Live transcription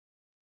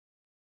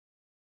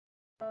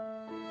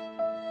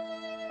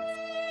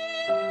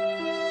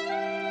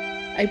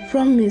I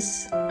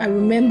promise I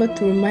remember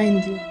to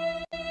remind you.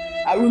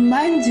 I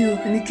remind you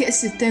in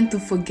case you tend to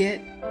forget.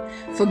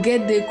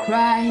 Forget their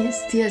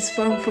cries, tears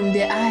falling from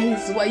their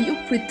eyes while you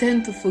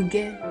pretend to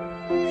forget.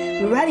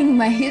 Writing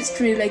my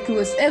history like it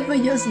was ever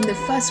yours in the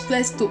first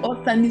place to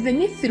us, and even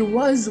if it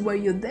was, were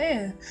you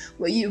there?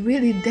 Were you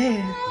really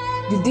there?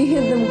 Did you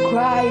hear them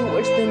cry,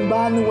 watch them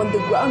burn when the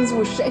grounds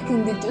were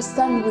shaking? Did you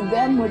stand with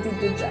them or did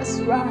you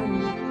just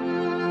run?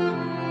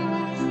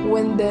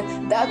 When the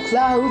dark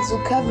clouds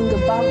were covering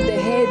above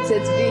their heads,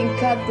 it's being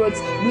cutthroats,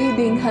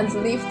 bleeding hands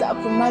lift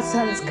up from us,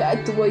 hands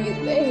cut, were you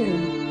there?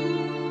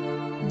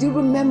 Do you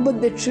remember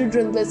the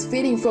children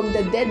breastfeeding from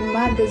the dead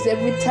mothers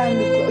every time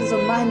you close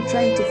your mind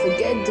trying to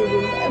forget? Do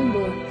you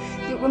remember?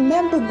 Do you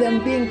remember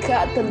them being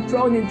cut and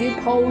thrown in deep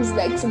holes,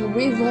 lakes and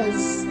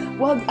rivers?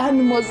 Wild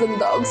animals and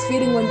dogs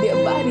feeding on their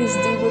bodies,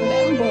 do you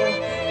remember?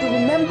 Do you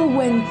remember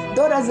when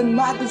daughters and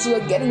mothers were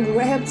getting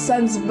raped,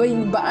 sons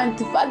being burnt,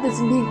 fathers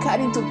being cut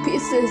into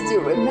pieces? Do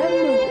you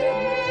remember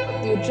them?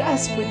 Or do you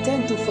just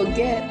pretend to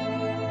forget?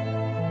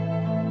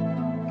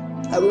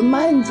 I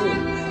remind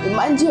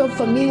you of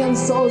a million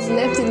souls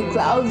left in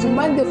clouds,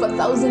 remind you of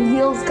 1,000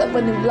 hills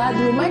covered in blood,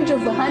 remind you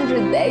of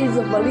 100 days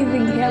of a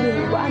living hell in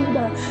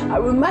Rwanda. I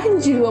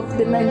remind you of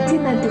the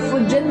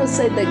 1994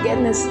 genocide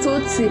against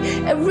Tutsi.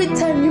 Every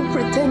time you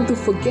pretend to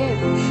forget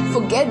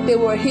they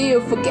were here,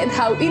 forget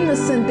how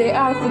innocent they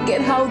are, forget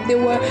how they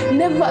were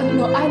never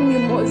no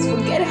animals,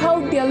 forget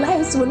how their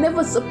lives were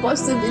never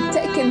supposed to be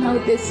taken, how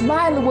their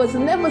smile was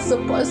never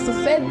supposed to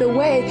fade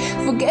away,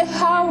 forget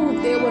how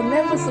they were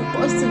never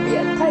supposed to be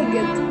a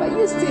target, but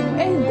you still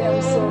made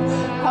them. So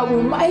I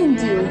remind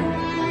you,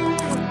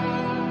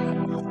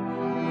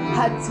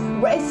 hearts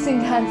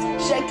racing, hands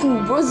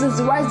shaking, bruises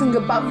rising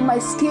above my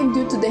skin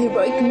due to the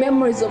heroic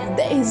memories of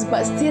days,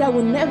 but still I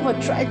will never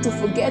try to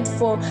forget,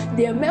 for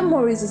their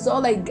memories is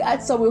all I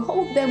got, so I will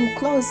hold them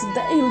close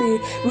daily.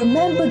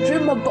 Remember,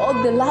 dream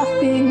about the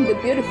laughing, the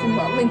beautiful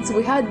moments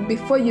we had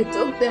before you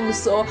took them,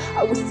 so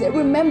I will still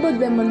remember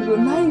them and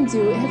remind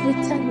you every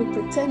time you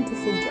pretend to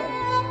forget.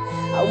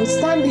 I will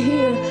stand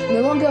here,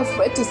 no longer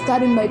afraid to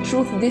stand in my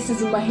truth. This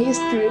is my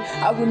history.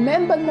 I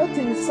remember not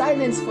in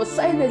silence, for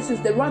silence is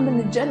the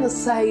Rwandan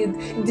genocide.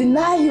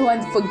 Denial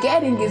and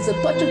forgetting is a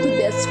torture to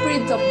the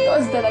spirits of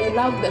those that I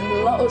loved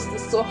and lost.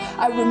 So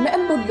I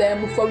remember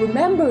them, for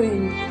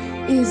remembering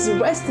is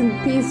rest in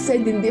peace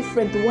said in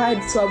different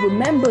words. So I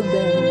remember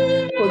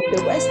them for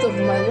the rest of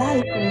my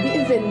life,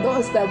 and even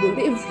those that will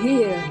live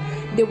here,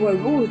 they were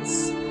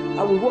roots.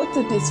 I will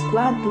water this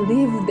plant to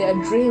live their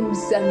dreams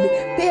and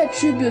pay a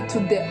tribute to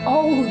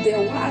all their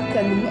work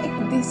and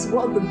make this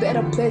world a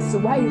better place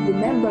while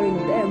remembering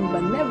them,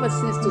 but never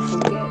cease to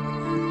forget.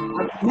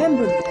 I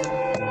remember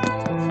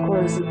them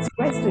because it's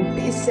rest in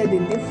peace said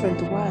in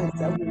different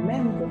words. I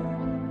remember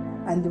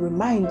and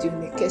remind you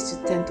in case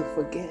you tend to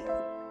forget.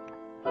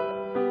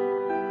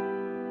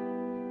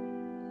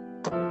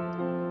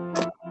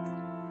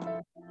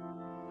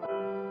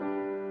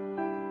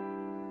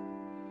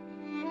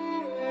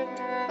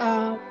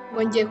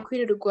 Bongeye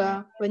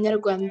kwirirwa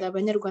banyarwanda,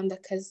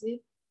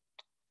 banyarwandakazi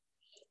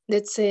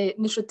ndetse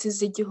n'inshuti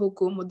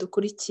z'igihugu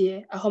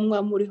mudukurikiye aho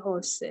mwaba muri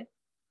hose.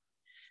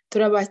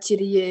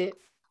 Turabakiriye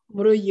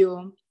muri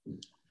uyu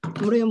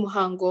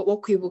muhango wo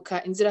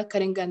kwibuka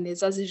inzirakarengane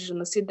zazize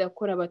Jenoside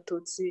yakorewe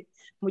Abatutsi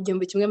mu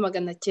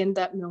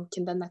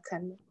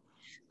 1994.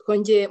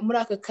 Twongeye muri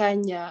aka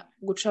kanya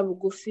guca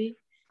bugufi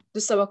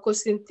dusaba ko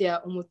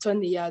Cynthia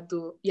Umutoni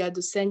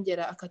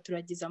yadusengera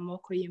akaturagiza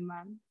amaboko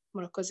y'Imana.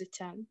 Murakoze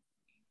cyane.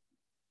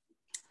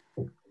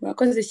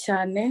 Murakoze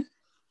cyane.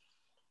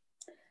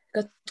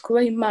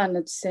 Twubahe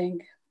Imana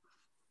dusenge.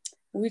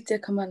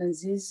 Uwiteka Mana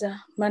nziza,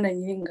 Mana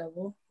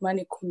nyiringabo,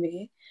 Mana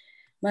ikomeye,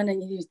 Mana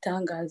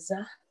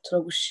nyiribitangaza,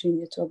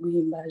 turagushimye,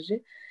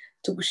 turaguhimbaje,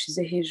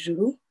 tugushize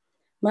hejuru.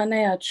 Mana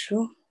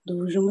yacu,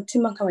 duhuje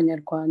umutima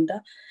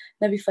nk'abanyarwanda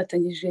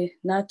n'abifatanyije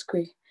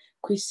natwe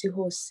ku isi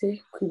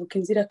hose kwibuka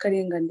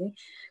inzirakarengane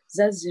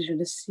zazize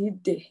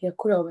Jenoside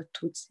yakorewe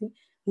Abatutsi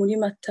muri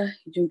Mata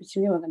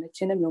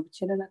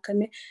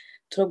 1994.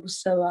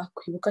 Turagusaba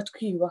kwibuka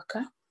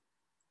twiyubaka.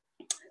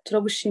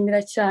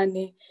 Turagushimira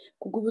cyane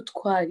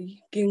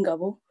kubw'ubutwari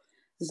bw'ingabo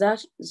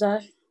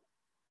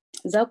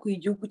zakuye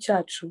igihugu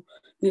cyacu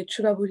mu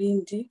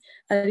icuraburindi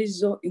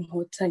arizo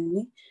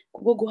inkotanyi,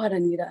 kubwo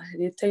guharanira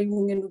leta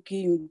y'ubumwe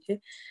n'ubwiyunge.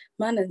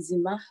 Mana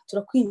nzima,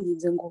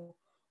 turakwinginze ngo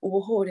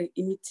ubohore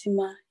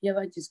imitima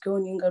y'abagizweho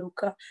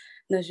n'ingaruka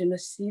na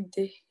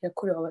Jenoside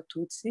yakorewe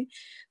Abatutsi.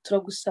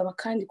 Turagusaba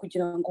kandi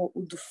kugira ngo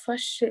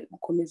udufashe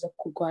gukomeza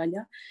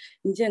kurwanya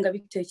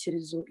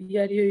ingengabitekerezo iyo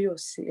ari yo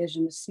yose ya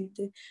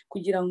Jenoside,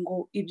 kugira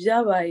ngo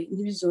ibyabaye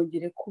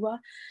ntibizongere kuba.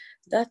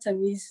 Data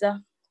mwiza,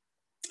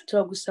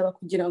 turagusaba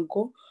kugira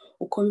ngo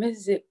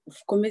ukomeze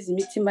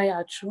imitima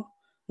yacu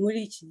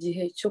muri iki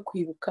gihe cyo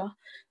kwibuka,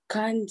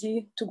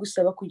 kandi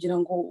tugusaba kugira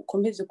ngo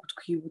ukomeze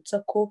kutwibutsa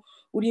ko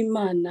uri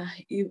Imana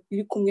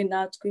iri kumwe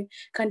natwe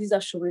kandi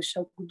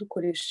izashoboresha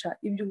kudukoresha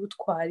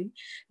iby'ubutwari.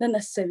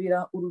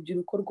 Nanasabira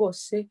urubyiruko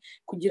rwose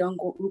kugira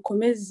ngo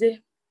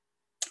rukomeze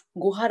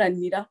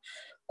guharanira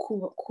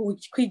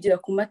kwigira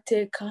ku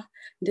mateka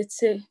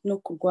ndetse no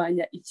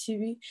kurwanya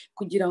ikibi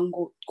kugira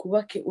ngo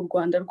twubake u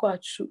Rwanda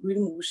rwacu ruri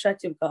mu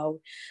bushake bwawe.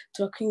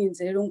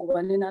 Turakwinginze rero ngo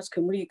ubane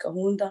natwe muri iyi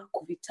gahunda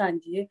kuva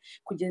itangiye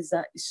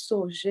kugeza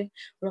isoje.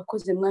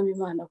 Urakoze Mwami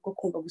Imana bwo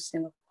kumva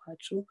gusenga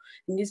kwacu,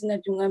 mu izina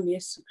ry'Umwami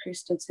Yesu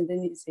Kristo nsenze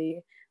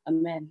nizeye,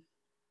 amen.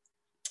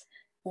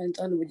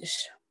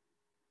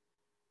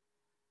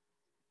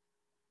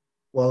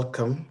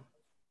 Welcome.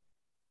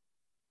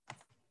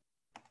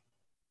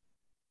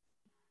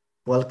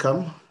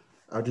 Welcome.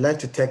 I would like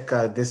to take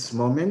this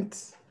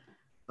moment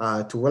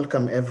to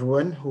welcome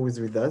everyone who is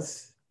with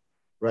us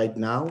right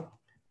now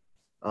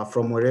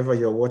from wherever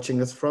you're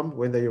watching us from,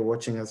 whether you're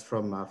watching us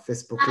from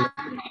Facebook Live,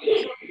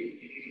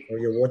 or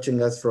you're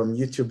watching us from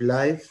YouTube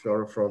Live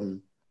or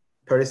from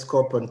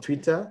Periscope on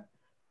Twitter.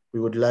 We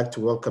would like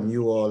to welcome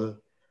you all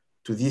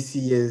to this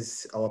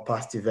year's Our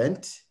Past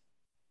event,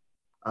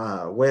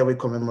 where we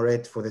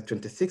commemorate for the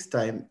 26th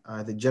time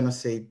the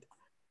genocide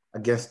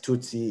against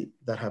Tutsi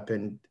that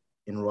happened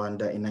in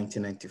Rwanda in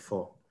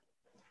 1994.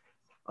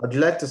 I'd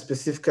like to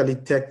specifically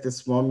take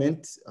this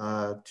moment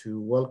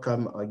to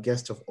welcome our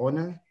guest of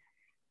honor,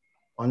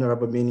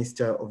 Honorable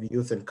Minister of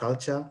Youth and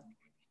Culture,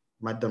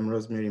 Madam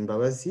Rosemary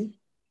Mbabazi,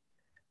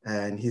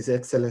 and His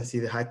Excellency,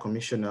 the High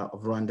Commissioner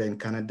of Rwanda in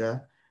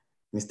Canada,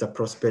 Mr.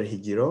 Prosper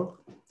Higiro.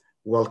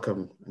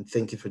 Welcome, and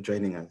thank you for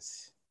joining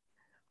us.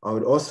 I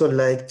would also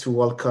like to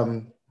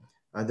welcome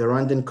the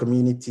Rwandan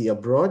community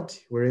abroad,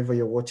 wherever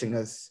you're watching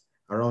us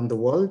around the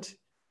world.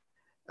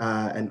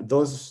 And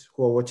those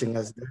who are watching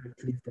us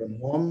directly from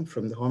home,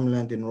 from the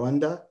homeland in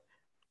Rwanda,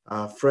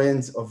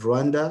 friends of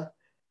Rwanda,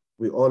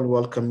 we all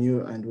welcome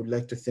you and would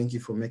like to thank you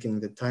for making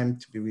the time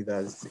to be with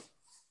us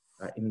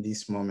in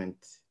this moment.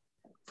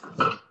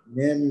 My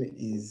name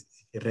is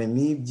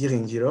Remy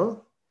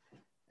Byiringiro,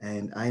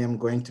 and I am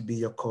going to be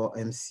your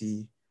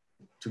co-MC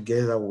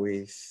together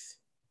with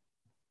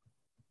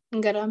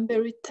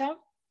Ngarambe Rita.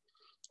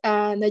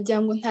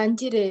 Nagira ngo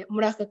ntangire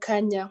muri aka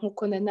kanya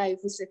nk'uko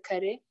nabivuze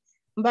kare,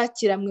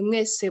 mbakira mwe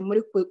mwese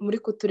muri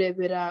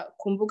kuturebera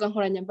ku mbuga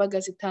nkoranyambaga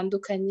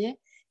zitandukanye,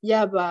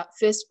 yaba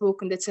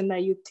Facebook ndetse na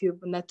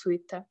YouTube na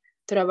Twitter.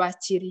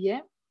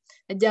 Turabakiriye.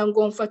 Nagira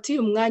ngo mfate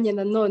uyu mwanya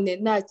nanone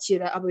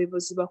nakira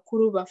abayobozi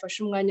bakuru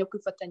bafashe umwanya wo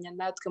kwifatanya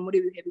natwe muri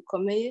ibihe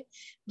bikomeye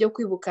byo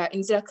kwibuka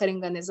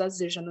inzirakarengane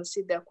zazize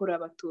Jenoside yakorewe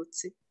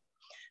Abatutsi.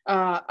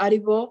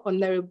 Aribo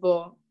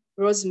Honorable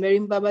Rosemary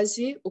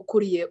Mbabazi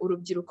ukuriye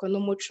urubyiruko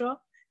n'umuco,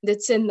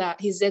 ndetse na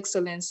His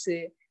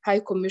Excellency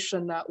High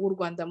Commissioner w'u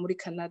Rwanda muri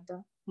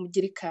Canada,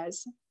 mugire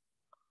ikaze.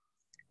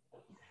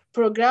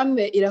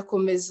 Programme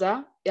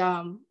irakomeza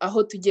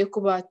aho tugiye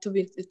kuba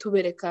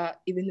tubereka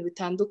ibintu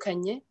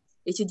bitandukanye.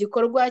 Iki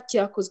gikorwa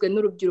cyakozwe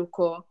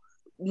n'urubyiruko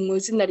mu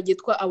izina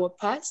ryitwa Our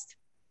Past,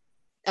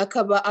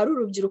 akaba ari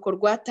urubyiruko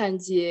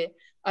rwatangiye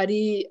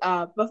ari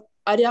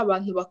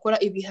abantu bakora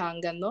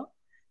ibihangano.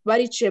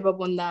 Baricaye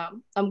babona,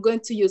 I'm going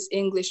to use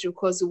English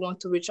because we want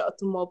to reach out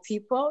to more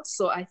people,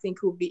 so I think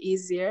it will be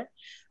easier.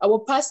 Our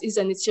Past is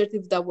an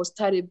initiative that was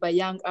started by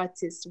young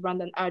artists,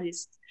 Rwandan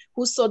artists,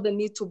 who saw the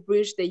need to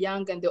bridge the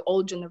young and the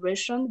old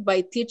generation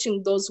by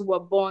teaching those who were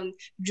born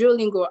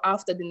during or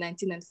after the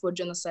 1994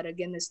 genocide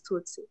against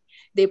Tutsi.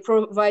 They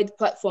provide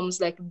platforms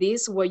like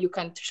this where you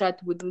can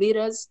chat with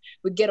leaders,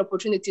 we get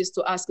opportunities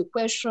to ask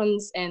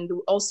questions, and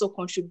we also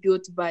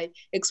contribute by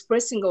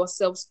expressing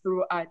ourselves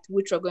through art,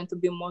 which we're going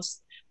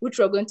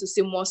to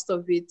see most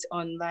of it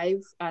on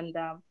live. And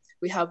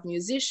we have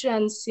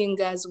musicians,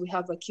 singers, we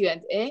have a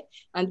Q&A,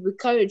 and we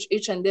encourage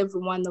each and every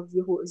one of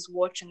you who is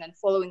watching and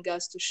following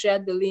us to share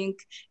the link,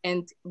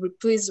 and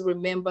please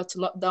remember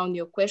to note down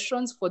your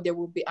questions, for they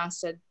will be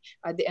answered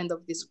at the end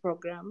of this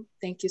program.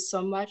 Thank you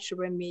so much.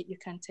 Remy, you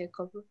can take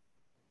over.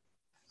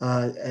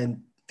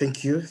 And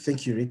thank you,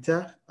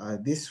 Rita.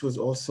 This was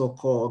also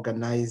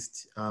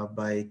co-organized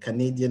by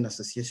Canadian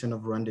Association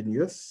of Rwandan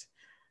Youth,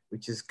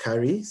 which is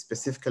CARY,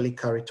 specifically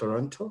CARY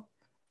Toronto.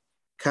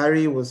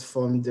 CARY was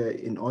formed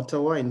in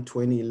Ottawa in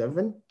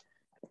 2011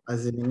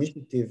 as an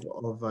initiative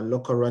of a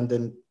local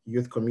Rwandan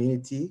youth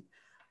community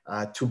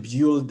to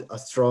build a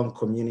strong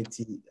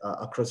community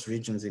across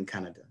regions in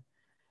Canada.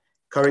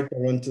 CARY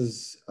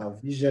Toronto's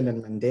vision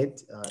and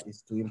mandate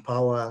is to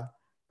empower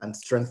and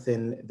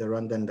strengthen the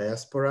Rwandan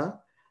diaspora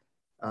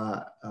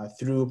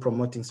through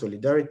promoting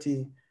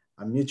solidarity,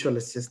 mutual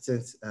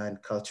assistance, and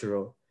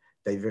cultural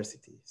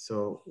diversity.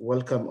 So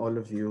welcome all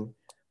of you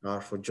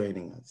for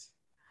joining us.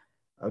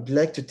 I would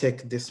like to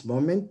take this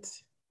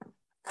moment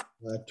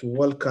to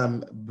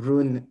welcome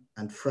Brune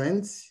and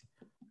friends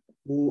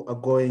who are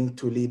going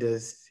to lead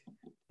us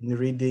in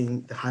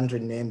reading the 100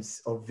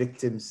 names of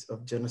victims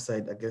of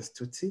genocide against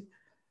Tutsi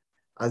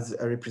as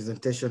a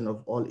representation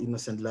of all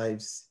innocent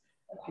lives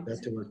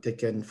that were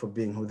taken for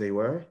being who they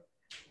were.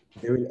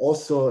 They will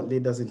also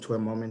lead us into a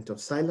moment of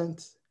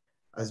silence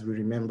as we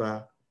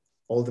remember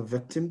all the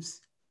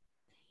victims.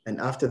 And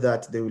after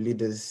that, they will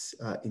lead us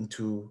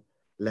into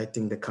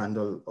lighting the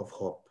candle of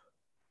hope.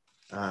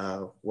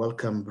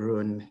 Welcome,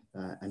 Brune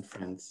and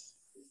friends.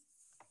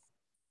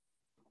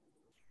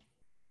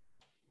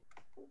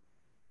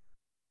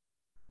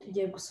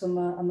 tugiye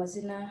gusoma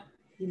amazina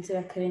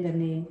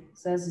y'inzirakarengane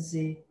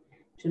zazize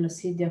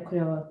Jenoside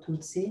yakorewe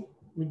Abatutsi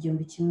mu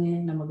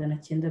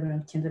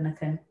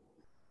 1994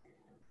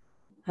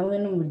 hamwe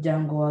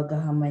n'umuryango wa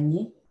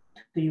Gahamanyi.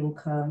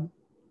 Turibuka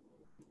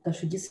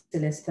Gashugi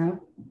Celestin,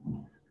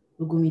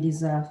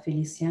 Rugumiriza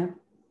Félicien,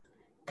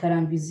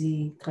 Karambizi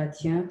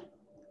Gratien,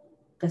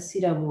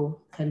 Gasirabo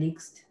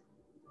Calixte,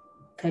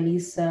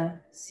 Kalisa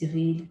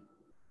Cyril,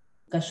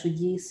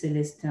 Gashugi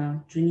Celestin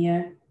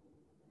Junior,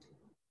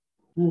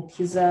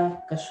 Mukiza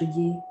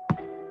Gashugi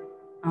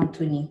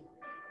Anthony,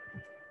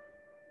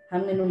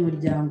 hamwe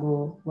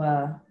n'umuryango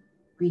wa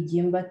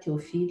Rwigimba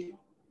Theophile.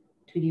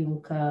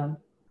 Turibuka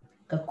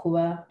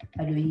Gakuba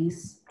Aloïs,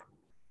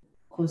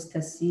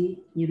 Costasi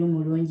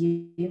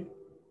Nyirumurungi,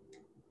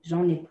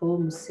 Jean Nepo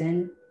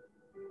Musen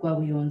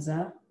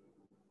Rwabuyonza,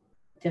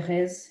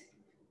 Thérèse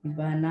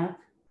Ibana,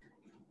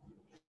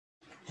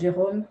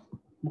 Jérôme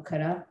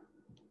Mukara,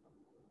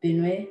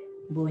 Benoît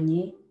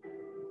Bonyi,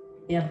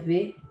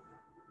 Hervé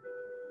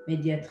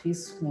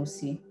Médiatrice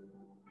Nkusi,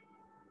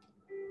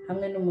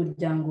 hamwe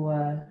n'umuryango wa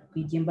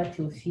Rwigimba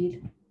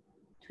Theophile.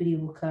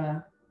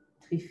 Turibuka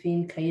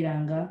Trifine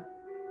Kayiranga,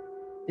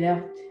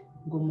 Berthe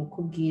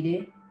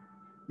Ngomukubwire,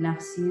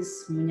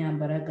 Narcisse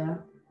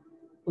Munyambaraga,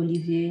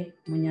 Olivier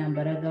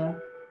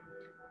Munyambaraga,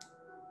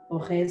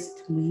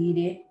 Oreste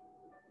Muhire,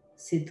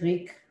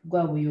 Cédric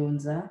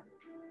Rwabuyonza,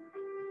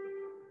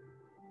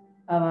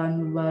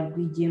 abantu ba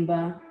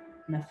Rwigimba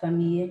na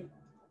famiye.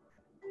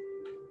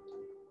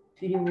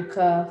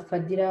 Turibuka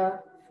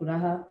Fadira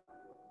Furaha,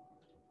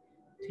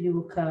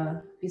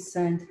 turibuka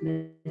Vincent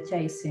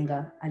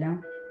Ndacyayisenga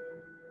Alain,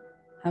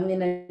 hamwe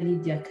na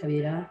Lydia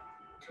Kabera.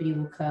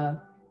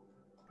 Turibuka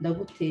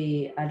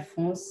Ndaguteye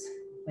Alphonse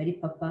bari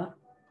papa,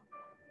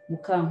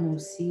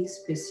 Mukankusi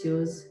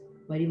Speciose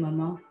bari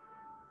mama,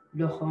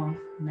 Laurent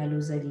na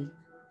Rosalie.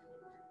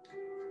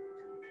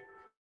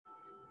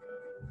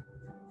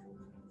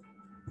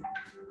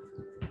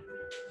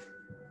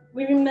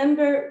 We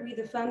remember with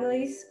the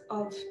families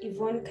of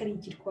Yvonne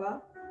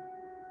Karigirwa,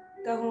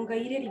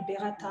 Gahongayire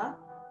Liberata,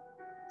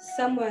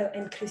 Samuel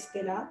and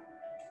Christella,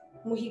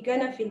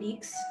 Muhigana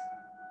Félix,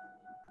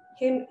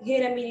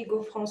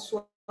 Heramirigo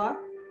François,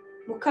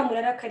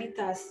 Mukamurara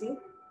Caritasi,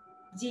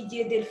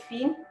 Didier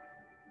Delphine,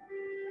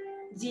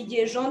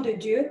 Didier Jean de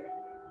Dieu,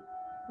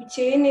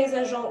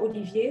 Ucheyeneza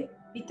Jean-Olivier,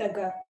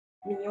 Bitaga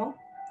Mignon,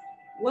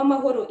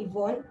 Wamahoro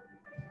Yvonne,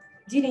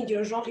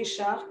 Dilingiro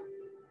Jean-Richard,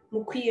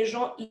 Mukwiye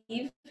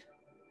Jean-Yves,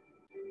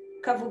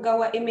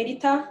 Kavugawa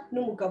Emerita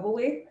n'umugabo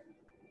we,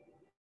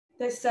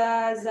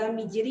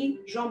 Gasazamigiri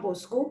Jean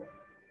Bosco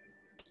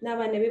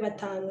n'abana be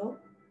 5,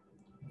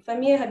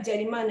 Famille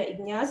Habyarimana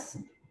Ignace,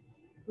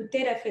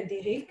 Butera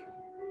Frédéric,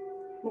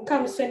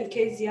 Mukamusoni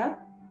Kezia,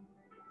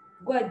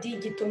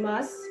 Rwadigi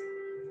Thomas,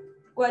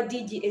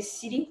 Rwadigi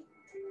Esiri,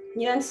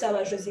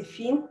 Nyiransaba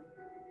Joséphine,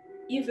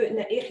 Yves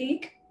na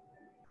Eric,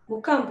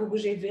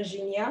 Mukambuguje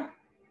Virginia,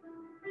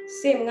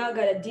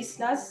 Semwaga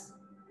Ladislas,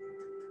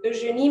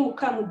 Eugénie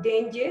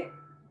Mukamudenge,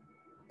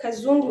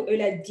 Kazungu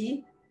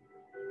Eladi,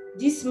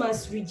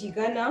 Dismas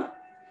Rudigana,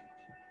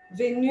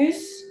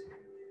 Vénus,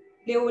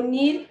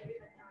 Léonile,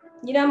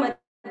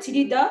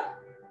 Nyiramatilda,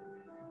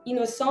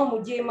 Innocent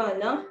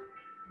Mugiemana,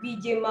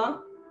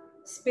 Rwigema,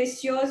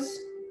 Speciose,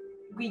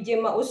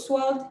 Rwigema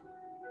Oswald,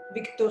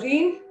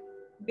 Victorine,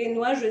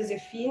 Benoît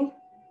Joséphine,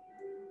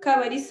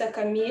 Kabarisa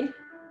Camille,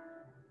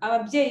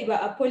 ababyeyi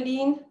ba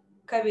Apolline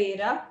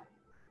Kabera,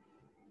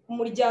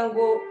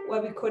 umuryango wa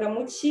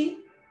Bikoramuki,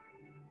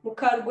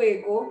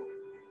 Mukarwego,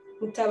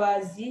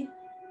 Mutabazi,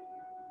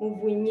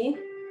 Muvunyi.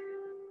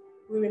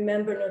 We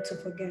remember not to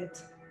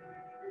forget.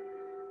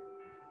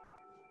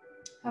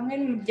 Hamwe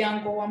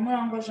n'umuryango wa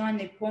Murangwa Jean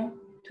Nepon.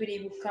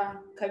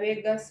 Turibuka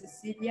Kabega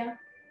Cecilia,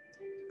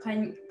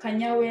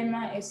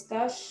 Kanyawema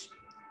Eustache,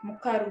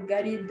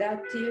 Mukarugari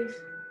Dative,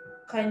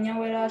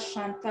 Kanyawera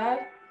Chantal,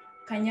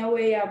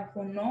 Kanyaweya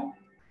Bruno,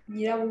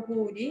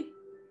 Nyirabuhuri,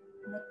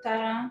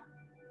 Mutara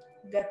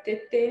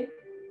Gatete,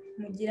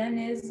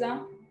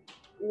 Mugiraneza,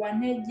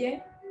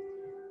 Uwantege.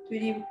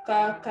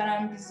 Turibuka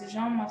Karambizi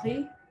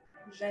Jean-Marie,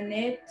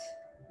 Jeannette,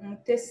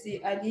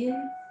 Umutesi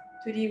Aline.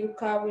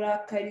 Turibuka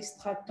Burakari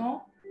Straton,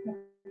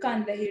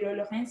 Mukandahiro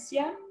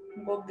Laurentia,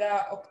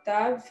 Ngoga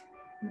Octave,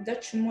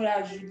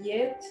 Mudacumura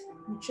Juliette,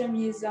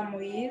 Micomyiza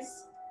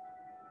Moïse,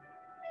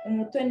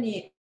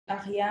 Umutoni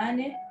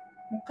Ariane,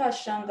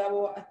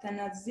 Mukashangabo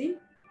Atanazi,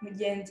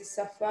 Mugenzi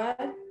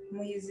Safari,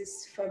 Muhizi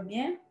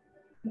Fabien,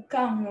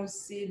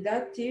 Mukankusi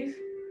Dative,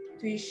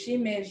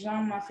 Tuyishime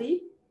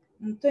Jean-Marie,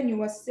 Umutoni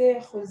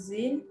Wase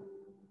Rosine,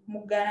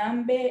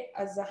 Mugarambe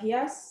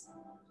Azarias,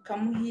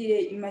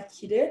 Kamuhire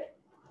Immaculée,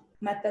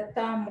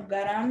 Matata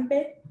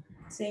Mugarambe,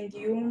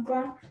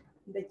 Nsengiyumva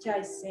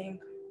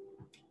Ndacyayisenga.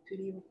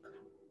 Turibuka.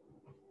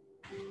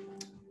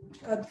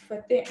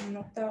 Kadufate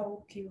umunota wo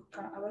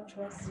kwibuka abacu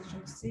bazize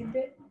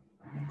Jenoside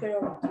yakorewe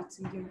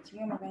Abatutsi mu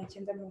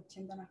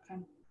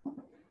 1994.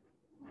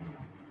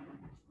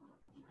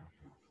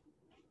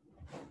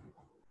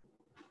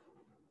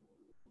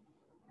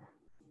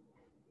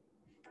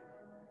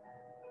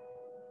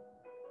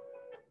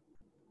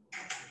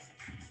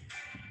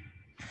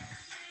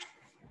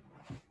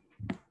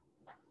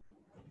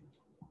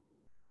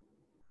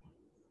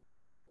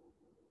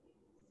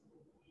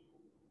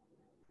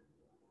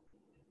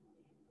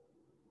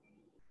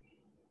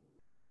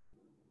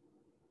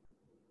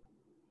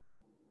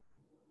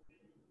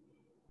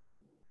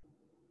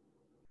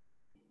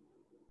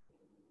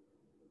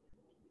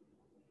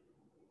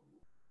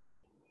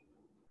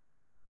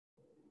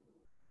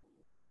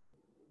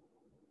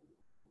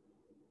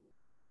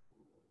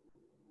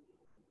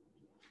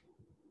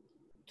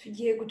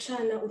 tugiye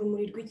gucana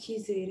urumuri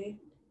rw'icyizere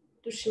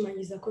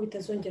dushimangiza ko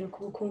bitazongera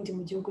kuba ukundi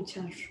mu gihugu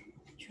cyacu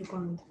cy'u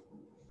Rwanda.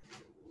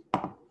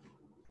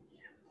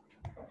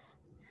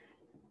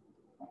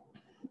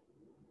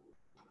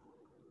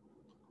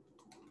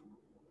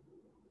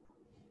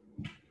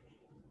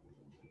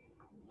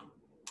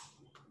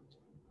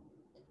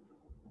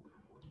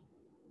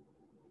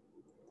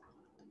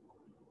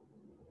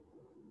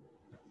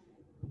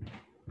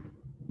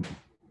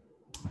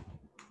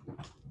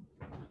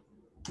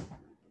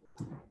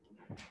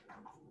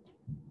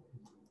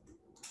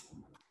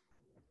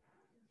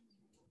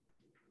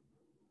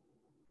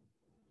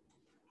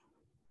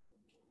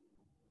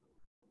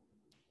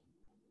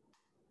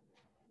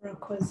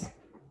 Murakoze.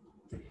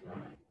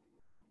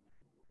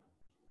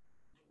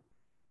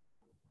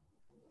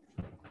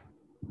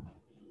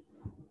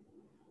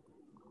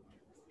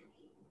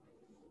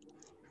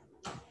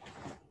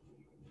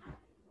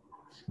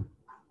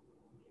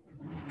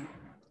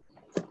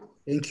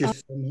 Thank you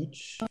so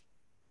much.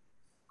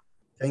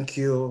 Thank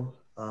you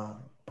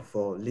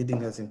for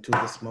leading us into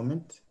this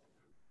moment.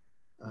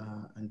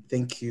 And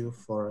thank you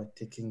for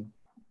taking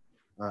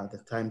the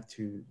time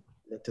to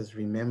let us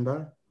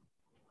remember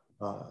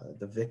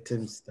the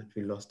victims that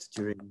we lost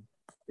during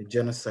the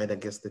genocide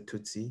against the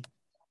Tutsi.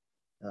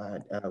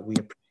 We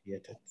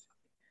appreciate it.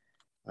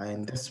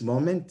 In this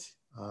moment,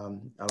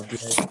 I'd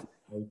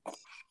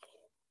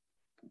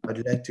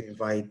like to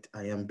invite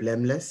I Am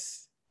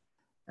Blameless,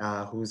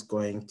 who's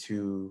going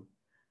to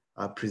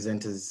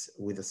present us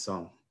with a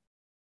song.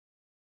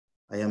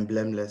 I Am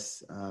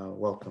Blameless,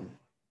 welcome.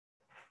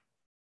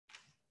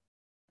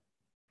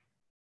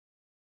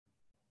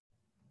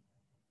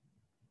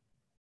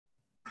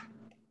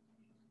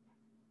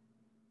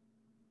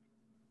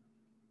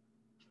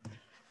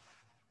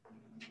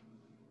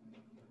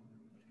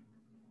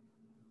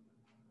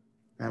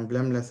 I'm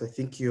Blameless, I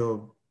think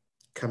your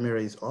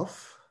camera is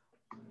off.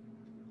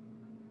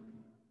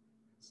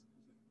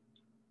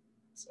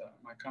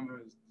 My camera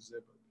is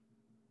disabled.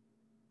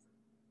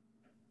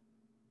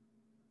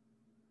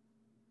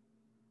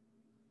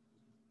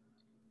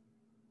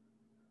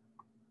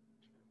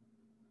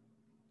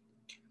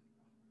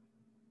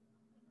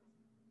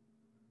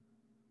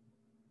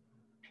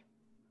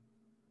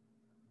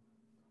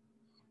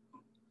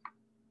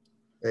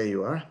 There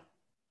you are.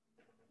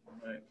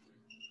 Right.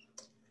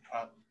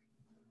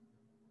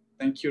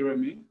 Thank you,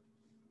 Remy.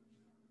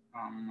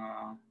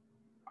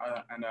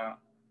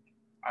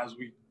 As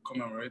we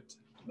commemorate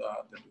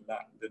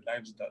the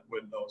lives that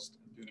were lost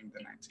during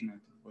the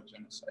 1994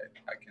 genocide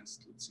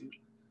against Tutsi,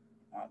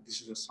 this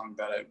is a song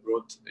that I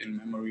wrote in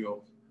memory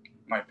of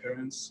my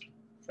parents,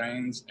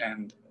 friends,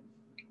 and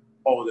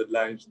all the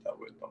lives that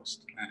were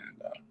lost.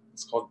 And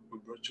it's called We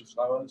Brought You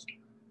Flowers.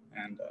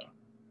 And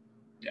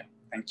yeah,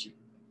 thank you.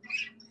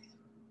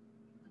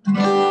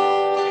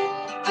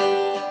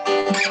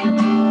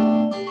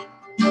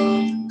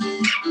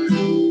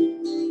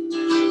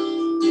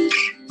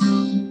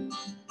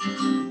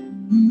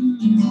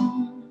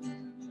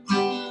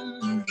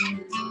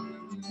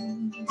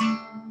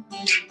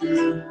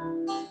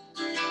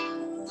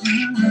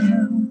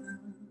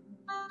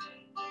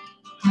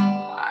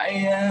 I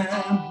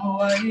am who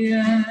I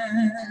am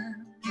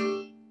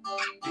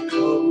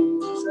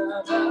because I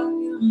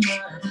value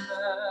my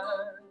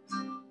life.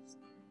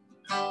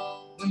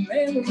 The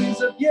memories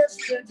of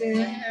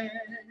yesterday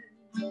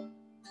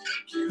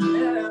can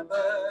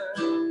never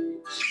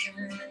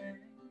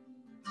change,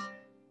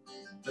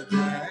 but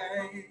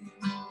they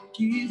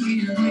give me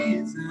a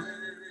reason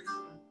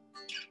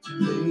to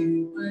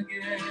live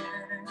again.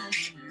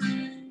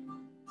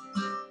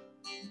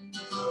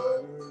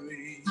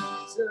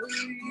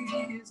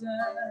 Reason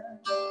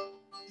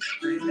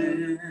I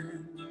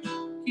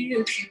am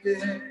here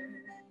today,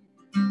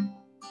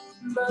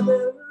 but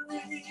there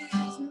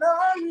is no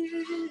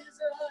reason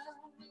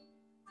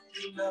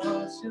you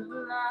lost your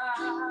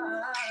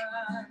life.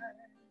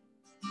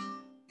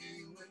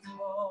 You went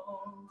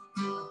home a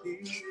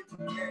big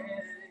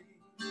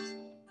days,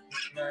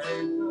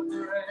 like the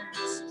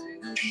rest to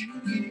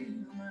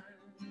human.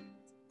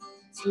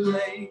 It's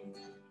late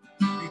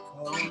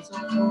because of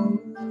who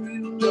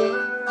you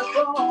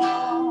were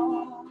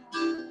born.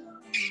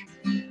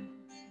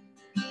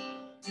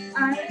 I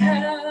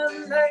am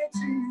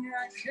lighting a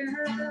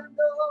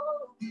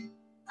candle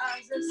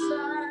as a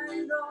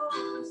sign of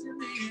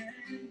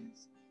resilience.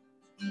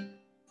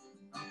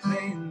 I'm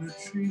paying the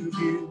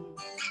tribute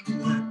to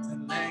the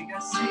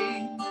legacy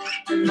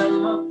and the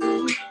love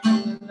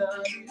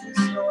that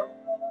is all.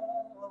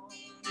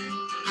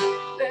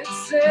 Let's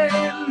say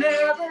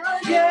never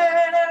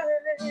again.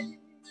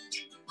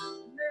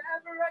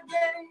 Never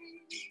again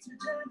to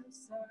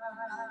genocide.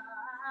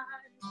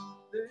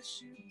 There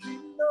should be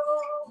no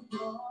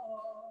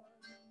wars.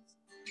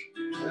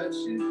 There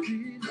should be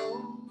no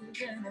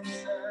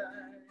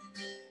genocide.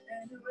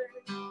 Anyway,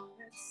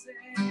 let's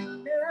say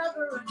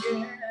never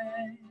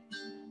again.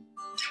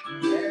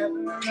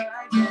 Never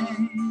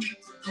again to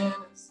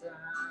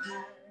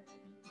genocide.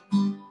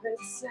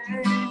 Let's say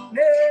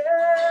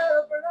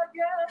never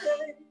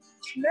again.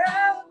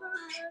 Never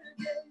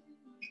again.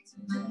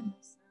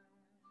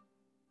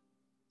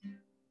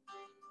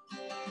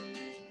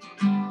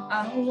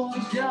 I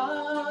was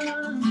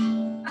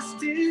young, I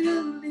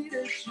still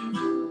needed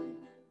you,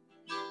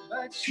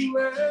 but you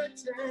were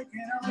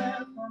taken away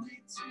from me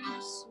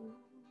too soon.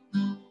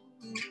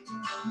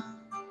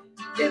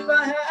 If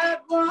I had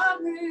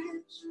one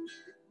wish,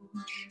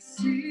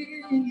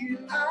 seeing you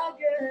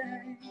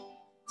again,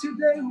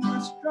 today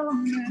was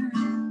stronger,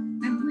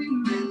 and we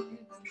live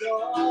in the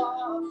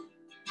dark.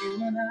 You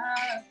and I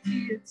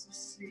here to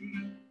see,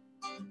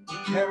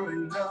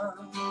 carrying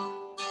on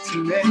to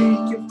make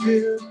you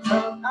feel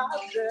come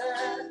out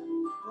there,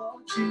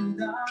 watching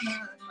down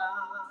our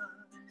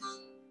lives.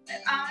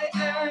 And I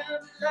am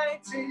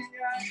lighting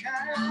a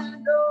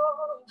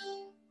candle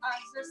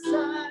as a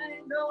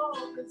sign of,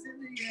 'cause in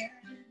the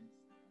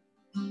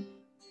end,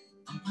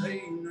 I'm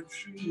paying a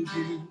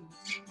tribute.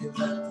 You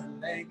left a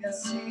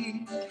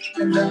legacy,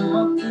 and I'm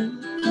up to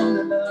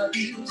the love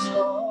you saw.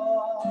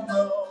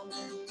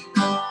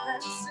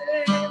 Let's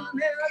say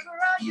never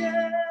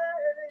again,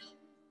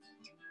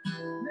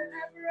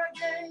 never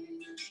again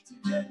to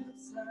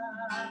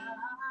genocide.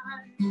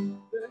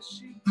 There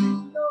should be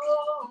no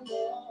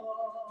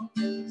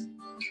wars,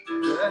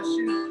 there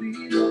should be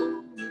no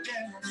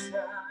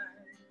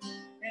genocide.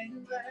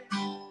 Anyway,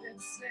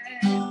 let's say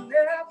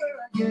never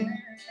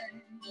again,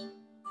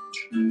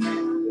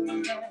 never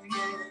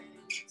again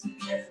to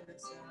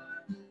genocide.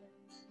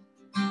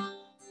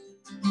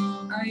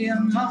 I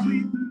am a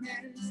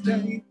witness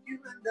that if you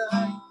and I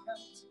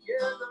come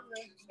together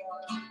and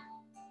fight,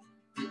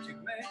 we can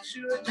make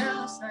sure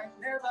genocide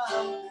never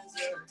happens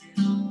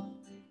again.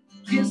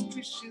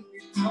 History should be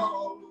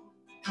told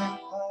and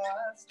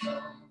passed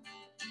on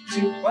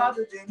to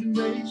other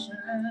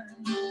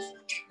generations.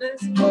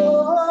 Let's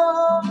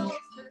all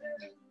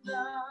stand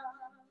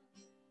up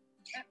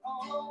and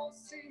all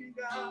sing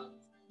out,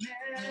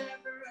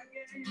 never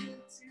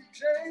again to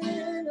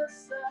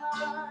genocide.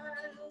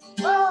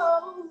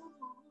 Oh,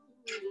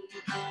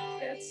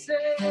 let's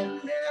say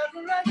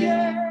never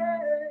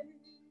again,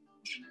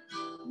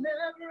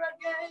 never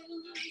again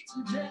to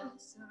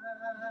genocide.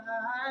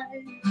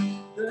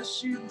 There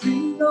should be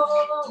no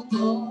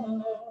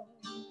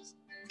wars,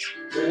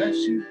 there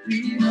should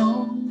be no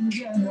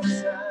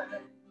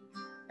genocide.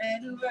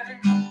 Anyway,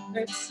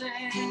 let's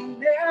say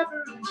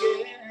never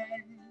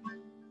again,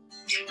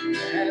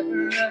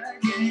 never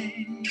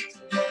again to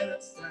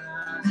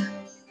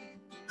genocide.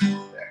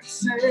 Let's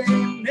say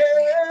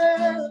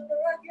never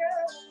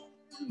again,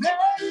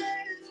 never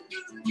again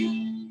to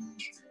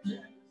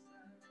genocide.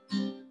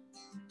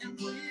 And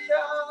we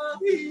are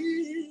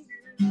here,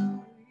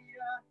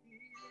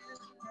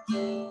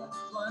 as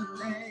one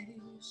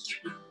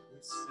nation, we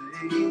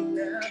say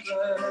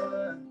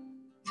never.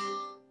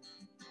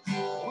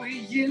 We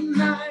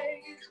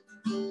unite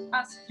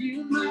as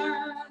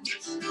humans,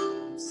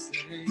 we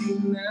say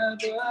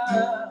never.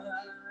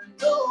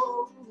 No,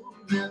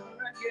 never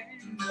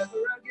again,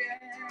 never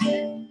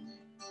again.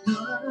 No,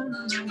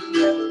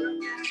 never again,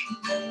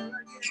 never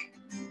again.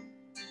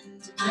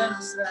 To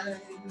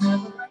genocide,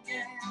 never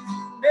again.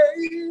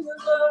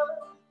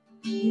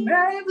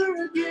 Never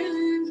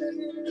again.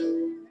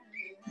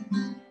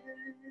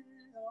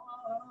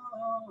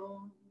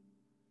 Oh,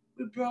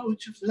 we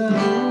brought you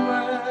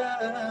flowers.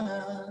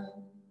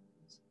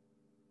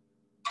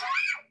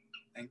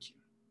 Thank you.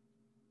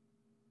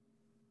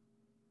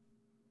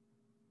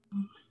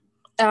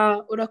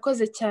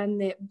 Urakoze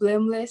cyane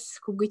Blameless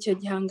kubw'icyo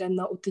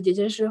gihangano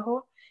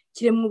utugejejeho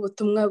kirimo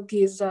ubutumwa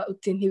bwiza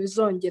uti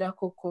ntibizongera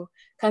koko,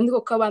 kandi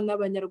koko abana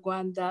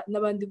b'Abanyarwanda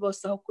n'abandi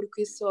bose aho kuri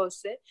ku isi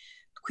hose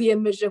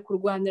twiyemeje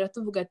kurwanira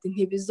tuvuga ati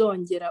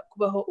ntibizongera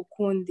kubaho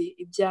ukundi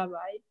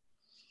ibyabaye.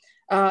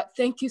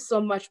 Thank you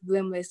so much,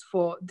 Blameless,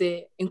 for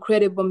the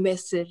incredible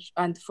message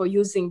and for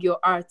using your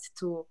art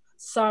to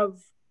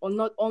serve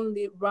not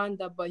only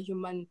Rwanda but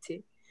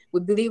humanity. We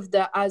believe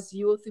that as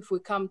youth, if we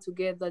come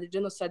together, the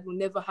genocide will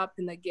never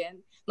happen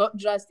again, not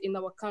just in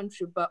our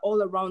country, but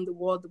all around the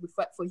world. We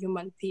fight for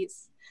human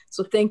peace.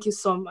 So thank you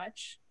so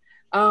much.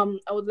 I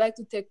would like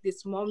to take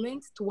this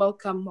moment to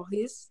welcome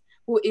Maurice,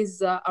 who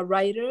is a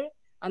writer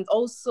and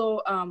also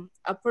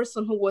a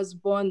person who was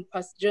born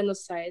past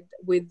genocide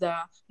with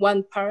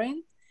one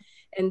parent.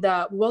 And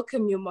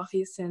welcome you,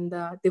 Maurice, and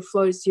the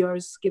floor is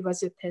yours. Give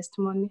us your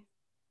testimony.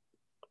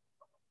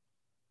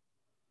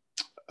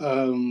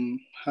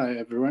 Hi,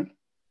 everyone.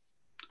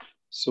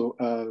 So,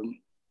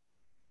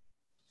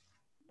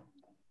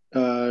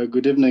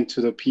 good evening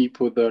to the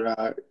people that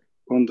are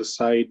on the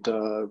side,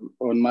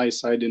 on my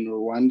side in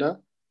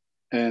Rwanda,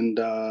 and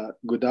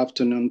good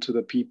afternoon to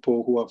the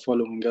people who are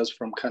following us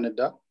from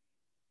Canada.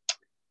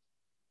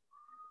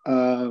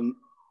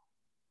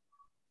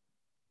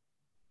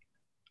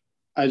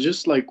 I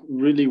just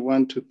really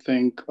want to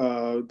thank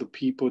the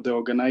people, the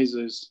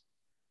organizers,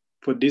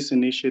 for this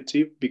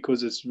initiative,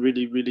 because it's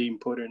really, really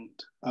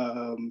important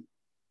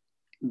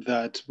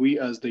that we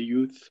as the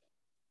youth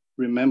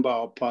remember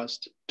our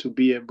past to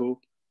be able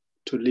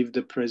to live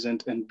the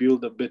present and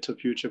build a better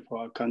future for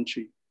our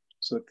country.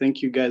 So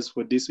thank you guys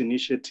for this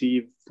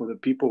initiative, for the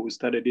people who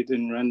started it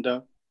in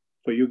Rwanda,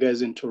 for you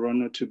guys in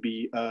Toronto to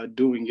be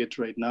doing it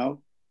right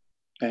now.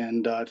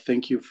 And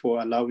thank you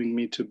for allowing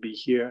me to be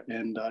here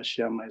and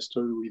share my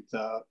story with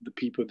the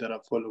people that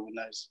are following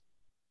us.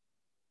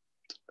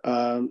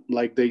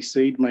 Like they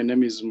said, my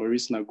name is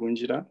Maurice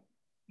Nagunjira.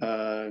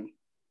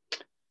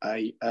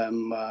 I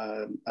am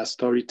a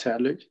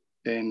storyteller,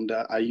 and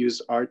I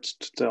use art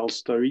to tell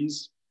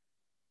stories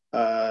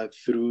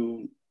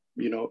through,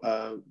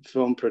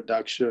 film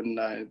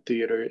production,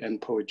 theater,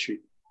 and poetry.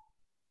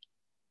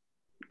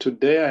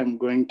 Today, I'm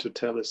going to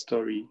tell a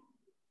story,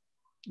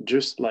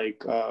 just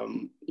like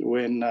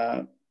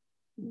when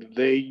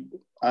they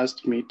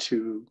asked me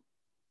to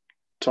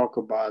talk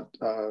about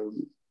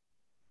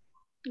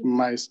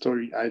my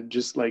story. I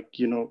just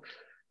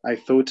I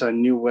thought I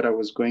knew what I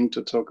was going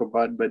to talk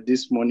about, but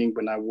this morning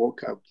when I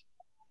woke up,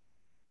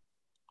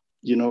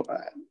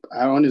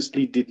 I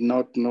honestly did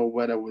not know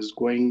what I was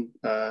going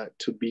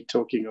to be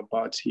talking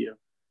about here.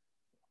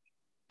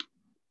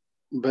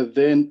 But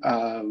then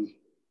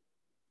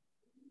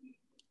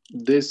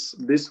this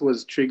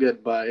was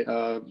triggered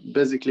by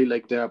basically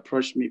like they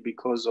approached me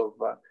because of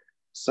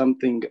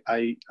something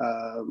I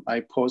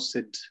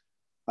posted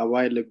a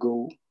while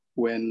ago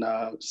when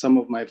some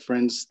of my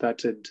friends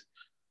started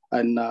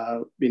an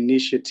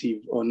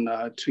initiative on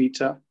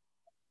Twitter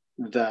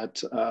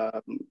that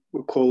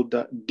called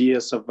Dear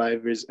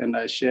Survivors, and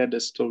I shared a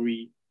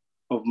story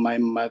of my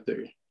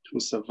mother who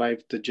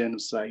survived the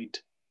genocide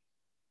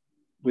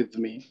with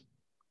me.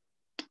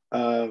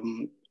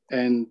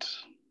 And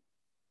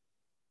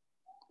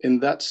in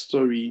that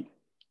story,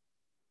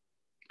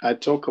 I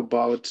talk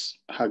about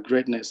her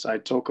greatness. I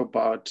talk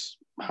about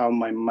how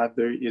my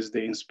mother is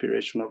the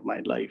inspiration of my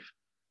life.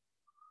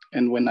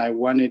 And when I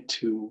wanted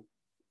to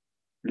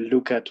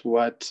look at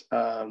what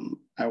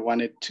I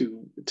wanted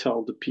to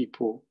tell the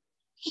people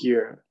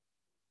here,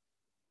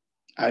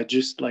 I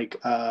just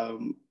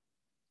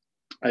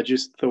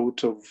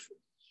thought of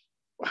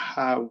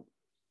how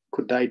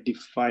could I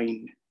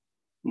define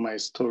my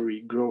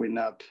story growing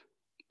up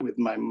with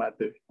my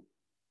mother.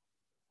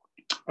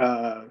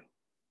 And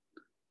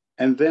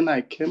then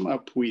I came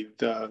up with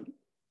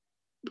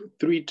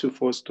 3 to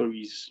 4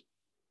 stories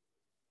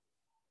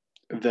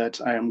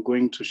that I am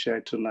going to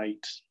share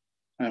tonight.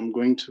 I'm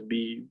going to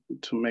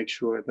make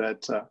sure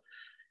that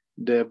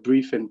they're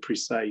brief and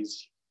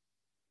precise.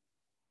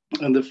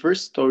 And the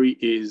first story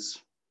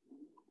is,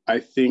 I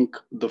think,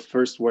 the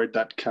first word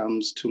that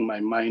comes to my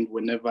mind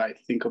whenever I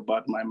think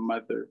about my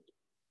mother,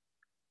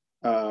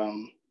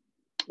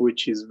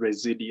 which is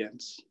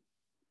resilience.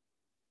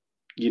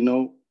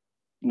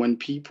 When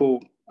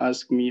people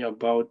ask me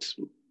about,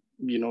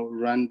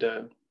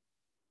 Rwanda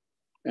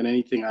and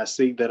anything, I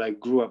say that I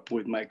grew up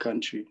with my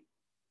country.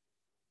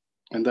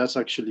 And that's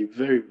actually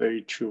very,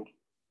 very true,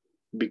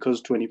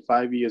 because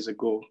 25 years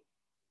ago,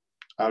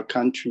 our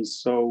country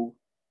saw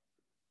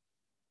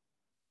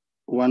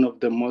one of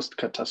the most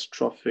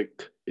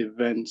catastrophic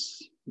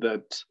events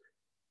that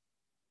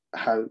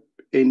have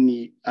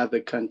any other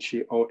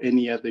country or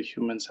any other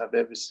humans have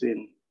ever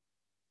seen.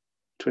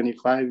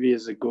 25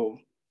 years ago,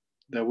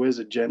 there was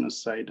a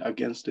genocide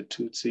against the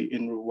Tutsi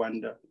in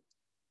Rwanda.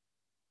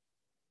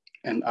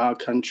 And our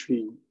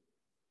country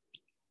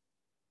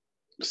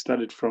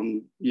started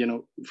from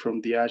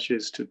the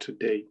ashes to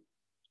today.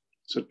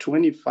 So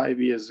 25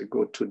 years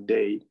ago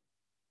today,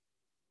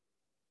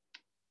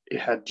 it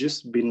had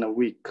just been a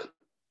week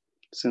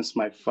since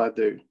my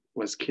father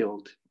was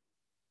killed.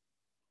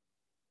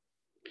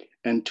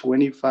 And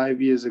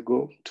 25 years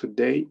ago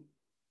today,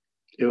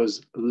 it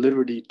was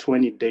literally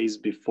 20 days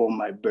before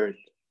my birth.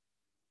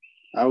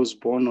 I was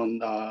born on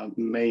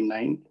May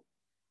 9th,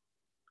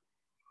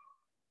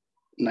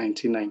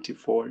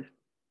 1994.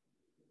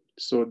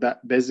 So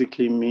that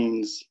basically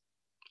means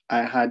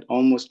I had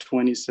almost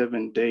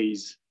 27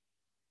 days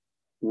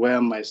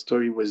where my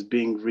story was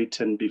being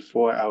written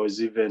before I was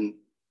even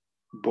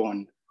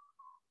born.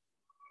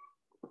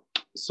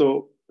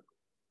 So,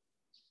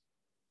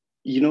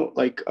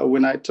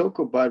 when I talk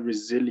about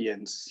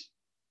resilience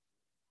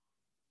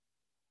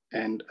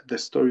and the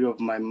story of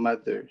my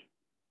mother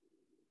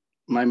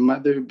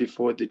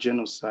before the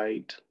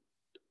genocide,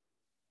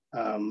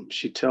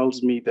 she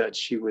tells me that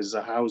she was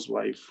a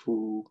housewife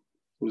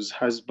whose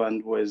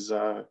husband was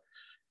a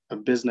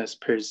business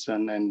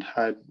person and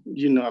had,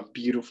 a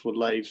beautiful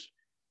life.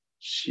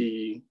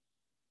 She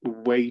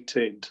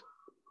waited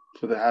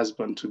for the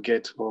husband to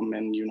get home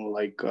and,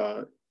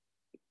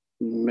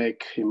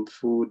 make him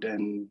food,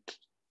 and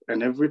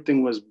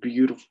everything was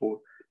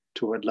beautiful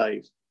to her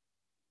life.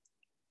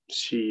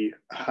 She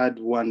had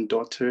one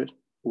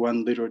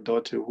little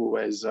daughter who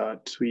was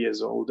 2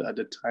 years old at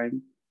the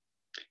time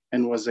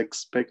and was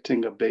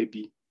expecting a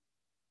baby.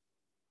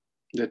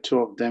 The two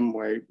of them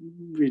were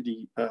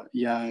really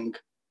young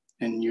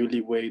and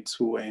newlyweds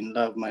who were in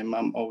love. My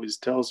mom always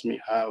tells me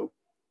how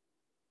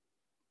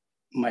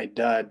my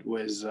dad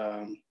was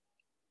her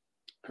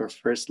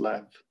first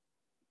love.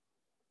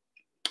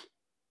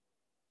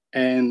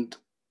 And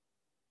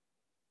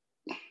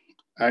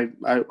I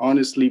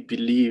honestly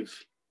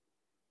believe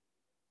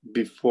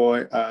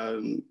before,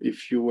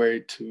 if you were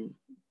to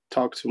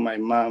talk to my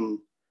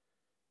mom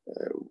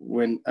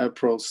when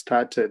April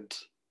started,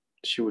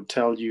 she would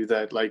tell you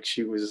that like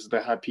she was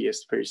the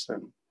happiest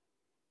person,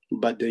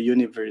 but the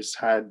universe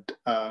had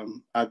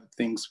other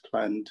things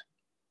planned.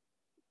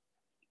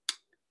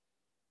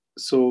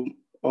 So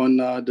on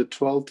the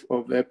 12th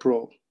of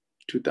April,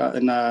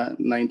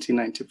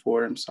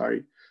 1994, I'm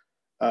sorry,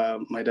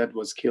 my dad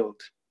was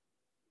killed.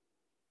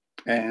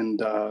 And,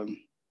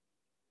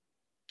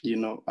 you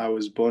know, I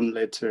was born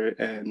later,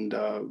 and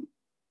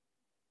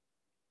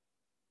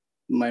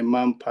my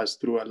mom passed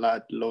through a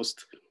lot,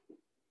 lost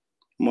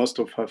most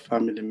of her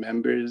family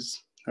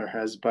members, her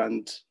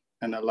husband,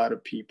 and a lot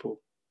of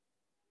people.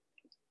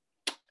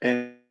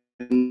 And,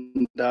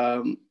 you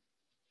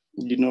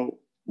know,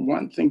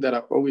 one thing that I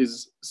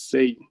always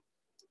say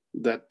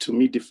that to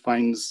me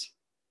defines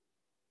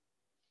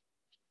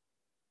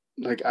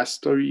like a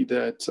story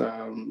that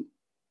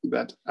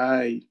that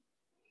I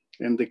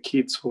and the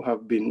kids who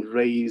have been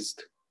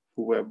raised,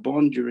 who were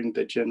born during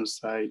the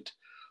genocide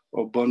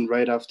or born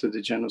right after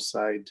the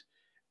genocide,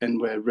 and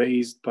were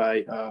raised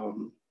by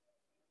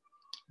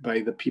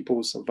the people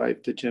who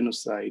survived the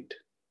genocide,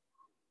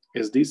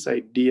 is this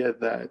idea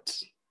that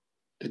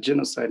the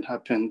genocide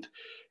happened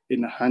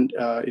in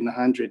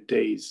 100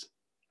 days.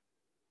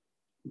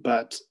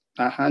 But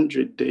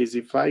 100 days,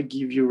 if I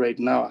give you right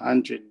now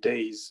 100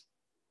 days,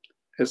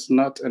 it's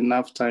not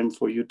enough time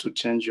for you to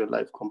change your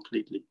life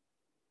completely.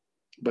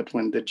 But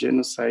when the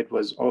genocide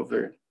was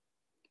over,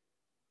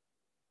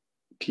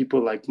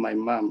 people like my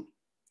mom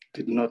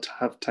did not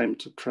have time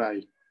to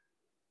cry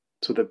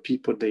to the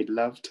people they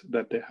loved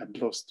that they had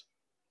lost.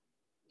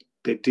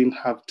 They didn't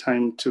have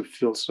time to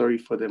feel sorry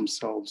for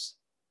themselves.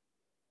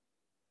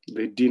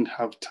 They didn't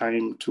have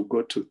time to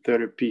go to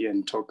therapy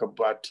and talk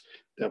about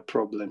their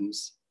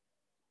problems.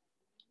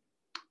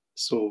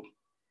 So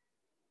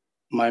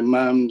my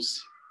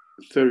mom's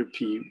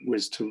therapy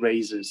was to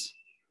raise us.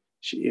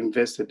 She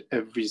invested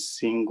every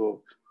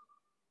single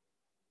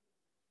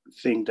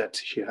thing that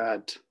she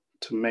had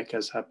to make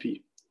us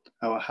happy.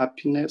 Our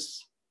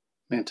happiness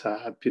meant her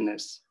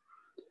happiness.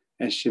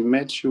 And she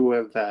made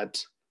sure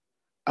that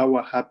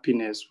our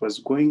happiness was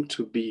going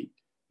to be,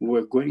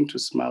 we're going to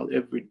smile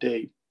every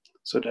day,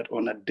 so that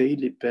on a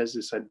daily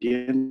basis, at the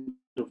end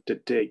of the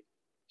day,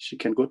 she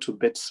can go to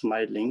bed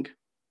smiling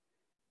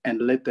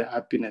and let the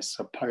happiness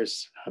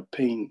surpass her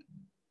pain.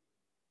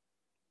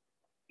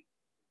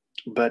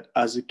 But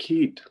as a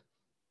kid,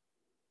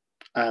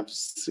 I've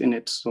seen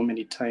it so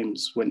many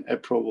times when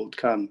April would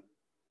come.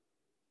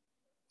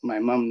 My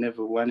mom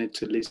never wanted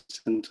to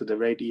listen to the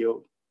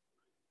radio,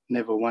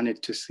 never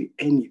wanted to see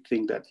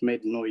anything that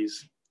made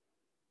noise,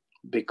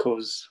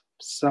 because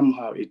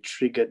somehow it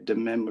triggered the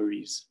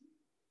memories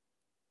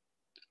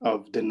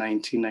of the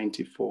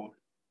 1994.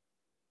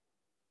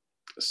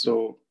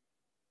 So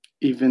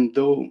even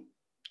though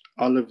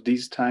all of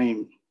this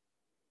time,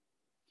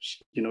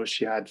 you know,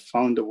 she had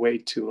found a way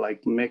to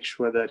like make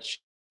sure that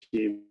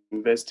she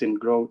invests in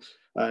growth,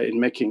 in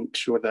making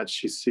sure that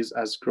she sees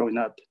us growing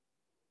up.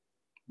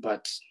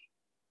 But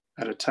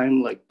at a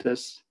time like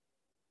this,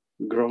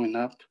 growing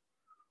up,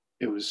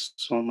 it was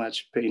so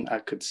much pain. I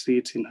could see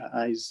it in her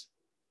eyes,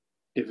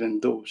 even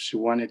though she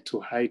wanted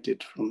to hide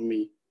it from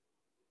me.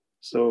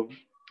 So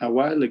a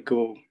while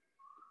ago,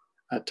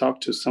 I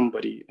talked to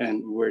somebody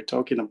and we were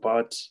talking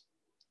about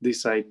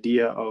this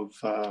idea of,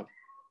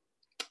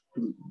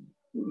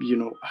 you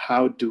know,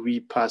 how do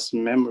we pass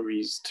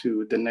memories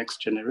to the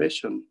next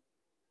generation?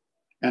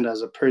 And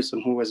as a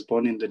person who was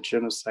born in the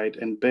genocide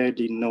and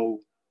barely know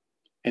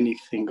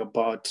anything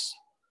about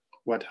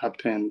what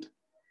happened,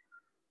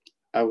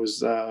 I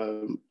was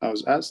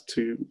asked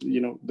to,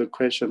 you know, the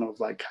question of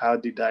like, how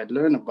did I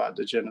learn about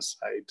the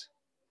genocide?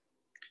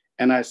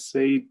 And I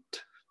said,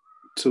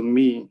 to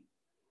me,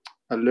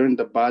 I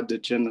learned about the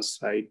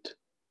genocide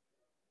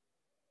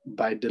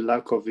by the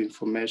lack of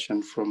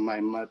information from my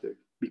mother,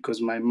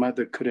 because my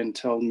mother couldn't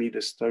tell me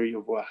the story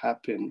of what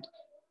happened,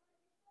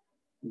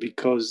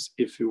 because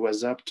if it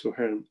was up to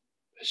her,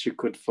 she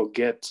could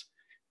forget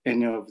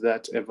any of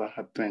that ever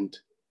happened.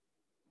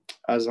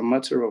 As a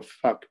matter of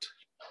fact,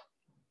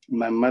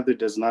 my mother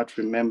does not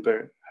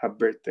remember her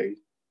birthday.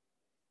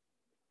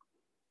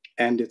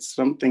 And it's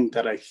something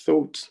that I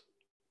thought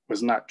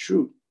was not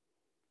true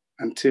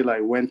until I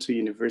went to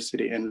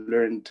university and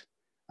learned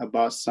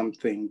about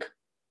something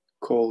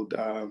called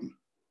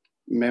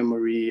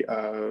memory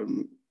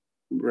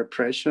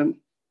repression,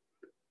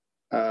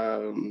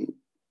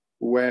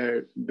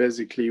 where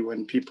basically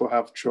when people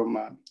have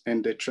trauma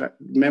and they try,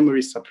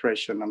 memory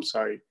suppression, I'm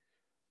sorry,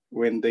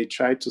 when they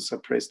try to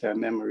suppress their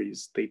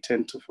memories, they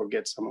tend to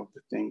forget some of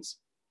the things.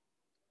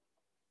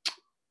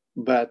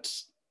 But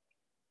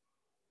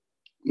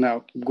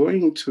now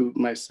going to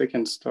my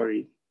second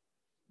story,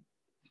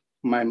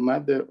 my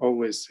mother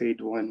always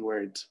said one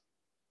word,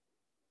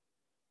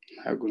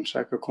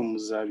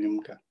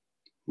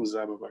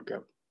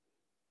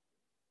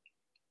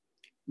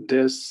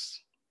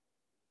 this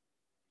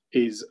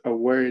is a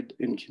word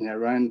in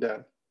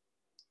Kinyarwanda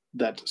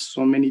that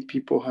so many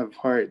people have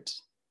heard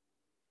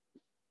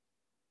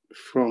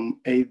from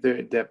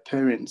either their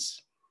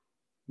parents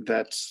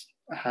that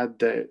had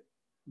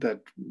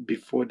that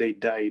before they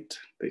died,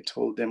 they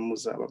told them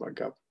muzaba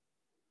bagabo.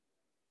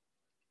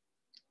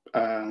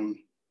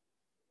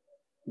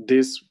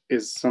 This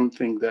is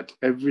something that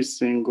every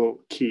single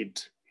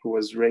kid who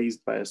was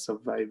raised by a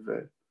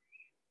survivor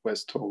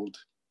was told,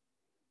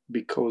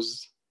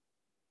 because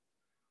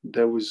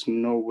there was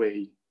no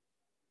way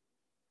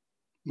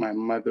my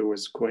mother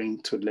was going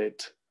to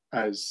let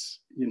us,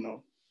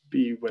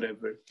 be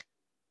whatever.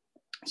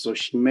 So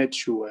she made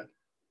sure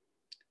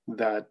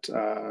that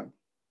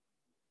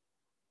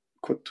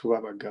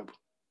kotuba bagabo.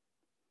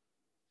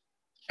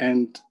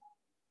 And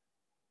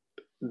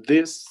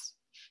this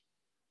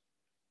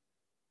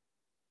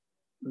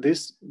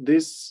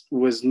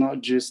was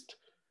not just,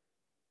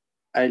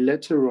 I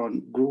later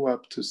on grew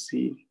up to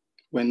see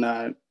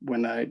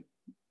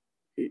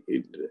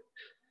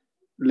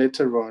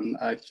later on,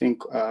 I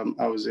think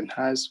I was in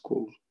high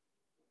school,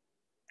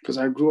 because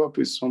I grew up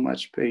with so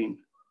much pain.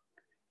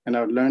 And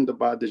I learned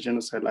about the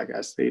genocide, like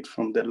I said,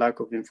 from the lack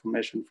of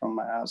information from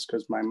my house,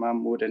 because my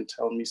mom wouldn't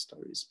tell me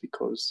stories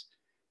because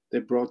they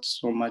brought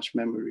so much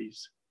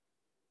memories.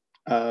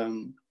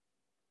 And,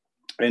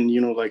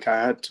 like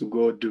I had to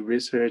go do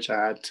research.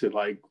 I had to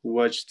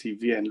watch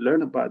TV and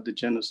learn about the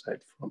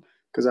genocide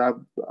because I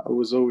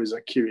was always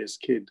a curious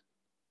kid.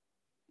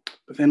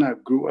 But then I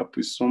grew up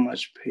with so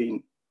much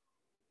pain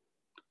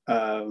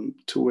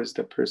towards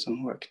the person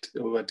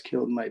who had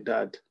killed my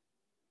dad.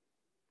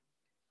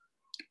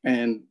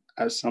 And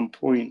at some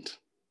point,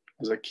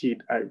 as a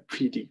kid, I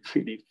really,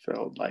 really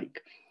felt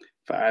like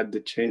if I had the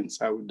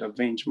chance, I would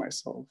avenge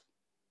myself.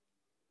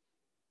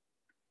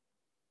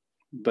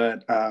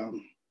 But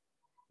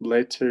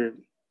later,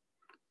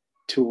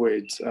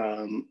 towards,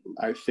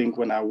 I think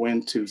when I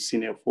went to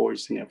senior 4,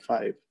 senior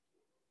 5,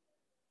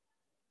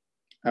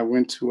 I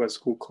went to a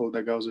school called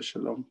Agauza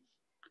Shalom.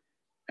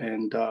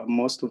 And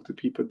most of the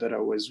people that I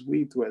was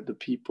with were the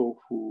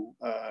people who,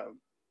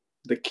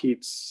 the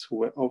kids who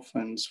were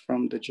orphans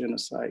from the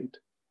genocide.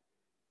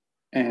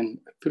 And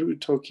through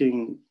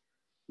talking,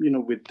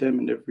 with them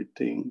and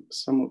everything,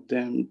 some of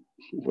them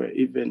were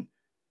even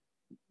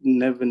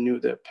never knew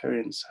their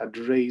parents had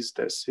raised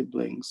their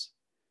siblings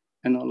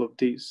and all of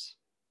this.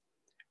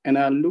 And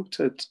I looked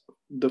at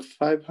the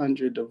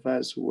 500 of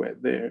us who were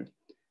there,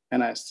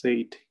 and I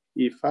said,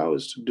 if I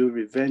was to do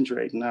revenge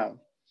right now,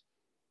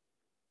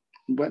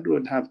 what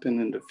would happen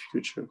in the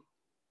future?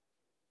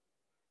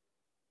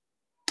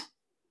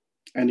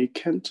 And it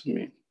came to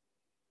me.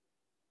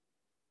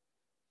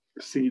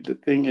 See, the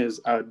thing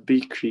is, I would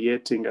be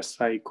creating a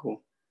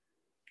cycle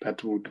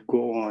that would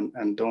go on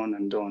and on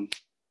and on.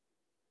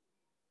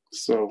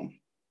 So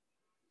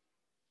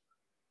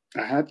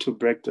I had to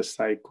break the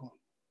cycle.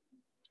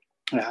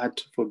 I had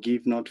to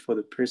forgive, not for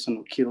the person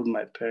who killed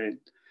my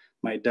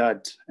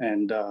dad,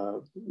 and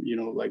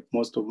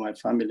most of my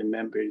family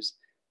members,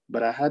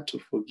 but I had to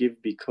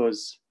forgive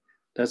because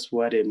that's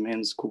what it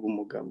means,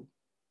 kubumugabo.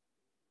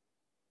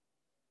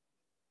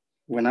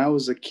 When I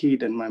was a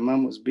kid and my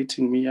mom was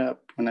beating me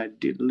up when I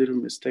did little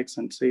mistakes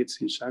and said,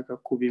 "Sinshaka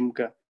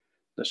kubimga,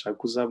 ndashaka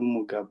kuzaba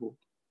umugabo,"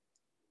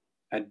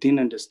 I didn't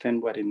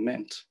understand what it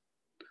meant.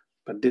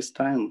 But this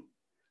time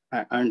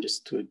I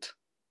understood,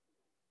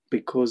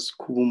 because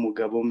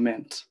kubumugabo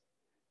meant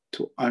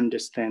to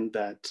understand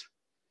that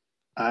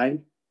I,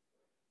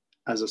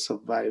 as a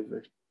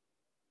survivor,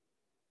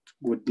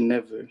 would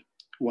never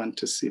want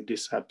to see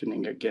this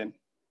happening again.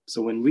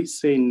 So when we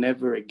say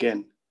never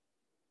again,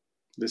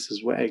 this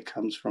is where it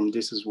comes from.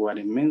 This is what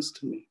it means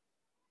to me.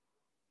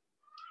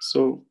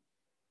 So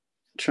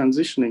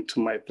transitioning to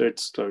my third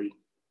story,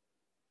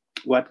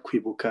 what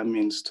Kwibuka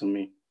means to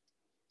me.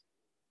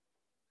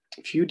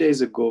 A few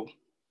days ago,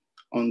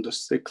 on the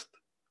 6th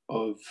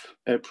of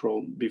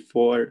April,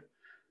 before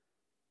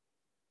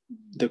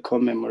the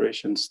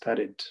commemoration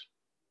started,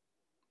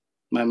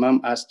 my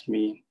mom asked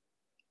me,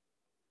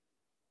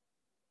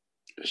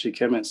 she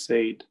came and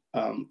said,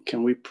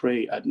 can we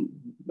pray at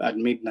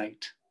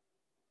midnight?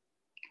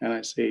 And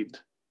I said,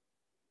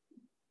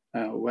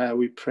 why are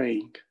we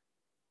praying?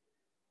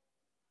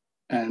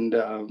 And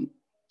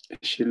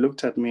she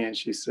looked at me and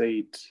she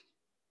said,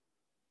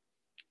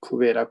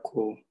 kubera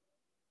ko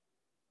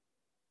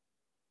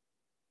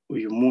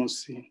uyu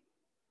munsi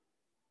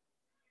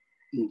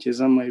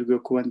ngeze amahirwe yo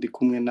kuba ndi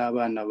kumwe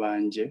n'abana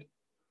banjye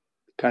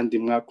kandi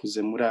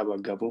mwakuze muri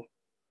abagabo,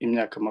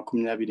 imyaka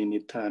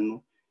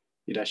 25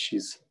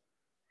 irashize.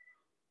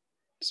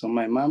 So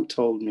my mom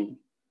told me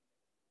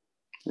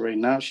right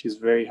now she's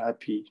very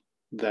happy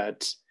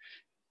that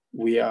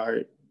we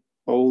are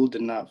old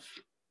enough.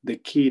 The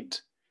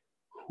kid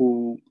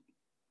who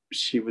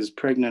she was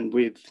pregnant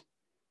with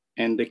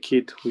and the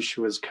kid who she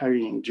was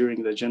carrying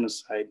during the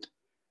genocide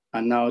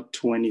are now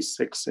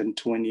 26 and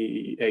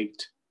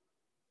 28.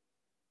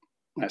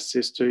 My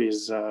sister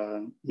is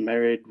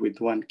married with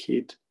 1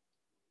 kid,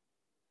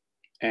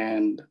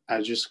 and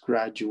I just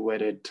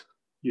graduated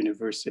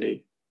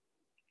university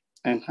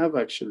and have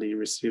actually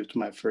received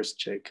my first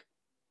check.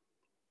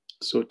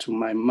 So to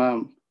my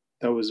mom,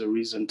 that was a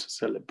reason to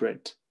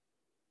celebrate.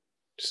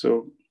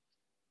 So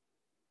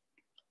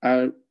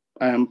I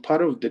I am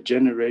part of the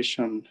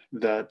generation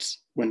that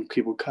when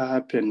Kwibuka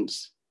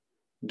happens,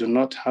 do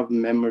not have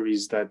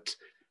memories that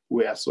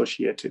we're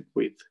associated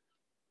with.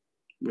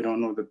 We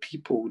don't know the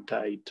people who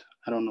died.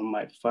 I don't know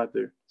my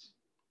father,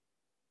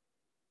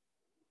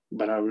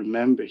 but I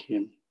remember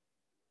him.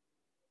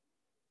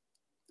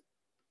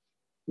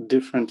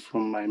 Different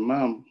from my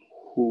mom,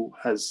 who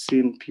has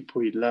seen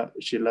people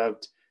she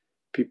loved,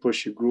 people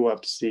she grew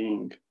up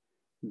seeing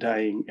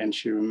dying, and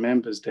she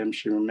remembers them.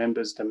 She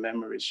remembers the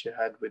memories she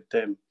had with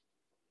them.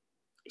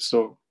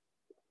 So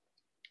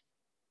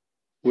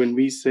when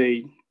we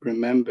say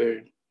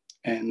remember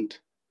and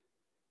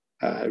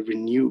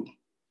renew,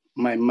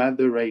 my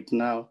mother right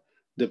now,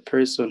 the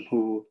person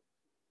who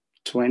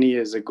 20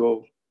 years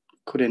ago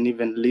couldn't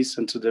even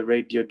listen to the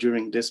radio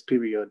during this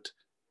period,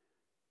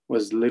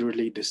 was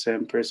literally the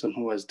same person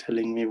who was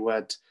telling me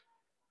what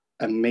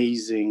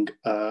amazing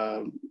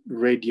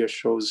radio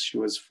shows she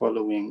was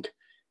following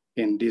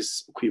in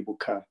this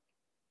Kwibuka.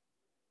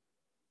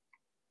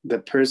 The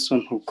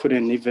person who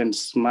couldn't even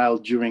smile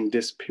during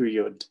this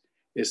period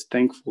is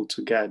thankful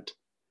to God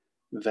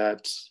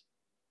that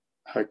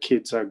her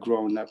kids are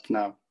grown up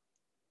now.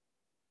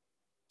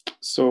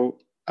 So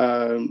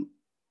to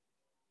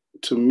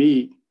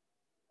me,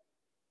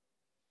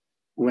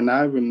 when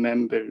I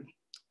remember,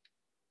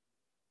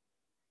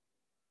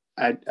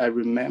 I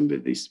remember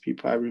these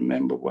people, I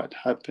remember what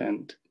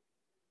happened.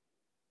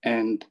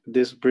 And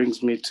this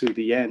brings me to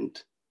the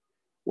end,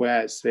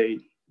 where I say,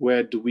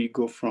 where do we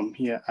go from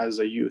here as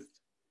a youth?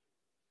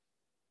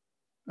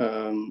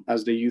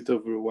 As the youth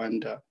of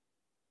Rwanda,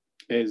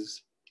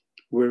 is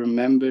we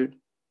remember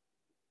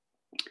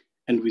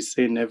and we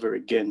say never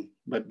again,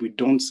 but we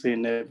don't say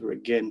never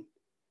again.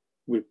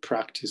 We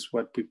practice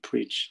what we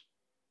preach.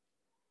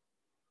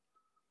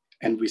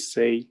 And we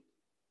say,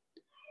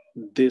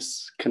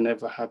 this can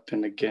never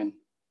happen again.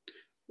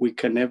 We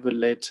can never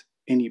let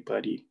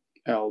anybody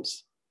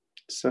else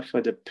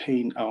suffer the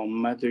pain our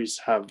mothers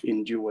have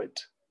endured.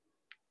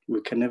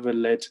 We can never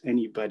let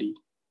anybody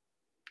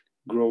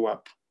grow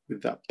up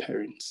without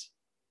parents,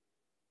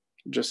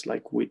 just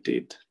like we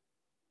did.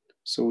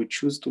 So we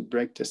choose to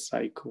break the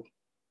cycle.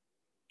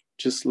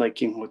 Just like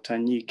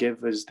Inkotanyi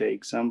gave us the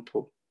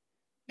example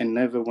and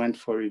never went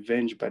for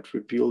revenge, but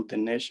rebuilt the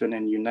nation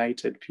and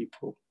united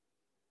people.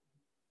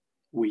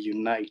 We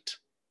unite.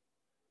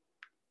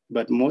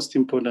 But most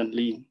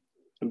importantly,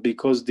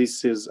 because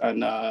this is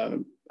an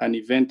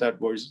event that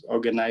was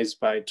organized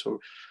by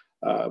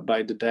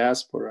the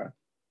diaspora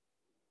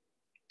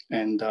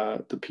and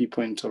the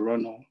people in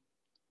Toronto.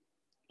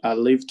 I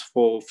lived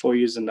for 4.5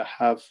 years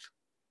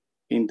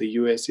in the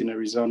US, in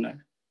Arizona.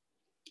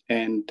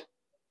 And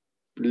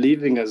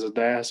living as a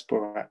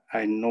diaspora,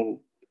 I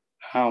know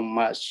how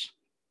much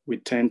we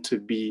tend to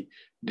be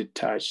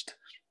detached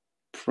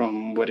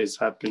from what is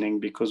happening,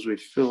 because we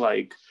feel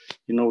like,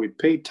 we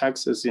pay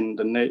taxes in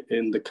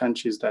the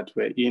countries that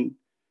we're in,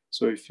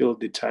 so we feel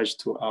detached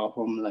to our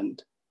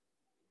homeland.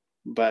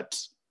 But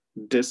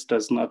this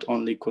does not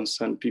only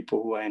concern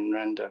people who are in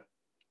Rwanda,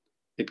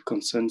 it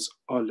concerns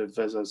all of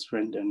us as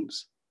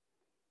Rwandans,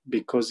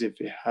 because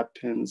if it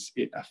happens,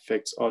 it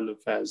affects all of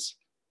us.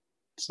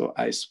 So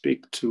I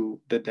speak to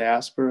the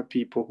diaspora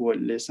people who are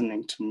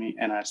listening to me,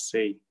 and I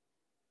say,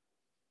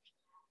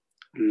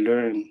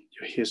 learn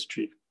your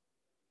history,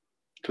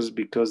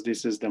 because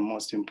this is the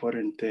most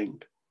important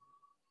thing.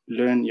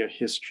 Learn your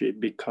history,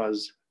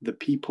 because the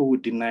people who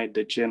denied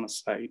the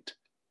genocide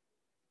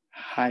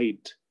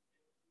hide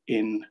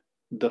in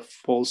the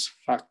false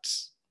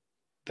facts.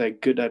 They're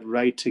good at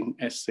writing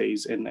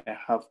essays and they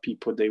have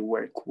people they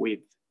work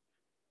with.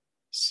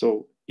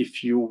 So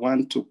if you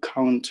want to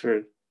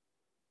counter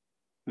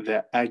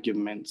their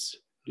arguments,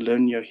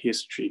 learn your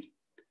history,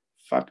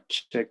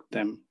 fact check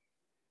them,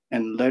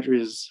 and let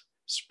us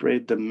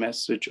spread the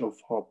message of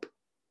hope.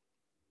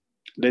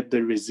 Let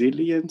the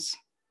resilience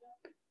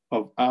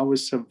of our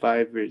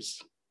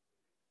survivors,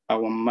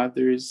 our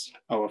mothers,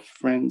 our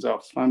friends,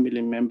 our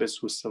family members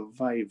who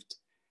survived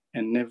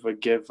and never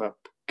gave up,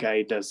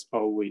 guide us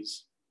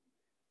always.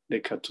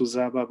 Leka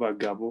tuzaba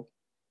abagabo,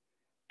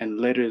 and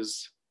let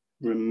us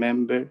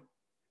remember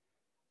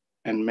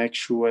and make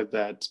sure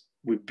that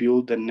we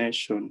build a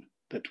nation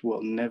that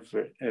will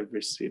never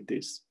ever see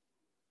this.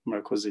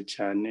 Murakoze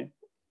cyane,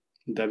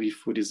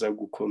 ndabifuriza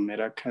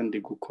gukomera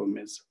kandi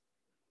gukomeza,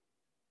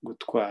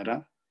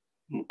 gutwara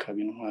mukaba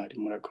intwari.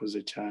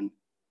 Murakoze cyane.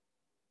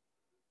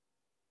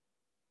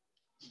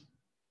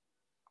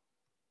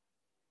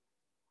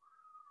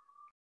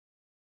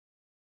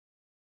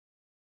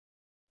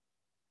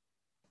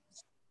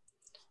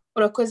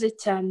 Urakoze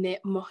cyane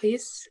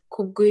Maurice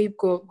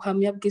kubw'ubwo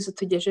buhamya bwiza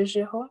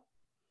tugejejeho.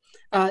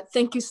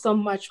 Thank you so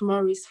much,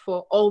 Maurice,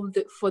 for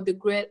the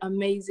great,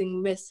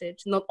 amazing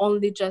message. Not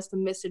only just a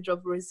message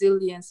of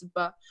resilience,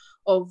 but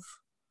of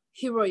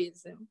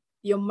heroism.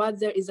 Your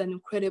mother is an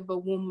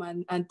incredible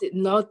woman, and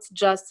not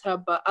just her,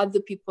 but other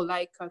people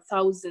like her,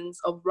 thousands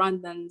of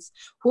Rwandans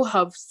who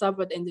have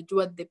suffered and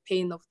endured the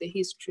pain of the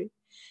history.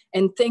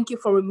 And thank you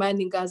for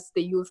reminding us,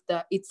 the youth,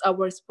 that it's our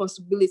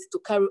responsibility to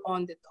carry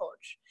on the torch.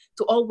 courage,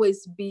 to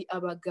always be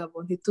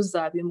abagabo,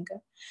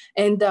 ntituzabimbwa,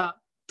 and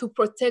to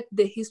protect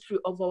the history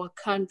of our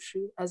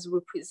country as we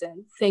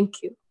present.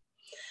 Thank you.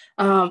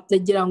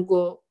 Nagira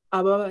ngo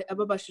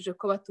ababashije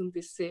ko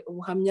batumvise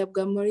ubuhamya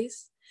bwa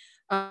Maurice,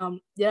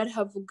 yari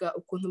havuga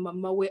ukuntu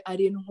mama we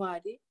ari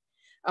intwari,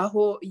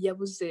 aho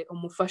yabuze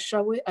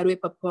umufasha we ariwe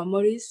papa wa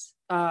Maurice,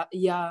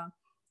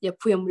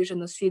 yapfuye muri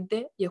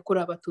Genocide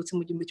yakorewe Abatutsi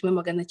mu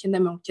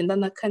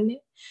 1994,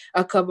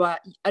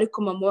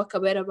 ariko mama we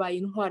akaba yarabaye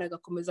intwari,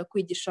 agakomeza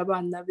kwigisha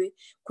abana be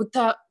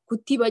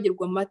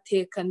kutibagirwa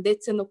amateka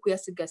ndetse no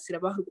kuyasigasira,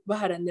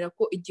 baharanira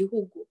ko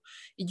igihugu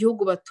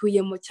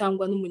batuyemo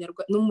cyangwa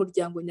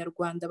n'umuryango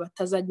nyarwanda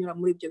batazanyura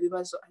muri ibyo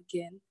bibazo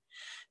again.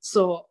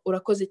 So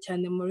urakoze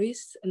cyane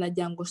Maurice,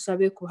 nagira ngo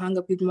sabe ku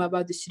buhanga bw'Imana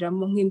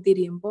badushyiramo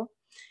nk'indirimbo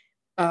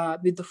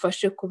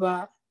bidufashe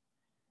kuba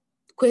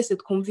twese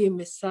twumva iyi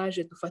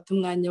message, dufata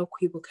umwanya wo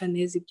kwibuka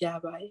neza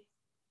ibyabaye.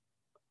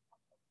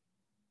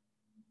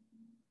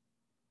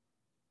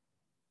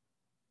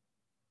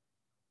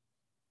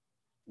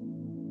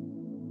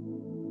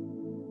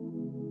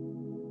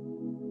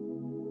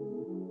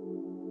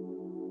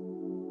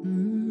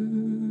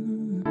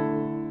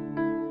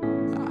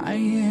 I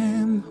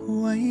am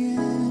who I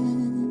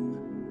am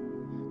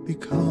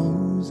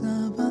because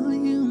I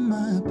value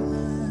my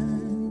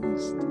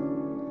past.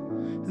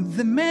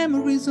 The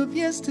memories of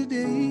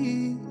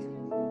yesterday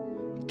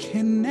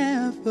can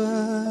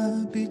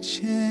never be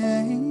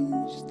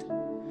changed,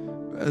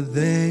 but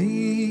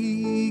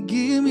they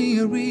give me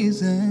a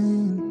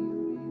reason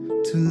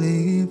to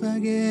live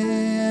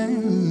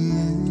again.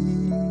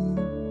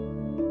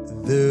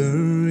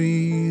 There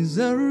is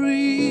a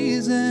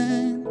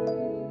reason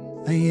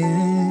I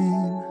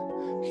am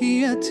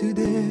here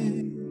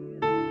today,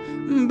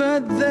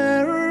 but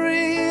there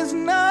is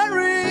no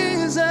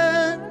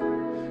reason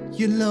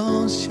you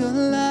lost your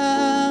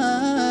lives.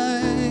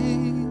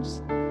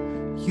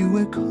 You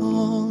were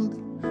called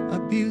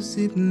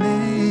abusive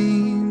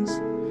names,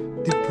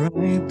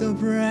 deprived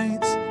of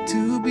rights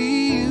to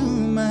be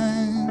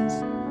humans,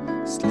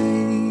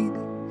 slayed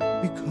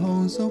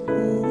because of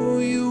who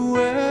you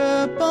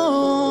were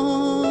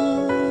born.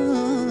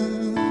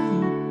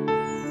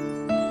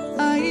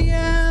 I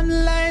am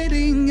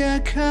lighting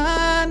a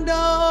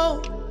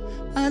candle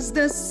as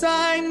the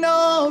sign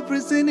of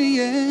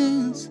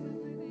resilience.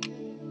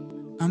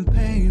 I'm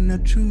paying a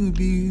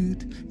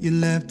tribute. You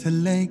left a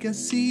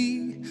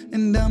legacy,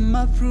 and I'm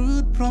a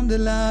fruit from the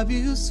love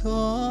you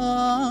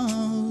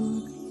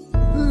sowed.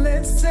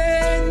 Let's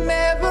say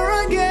never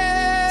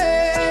again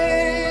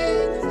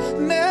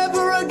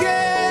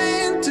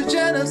to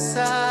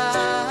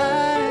genocide.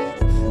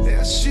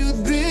 There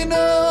should be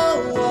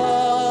no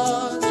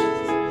war.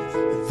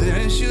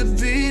 There should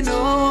be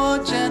no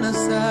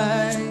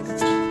genocide.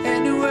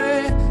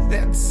 Anyway,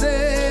 let's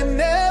say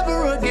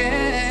never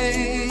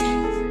again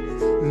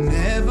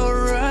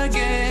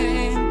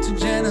to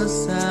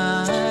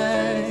genocide.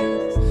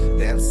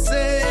 Let's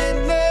say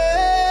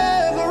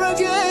never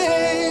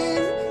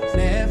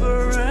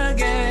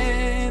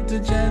again to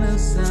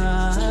genocide.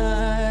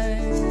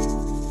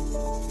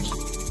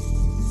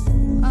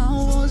 I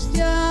was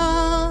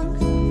young,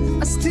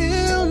 I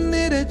still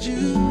needed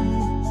you,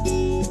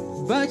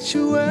 but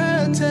you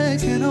were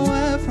taken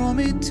away from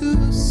me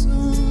too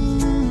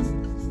soon.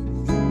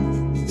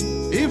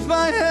 If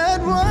I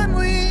had one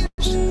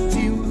wish,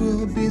 it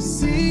would be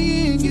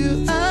seeing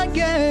you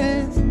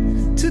again.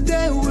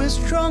 Today we're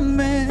strong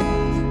men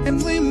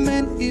and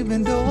women,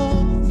 even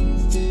though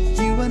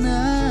you are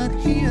not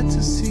here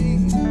to see.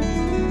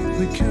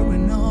 We're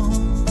carrying on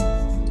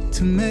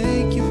to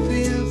make you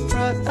feel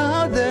proud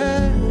out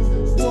there,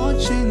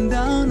 watching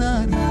down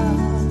on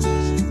us.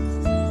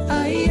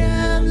 I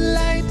am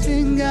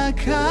lighting a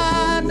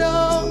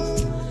candle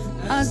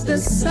as the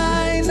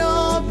sign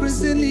of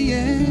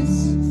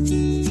resilience.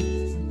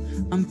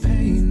 I'm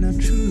paying a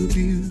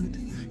tribute.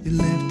 You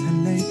left a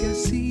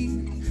legacy,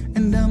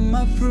 and I'm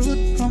a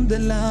fruit from the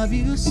love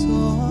you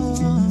sowed.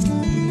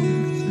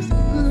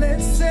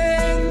 Let's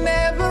say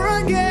never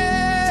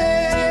again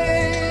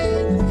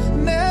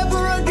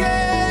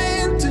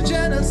to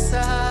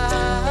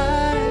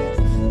genocide.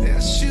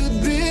 There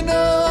should be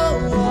no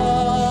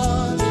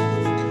war.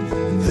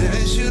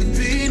 There should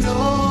be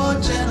no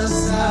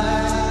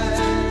genocide.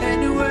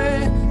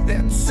 Anyway,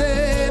 let's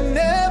say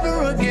never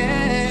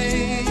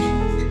again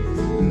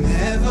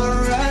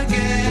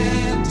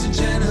to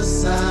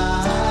genocide.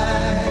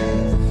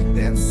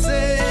 Let's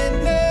say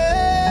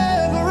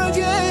never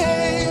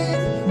again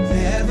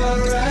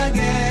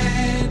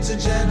to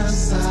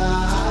genocide.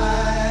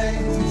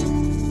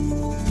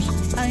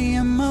 I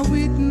am a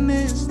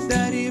witness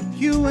that if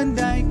you and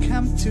I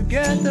come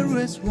together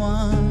as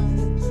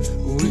one,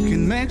 we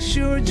can make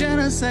sure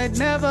genocide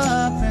never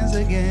happens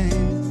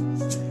again.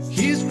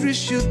 History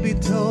should be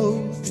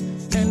told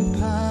and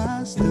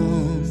passed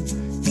on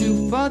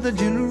to further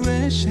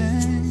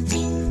generations.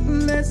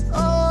 Let's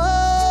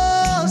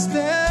all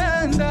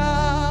stand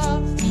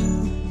up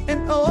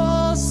and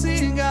all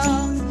sing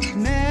out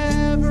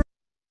never.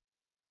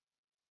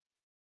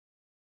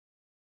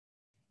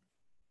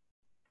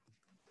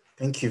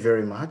 Thank you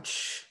very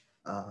much.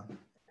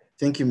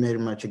 Thank you very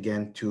much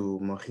again to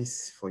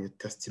Maurice for your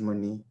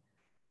testimony.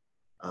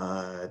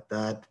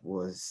 That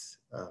was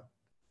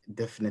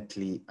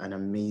definitely an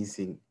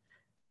amazing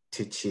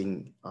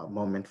teaching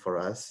moment for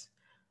us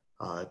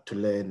to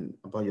learn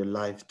about your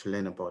life, to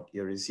learn about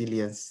your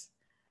resilience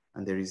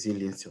and the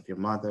resilience of your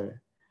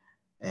mother,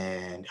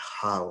 and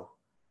how,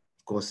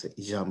 of course,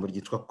 ijambo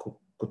ryitwa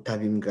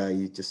kutaba imbwa,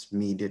 you just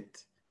made it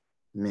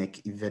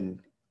make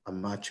even a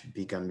much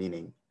bigger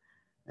meaning.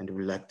 And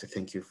we'd like to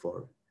thank you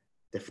for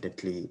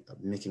definitely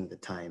making the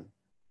time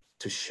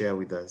to share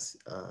with us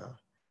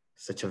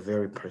such a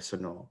very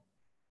personal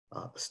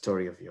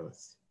story of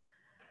yours.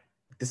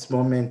 At this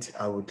moment,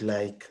 I would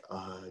like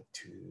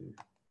to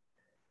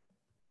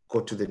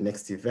go to the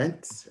next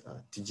event.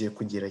 Tugiye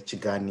kugira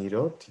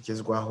ikiganiro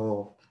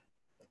tugezwaho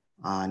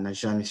na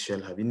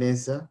Jean-Michel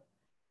Habineza.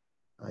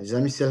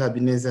 Jean-Michel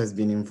Habineza has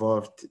been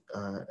involved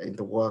in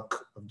the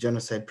work of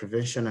genocide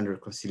prevention and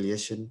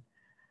reconciliation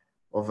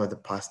over the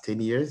past 10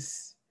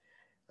 years.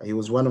 He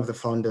was one of the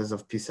founders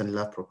of Peace and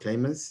Love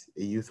Proclaimers,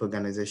 a youth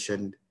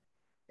organization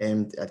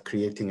aimed at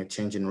creating a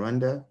change in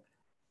Rwanda.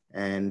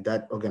 And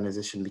that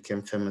organization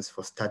became famous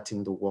for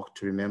starting the Walk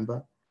to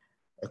Remember,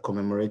 a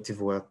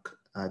commemorative work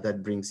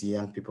that brings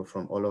young people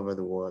from all over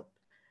the world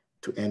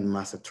to end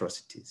mass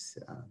atrocities.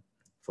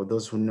 For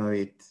those who know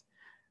it,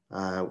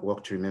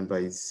 Walk to Remember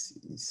has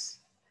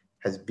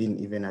been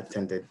even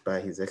attended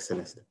by His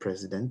Excellency the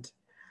President.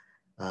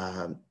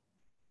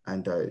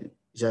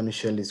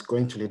 Jean-Michel is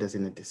going to lead us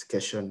in a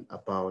discussion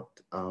about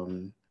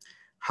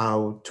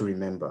how to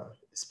remember,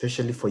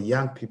 especially for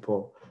young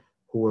people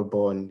who were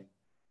born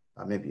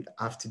maybe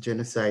after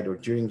genocide or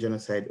during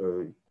genocide,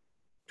 or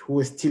who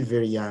were still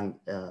very young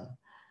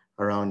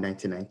around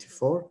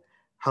 1994.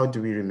 How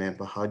do we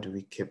remember? How do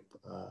we keep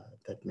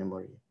that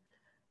memory?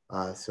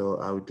 So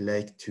I would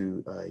like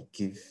to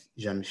give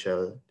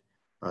Jean-Michel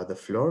the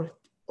floor.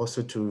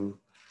 Also to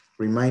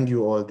remind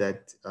you all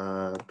that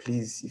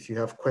please, if you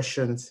have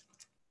questions,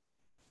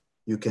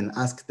 you can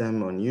ask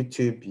them on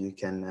YouTube, you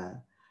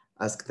can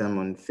ask them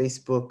on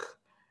Facebook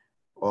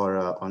or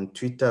on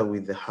Twitter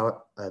with the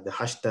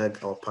hashtag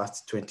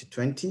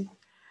OurPast2020.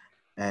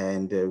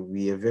 And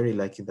we are very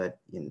lucky that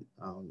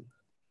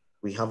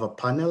we have a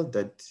panel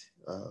that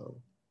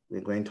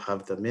we're going to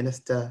have the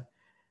Minister,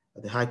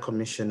 the High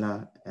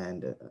Commissioner,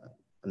 and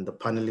the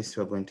panelists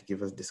who are going to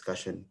give us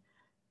discussion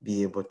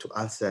be able to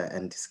answer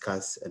and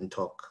discuss and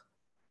talk,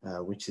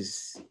 which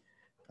is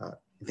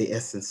the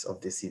essence of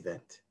this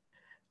event.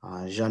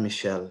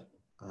 Jean-Michel,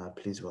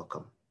 please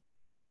welcome.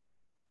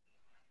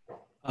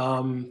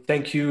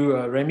 Thank you,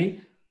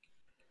 Remy.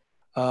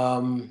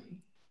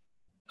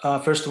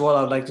 First of all,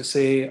 I'd like to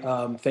say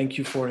thank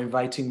you for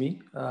inviting me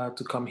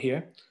to come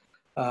here.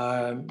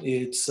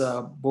 It's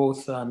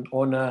both an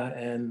honor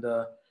and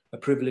a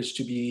privilege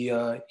to be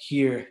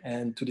here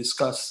and to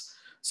discuss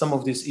some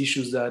of these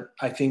issues that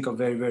I think are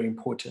very, very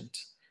important.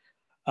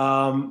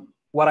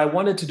 What I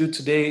wanted to do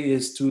today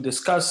is to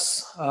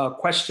discuss a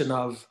question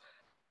of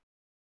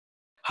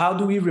how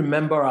do we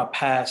remember our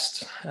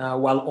past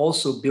while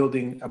also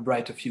building a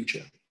brighter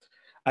future?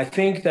 I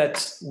think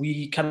that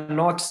we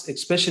cannot,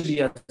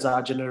 especially as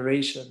our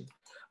generation,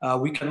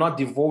 we cannot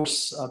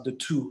divorce the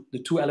two. The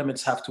two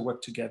elements have to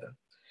work together.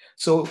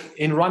 So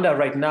in Rwanda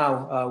right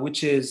now,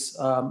 which is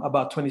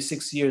about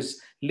 26 years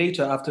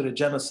later after the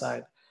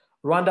genocide,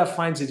 Rwanda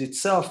finds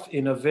itself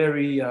in a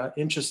very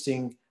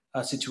interesting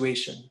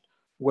situation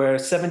where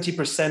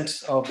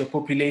 70% of the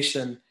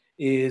population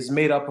is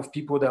made up of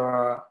people that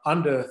are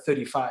under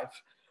 35,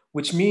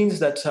 which means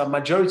that a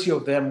majority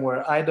of them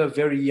were either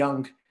very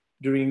young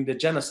during the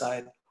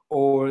genocide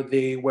or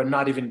they were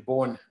not even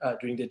born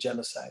during the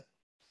genocide.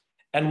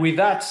 And with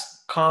that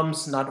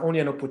comes not only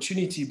an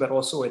opportunity, but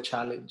also a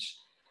challenge.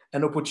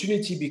 An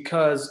opportunity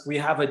because we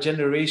have a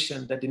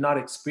generation that did not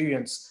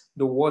experience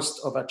the worst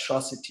of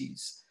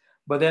atrocities,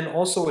 but then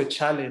also a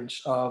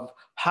challenge of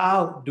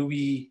how do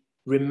we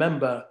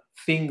remember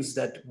things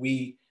that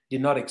we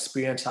did not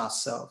experience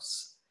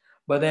ourselves.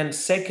 But then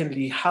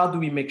secondly, how do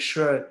we make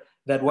sure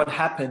that what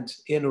happened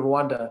in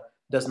Rwanda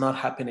does not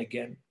happen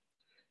again?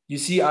 You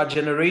see, our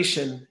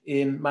generation,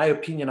 in my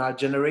opinion, our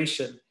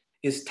generation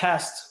is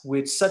tasked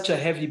with such a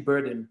heavy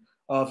burden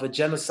of a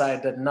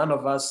genocide that none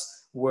of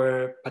us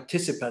were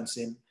participants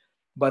in,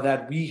 but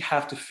that we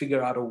have to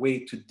figure out a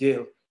way to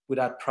deal with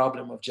that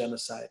problem of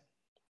genocide.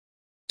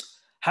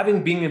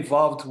 Having been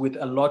involved with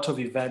a lot of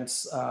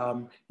events,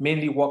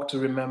 mainly Walk to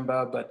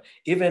Remember, but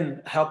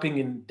even helping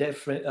in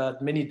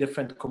many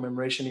different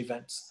commemoration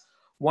events,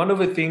 one of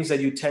the things that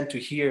you tend to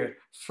hear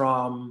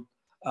from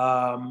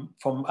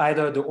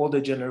either the older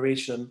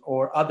generation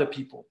or other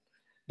people,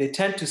 they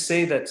tend to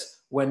say that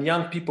when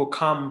young people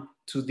come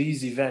to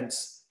these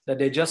events, that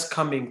they're just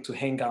coming to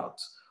hang out.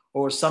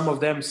 Or some of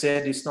them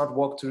said it's not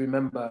Walk to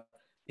Remember,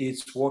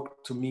 it's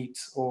Walk to Meet,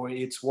 or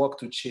it's Walk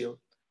to Chill.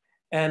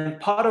 And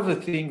part of the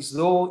things,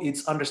 though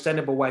it's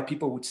understandable why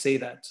people would say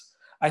that,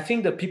 I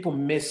think that people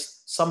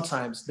miss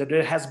sometimes that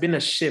there has been a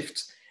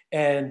shift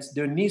and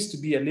there needs to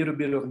be a little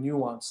bit of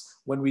nuance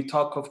when we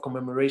talk of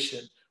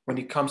commemoration, when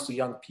it comes to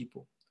young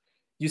people.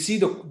 You see,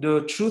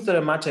 the truth of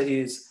the matter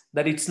is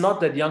that it's not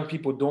that young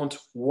people don't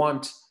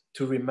want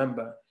to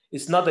remember.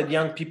 It's not that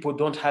young people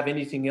don't have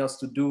anything else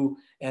to do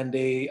and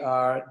they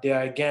are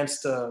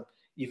against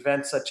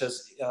events such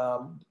as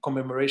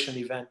commemoration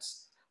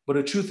events. But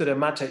the truth of the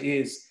matter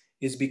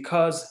is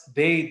because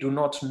they do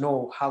not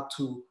know how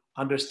to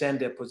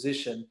understand their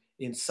position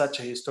in such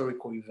a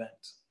historical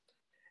event.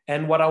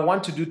 And what I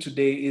want to do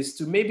today is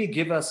to maybe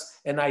give us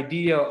an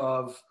idea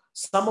of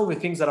some of the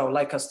things that I would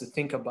like us to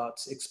think about,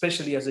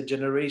 especially as a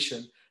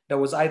generation that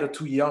was either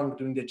too young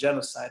during the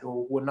genocide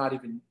or were not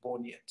even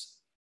born yet.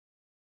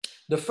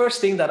 The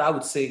first thing that I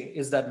would say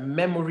is that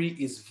memory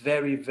is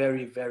very,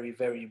 very, very,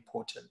 very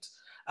important.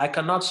 I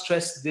cannot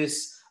stress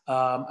this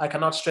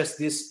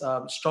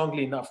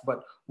strongly enough, but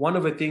one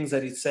of the things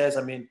that it says,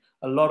 I mean,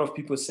 a lot of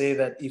people say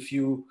that if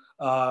you,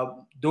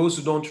 those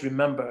who don't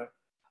remember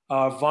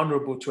are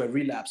vulnerable to a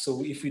relapse.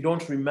 So if you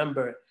don't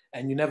remember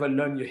and you never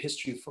learn your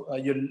history,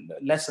 your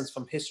lessons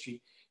from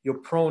history,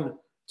 you're prone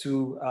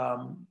to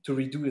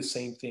redo the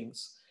same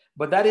things.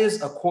 But that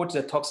is a quote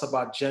that talks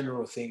about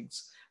general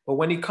things. But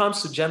when it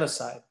comes to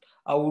genocide,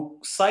 I will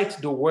cite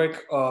the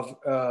work of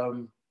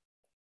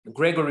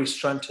Gregory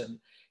Strunton.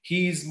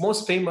 He's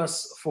most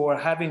famous for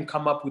having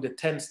come up with the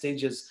 10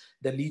 stages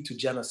that lead to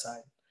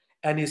genocide.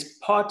 And his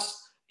part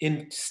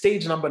in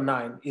stage number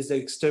 9 is the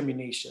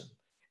extermination,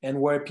 and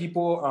where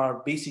people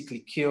are basically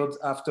killed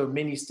after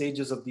many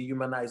stages of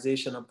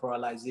dehumanization and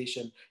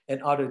pluralization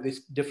and other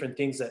different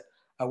things that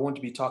I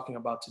won't be talking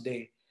about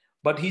today.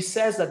 But he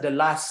says that the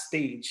last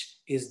stage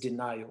is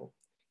denial.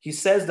 He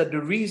says that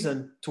the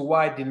reason to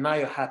why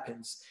denial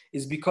happens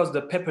is because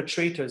the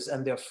perpetrators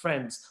and their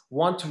friends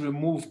want to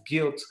remove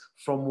guilt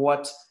from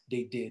what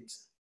they did.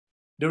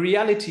 The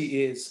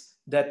reality is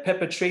that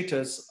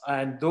perpetrators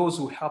and those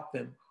who help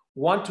them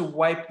want to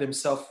wipe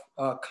themselves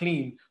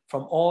clean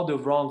from all the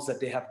wrongs that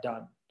they have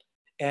done.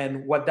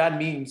 And what that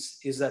means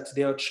is that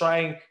they are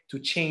trying to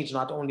change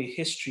not only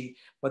history,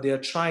 but they are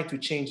trying to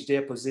change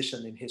their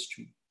position in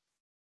history.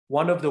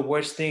 One of the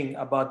worst things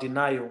about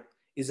denial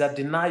is that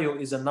denial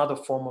is another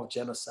form of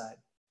genocide.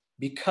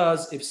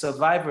 Because if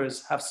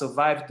survivors have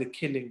survived the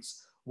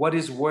killings, what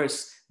is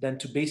worse than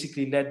to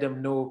basically let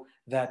them know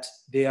that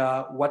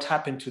what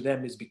happened to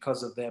them is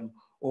because of them,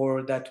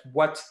 or that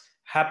what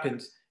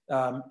happened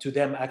to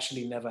them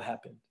actually never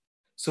happened.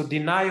 So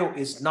denial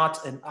is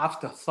not an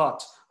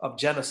afterthought of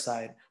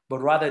genocide,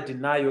 but rather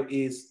denial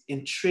is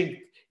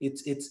intrigued.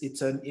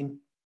 It's an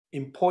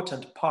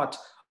important part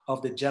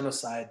of the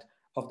genocide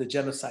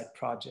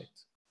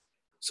project.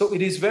 So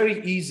it is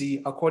very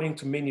easy, according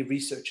to many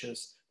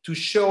researchers, to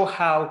show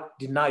how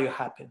denial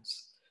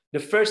happens. The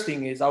first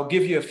thing is, I'll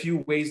give you a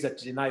few ways that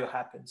denial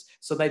happens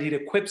so that it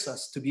equips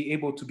us to be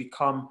able to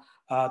become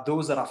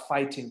those that are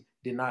fighting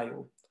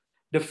denial.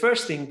 The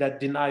first thing that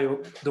denial,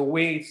 the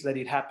ways that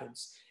it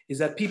happens, is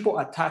that people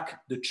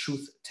attack the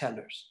truth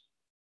tellers.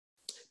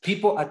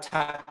 People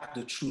attack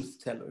the truth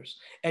tellers.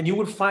 And you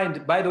will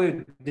find, by the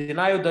way,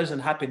 denial doesn't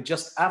happen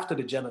just after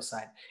the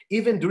genocide.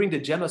 Even during the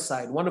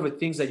genocide, one of the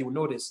things that you will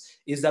notice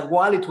is that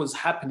while it was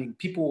happening,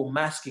 people were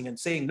masking and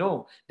saying,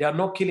 no, there are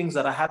no killings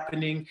that are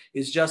happening.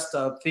 It's just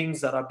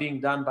things that are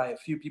being done by a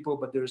few people,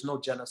 but there is no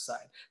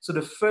genocide. So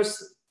the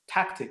first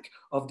tactic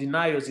of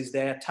deniers is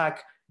they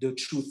attack the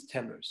truth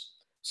tellers.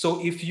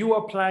 So if you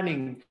are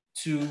planning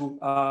to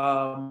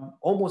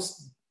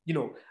almost,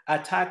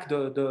 attack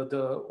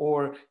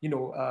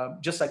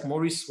just like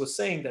Maurice was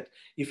saying, that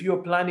if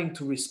you're planning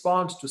to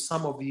respond to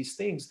some of these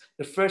things,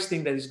 the first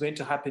thing that is going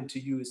to happen to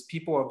you is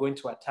people are going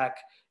to attack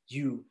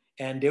you,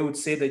 and they would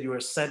say that you are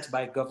sent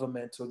by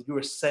government, or you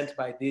are sent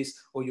by this,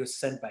 or you're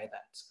sent by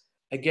that.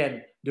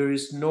 Again,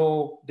 there's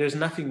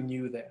nothing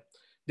new there.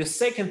 The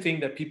second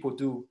thing that people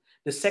do,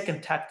 the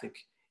second tactic,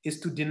 is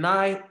to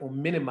deny or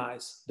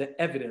minimize the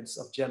evidence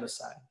of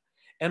genocide.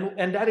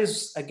 And that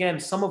is, again,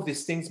 some of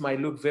these things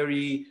might look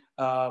very,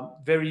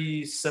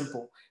 very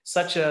simple,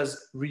 such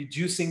as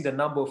reducing the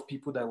number of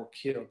people that were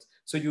killed.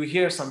 So you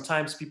hear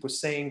sometimes people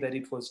saying that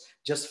it was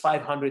just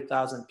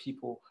 500,000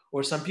 people,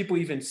 or some people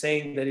even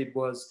saying that it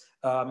was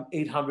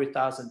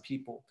 800,000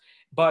 people.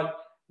 But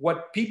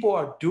what people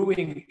are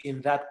doing in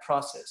that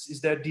process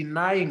is they're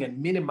denying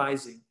and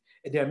minimizing,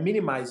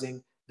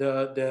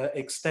 the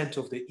extent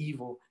of the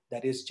evil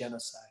that is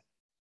genocide.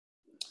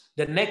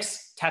 The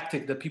next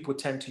tactic that people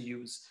tend to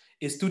use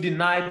is to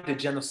deny the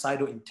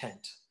genocidal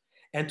intent.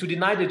 And to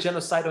deny the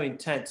genocidal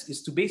intent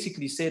is to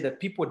basically say that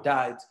people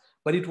died,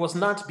 but it was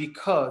not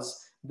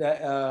because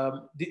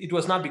there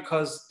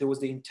was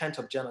the intent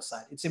of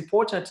genocide. It's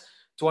important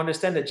to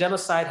understand that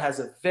genocide has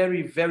a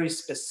very, very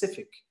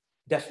specific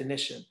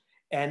definition.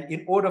 And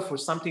in order for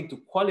something to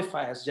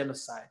qualify as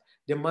genocide,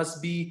 there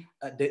must be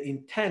the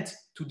intent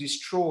to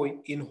destroy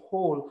in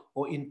whole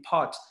or in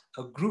part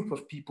a group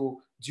of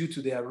people due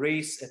to their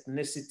race,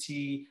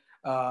 ethnicity,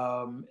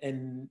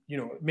 and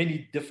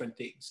many different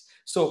things.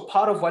 So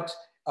part of what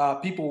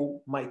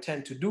people might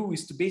tend to do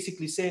is to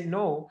basically say,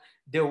 no,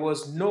 there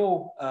was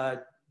no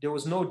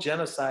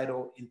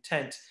genocidal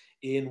intent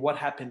in what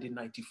happened in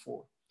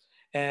 '94.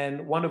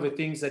 And one of the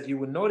things that you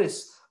will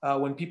notice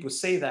when people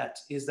say that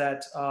is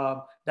that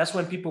that's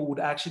when people would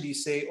actually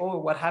say, oh,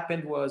 what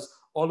happened was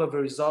all of the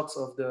results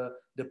of the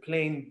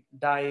plane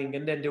dying.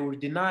 And then they would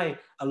deny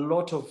a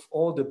lot of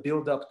all the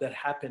buildup that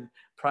happened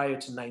prior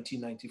to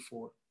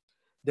 1994.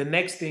 The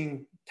next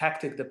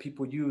tactic that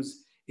people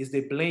use is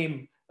they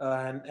blame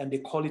and they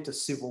call it a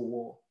civil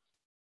war.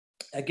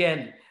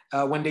 Again,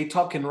 when they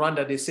talk in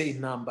Rwanda, they say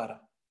intambara,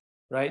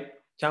 right?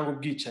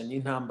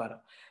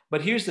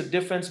 But here's the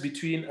difference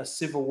between a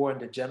civil war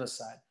and a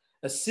genocide.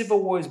 A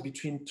civil war is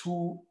between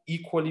two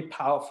equally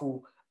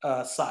powerful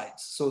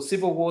sides. So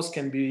civil wars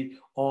can be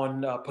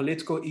on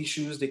political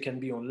issues, they can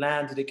be on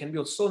land, they can be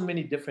on so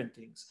many different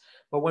things.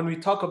 But when we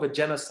talk of a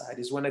genocide,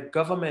 is when a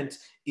government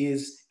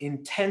is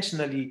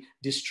intentionally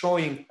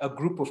destroying a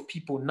group of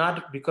people,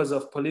 not because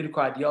of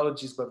political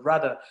ideologies, but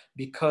rather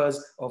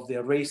because of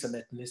their race and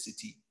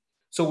ethnicity.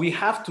 So we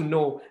have to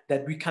know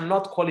that we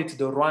cannot call it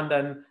the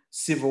Rwandan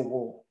civil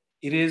war.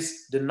 It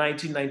is the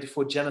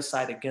 1994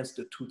 genocide against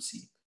the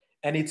Tutsi.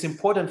 And it's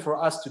important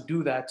for us to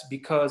do that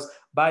because,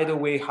 by the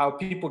way, how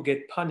people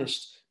get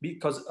punished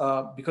because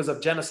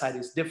of genocide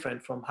is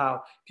different from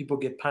how people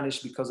get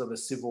punished because of a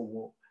civil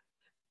war.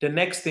 The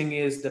next thing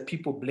is that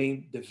people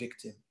blame the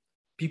victim.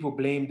 People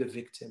blame the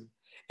victim.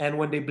 And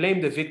when they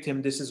blame the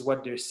victim, this is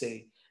what they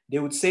say. They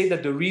would say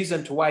that the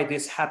reason to why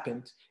this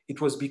happened,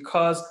 it was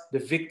because the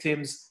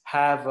victims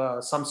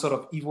have some sort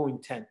of evil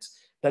intent.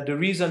 That the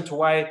reason to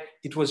why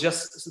it was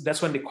just,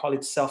 that's when they call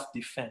it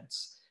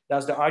self-defense.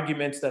 That's the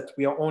argument that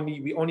we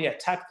only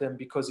attacked them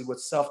because it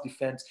was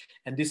self-defense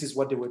and this is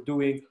what they were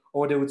doing.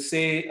 Or they would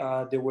say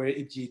they were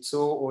Ijitso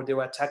or they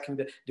were attacking,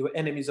 they were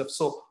enemies of.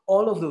 So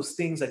all of those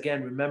things,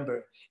 again,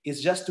 remember,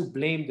 is just to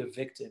blame the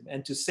victim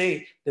and to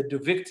say that the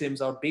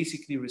victims are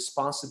basically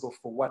responsible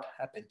for what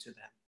happened to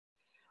them.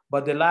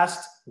 But the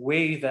last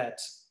way that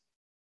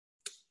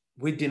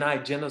we deny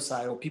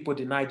genocide or people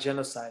deny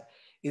genocide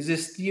is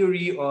this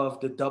theory of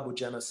the double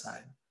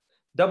genocide.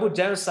 Double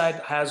genocide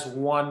has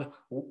one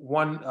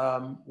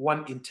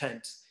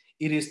intent.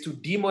 It is to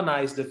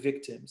demonize the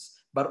victims,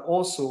 but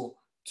also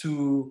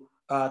to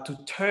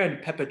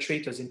turn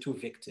perpetrators into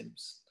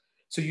victims.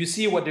 So you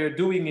see what they're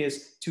doing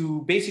is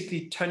to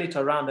basically turn it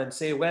around and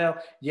say, well,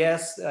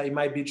 yes, it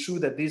might be true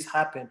that this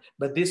happened,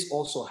 but this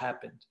also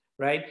happened,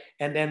 right?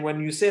 And then when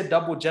you say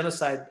double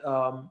genocide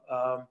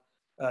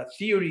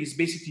theory is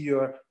basically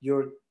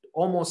you're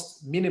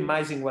almost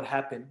minimizing what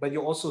happened, but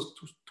you're also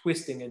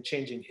twisting and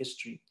changing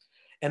history.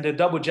 And the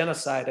double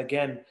genocide,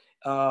 again,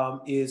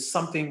 is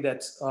something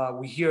that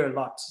we hear a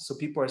lot. So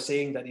people are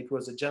saying that it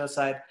was a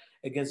genocide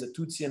against the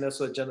Tutsi and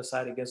also a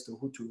genocide against the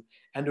Hutu.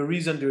 And the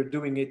reason they're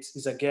doing it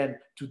is, again,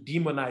 to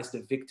demonize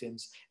the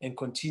victims and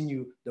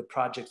continue the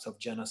projects of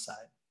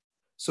genocide.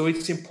 So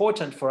it's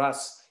important for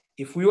us,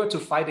 if we were to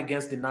fight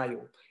against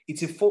denial,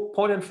 it's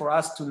important for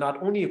us to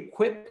not only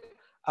equip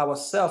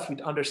ourselves with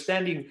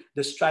understanding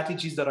the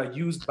strategies that are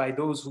used by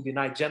those who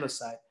deny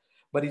genocide,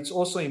 but it's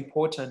also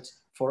important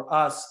for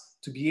us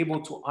to be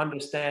able to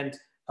understand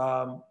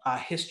our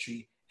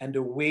history and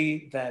the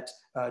way that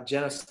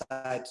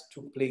genocide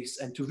took place,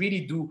 and to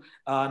really do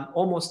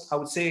almost, I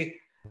would say,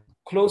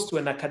 close to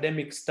an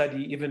academic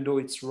study, even though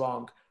it's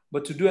wrong,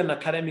 but to do an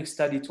academic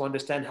study to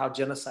understand how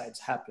genocides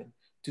happen,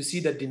 to see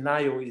that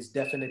denial is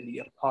definitely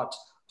a part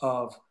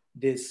of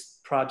this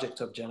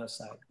project of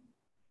genocide.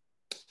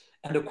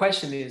 And the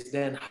question is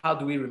then, how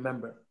do we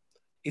remember?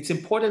 It's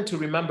important to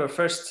remember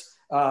first,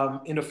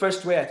 in the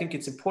first way, I think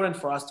it's important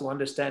for us to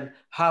understand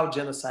how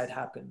genocide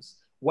happens,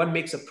 what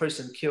makes a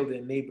person kill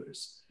their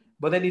neighbors.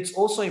 But then it's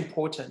also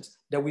important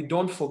that we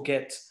don't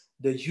forget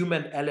the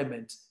human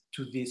element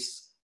to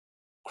this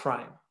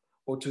crime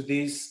or to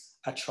this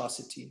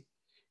atrocity.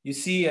 You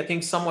see, I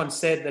think someone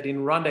said that in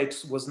Rwanda,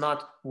 it was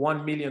not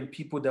 1 million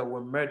people that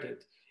were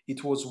murdered.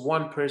 It was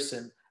one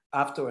person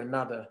after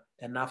another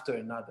and after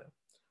another.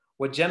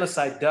 What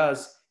genocide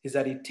does is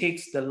that it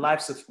takes the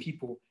lives of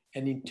people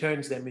and it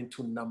turns them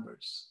into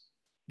numbers.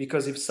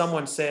 Because if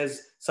someone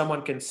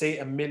can say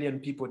 1 million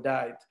people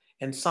died,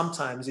 and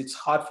sometimes it's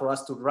hard for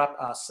us to wrap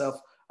ourselves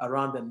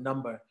around the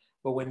number.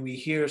 But when we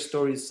hear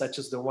stories such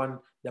as the one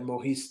that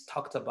Maurice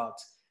talked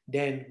about,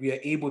 then we are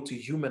able to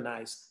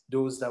humanize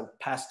those that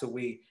passed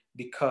away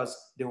because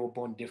they were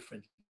born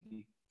differently.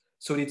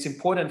 So it's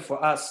important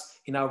for us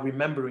in our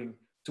remembering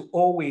to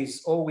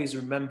always, always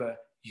remember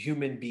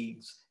human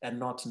beings and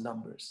not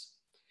numbers.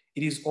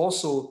 It is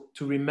also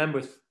to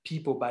remember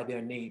people by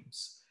their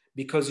names,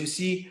 because you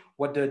see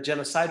what the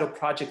genocidal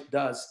project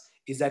does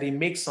is that it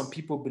makes some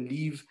people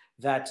believe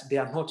that they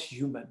are not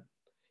human.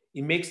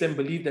 It makes them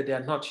believe that they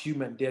are not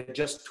human. They're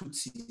just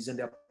Tutsis and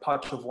they're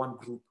part of one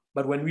group.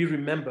 But when we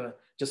remember,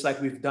 just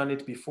like we've done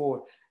it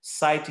before,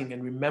 citing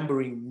and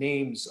remembering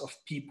names of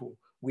people,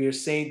 we are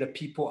saying that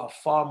people are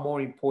far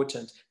more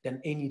important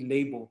than any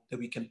label that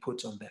we can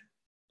put on them.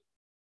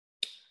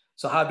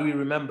 So how do we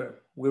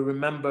remember? We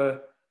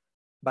remember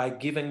by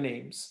giving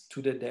names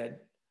to the dead.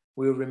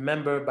 We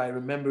remember by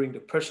remembering the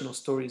personal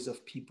stories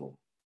of people.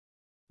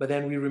 But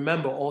then we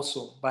remember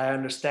also by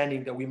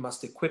understanding that we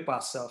must equip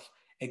ourselves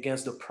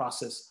against the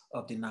process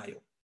of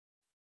denial.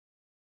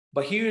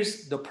 But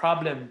here's the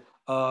problem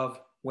of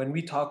when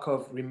we talk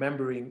of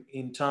remembering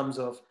in terms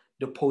of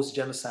the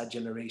post-genocide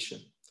generation.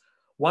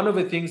 One of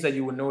the things that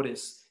you will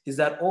notice is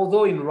that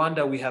although in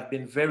Rwanda we have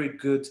been very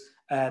good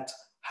at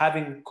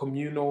having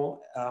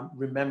communal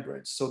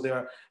remembrance, so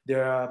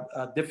there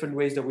are different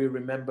ways that we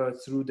remember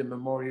through the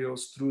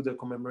memorials, through the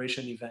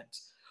commemoration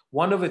events.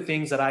 One of the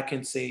things that I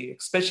can say,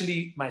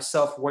 especially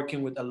myself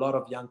working with a lot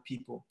of young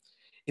people,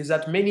 is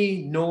that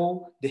many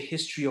know the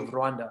history of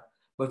Rwanda,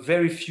 but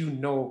very few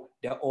know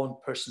their own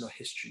personal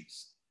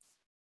histories.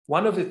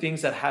 One of the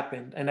things that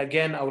happened, and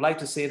again, I would like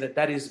to say that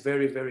that is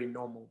very, very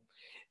normal.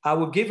 I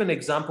will give an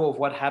example of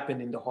what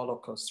happened in the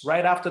Holocaust.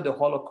 Right after the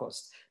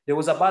Holocaust, there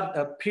was about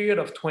a period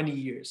of 20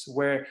 years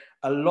where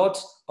a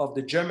lot of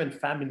the German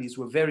families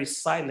were very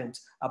silent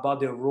about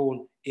their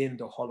role in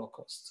the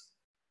Holocaust.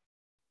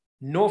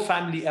 No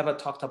family ever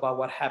talked about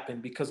what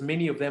happened because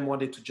many of them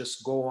wanted to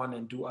just go on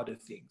and do other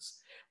things.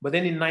 But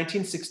then in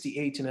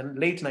 1968 and in the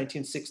late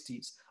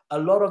 1960s, a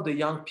lot of the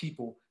young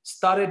people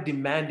started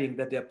demanding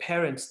that their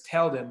parents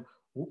tell them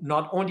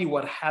not only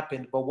what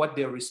happened, but what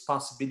their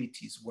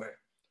responsibilities were.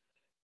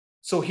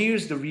 So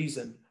here's the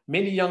reason.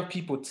 Many young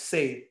people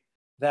say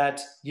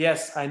that,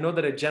 yes, I know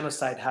that a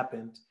genocide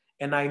happened,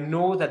 and I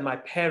know that my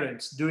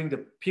parents, during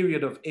the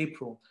period of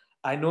April,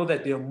 I know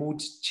that their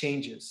mood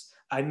changes.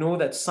 I know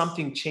that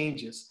something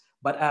changes,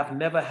 but I've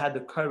never had the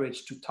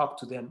courage to talk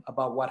to them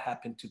about what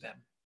happened to them.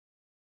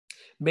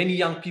 Many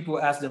young people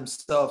ask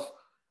themselves,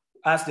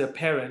 ask their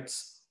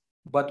parents,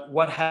 but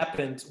what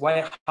happened?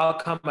 How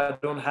come I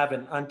don't have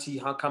an auntie?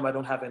 How come I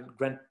don't have a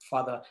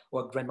grandfather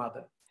or a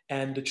grandmother?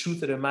 And the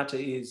truth of the matter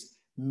is,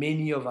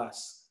 many of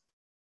us,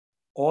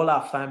 all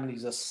our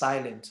families are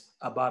silent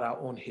about our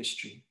own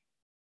history.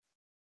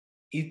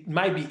 It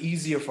might be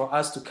easier for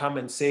us to come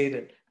and say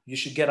that you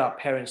should get our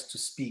parents to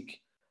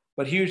speak.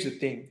 But here's the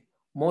thing.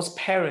 Most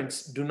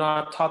parents do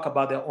not talk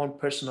about their own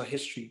personal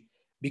history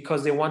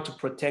because they want to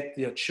protect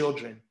their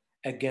children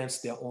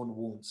against their own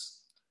wounds.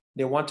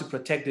 They want to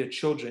protect their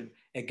children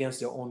against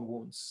their own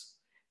wounds.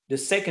 The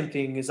second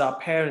thing is our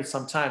parents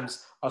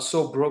sometimes are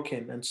so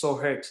broken and so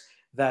hurt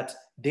that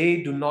they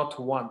do not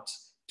want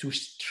to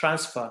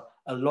transfer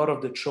a lot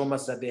of the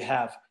traumas that they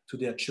have to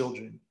their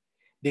children.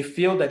 They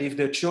feel that if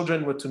their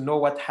children were to know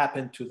what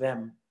happened to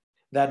them,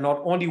 that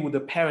not only would the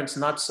parents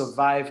not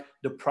survive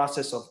the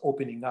process of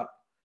opening up,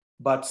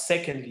 but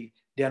secondly,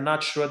 they are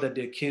not sure that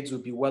their kids will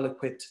be well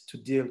equipped to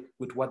deal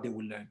with what they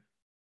will learn.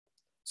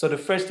 So the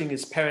first thing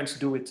is parents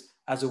do it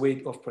as a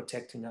way of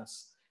protecting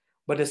us.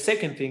 But the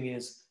second thing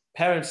is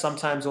parents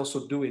sometimes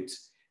also do it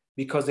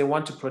because they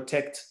want to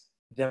protect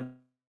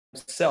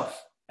themselves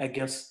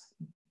against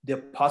the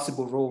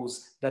possible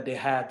roles that they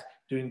had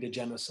during the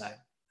genocide.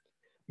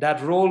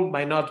 That role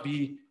might not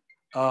be,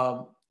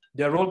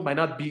 their role might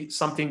not be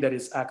something that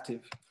is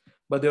active,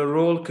 but their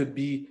role could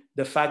be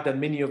the fact that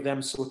many of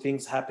them saw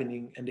things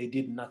happening and they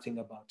did nothing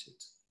about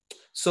it.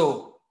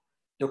 So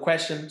the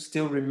question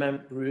still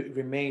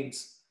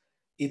remains,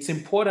 it's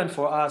important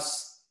for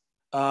us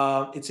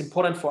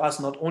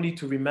not only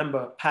to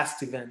remember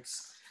past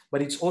events,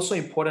 but it's also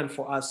important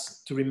for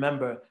us to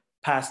remember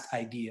past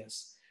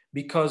ideas.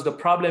 Because the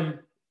problem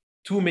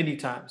too many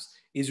times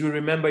is we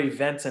remember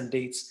events and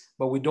dates,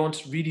 but we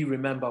don't really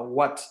remember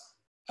what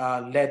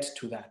led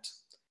to that.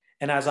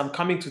 And as I'm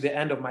coming to the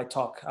end of my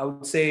talk, I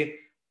would say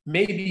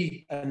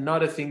maybe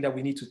another thing that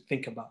we need to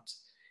think about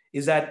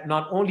is that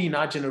not only in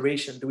our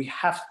generation do we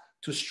have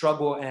to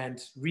struggle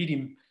and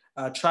really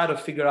try to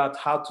figure out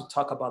how to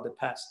talk about the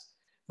past,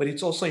 but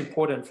it's also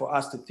important for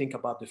us to think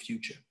about the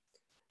future.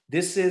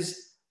 This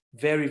is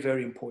very,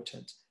 very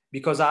important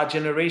because our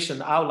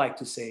generation, I would like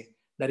to say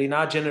that in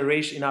our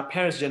generation, in our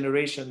parents'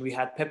 generation, we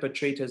had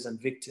perpetrators and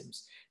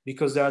victims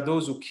because there are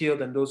those who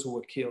killed and those who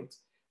were killed.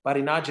 But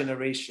in our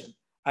generation,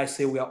 I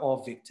say we are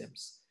all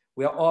victims.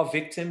 We are all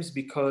victims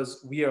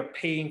because we are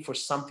paying for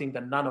something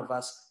that none of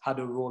us had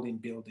a role in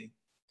building.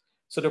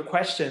 So the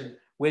question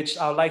which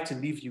I would like to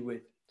leave you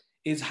with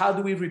is, how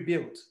do we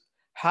rebuild?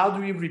 How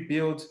do we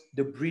rebuild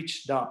the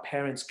breach that our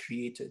parents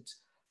created?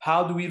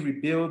 How do we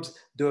rebuild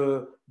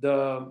the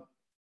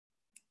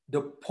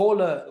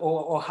polar,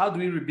 or how do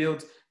we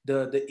rebuild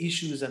the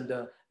issues and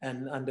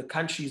the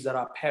countries that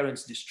our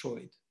parents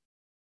destroyed?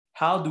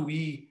 How do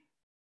we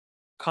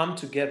come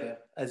together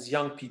as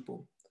young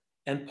people?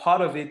 And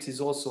part of it is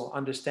also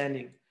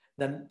understanding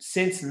that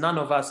since none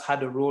of us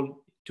had a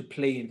role to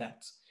play in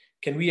that,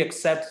 can we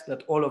accept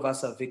that all of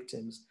us are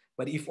victims?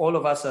 But if all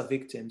of us are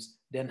victims,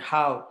 then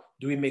how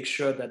do we make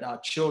sure that our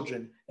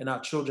children and our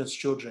children's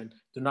children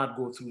do not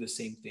go through the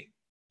same thing?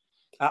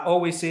 I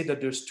always say that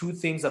there's two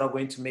things that are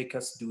going to make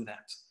us do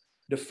that.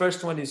 The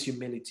first one is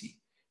humility.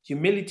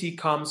 Humility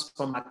comes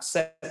from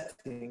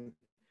accepting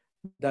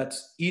that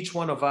each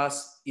one of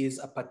us is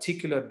a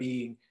particular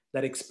being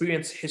that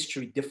experiences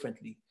history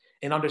differently,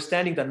 and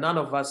understanding that none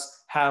of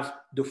us have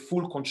the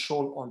full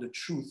control on the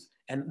truth,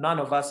 and none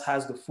of us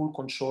has the full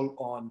control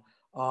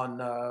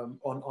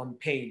on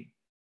pain.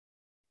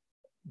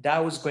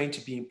 That was going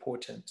to be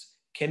important.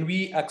 Can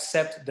we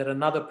accept that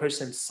another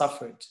person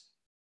suffered?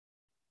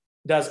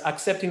 Does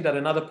accepting that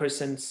another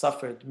person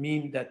suffered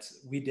mean that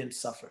we didn't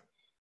suffer?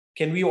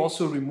 Can we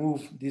also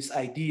remove this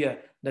idea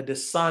that the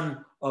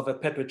son of a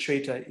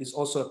perpetrator is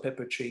also a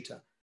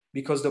perpetrator?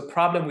 Because the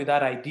problem with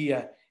that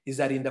idea is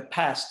that in the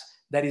past,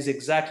 that is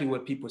exactly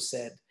what people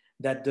said,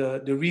 that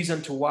the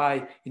reason to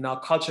why in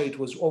our culture it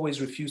was always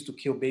refused to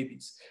kill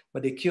babies,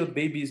 but they killed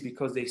babies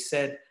because they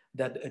said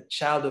that a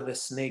child of a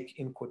snake,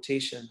 in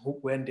quotation,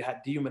 when they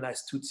had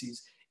dehumanized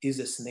Tutsis, is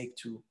a snake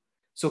too.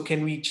 So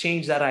can we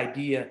change that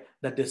idea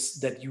that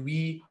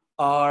we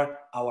are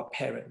our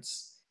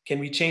parents? Can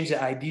we change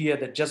the idea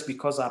that just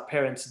because our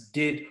parents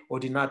did or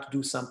did not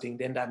do something,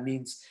 then that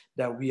means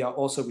that we are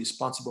also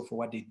responsible for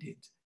what they did?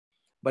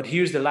 But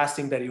here's the last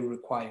thing that it will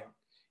require.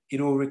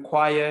 It will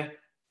require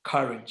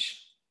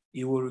courage.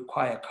 It will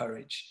require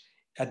courage,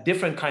 a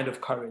different kind of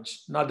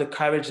courage, not the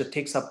courage that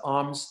takes up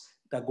arms,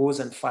 that goes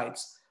and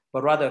fights,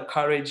 but rather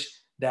courage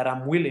that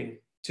I'm willing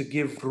to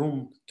give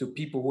room to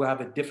people who have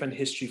a different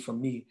history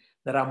from me,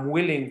 that I'm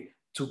willing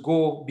to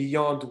go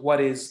beyond what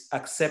is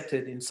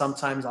accepted in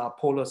sometimes our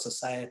polar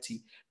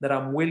society, that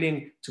I'm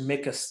willing to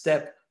make a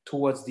step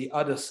towards the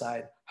other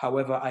side,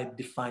 however I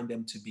define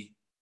them to be.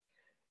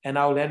 And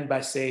I'll end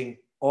by saying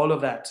all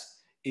of that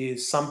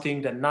is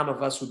something that none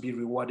of us would be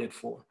rewarded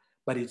for,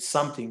 but it's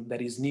something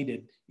that is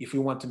needed if we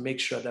want to make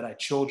sure that our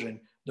children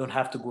don't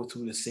have to go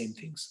through the same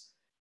things.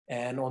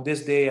 And on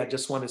this day, I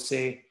just want to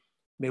say,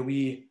 may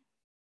we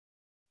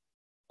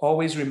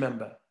always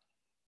remember,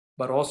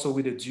 but also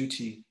with a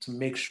duty to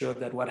make sure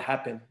that what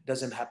happened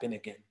doesn't happen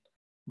again.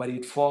 But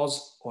it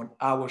falls on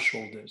our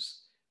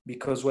shoulders,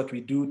 because what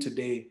we do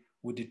today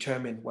will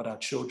determine what our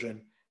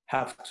children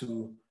have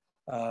to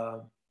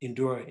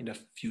endure in the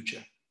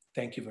future.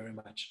 Thank you very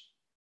much.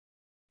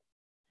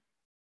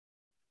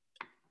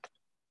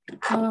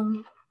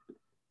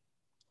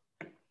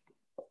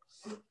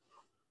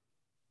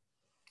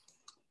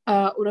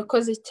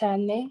 Urakoze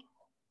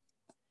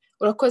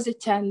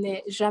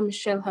cyane Jean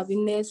Michel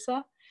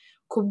Habineza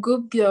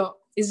kubw'ubyo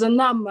izo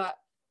nama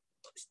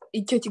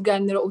icyo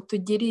kiganiro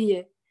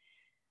utugiriye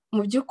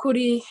mu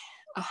by'ukuri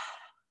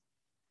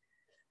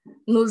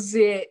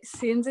nuzuye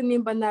sinzi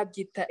nimba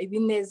nabyita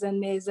ibineza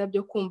neza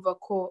byo kumva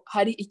ko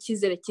hari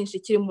icyizere cyinshi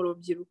kiri mu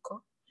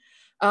rubyiruko.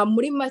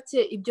 Muri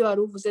make ibyo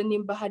wari uvuze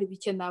nimba hari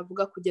bike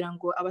navuga kugira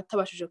ngo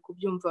abatabashije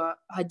kubyumva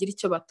hagire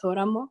icyo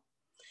batoramo.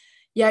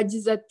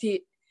 Yagize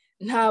ati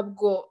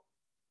ntabwo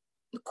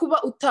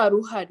kuba utari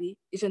uhari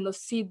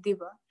jenoside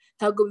iba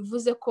ntabwo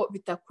bivuze ko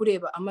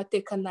bitakureba,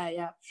 amateka ni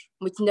ayacu.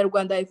 Mu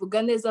kinyarwanda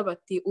bivuga neza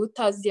bati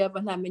utazi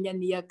yava ntamenya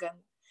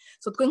niyagana.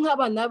 So twe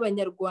nk'abana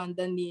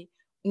b'abanyarwanda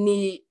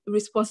ni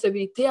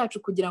responsibility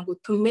yacu kugira ngo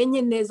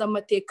tumenye neza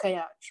amateka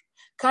yacu,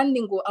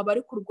 kandi ngo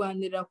abari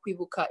kurwanira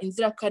kwibuka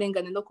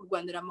inzirakarengane no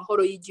kurwanira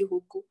amahoro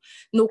y'igihugu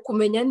ni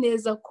ukumenya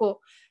neza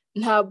ko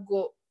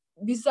ntabwo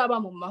bizaba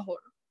mu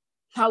mahoro.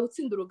 Ntawe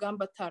utsinda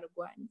urugamba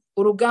atarwanya.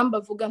 Urugamba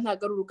avuga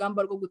ntabwo ari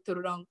urugamba rwo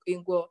guterura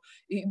ngo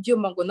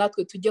ibyuma ngo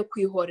natwe tujye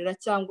kwihorera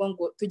cyangwa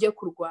ngo tujye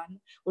kurwana.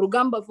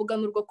 Urugamba avuga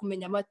ni urwo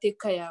kumenya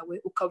amateka yawe,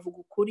 ukavuga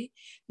ukuri,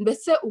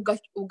 mbese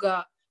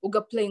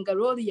ugaplayinga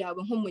role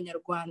yawe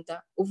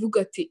nk'umunyarwanda,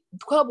 uvuga ati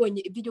twabonye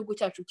ibyo igihugu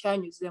cyacu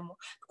cyanyuzemo,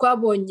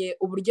 twabonye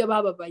uburyo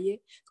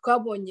bababaye,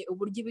 twabonye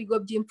uburyo ibigo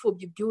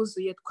by'imfubyi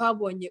byuzuye,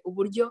 twabonye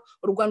uburyo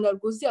u Rwanda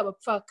rwuzuye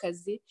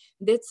abapfakazi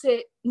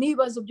ndetse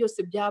n'ibibazo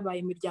byose byabaye,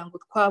 imiryango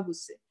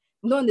twabuze.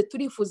 None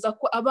turifuza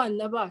ko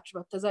abana bacu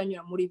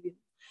batazanyura muri bino.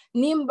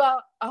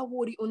 Nimba aho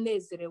uri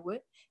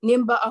unezerewe,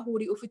 nimba aho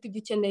uri ufite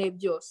ibyo ukeneye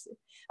byose,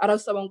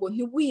 arasaba ngo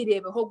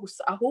ntiwirebeho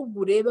gusa,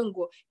 ahubwo urebe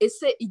ngo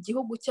ese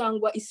igihugu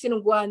cyangwa isi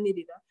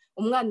ndwanirira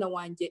umwana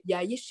wanjye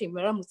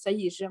yayishimira aramutse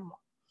ayijemo.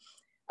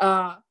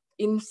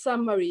 In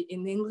summary,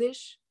 in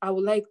English, I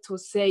would like to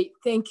say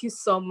thank you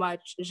so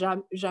much,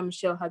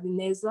 Jean-Michel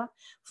Habineza,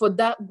 for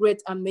that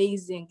great,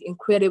 amazing,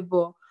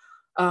 incredible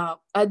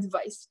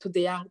advice to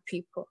the young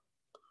people.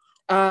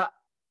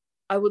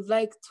 I would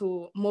like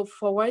to move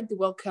forward,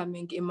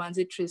 welcoming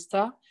Imanzi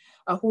Trista,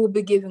 who will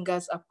be giving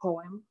us a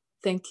poem.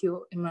 Thank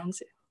you,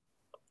 Imanzi.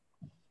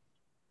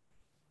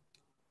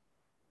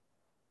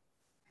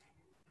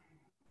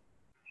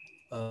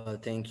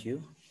 Thank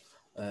you.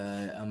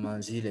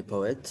 Imanzi le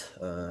poet,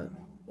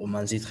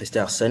 Imanzi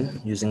Trista,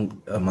 using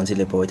Imanzi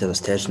le poet as a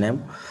stage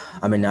name.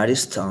 I'm an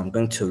artist. I'm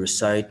going to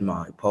recite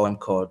my poem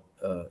called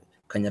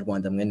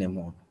Kanyarwanda Mwene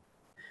Muntu.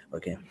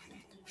 Okay.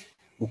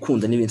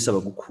 Gukunda n'ibinsaba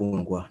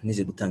gukundwa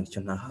nize gutanga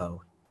icyo ntahawe.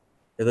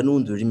 Rega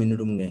n'ubundi ururimi ni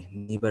rumwe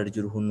n'ibara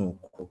ry'uruhu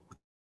nuko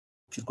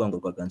cy'urwango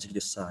rwaganze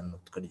iryo sano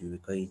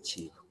tukaryubikaho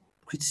ikibo.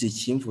 Twitse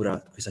ikimvura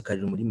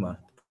twisakarira umurima,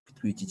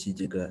 twitwika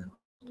ikigega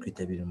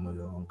twitabira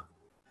umuyonga.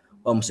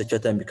 Wa museke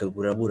watambikaga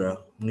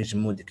urabura,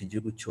 umwijima wudika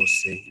igihugu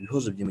cyose,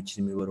 ibihozo byimukira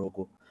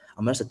imiborogo,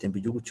 amaraso atemba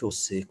igihugu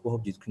cyose, kubaho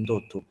byitwa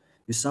indoto,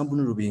 ibisambu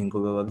n'urubingo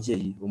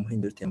b'ababyeyi,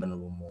 umuhindo rutembana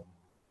ubumuntu.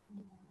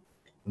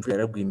 Imvura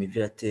yaraguye, imivu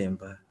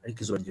iratemba,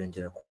 ariko izuba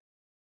ryongera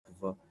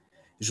kuva.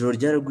 Ijoro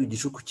ryaraguye,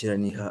 igicuku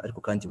kiraniha,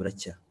 ariko kandi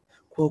buracya.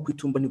 Kubaho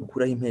kw'itumba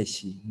ntigukuraho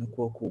impeshyi, no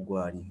kubaho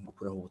k'ubugwari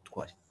ntigukuraho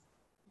ubutwari.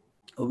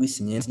 abo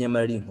bise inyenzi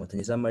nyamara ari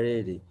inkotanyi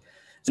z'amarere,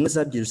 zimwe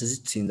zabyirutse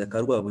zitsinda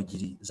ka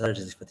Rwabugiri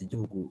zaraje zifata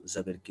igihugu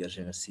zahagarika iya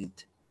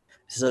jenoside.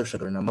 Ese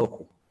zarushagana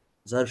amaboko?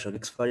 Zarushaga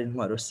exfari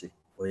intwaro se?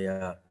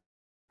 Oya,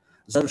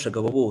 zarushaga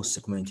abo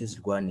bose kumenya icyo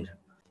zirwanira.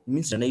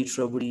 Iminsi ijana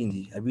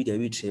y'icuraburindi abiriya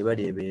bicaye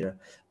barebera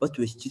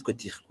batuye iki cyitwa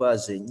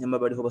tirikwaze,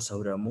 nyamara bariho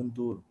basahurira mu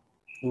nduru.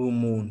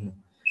 Ubumuntu,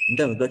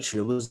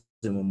 indangagaciro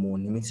buze mu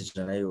muntu iminsi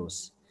ijana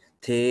yose.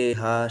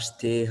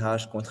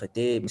 TH contre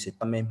T, mais c'est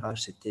pas même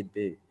H, c'était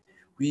B.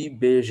 Oui,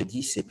 B, je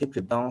dis, ces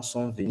peuples blancs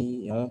sont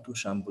venus et ont tout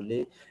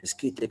chamboulé. Est-ce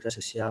que les classes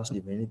sociales sont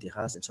devenues des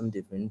races, elles sont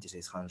devenues des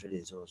étrangers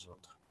les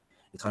autres.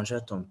 Étranger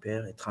à ton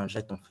père, étranger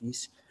à ton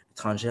fils,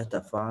 étranger à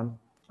ta femme,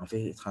 en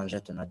fait, étranger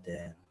à ton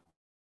ADN.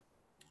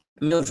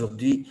 Mais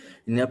aujourd'hui,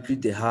 il n'y a plus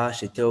de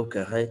H et T au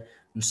carré.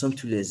 Nous sommes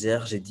tous les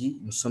R, j'ai dit,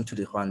 nous sommes tous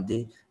les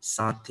Rwandais,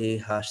 sans T,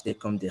 H, T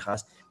comme des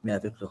races, mais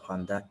avec le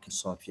Rwanda qu'ils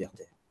sont fiers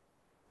de.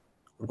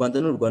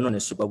 Rwanda no Rwanda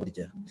is super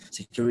burya.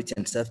 Security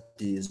and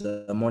safety is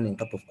a morning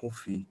cup of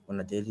coffee on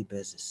a daily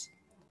basis.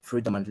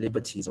 Freedom and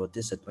liberty is our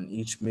dessert on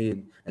each meal,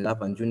 and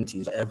love and unity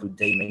is our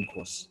everyday main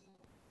course.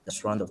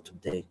 That's Rwanda of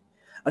today.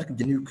 Ariko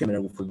ibyo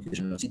ntibikwemera gupfobya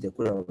jenoside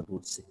yakorewe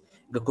abatutsi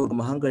igakorwa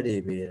amahanga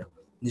arebera.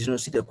 Ni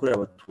jenoside yakorewe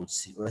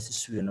abatutsi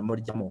urasisubiranamo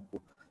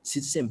ry'amoko, si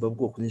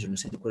itsembabwoko, ni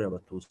jenoside yakorewe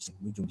abatutsi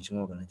mu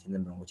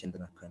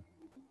 1994.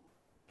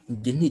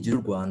 Njye ntigira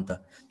u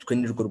Rwanda, twe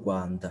ni rwo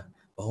Rwanda,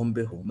 aho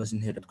mbeho maze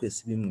intera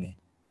twese bimwe.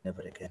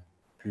 Never again,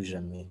 plus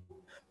jamais.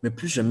 Mais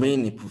plus jamais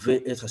ne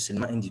pouvait être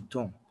seulement un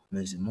dicton,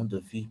 mais un mode de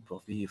vie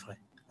pour vivre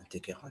en tant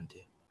que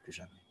Rwandais. Plus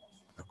jamais.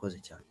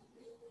 Urakoze cyane.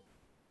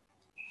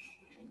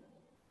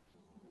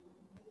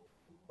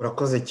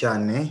 Urakoze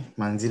cyane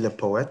Manzile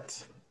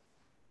Poet.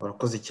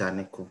 Urakoze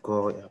cyane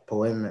kubwo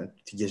poem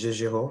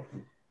tugejejeho.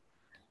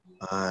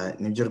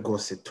 Nibyo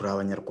rwose turi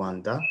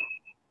abanyarwanda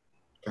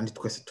kandi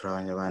twese turi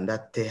abanyarwanda.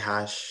 TH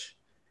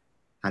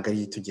ntabwo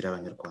ari tugira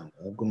abanyarwanda,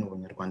 ahubwo ni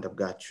ubunyarwanda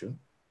bwacu.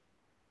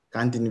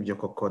 Kandi nibyo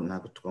koko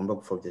ntabwo tugomba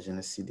gupfobya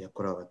jenoside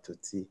yakorewe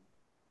abatutsi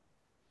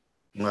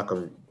mu mwaka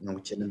wa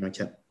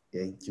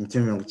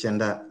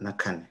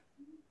 1994.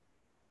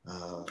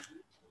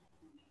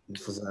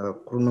 Nifuza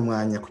kuri uno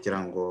mwanya kugira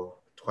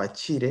ngo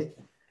twakire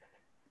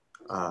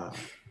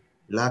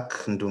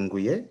Lac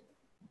Ndunguye,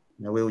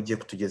 nawe ugiye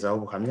kutugezaho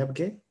ubuhamya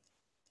bwe.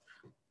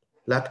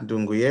 Lac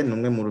Ndunguye ni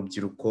umwe mu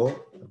rubyiruko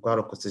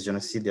rwarokotse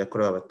jenoside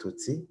yakorewe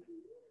abatutsi,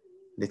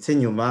 ndetse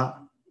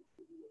nyuma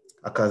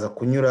akaza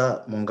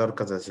kunyura mu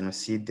ngaruka za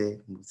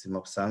jenoside mu buzima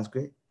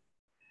busanzwe.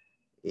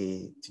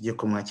 Tugiye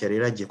kumwakira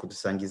rero, agiye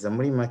kudusangiza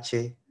muri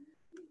make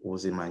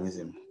ubuzima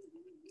yanyuzemo.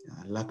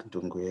 Lac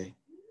Ndunguye,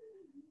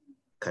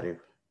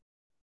 karibu.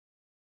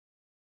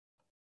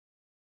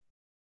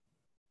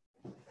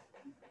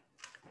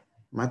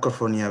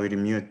 Microphone yawe iri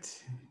mute.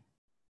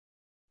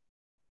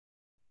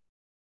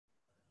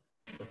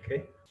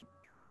 Okay.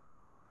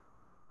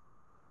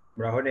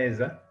 Muraho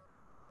neza?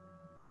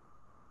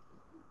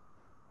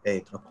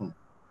 Turakumva.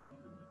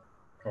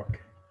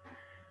 Okay.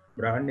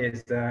 Muraho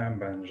neza,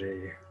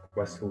 mbanje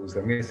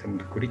kubasuhuza mwese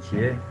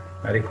mudukurikiye,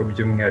 ariko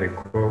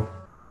by'umwihariko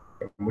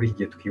muri iki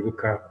gihe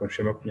twibuka ku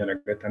nshuro ya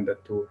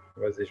 26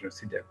 abazize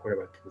jenoside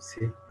yakorewe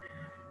abatutsi.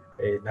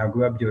 Ntabwo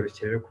biba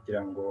byoroshye rero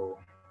kugira ngo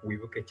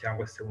wibuke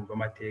cyangwa se wumve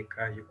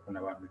amateka y'ukuntu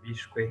abantu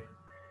bishwe,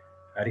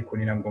 ariko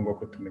ni na ngombwa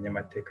ko tumenya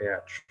amateka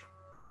yacu.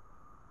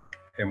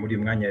 Muri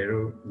uyu mwanya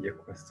rero ngiye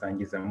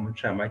kubasangiza mu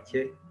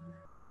ncamake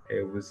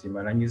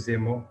ubuzima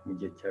nanyuzemo mu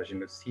gihe cya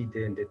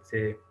jenoside, ndetse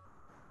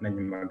na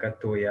nyuma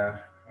gatoya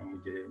mu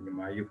gihe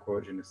nyuma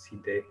y'uko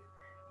jenoside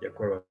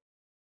yakorewe.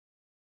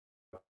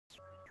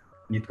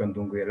 Nitwa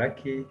Ndunguye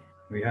Lucky,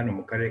 ntuye hano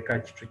mu karere ka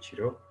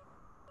Kicukiro.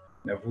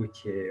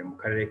 Navukiye mu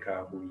karere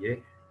ka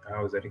Huye,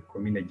 ahahoze ari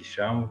komine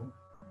Gishamvu,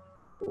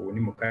 ubu ni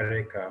mu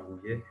karere ka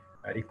Huye,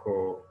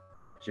 ariko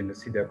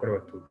jenoside yakorewe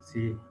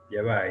abatutsi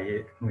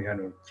yabaye ntuye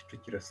hano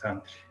Kicukiro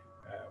centre.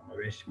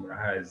 Abenshi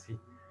murahazi,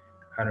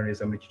 hano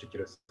neza muri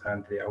Kicukiro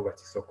centre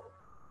ahubatse isoko.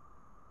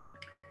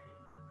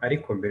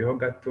 Ariko mbere ho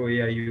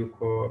gatoya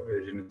y'uko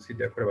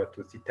jenoside yakorewe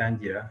abatutsi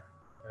itangira,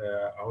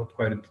 aho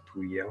twari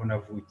dutuye, aho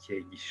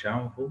navukiye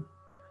Gishamvu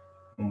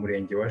mu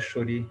murenge wa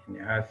Shori, ni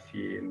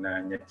hafi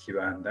na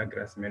Nyakibanda,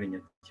 Rosemary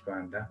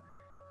Nyakibanda.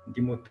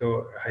 Ndi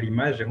muto, hari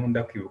image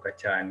nkunda kwibuka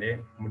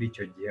cyane muri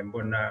icyo gihe,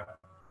 mbona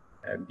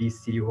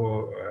bisi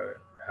iriho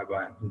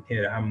abantu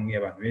interahamwe,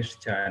 abantu benshi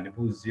cyane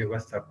buzuye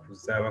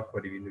basakuza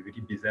bakora ibintu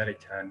biri bizarre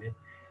cyane.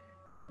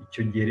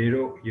 Icyo gihe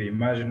rero iyo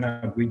image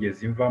ntabwo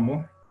igeze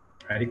imvamo,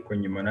 ariko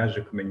nyuma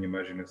naje kumenya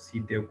nyuma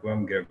jenoside ubwo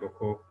bambwiraga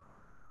ko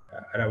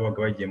ari abaga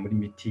bagiye muri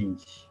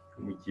mitingi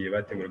mu gihe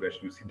bateguraga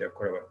jenoside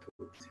yakorewe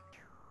abatutsi.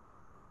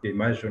 Iyo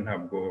image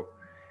ntabwo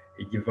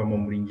igivamo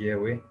muri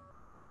njyewe.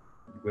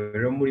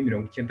 Rero muri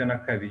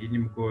 1992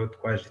 nibwo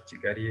twaje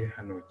Kigali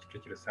hano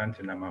Kicukiro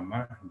centre na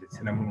mama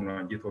ndetse na murumuna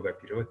wanjye twaga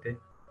pilote.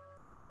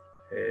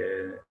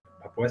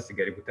 Papa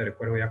wasigari Butare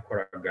ko ariho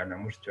yakoraga na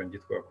mushiki wanjye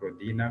twaga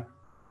Claudina.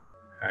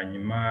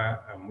 Hanyuma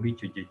muri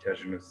icyo gihe cya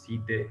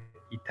jenoside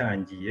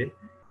itangiye,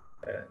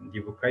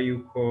 ndibuka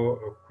yuko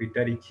ku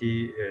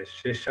itariki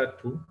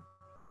 6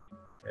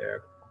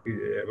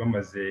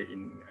 bamaze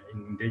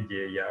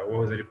indege ya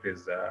wahoze ari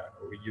perezida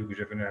w'igihugu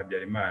Juvenal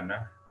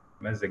Habyarimana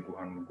maze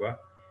guhanurwa,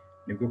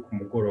 nibwo ku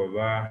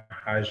mugoroba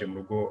haje mu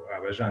rugo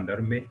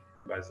abajandarume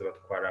baza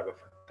batwara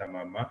bafata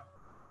mama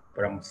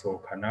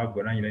baramusohokana.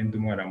 Ubwo nanjye nari ndi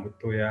umwana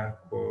mutoya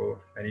ko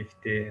nari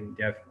mfite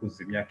ndi hafi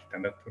kuzuza imyaka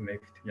 6, nari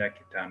mfite imyaka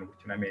 5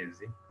 gutyo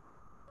n'amezi.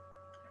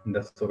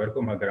 Ndasohoka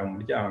ariko mpagara mu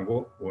muryango,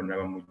 ubona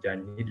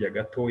bamujyanye hirya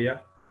gatoya,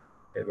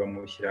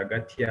 bamushyira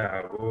hagati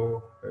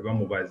yabo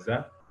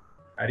bamubaza,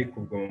 ariko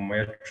ubwo mama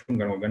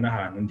yacunganwaga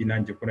n'ahantu ndi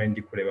nanjye ko nari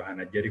ndi kureba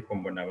ahantu agiye, ariko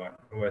mbona abantu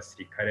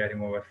b'abasirikare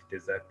harimo bafite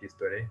za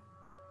pistolet.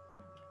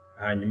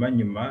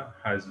 Hanyuma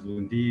haza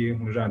undi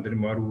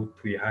mujandarume wari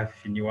utuye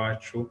hafi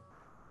n'iwacu,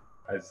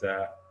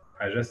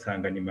 aje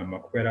asanga ni mama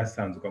kuko yari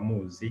asanzwe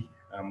amuzi,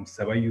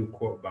 amusaba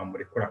yuko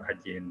bamurekura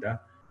akagenda.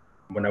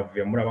 Mbona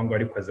avuye muri abo ngo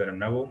ariko azana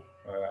nabo,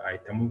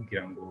 ahita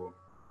amubwira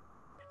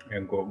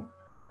ngo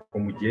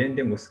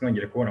mugende, ngo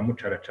sinongere kubona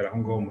mucaracara aho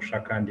ngaho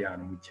mushaka kandi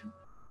hantu mujya.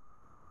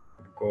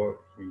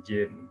 Ubwo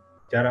njye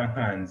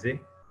byarankanze,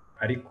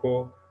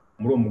 ariko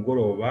muri uwo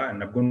mugoroba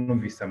nabwo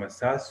numvise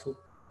amasasu.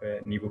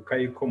 Nibuka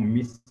yuko mu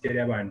minsi yari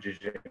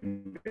yabanjije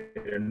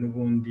mbere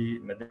n'ubundi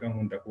najyaga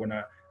nkunda kubona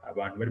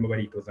abantu barimo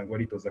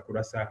baritoza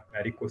kurasa,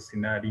 ariko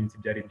sinari nzi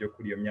ibyo ari byo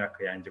kuri iyo myaka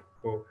yanjye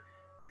kuko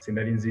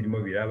sinari nzi irimo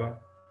biraba.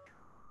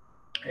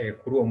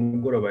 Kuri uwo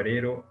mugoroba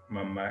rero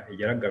mama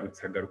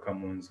yaragarutse, agaruka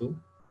mu nzu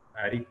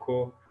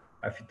ariko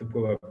afite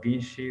ubwoba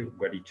bwinshi.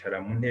 Ubwo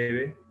aricara mu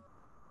ntebe,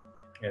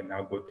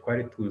 ntabwo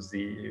twari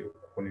tuzi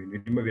ukuntu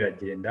ibintu birimo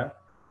biragenda.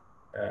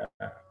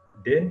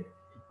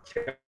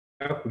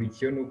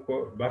 Cyakurikiye nuko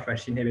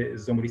bafashe intebe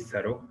zo muri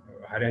salo,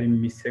 hari harimo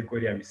imisego,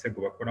 iriya misego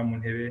bakora mu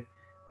ntebe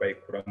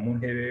bayikura mu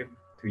ntebe,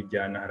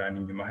 tuyijyana ahantu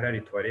inyuma hari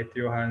toilette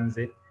yo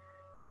hanze,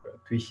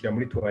 tuyishyira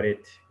muri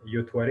toilette.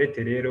 Iyo toilette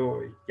rero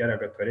yari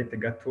agatoilette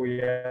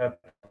gatoya,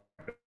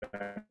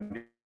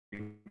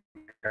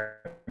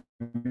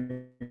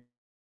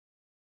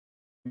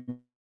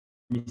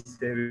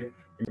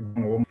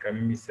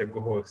 imisego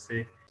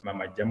hose,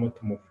 mama ajyamo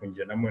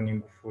tumufungiranamo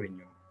n'ingufuri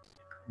inyuma.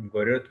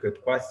 Ubwo rero twe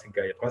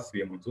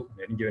twasubiye mu nzu,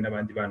 nari njyewe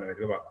n'abandi bana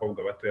bari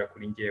b'abakobwa batoya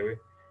kuri njyewe,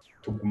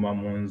 tuguma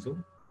mu nzu.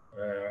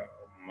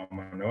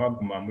 Mama nawe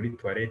aguma muri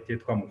toilette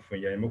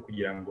twamufungiranyemo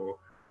kugira ngo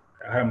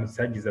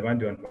haramutse hagize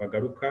abandi bantu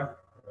bagaruka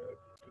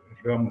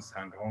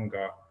ntibamusanga aho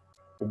ngaho.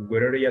 Ubwo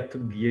rero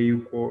yatubwiye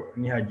yuko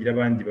nihagira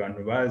abandi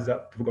bantu baza,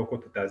 tuvuga ko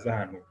tutazi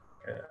ahantu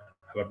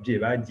ababyeyi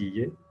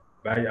bagiye,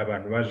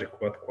 abantu baje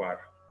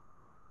kubatwara.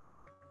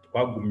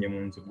 Twagumye mu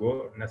nzu,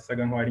 ubwo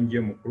nasaga nk'aho ari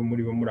ngiye mukuru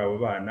muri abo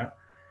bana.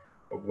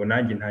 Ubwo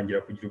nanjye ntangira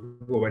kugira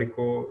ubwoba,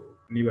 ariko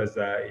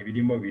nibaza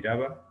ibirimo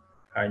biraba.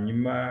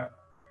 Hanyuma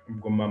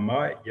ubwo mama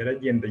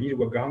yaragenda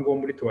yirirwaga aho ngaho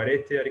muri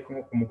toilette, ariko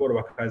nko ku mugoroba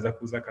akaza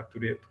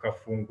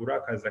tukafungura,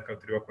 akaza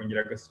akatureba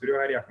akongera agasubiraho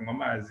hariya akanywa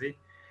amazi.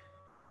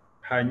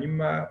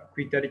 Hanyuma ku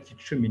itariki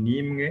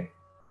 11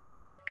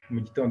 mu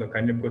gitondo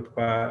kandi nibwo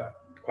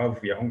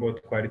twavuye aho ngaho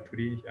twari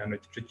turi hano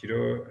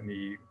Kicukiro,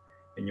 ni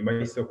inyuma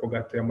y'isoko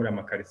gatoya muri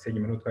amakaritsiye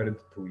nyuma n'aho twari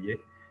dutuye,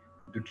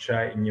 duca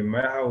inyuma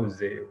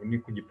y'ahahoze ni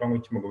ku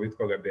gipangu cy'umugabo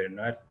witwaga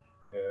Bernard,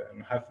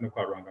 hafi no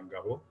kwa Rwanda.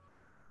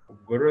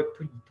 Ubwo rero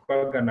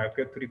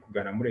turi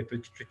kugana muri Eto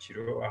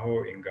Kicukiro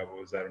aho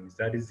ingabo za Loni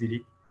zari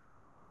ziri,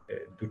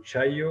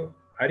 ducayo.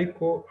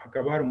 Ariko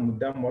hakaba hari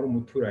umudamu wari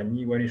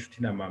umuturanyi wari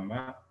inshuti na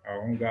mama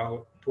aho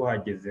ngaho.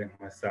 Tuhageze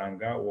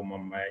nkasanga uwo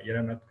mama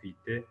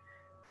yaranatwite,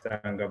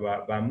 nsanga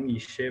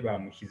bamwishe,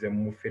 bamushyize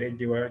mu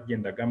muferege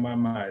wagendagamo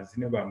amazi,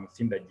 niho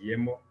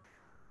bamutsindagiyemo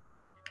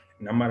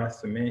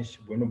n'amaraso menshi.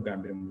 Ubwo ni ubwa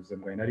mbere mu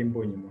buzima bwanjye nari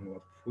mbonye umuntu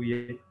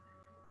wapfuye,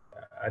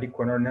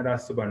 ariko none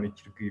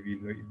ntarasobanukirwa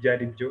ibintu ibyo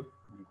ari byo.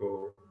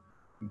 Ubwo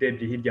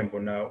ndebye hirya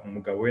mbona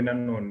umugabo we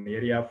nanone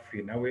yari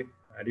yapfuye nawe,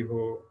 ariho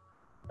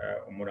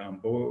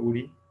umurambo we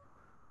uri.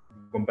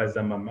 Ubwo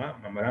mbaza mama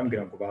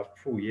arambwira ngo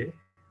bapfuye,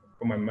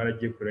 kuko mama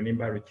aragiye kureba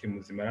nimba hari ukiri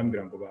muzima,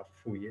 arambwira ngo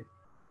bapfuye.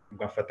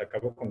 Ubwo afata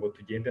akaboko ngo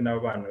tugende n'abo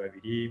bana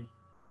babiri.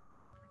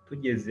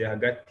 Tugeze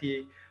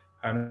hagati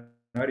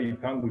hari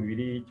ibipangu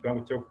bibiri,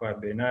 igipangu cyo kwa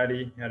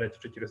Bernard hari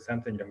Kicukiro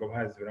centre, ngira ngo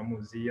bahazi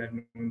baramuzi,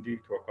 n'undi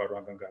tuba kwa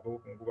Rwanda.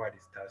 Ubwo hari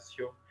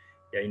station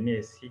ya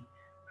Ines.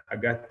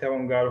 Hagati aho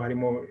ngaho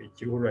harimo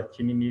ikiruhura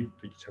kinini,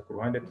 tugica ku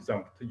ruhande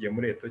tuzamuka tugiye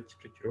muri Eto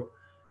Kicukiro.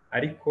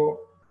 Ariko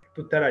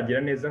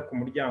tutaragera neza ku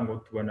muryango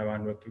tubona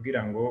abantu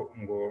batubwira ngo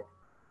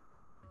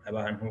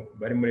abantu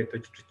bari muri Eto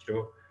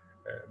Kicukiro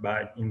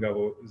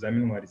ingabo za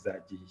Minwari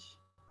zagiye.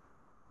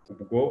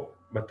 Ubwo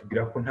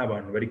batubwira ko nta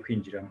bantu bari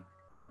kwinjiramo.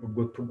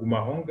 Ubwo tuguma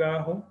aho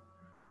ngaho,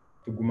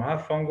 tuguma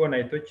hafi aho ngaho na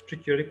Eto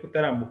Kicukiro, ariko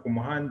utarambuka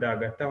umuhanda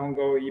hagati aho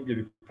ngaho y'ibyo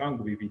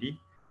bipangu bibiri,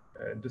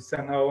 dusa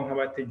nkaho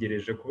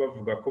nk'abategereje ko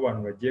bavuga ko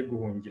abantu bagiye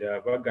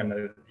guhungira bagana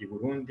i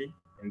Burundi,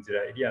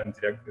 iriya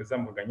nzira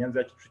zambuka Nyanza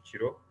ya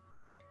Kicukiro.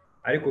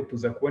 Ariko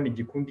tuza kubona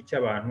igikundi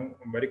cy'abantu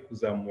bari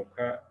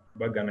kuzamuka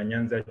bagana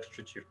Nyanza ya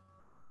Kicukiro.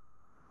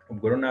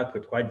 Ubwo rero natwe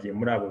twagiye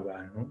muri abo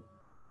bantu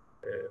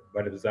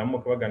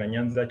barazamuka bagana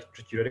Nyanza ya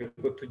Kicukiro.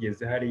 Ariko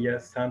tugeze hariya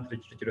centre,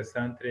 Kicukiro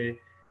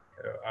centre,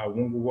 ubu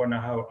ngubu ubona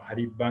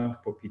hari Banque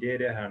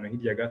Populaire, ahantu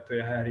hirya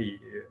gatoya hari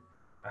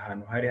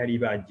ahantu hari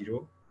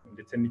ibagiro,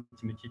 ndetse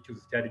n'ikintu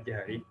cy'icyuzi cyari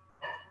gihari.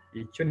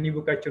 Icyo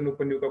nibuka cyo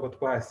nuko nibuka ko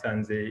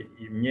twahasanze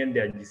imyenda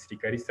ya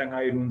gisirikare isa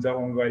nk'aho irunze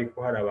aho ngaho, ariko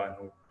hari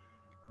abantu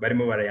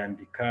barimo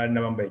barayambika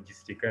n'abambaye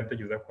gisirikare,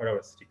 ntekereza ko ari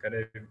abasirikare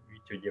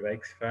b'icyo gihe ba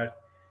exfar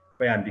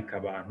bayambika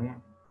abantu.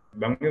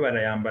 Bamwe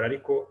barayambara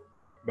ariko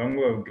bamwe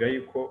babwira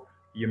yuko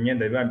iyo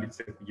myenda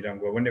bibambitse kugira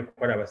ngo babone ko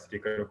ari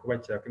abasirikare, ko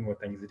bakira ko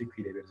inkotanyi ziri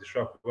kwirebera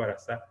zishobora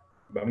kubarasa,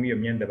 bamwe iyo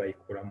myenda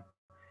bayikuramo.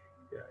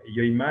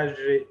 Iyo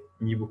image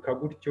nyibuka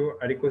gutyo,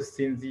 ariko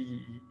sinzi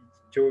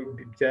icyo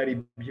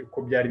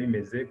byari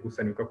bimeze,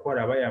 gusa nibuka ko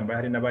hari abayambaye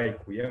hari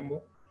n'abayikuyemo.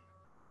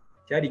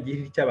 Cyari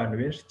igihiri cy'abantu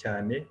benshi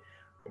cyane.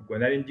 Ubwo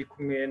nari ndi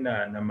kumwe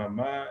na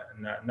mama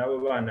n'abo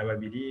bana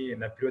babiri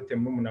na pilote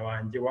murumuna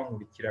wanjye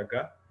wankurikiraga,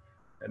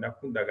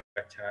 nakundaga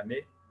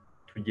cyane.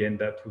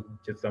 Tugenda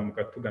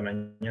tuzamuka tugana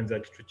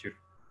Nyanza Kicukiro.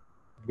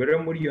 Ubwo rero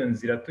muri iyo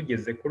nzira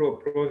tugeze kuri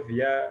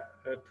Oprovia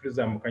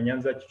tuzamuka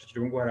Nyanza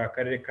Kicukiro, ngo hari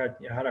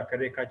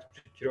akarere ka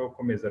Kicukiro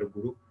komeza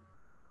ruguru.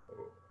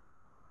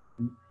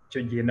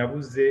 Icyo gihe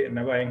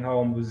nabaye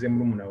nk'aho mbuze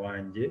murumuna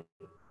wanjye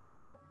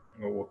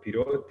uwo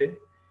pilote,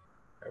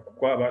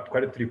 kuko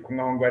twari turi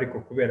kumwe aho ngaho, ariko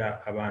kubera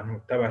abantu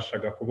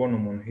utabashaga kubona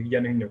umuntu hirya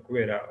no hino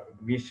kubera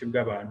ubwinshi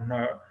bw'abantu,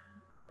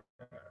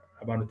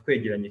 abantu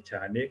twegeranye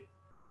cyane,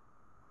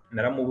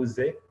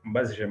 naramubuze.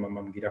 Mbazije mama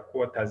ambwira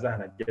ko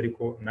atazahanajya,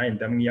 ariko nanjye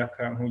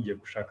ndamwiyaka nk'ugiye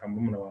gushaka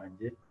murumuna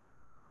wanjye.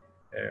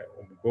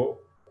 Ubwo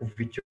kuva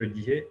icyo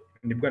gihe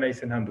nibwo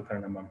nahise ntandukana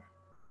na mama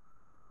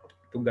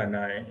tugana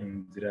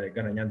inzira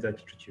igana Nyanza ya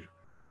Kicukiro.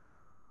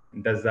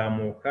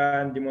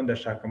 Ndazamuka ndimo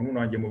ndashaka murumuna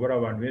wanjye, mubara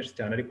abantu benshi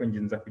cyane, ariko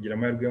nginza kugira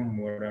amahirwe yo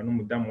kumubona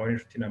n'umudamu wari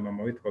inshuti na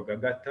mama witwaga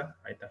Gata.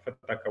 Ahita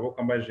afata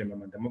akaboko, ambajije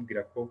mama,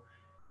 ndamubwira ko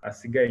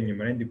asigaye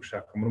inyuma, nari ndi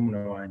gushaka murumuna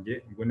wanjye.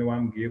 Ubwo ne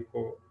wambwiye ko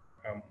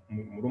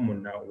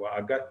murumuna wa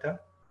Agata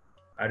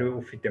ari we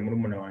ufite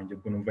murumuna wanjye.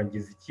 Ubwo numva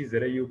ngize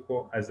icyizere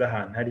yuko aza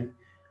ahantu ari,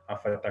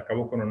 afata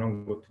akaboko noneho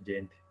ngo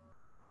tugende.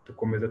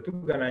 Dukomeza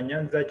tugana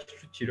Nyanza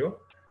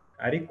Kicukiro,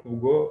 ariko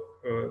ubwo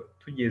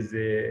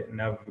tugeze,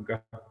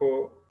 navuga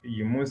ko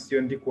uyu munsi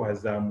iyo ndi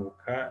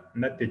kuhazamuka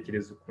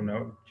natekereza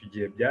ukuntu icyo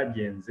gihe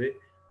byagenze.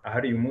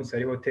 Ahari uyu munsi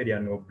hari hoteli ya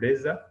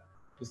Nobleza,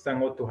 dusa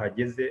nkaho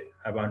tuhageze,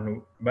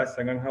 abantu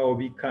basaga nkaho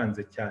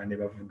bikanze cyane,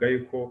 bavuga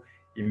yuko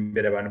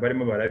imbere abantu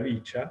barimo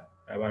barabica,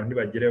 abantu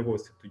ntibagerayo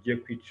bose, tugiye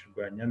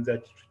kwicirwa Nyanza ya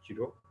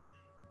Kicukiro.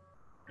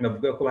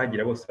 Bavuga ko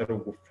bahagira bose ari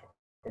ugupfa.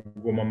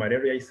 Ubwo mama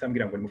rero yahise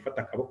ambwira ngo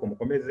nimufate akaboko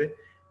mukomeze,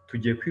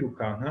 tugiye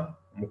kwirukanka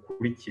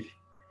mukurikire.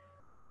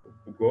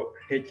 Ubwo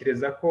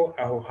ntekereza ko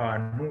aho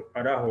hantu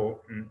ari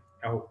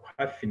aho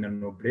hafi na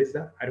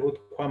Nobleza ariho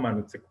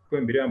twamanutse, kuko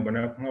imbere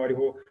yambona nk'aho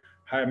ariho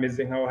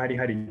hameze nk'aho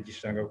hari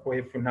igishanga, kuko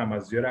hepfo nta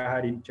mazu yari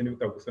ahari. Icyo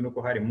nibuka gusa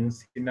nuko hari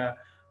munsi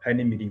hari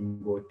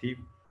n'imiringoti.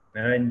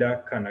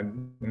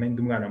 Nari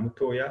umwana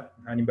mutoya,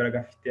 nta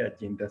n'imbaraga mfite,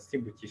 agenda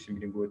asimbukisha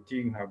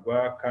imiringoti,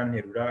 nkagwa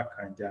kanterura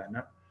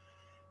akanjyana.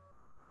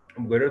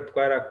 Ubwo rero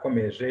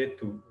twarakomeje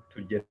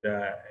tugera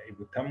i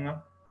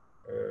Butamwa,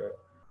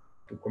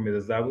 dukomeza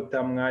za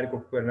Butamwa, ariko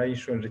kubera nari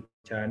nshonje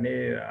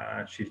cyane,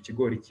 anshira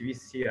ikigori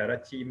kibisi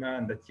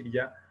arakimpa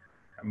ndakirya,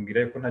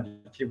 ambwira yuko nta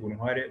kiri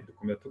buntware.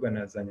 Dukomeza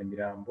tugana za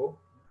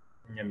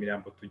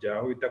Nyamirambo tujya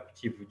aho bita ku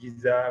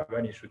Kivugiza,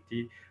 bari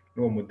inshuti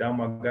n'uwo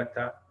mudamu wa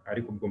Gata.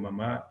 Ariko ubwo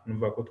mama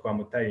numva ko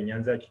twamutaye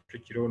Nyanza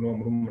Kicukiro n'uwo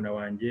murumuna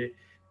wanjye,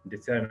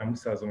 ndetse hari na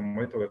musaza mu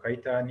witwaga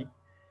Kayitani.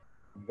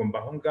 Ubwo mba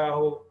aho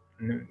ngaho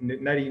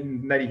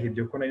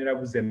narihebye ko nari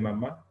narabuze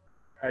mama,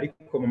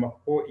 ariko mama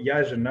ko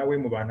yaje nawe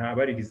mu bantu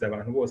abaririza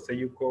abantu bose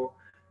yuko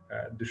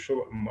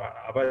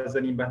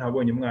abaza nimba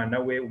ntabonye umwana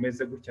we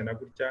umeze gutya na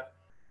gutya.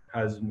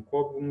 Haza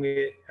umukobwa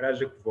umwe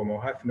yaraje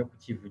kuvoma hafi no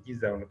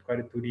kukivugiza ahantu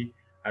twari turi,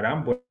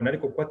 arambona,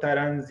 ariko ko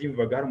ataranzi,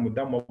 yumvaga hari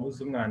umudamu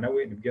wabuze umwana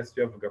we, nibwo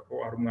yasubiye avuga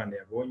ko hari umwana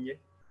yabonye.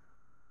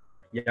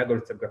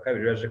 Yagarutse bwa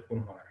kabiri yaje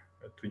kuntwara,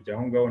 tujya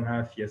aho ngaho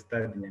hafi ya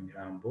stade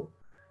Nyamirambo.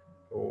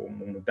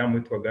 Umudamu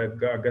witwaga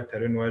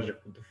Gatare niwe waje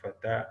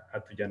kudufata,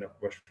 atujyana ku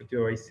bashuti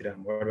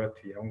b'Abayisilamu bari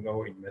batuye aho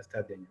ngaho inyuma ya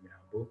stade ya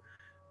Nyamirambo.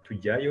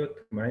 Tujyayo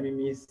tumaramo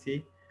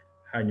iminsi,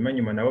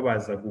 hanyuma nabo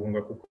baza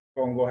guhunga, kuko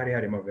aho ngaho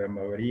hari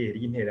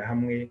amabariyeri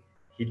y'interahamwe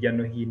hirya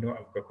no hino.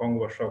 Avuga ko ngo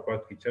bashobora kuba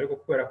twica, ariko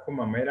kubera ko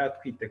mama yari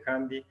atwite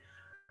kandi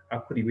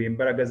akuriwe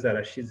imbaraga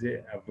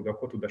zarashize, avuga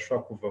ko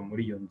tudashobora kuva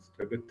muri iyo nzu,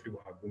 twebwe turi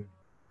buhagume.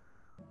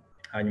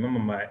 Hanyuma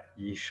mama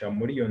yisha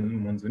muri iyo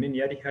mu nzu nini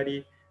yari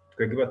hari,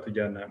 twebwe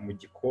batujyana mu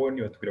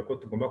gikoni, batubwira ko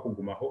tugomba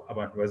kugumaho,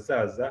 abantu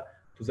bazaza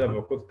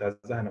tuzavuga ko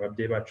tutazahana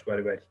ababyeyi bacu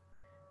bari bari.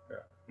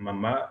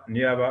 Mama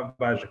niyo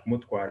baje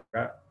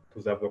kumutwara,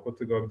 tuzavuga ko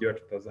twebwe ababyeyi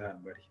bacu tutazahana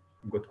bari.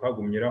 Ubwo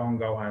twagumye aho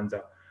ngaho hanze.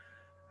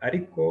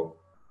 Ariko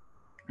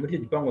muri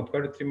icyo gipangu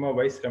twari turimo,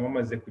 Abayisilamu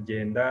bamaze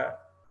kugenda,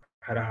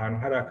 hari ahantu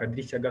hari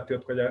akadirishya gato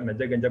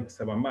najyaga njya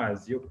gusaba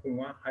amazi yo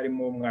kunywa.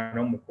 Harimo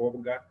umwana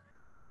w'umukobwa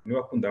niwe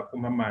wakundaga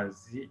kumpa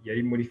amazi,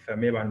 yari muri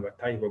famiye abantu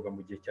batahigwaga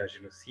mu gihe cya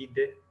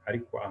Genocide,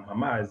 ariko ampa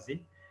amazi,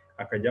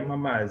 akajya ampa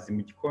amazi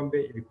mu gikombe,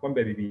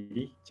 ibikombe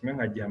bibiri, kimwe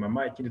nkagiha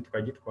mama, ikindi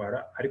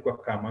tukagitwara, ariko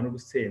akampa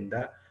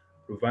n'urusenda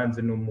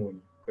ruvanze n'umunyu.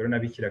 Rero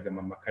nabikiraga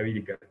mama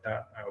kabiri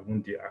gata,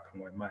 ubundi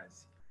akanywa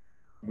amazi.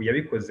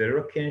 yabikoze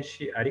rero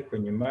kenshi, ariko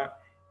nyuma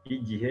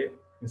y'igihe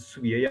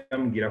nsubiye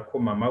yambwira ko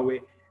mama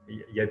we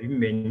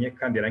yabimenye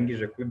kandi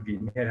yarangije kubibwira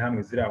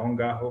interahamwe ziri aho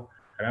ngaho,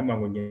 arambwira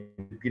ngo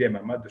ngibwire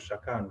mama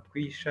dushaka ahantu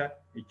twisha.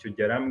 Icyo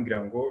gihe arambwira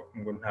ngo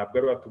ntabwo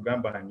ari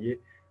watugambaniye,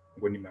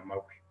 ngo ni mama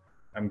we.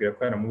 Ambwira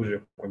ko yaramubujije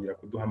kongera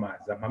kuduha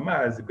amazi, ampa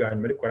amazi bwa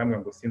nyuma, ariko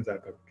arambwira ngo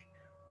sinzagaruke.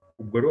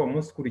 Ubwo rero uwo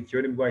munsi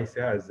ukurikiyeho nibwo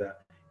hahise haza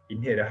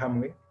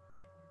interahamwe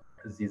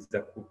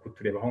ziza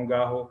kutureba aho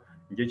ngaho.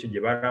 Njye icyo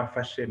gihe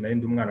baramfashe, nari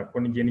ndi umwana kuko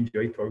n'igihe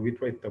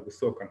witwa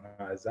gusohoka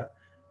nkaza,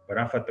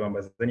 baramfata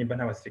bambaza niba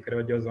nta basirikare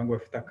bajya baza ngo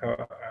bafite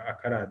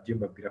akaradiyo,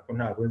 mbabwira ko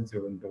ntabwo nzi,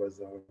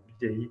 babaza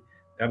ababyeyi,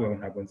 ndababwira ngo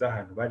ntabwo nzi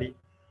ahantu bari.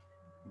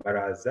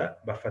 Baraza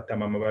bafata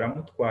mama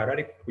baramutwara,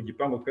 ariko ku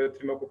gipangu twari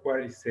turimo kuko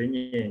hari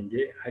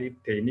senyenge,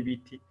 hariteye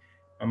n'ibiti.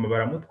 Mama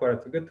baramutwara,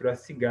 twebwe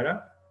turasigara,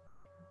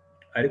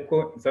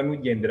 ariko nsa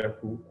n'ugendera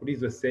kuri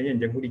izo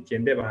senyenge nkurikiye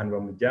ndeba ahantu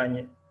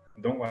bamujyanye,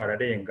 donc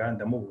ararenga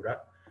ndamubura.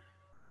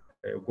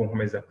 Ubwo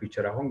nkomeza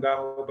kwicara aho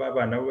ngaho,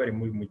 babana bo bari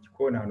mu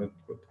gikoni ahantu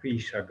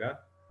twihishaga.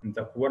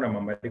 Nza kubona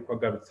mama ariko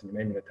agarutse nyuma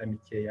y'iminota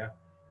mikeya,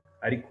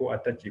 ariko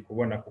atakiri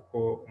kubona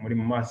kuko muri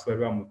mu maso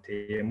bari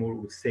bamuteyemo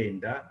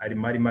urusenda,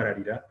 arimo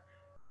ararira.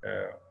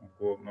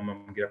 Ubwo mama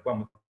ambwira ko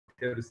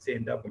bamuteye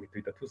urusenda, ubwo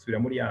tuhita dusubira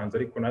muri ya nzu,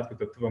 ariko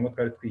natwe tuvamo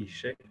twari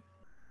twihishe,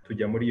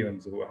 tujya muri iyo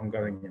nzu aho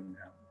ngaho nyine.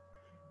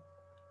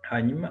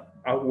 Hanyuma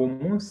uwo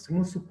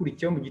munsi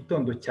ukurikiyeho mu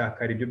gitondo cya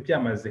kare, ibyo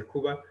byamaze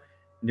kuba,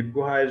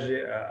 nibwo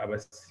haje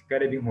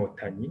abasirikare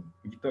b'inkotanyi.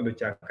 Mu gitondo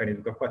cya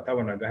karindwi ko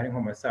atabonaga hari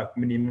nko mu saa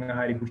 11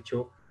 hari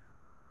gutyo,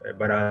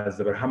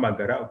 baraza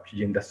barahamagara,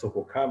 ukigenda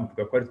asohoka,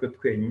 mvuga ko ari twe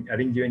twenyine,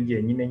 ari njyewe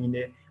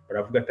nyine.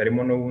 Baravuga ati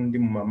harimo n'undi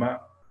mu mama.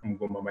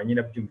 Ubwo mama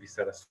nyine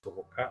abyumvise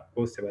arasohoka,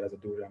 bose baraza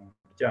duhurira mu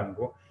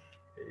muryango.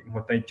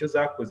 Inkotanyi icyo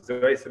zakoze,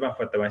 bahise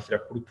bamfata banshyira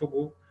ku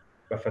rutugu,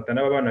 bafata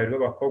n'abana rero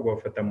b'abakobwa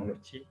bafata mu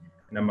ntoki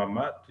na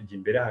mama, tujya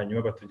imbere,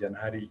 hanyuma batujyana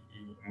hari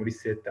muri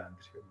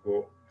Setandre.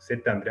 Ubwo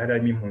Setandre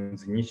harimo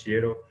impunzi nyinshi,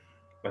 rero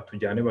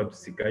batujyane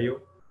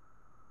badusigayo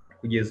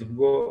kugeza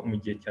ubwo mu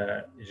gihe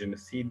cya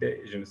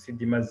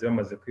jenoside imaze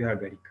bamaze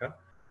kwihagarika,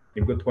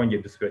 nibwo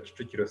twongeye dusubira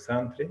Kicukiro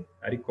centre.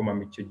 Ariko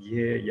mama icyo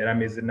gihe yari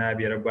ameze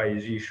nabi, yararwaye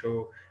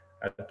ijisho,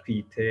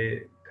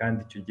 atwite,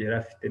 kandi icyo gihe yari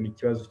afite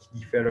n'ikibazo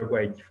cy'igifu,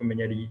 yararwaye igifu,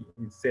 umenya ari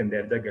insenda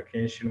yaryaga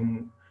kenshi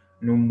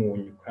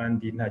n'umunyu,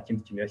 kandi nta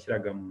kindi kintu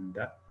yashyiraga mu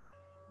nda.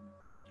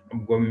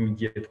 Ubwo mu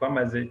gihe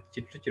twamaze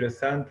Kicukiro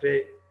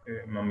centre,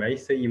 mama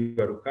yahise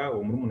yibaruka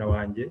uwo murumuna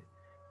wanjye,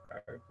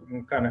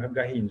 umwana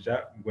k'agahinja.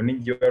 Ubwo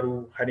n'ijyo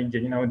hari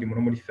njye nyine n'abandi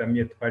muri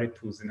famille twari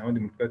tuzi, n'abandi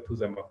muri twari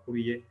tuzi amakuru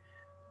ye,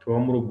 tuba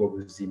muri ubwo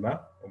buzima.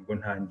 Ubwo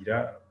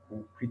ntangira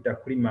kwita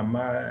kuri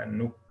mama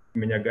no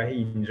kumenya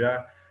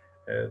agahinja,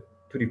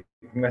 turi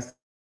kumwe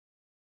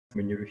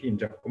kumenya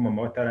uruhinja kuko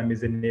mama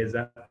atarameze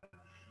neza.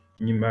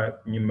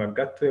 Nyuma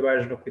gato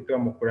baje no kwita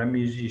bamukuramo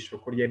ijisho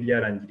ko ryari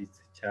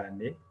ryarangiritse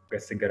cyane,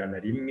 gasigarana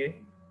rimwe.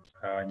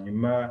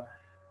 Hanyuma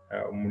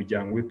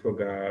umuryango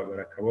witwaga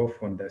Barakabaho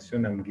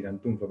Fondation nambwira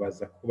ndumva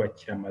baza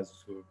kubakira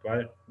amazu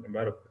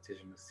barokotse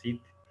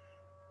jenoside.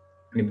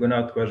 Nibwo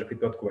nawe twaje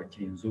kwita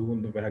twubakira inzu,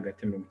 ndumva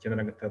hagati ya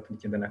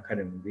 1996 na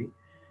 97.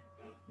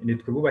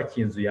 Nitwe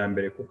bubakiye inzu ya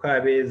mbere kuko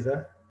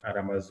Abeza ari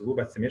amazu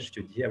bubatse menshi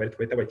icyo gihe, abari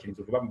twahita bakira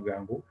inzu vuba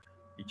ngo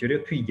icyo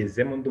rero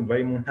twigezemo, ndumva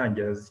ari mu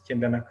ntangiriro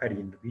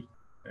z'97.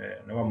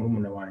 Na wa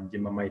murumuna wanjye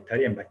mama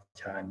itaremba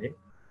cyane,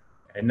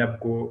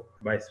 nabwo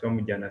bahise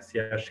bamujyana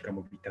CHK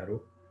mu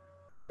bitaro.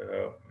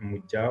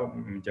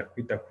 Mujya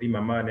kwita kuri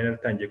mama, nari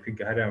natangiye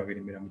kwiga hariya mu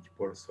Biremera mu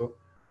Giporoso.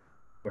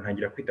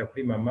 Ntangira kwita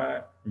kuri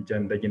mama,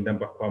 ndagenda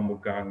mba kwa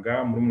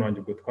muganga. Murumuna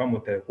wanjye ubwo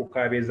twamutaye kuko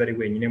Abeza ari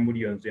wenyine muri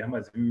iyo nzu,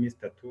 yamaze iminsi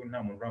 3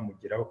 nta muntu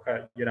uramugeraho,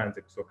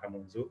 yaranze gusohoka mu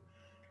nzu.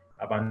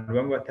 Abantu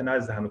bamwe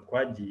batanazi ahantu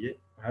twagiye,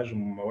 haje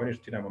umumama wari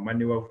inshuti na mama,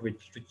 niwe wavuye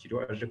Kicukiro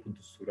aje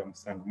kudusura,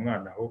 musanga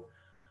umwana aho,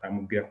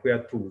 aramubwira ko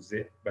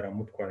yatuze,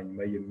 baramutwara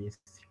nyuma y'iyo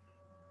minsi.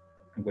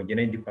 Ubwo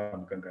njye ndi kwa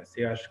muganga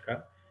CHK.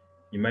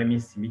 Nyuma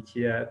y'iminsi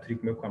mikeya turi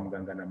kumwe kwa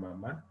muganga na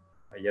mama,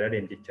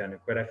 yararembye cyane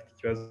ko yari afite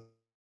ikibazo,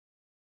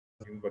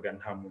 yumvaga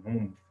nta muntu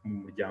mu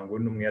muryango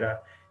n'umwe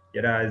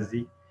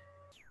yarazi,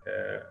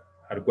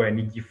 arwaye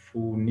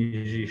n'igifu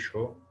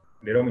n'ijisho.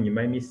 Rero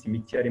nyuma y'iminsi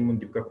mike arimo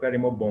ndibuka ko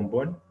yarimo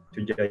bonbon,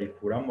 tujya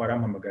yikuramo,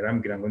 arampamagara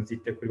arambwira ngo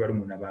nzite kuri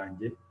barumuna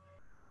banjye.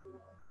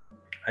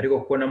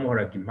 Ariko ko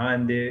namuhoraga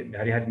impande,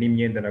 hari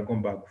n'imyenda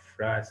nagomba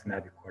gufura,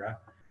 sinabikora.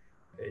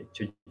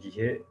 Icyo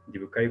gihe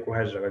ndibuka yuko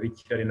haje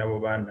ababikira, ari nabo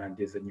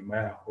banangeze nyuma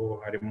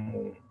yaho, harimo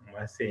mu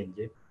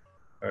masenge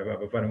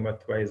abavandimwe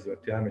batubaheze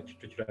batuye hano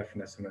Kicukiro hafi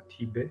na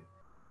Sonatube.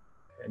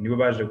 Nibo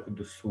baje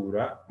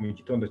kudusura mu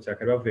gitondo cya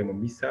kare bavuye mu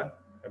misa,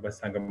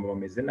 basanga mama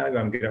bameze nabi,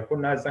 bambwira ko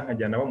naza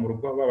nkajyana abo mu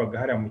rugo, babaga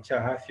hariya mu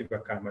cyaha hafi,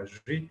 bakampa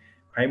jus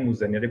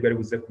nkayimuzanira, ariko ari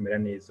buze kumera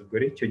neza. Ubwo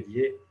rero icyo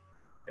gihe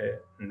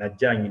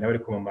najyanye nawe,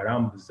 ariko mama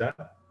arambuza.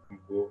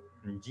 Ubwo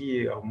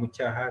ngiye aho mu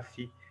cyaha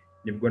hafi,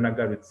 nibwo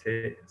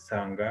nagarutse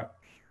nsanga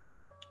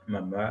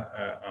mama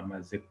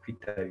amaze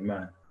kwitaba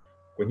Imana.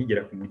 Ubwo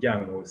nkigera ku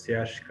muryango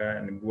CHK,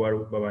 nibwo wari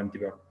babandi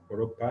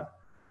bakoropa,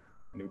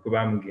 nibwo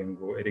bambwiye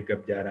ngo erega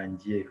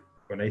byarangiye.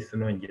 Ubwo nahise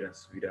nongera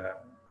nsubira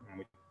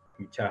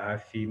mu cyaha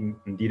hafi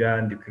ndira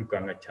ndi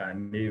kwirukanka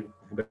cyane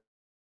kuvuga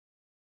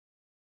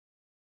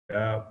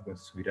ubwo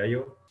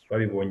nsubirayo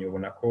babibonye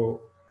ubona ko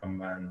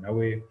mama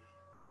nawe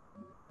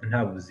nta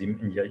buzima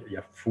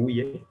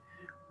yapfuye.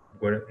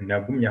 Ubwo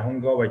nagumye aho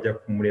ngaho bajya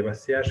kumureba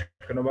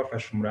CHK no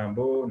bafashe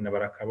umurambo na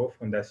Barakabo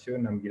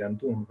Fondation nambwira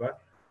ndumva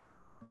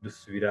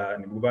dusubira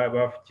nibwo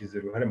bagize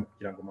uruhare mu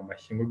kugira ngo mama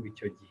ashyingurwe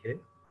icyo gihe.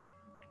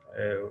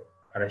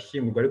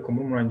 Arashyingurwa ariko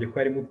muri murange ko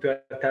ari muto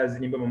atazi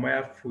nimba mama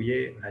yapfuye,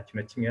 nta kintu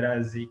na kimwe yari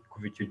azi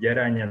kuva icyo gihe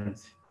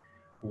yaranyanze.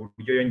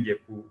 Uburyo yongeye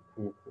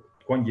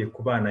twongeye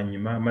kubana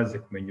nyuma maze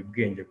kumenya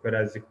ubwenge ko yari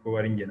azi ko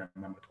ari njye na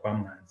mama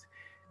twamwanze.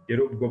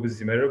 Rero ubwo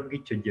buzima rero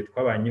bw'icyo gihe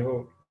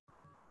twabanyeho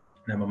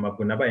na mama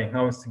bwo nabaye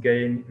nkaho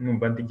nsigaye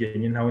numva ndi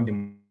jyenyine, nta wundi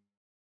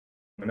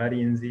muntu nari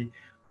nzi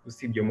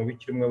usibye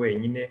umubikira umwe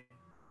wenyine,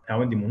 nta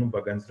wundi muntu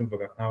numvaga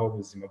nkaho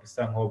ubuzima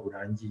busa nkaho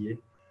burangiye.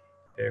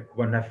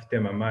 Kuba ntafite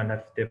mama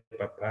ntafite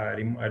papa,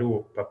 ari uwo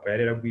papa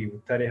yari yaraguye i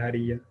Butare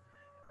hariya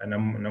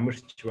na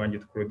mushiki wanjye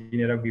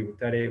Claudine yaraguye i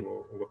Butare,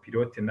 uwo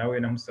pilote nawe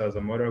na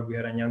musaza Mahoro yaraguye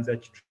hariya Nyanza ya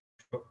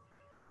Kicukiro.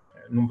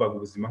 Numvaga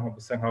ubuzima nko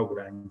busa nkaho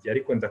burangiye,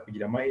 ariko nza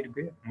kugira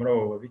amahirwe muri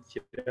abo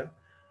babikira,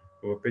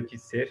 abo petit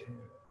sœur,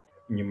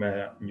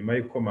 nyuma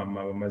y'uko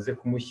mama bamaze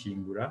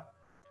kumushyingura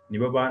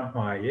nibo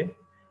bantwaye,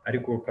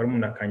 ariko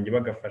karumuna kanjye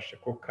bagafashe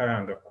ko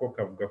karanga ko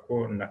kavuga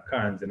ko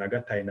nakanze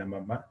nagataye na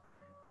mama,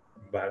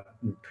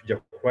 tujya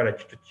kubara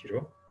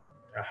Kicukiro.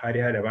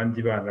 Hari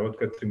abandi bana bo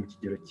twari turi mu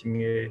kigero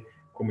kimwe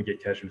ko mu gihe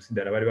cya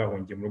Jenoside bari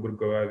bahungiye mu rugo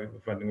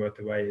rw'abavandimwe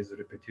bato ba Yezu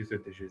Repetition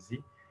de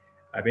Jésus.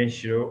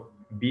 Abenshi rero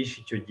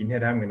bishe icyo gihe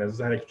interahamwe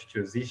nazo hari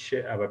Kicukiro zishe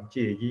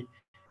ababyeyi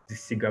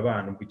zisiga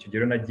abana. Ubwo icyo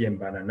gihe nagiye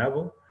mbana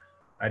nabo,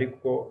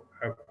 ariko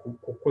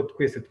kuko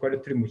twese twari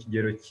turi mu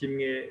kigero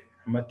kimwe,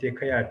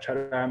 amateka yacu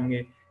ari amwe,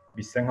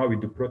 bisa nkaho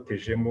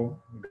biduprotejemo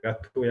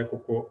gatoya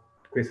kuko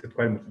twese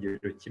twari mu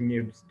kigero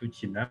kimwe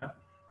dukina.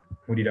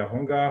 Nkurira aho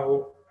ngaho,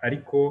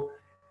 ariko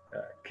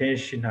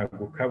kenshi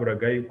ntabwo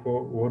kaburaga yuko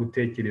uhora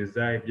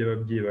utekereza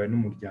iby'ababyeyi bawe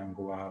n'umuryango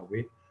wawe,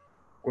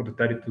 ko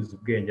tutari tuzi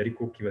ubwenge,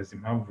 ariko ukibaza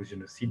impamvu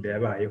Jenoside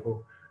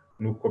yabayeho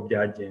n'uko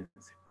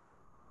byagenze.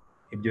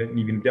 Ibyo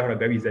ni ibintu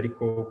byahoraga biza,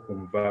 ariko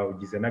kumva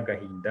ugize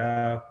n'agahinda,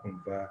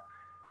 kumva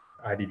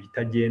hari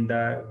ibitagenda,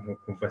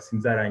 kumva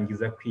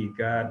sinzarangiza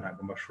kwiga,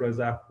 ntabwo amashuri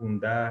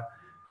azakunda,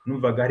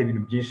 numvaga hari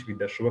ibintu byinshi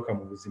bidashoboka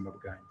mu buzima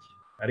bwanjye.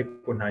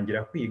 Ariko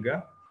ntangira kwiga,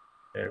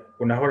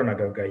 kuko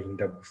nahoranaga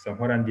agahinda gusa,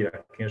 nkora ndira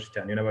kenshi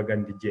cyane nabaga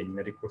ndi jyenyine,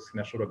 ariko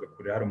sinashoboraga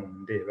kureba hari umuntu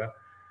ndeba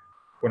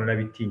kuko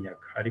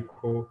narabitinyaga.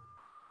 Ariko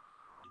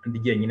ndi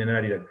jyenyine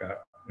narariraga,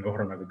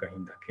 nahoranaga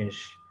agahinda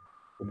kenshi.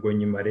 Ubwo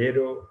nyuma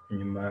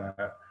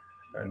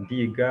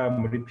ndiga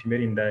muri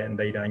primaire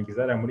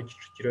ndayirangiza muri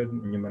Kicukiro,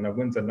 nyuma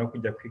nabwo nza no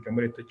kujya kwiga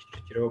muri Eto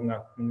Kicukiro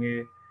umwaka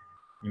umwe,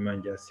 nyuma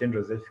njya Saint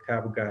Joseph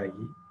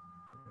Kabgayi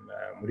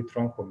muri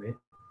Troncome.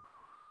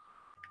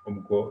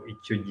 Ubwo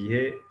icyo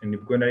gihe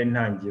nibwo nari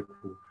ntangiye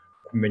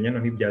kumenya no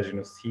nk'ibya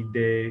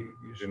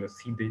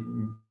Jenoside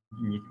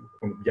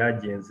ukuntu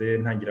byagenze,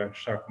 ntangira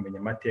nshaka kumenya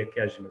amateka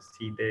ya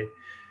Jenoside,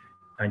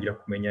 ntangira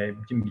kumenya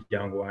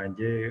iby'imiryango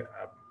wanjye.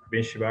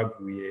 Benshi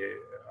baguye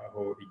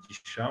aho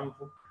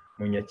Igishamvu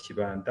mu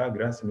Nyakibanda,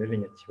 Grand Seminaire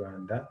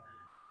Nyakibanda,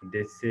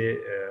 ndetse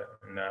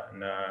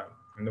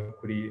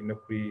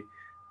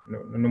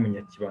no mu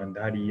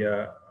Nyakibanda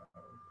hariya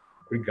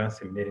kuri Grand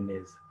Seminaire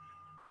neza.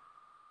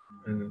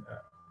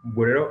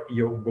 Ubwo rero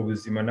ubwo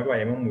buzima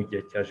nabayemo mu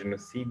gihe cya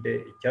Jenoside,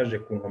 icyaje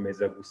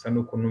kunkomeza gusa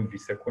nuko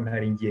numvise ko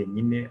ntari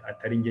jyenyine,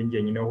 atari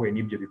jyenyine wahuye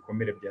n'ibyo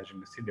bikomere bya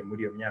Jenoside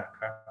muri iyo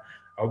myaka,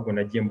 ahubwo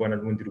nagiye mbona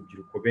n'urundi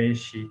rubyiruko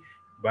benshi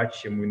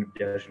baciye mu bintu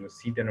bya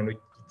Jenoside. None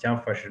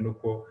icyamfashe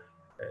nuko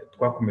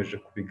twakomeje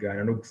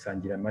kubiganira no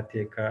gusangira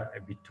amateka,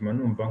 bituma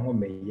numva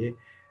nkomeye,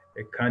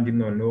 kandi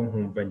noneho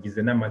nkumva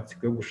ngize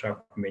n'amatsiko yo gushaka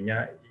kumenya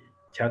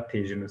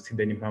icyateye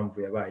Jenoside n'impamvu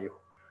yabayeho.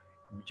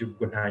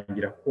 Ubwo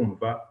ntangira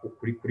kumva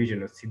ukuri kuri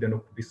Jenoside no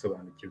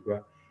kubisobanukirwa,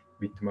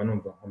 bituma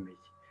numva nkomeye.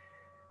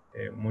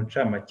 Mu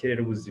ncamake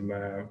rero ubuzima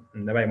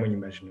nabayemo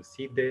nyuma ya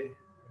Jenoside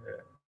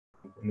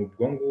ni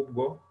ubwo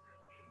ngubwo,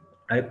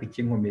 ariko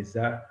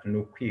ikinkomeza ni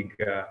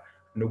ukwiga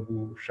no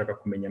gushaka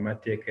kumenya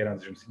amateka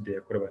yaranze Jenoside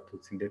yakorewe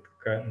Abatutsi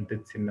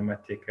ndetse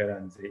n'amateka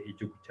yaranze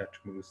igihugu cyacu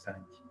muri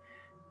rusange.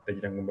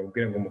 Ndagira ngo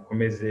mbabwire ngo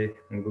mukomeze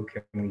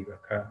mwibuke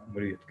mwibaka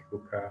muri iyo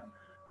twibuka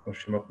ku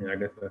nshuro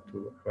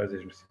 26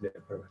 abazize Jenoside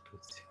yakorewe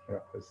Abatutsi.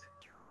 Murakoze.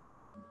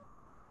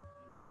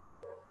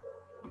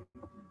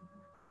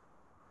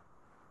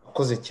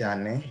 Urakoze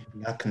cyane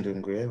Black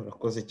Ndunguye,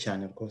 urakoze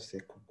cyane rwose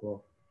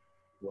kubwo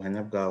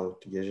ubuhamya bwawe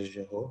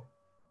tugejejeho.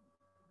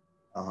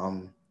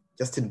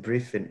 Just in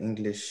brief in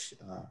English,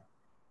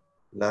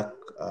 Black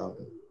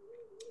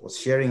was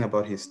sharing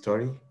about his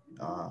story,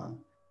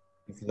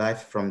 his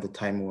life from the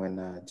time when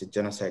the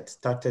genocide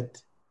started,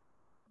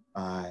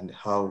 and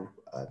how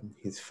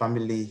his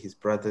family, his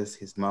brothers,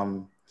 his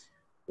mom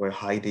were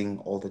hiding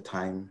all the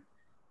time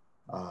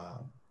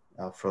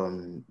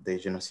from the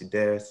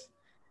genocidaires,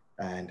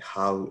 and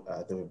how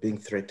they were being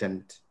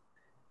threatened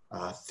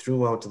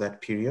throughout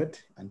that period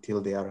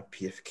until the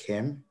RPF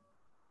came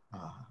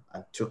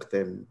and took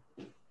them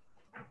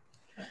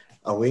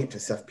away to a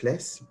safe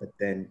place, but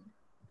then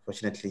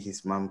unfortunately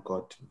his mom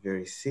got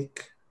very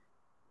sick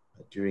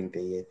during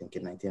the year, I think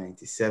in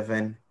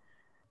 1997,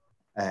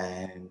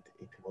 and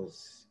it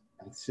was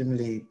an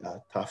extremely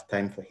tough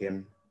time for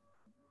him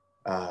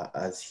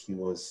as he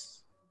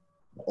was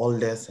the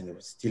oldest and he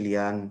was still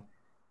young.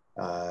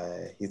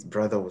 His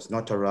brother was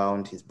not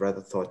around. His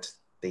brother thought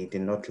they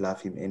did not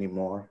love him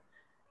anymore.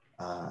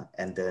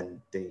 And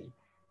then it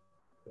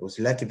was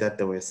lucky that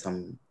there were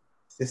some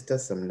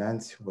sisters, some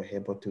nuns who were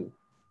able to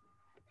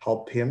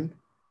help him.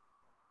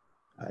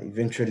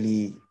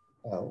 Eventually,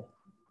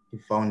 he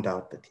found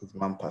out that his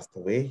mom passed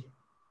away.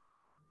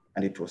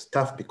 And it was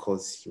tough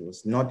because he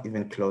was not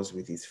even close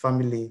with his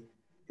family.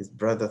 His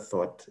brother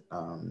thought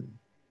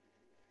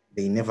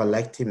they never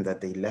liked him,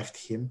 that they left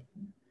him.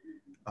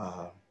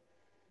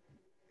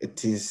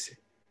 It is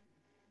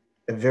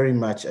very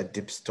much a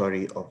deep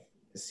story of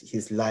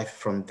his life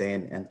from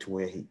then and to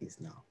where he is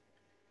now.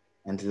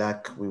 And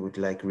Lac, we would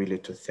like really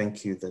to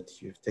thank you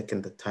that you've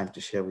taken the time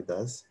to share with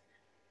us.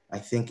 I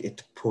think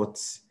it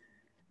puts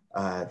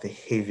the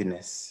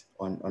heaviness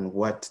on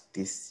what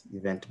this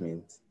event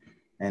means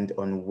and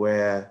on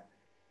where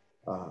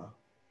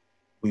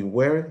we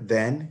were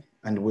then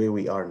and where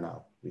we are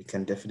now. We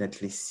can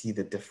definitely see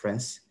the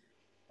difference,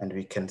 and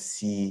we can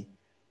see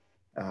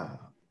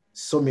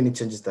so many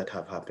changes that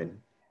have happened,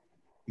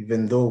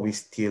 even though we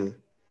still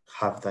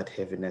have that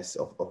heaviness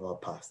of our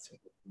past.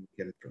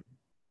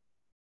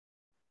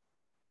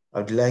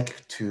 I'd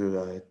like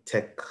to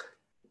take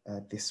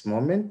this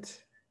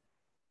moment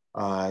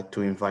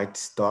to invite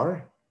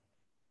Star.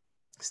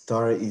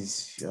 Star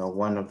is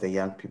one of the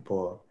young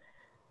people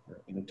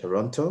in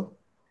Toronto,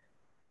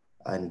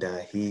 and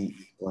he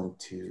is going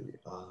to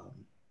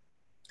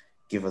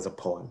give us a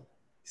poem.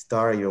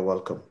 Star, you're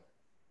welcome.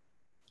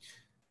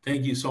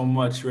 Thank you so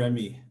much,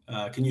 Remy.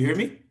 Can you hear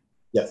me?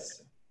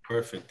 Yes.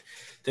 Perfect.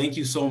 Thank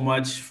you so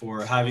much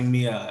for having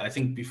me. I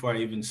think before I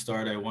even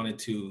start, I wanted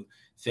to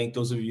thank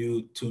those of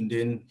you tuned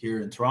in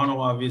here in Toronto,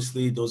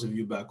 obviously, those of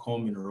you back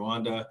home in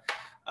Rwanda.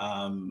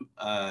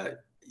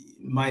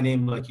 My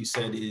name, like you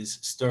said, is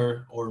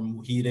Stir or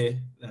Muhire.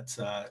 That's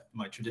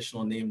my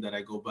traditional name that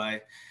I go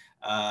by.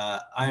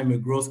 I am a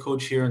growth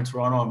coach here in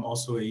Toronto. I'm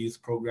also a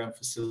youth program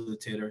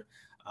facilitator.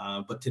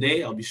 But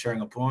today I'll be sharing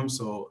a poem.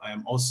 So I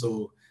am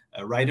also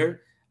a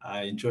writer.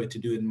 I enjoy to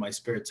do it in my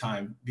spare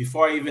time.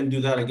 Before I even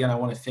do that, again, I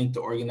want to thank the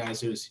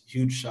organizers.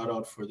 Huge shout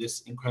out for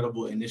this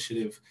incredible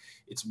initiative.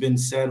 It's been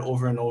said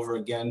over and over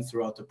again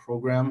throughout the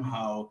program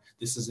how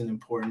this is an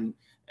important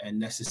and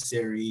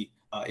necessary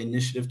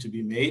initiative to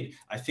be made.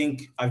 I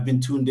think I've been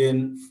tuned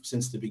in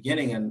since the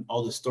beginning, and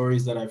all the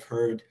stories that I've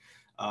heard,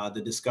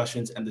 the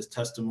discussions and the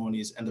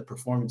testimonies and the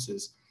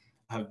performances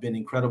have been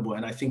incredible.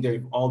 And I think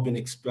they've all been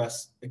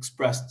expressed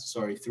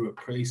through a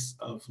place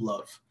of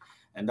love.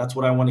 And that's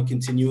what I want to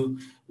continue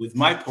with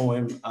my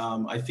poem.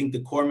 I think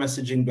the core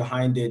messaging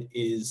behind it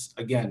is,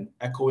 again,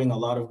 echoing a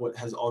lot of what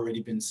has already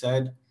been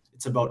said.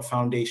 It's about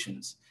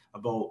foundations,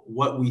 about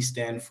what we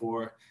stand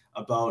for,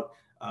 about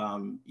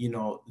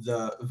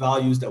the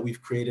values that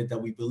we've created, that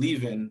we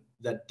believe in,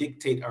 that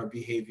dictate our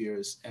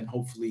behaviors and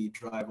hopefully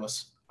drive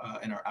us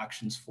and our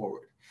actions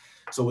forward.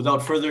 So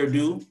without further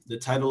ado, the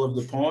title of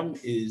the poem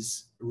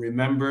is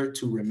Remember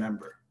to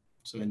Remember.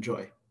 So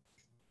enjoy.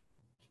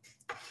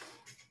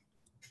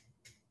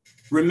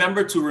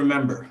 Remember to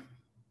remember.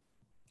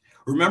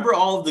 Remember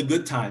all of the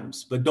good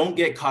times, but don't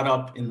get caught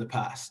up in the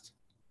past.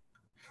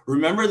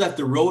 Remember that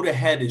the road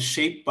ahead is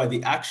shaped by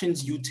the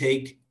actions you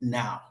take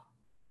now.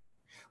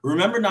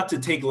 Remember not to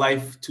take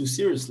life too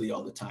seriously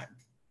all the time.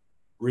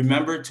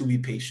 Remember to be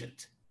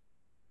patient.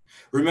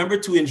 Remember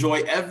to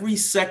enjoy every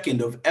second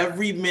of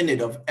every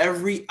minute of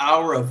every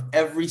hour of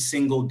every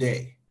single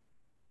day.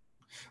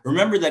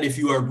 Remember that if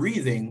you are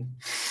breathing,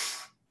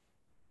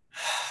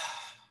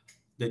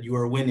 that you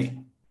are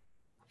winning.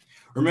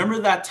 Remember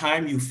that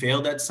time you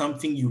failed at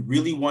something you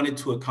really wanted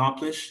to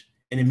accomplish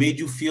and it made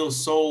you feel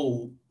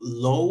so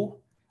low,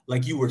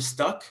 like you were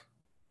stuck,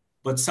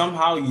 but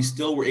somehow you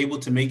still were able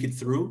to make it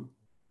through?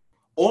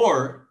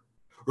 Or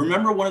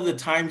remember one of the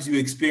times you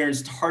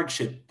experienced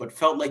hardship, but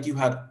felt like you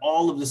had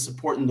all of the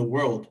support in the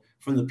world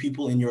from the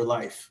people in your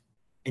life,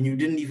 and you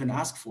didn't even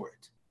ask for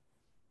it.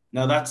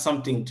 Now that's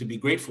something to be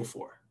grateful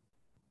for.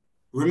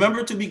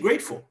 Remember to be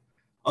grateful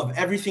of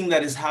everything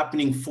that is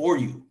happening for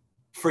you.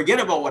 Forget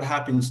about what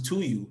happens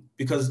to you,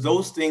 because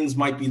those things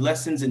might be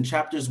lessons and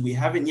chapters we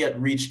haven't yet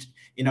reached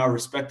in our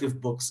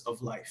respective books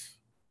of life.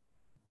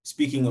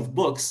 Speaking of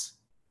books,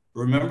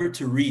 remember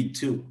to read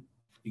too.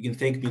 You can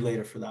thank me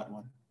later for that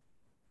one.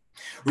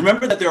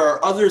 Remember that there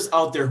are others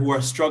out there who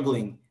are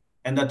struggling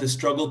and that the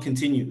struggle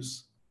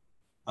continues.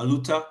 A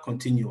luta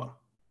continua.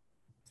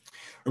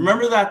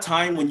 Remember that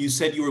time when you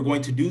said you were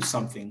going to do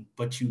something,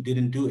 but you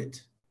didn't do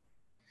it.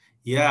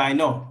 Yeah, I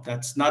know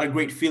that's not a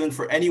great feeling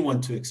for anyone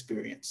to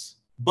experience,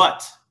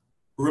 but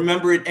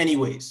remember it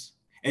anyways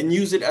and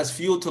use it as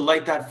fuel to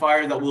light that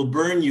fire that will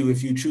burn you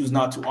if you choose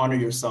not to honor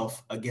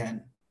yourself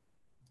again.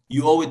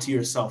 You owe it to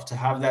yourself to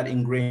have that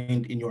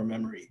ingrained in your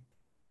memory.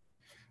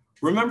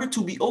 Remember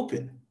to be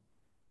open.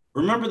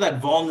 Remember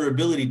that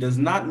vulnerability does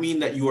not mean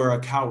that you are a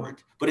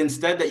coward, but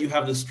instead that you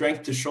have the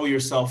strength to show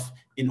yourself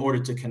in order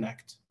to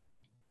connect.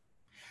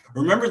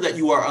 Remember that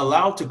you are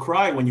allowed to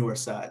cry when you are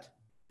sad,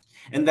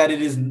 and that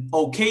it is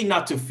okay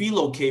not to feel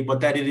okay, but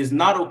that it is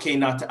not okay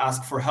not to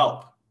ask for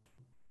help.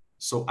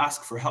 So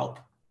ask for help.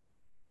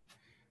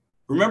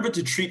 Remember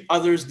to treat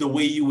others the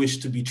way you wish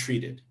to be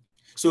treated.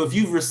 So if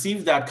you've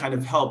received that kind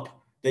of help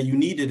that you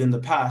needed in the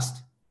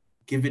past,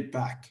 give it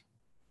back.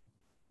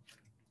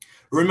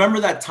 Remember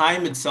that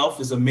time itself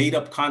is a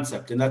made-up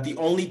concept and that the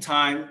only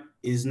time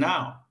is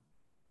now.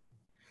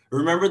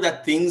 Remember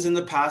that things in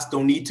the past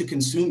don't need to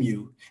consume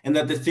you, and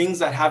that the things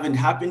that haven't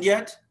happened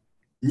yet,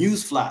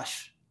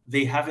 newsflash,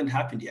 they haven't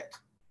happened yet.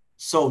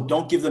 So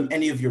don't give them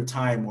any of your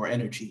time or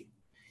energy.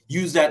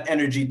 Use that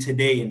energy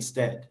today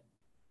instead.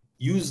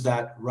 Use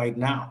that right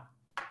now.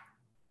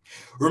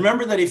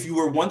 Remember that if you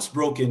were once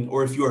broken,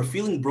 or if you are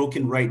feeling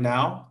broken right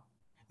now,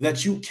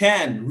 that you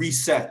can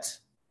reset,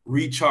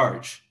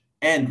 recharge,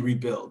 and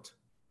rebuild.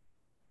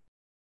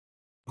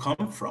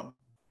 Come from.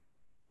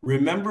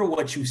 Remember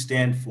what you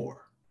stand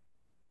for.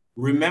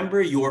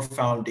 Remember your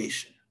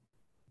foundation.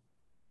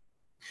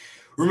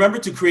 Remember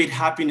to create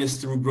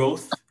happiness through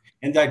growth,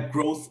 and that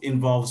growth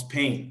involves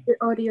pain. The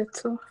audio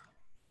too.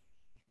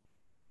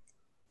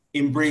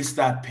 Embrace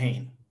that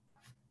pain.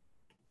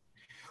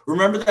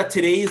 Remember that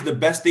today is the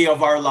best day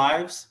of our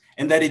lives,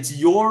 and that it's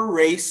your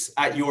race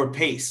at your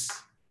pace.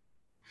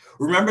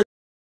 Remember.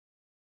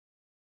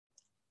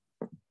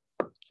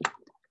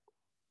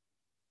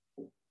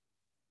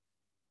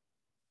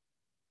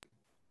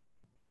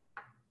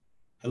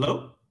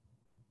 Hello?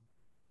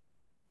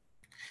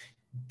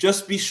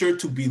 Just be sure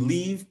to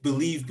believe,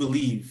 believe,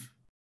 believe.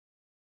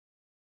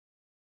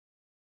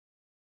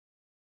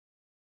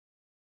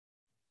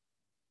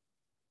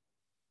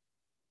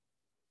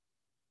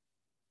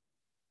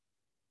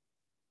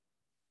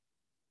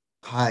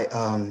 Hi,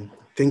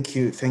 thank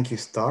you,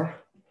 Star.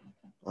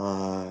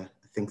 I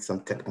think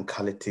some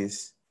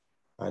technicalities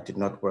did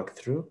not work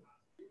through.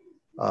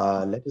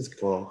 Let us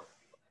go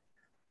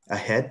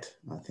ahead.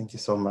 Thank you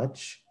so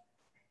much.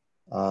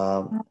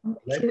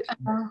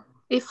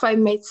 If I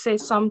may say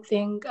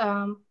something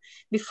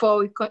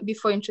before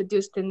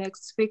introduce the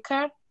next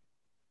speaker,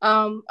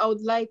 I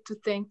would like to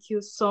thank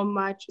you so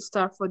much,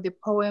 Star, for the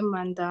poem,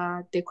 and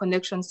the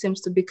connection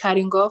seems to be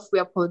cutting off. We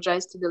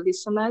apologize to the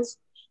listeners.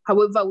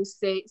 However, we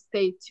say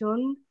stay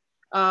tuned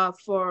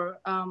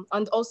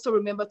and also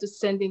remember to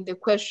send in the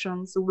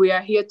questions. We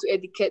are here to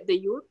educate the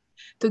youth,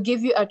 to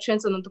give you a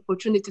chance and an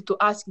opportunity to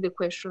ask the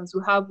questions.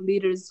 We have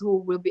leaders who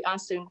will be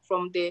answering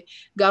from the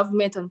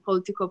government and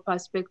political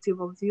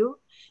perspective of view.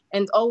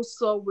 And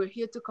also we're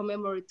here to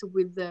commemorate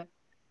with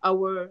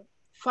our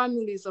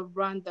families of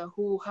Rwanda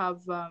who have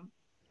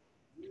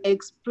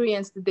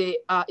experienced the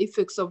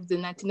effects of the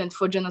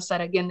 1994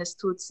 genocide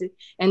against Tutsi.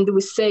 And we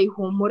say,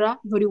 humura,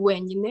 nturi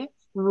wenyine,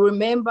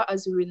 remember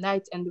as we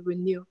unite and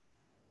renew.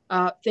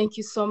 Thank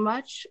you so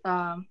much.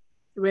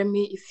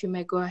 Remy, if you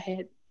may go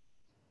ahead.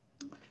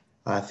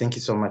 Thank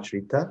you so much,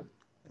 Rita.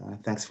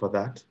 Thanks for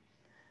that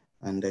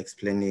and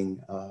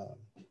explaining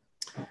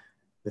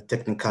the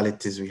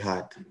technicalities we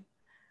had.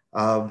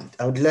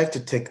 I would like to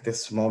take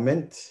this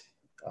moment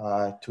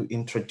to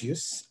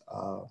introduce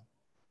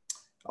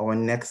our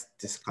next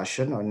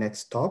discussion, our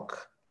next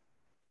talk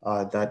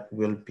that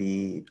will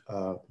be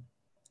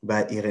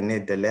by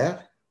Irene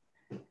Delaire.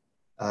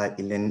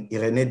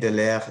 Irene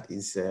Delaire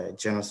is a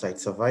genocide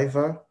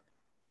survivor,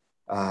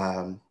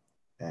 and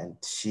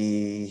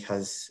she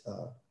has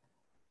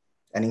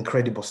an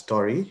incredible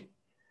story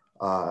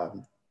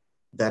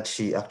that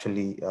she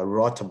actually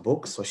wrote a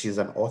book, so she's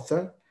an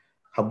author.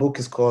 Her book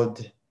is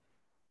called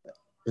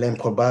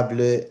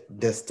L'improbable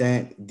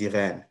destin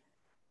d'Irène.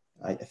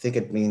 I think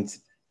it means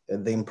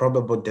the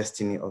improbable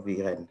destiny of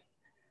Irène.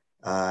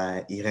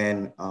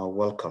 Irène,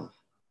 welcome.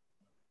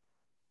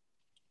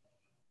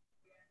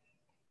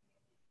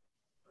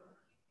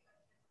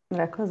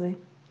 Murakoze.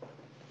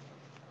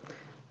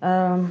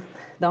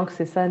 Donc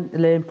c'est ça,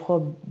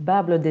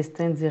 l'improbable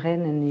destin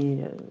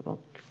d'Irène,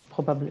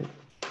 probable.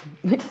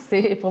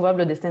 C'est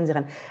probable destin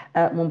d'Irène.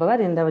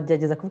 Mumbabarire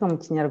ndagerageza kuvuga mu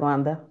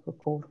Kinyarwanda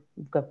kuko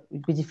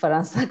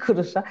rw'igifaransa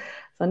kurusha,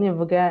 so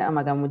nivuga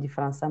amagambo mu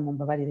Gifaransa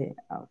mumbabarire,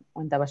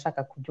 wenda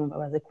abashaka kubyumva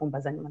baze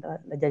kumbaza nyuma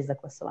ndagerageza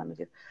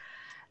kubasobanurira.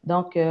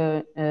 Donc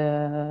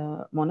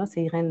mon nom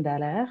c'est Irène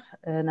Dallaire,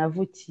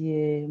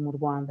 navukiye mu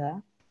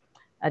Rwanda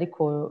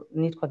ariko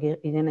nitwaga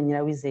Irene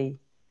Nyirabizeye.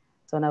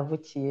 So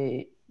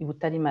navukiye i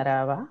Butare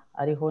Maraba,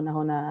 ariho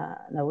naho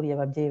naburiye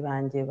ababyeyi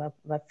banjye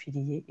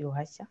bapfiriye i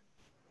Ruhashya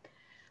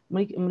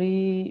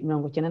muri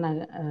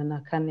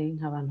 1994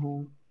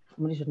 nk'abantu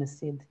muri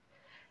jenoside.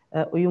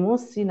 Uyu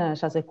munsi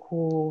nashatse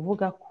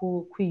kuvuga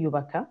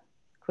kwiyubaka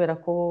kubera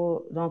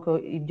ko donc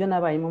ibyo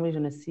nabayemo muri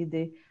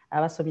jenoside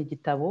abasomye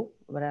igitabo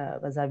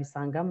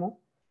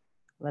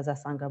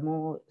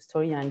bazasangamo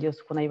story yanjye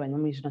yose uko nayibanye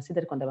muri jenoside,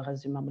 ariko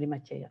ndabahazima muri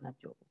makeya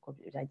nabyo uko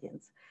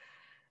byagenze.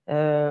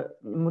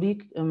 Muri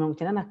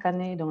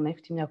 1994 donc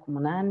nafite imyaka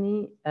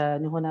 8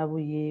 niho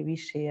nabuye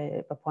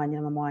bishe papa wanjye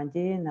na mama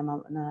wanjye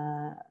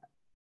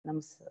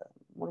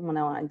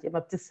murumuna wanjye,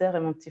 ma petite sœur et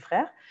mon petit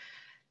frère,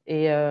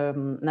 et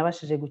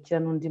nabashije gukira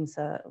n'undi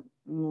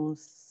mon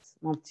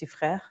petit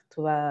frère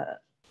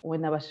we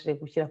nabashije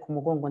gukira ku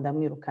mugongo,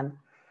 ndamwirukana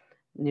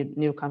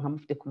nirukanka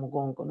mufite ku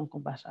mugongo, nuko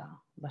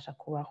mbasha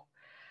kubaho.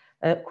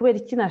 Kubera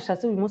iki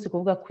nashatse uyu munsi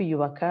kuvuga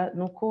kwiyubaka,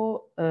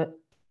 nuko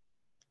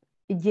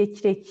igihe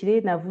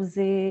kirekire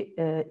navuze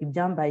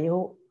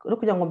ibyambayeho, no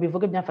kugira ngo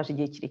mbivuge byamfashe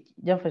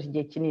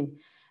igihe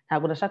kinini.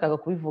 Ntabwo nashakaga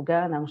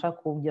kubivuga, ntabwo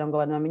nshaka kugira ngo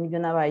abantu bamenye ibyo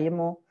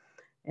nabayemo,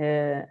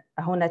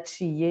 aho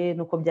naciye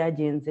nuko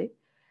byagenze,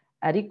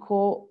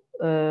 ariko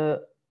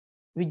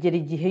bigera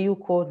igihe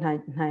yuko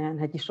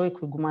ntagishoboye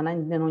kubigumana,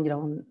 nongera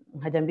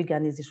nkajya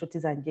mbiganiza inshuti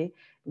zanjye,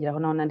 ngeraho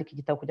naho nandika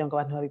igitabo kugira ngo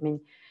abantu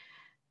babimenye.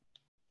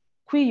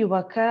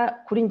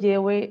 Kwiyubaka kuri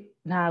njyewe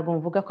ntabwo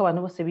mvuga ko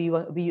abantu bose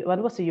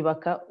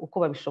biyubaka uko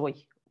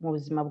babishoboye mu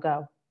buzima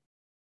bwabo,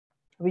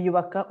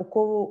 biyubaka uko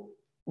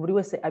buri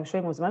wese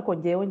abishoboye mu buzima, ariko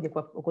njyewe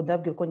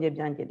ndababwira uko ngiye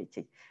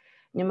byangendekeye.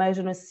 Nyuma ya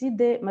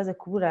jenoside maze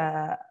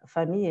kubura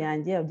famiye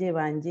yanjye, ababyeyi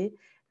banjye,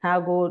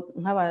 ntabwo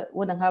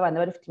wenda nk'abana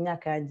bari bafite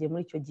imyaka yanjye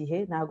muri icyo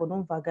gihe, ntabwo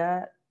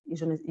numvaga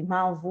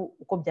impamvu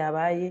uko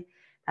byabaye,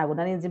 ntabwo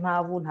nari nzi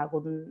impamvu, ntabwo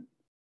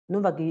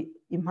numvaga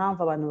impamvu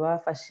abantu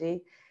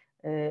bafashe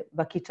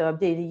bakica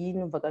ababyeyi,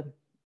 numvaga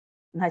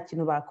nta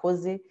kintu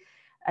bakoze,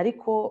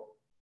 ariko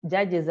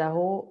byageze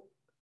aho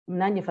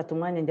nanjye mfata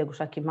umwanya njya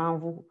gushaka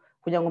impamvu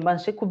kugira ngo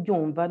mbashe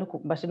kubyumva,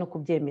 mbashe no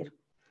kubyemera.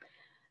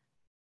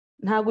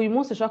 Ntabwo uyu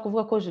munsi ushobora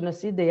kuvuga ko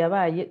jenoside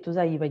yabaye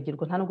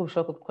tuzayibagirwa, nta nubwo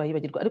bishoboka ko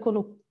twayibagirwa, ariko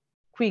no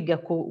kwiga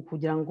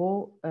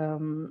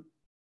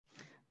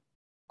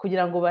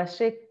kugira ngo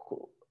bashe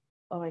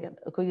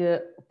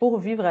pour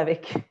vivre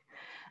avec.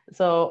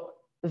 So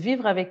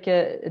vivre avec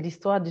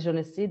l'histoire du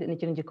génocide ni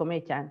ikintu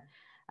gikomeye cyane.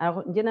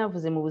 Njye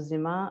navuze mu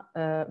buzima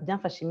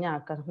byamfashe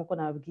imyaka, nk'uko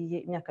nababwiye,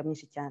 imyaka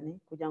myinshi cyane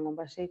kugira ngo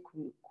mbashe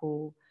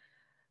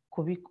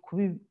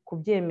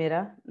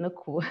kubyemera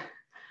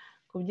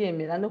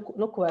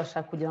no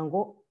kubasha kugira ngo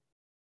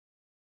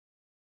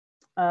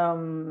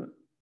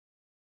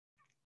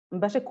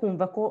mbashe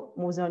kumva ko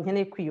mu buzima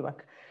nkeneye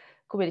kwiyubaka.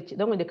 Kubera iki?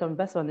 Reka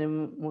mbasobanurire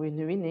mu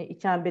bintu bine.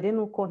 Icya mbere ni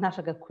uko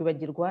ntashaka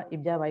kwibagirwa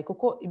ibyabaye,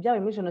 kuko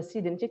ibyabaye muri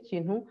jenoside nicyo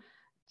kintu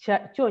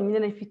cyonyine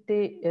nifite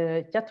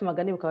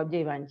cyatumaga nibuka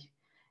ababyeyi banjye.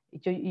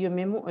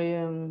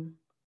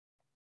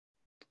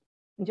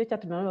 Nicyo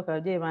cyatumye nibuka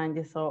ababyeyi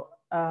banjye. So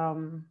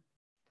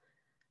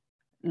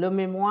le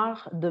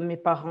mémoire de mes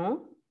parents,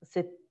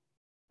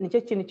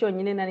 nicyo kintu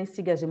cyonyine nari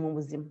nsigaje mu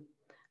buzima.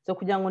 So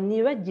kugira ngo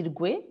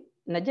nibagirwe,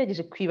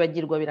 nagerageje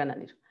kwibagirwa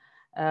birananira.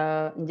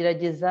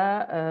 Ngerageza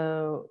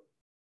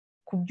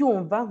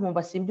kubyumva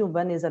nkumva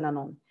simbyumva neza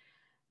nanone.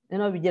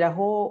 Noneho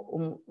bigeraho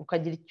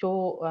ukagira icyo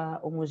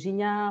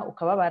umujinya,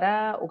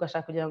 ukababara,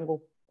 ugashaka kugira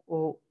ngo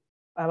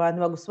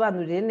abantu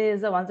bagusobanurire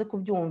neza, wanze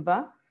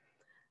kubyumva,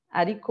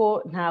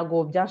 ariko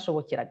ntago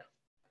byashobokeraga.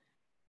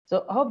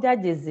 So aho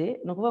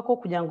byageze ni ukuvuga ko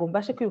kugira ngo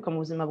mbashe kwibuka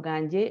mu buzima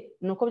bwanjye,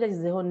 ni uko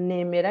byagezeho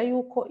nemera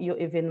yuko iyo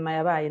evenema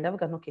yabaye.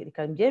 Ndavuga nti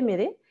reka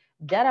mbyemere,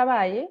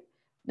 byarabaye,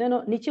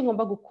 noneho niki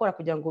ngomba gukora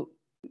kugira ngo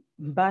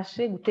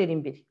mbashe gutera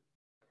imbere.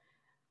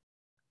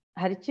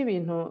 Hari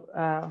ibintu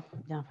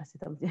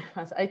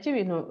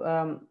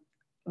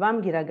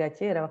bambwiraga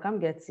kera,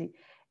 bakambwira ati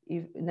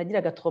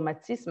nagiraga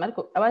traumatisme,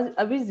 ariko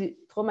abizi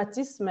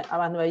traumatisme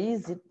abantu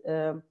bayizi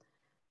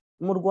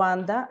mu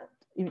Rwanda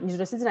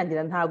jenoside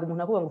irangira ntabwo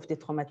umuntu avuga ngo ufite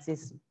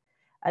traumatisme,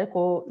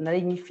 ariko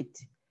nari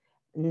nyifite,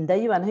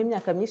 ndayibanaho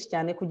imyaka myinshi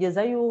cyane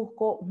kugeza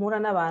yuko mpura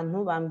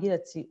n'abantu bambwira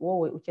ati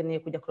wowe ukeneye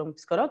kujya kureba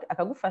umupsikologe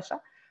akagufasha,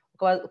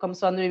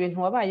 ukamusobanurira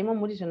ibintu wabayemo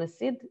muri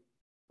jenoside,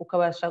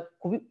 ukabasha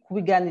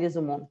kubiganiriza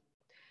umuntu.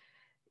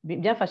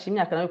 Byafashe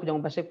imyaka nawe kugira ngo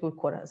mbashe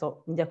kubikora.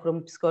 So njya kureba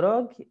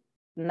umupsikologe,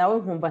 nawe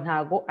nkumva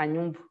ntago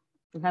anyumva,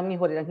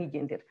 nkamwihorera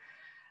nkigendera.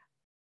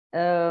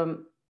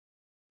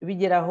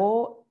 Bigeraho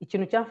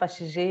ikintu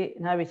cyamfashije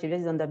ntabeshye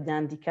byagize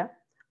ndabyandika,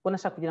 kuko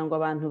nashaka kugira ngo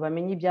abantu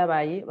bamenye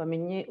ibyabaye,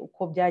 bamenye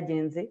uko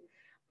byagenze.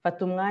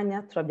 Mfata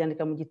umwanya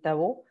turabyandika mu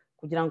gitabo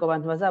kugira ngo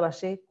abantu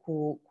bazabashe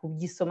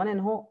kubyisoma,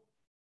 noneho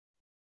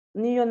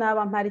niyo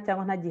naba mpari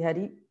cyangwa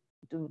ntagihari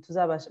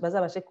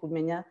bazabashe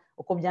kumenya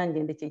uko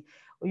byangendekeye.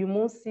 Uyu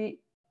munsi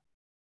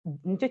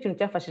nicyo kintu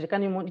cyafashije,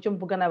 kandi nicyo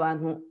mvuga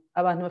n'abantu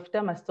bafite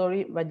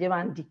amastori bajye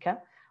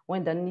bandika,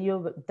 wenda niyo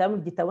bitari mu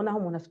gitabo naho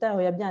umuntu afite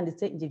aho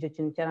yabyanditse, icyo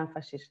kintu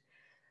cyaramfashije.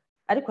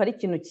 Ariko hari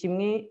ikintu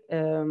kimwe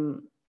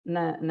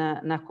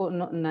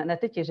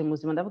natekereje mu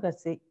buzima, ndavuga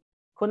se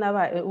ko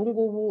ubu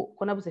ngubu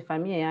ko nabuze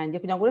famiye yanjye,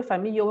 kugira ngo ure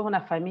famiye yobeho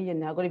na famiye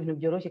ntabwo ari ibintu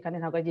byoroshye, kandi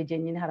ntabwo ari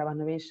jyenyine, hari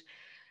abantu benshi.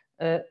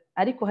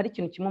 Ariko hari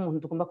ikintu kimwe umuntu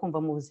tugomba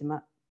kumva mu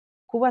buzima,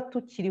 kuba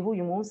tukiriho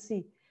uyu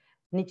munsi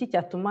ni iki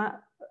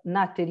cyatuma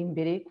natera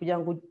imbere, kugira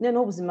ngo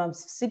noneho ubuzima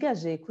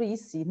busigaje kuri iyi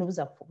si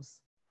ntibuzapfe ubusa.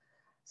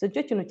 So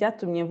icyo kintu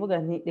cyatumye mvuga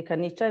nti reka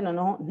nicare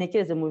noneho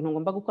ntekereze mu bintu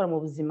ngomba gukora mu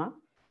buzima,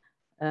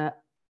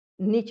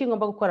 niki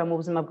ngomba gukora mu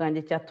buzima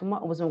bwanjye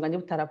cyatuma ubuzima bwanjye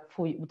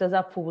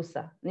butazapfa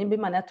ubusa. Nimba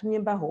Imana yatumye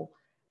mbaho,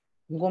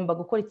 ngomba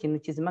gukora ikintu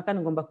kizima,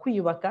 kandi ngomba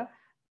kwiyubaka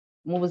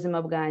mu buzima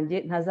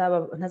bwanjye,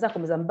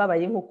 ntazakomeza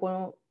mbabaye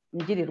nk'uko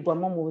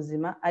ngirirwamo mu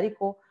buzima,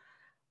 ariko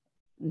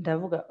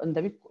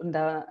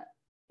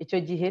icyo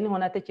gihe niho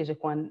natekereje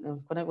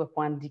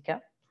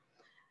kwandika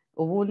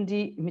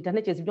ubundi mpita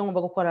ntekereza ibyo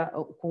ngomba gukora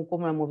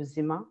gukomera mu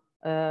buzima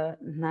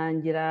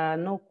ntangira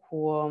no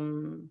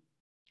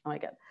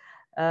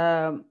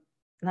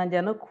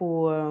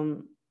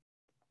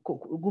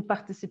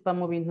guparticipa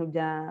mu bintu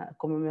bya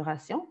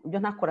commemoration ibyo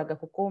ntakoraga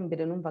kuko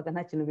mbere numvaga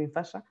nta kintu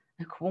bimfasha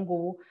ariko ubu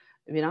ngubu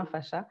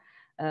biramfasha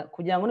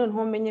kugira ngo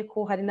noneho menye ko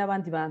hari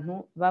n'abandi bantu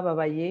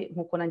bababaye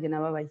nk'uko nanjye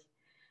nababaye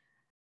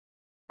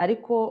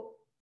ariko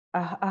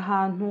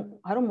ahantu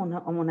hari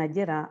umuntu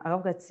agera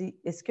akavuga ati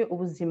eske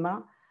ubuzima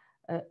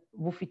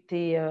bufite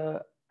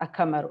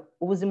akamaro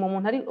ubuzima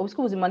umuntu ari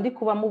ubuzima ndi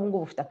kubamo ubu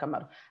ngubu bufite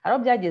akamaro hari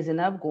aho byageze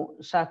nabwo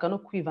nshaka no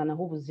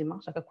kwivanaho ubuzima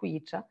nshaka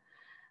kwiyica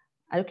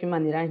ariko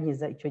Imana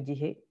irankiza icyo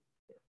gihe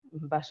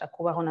mbasha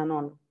kubaho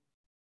nanone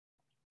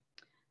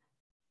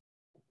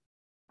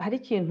hari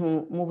ikintu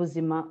mu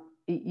buzima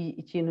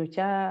ikintu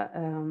cya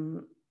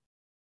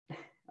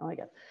oh my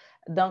God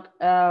donc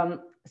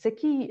c'est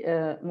qui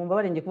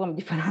mumbabarire ngiye kuvuga mu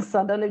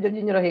gifaransa ndabona ibyo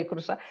by'inyoroheye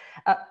kurusha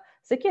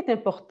ce qui est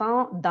important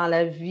dans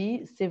la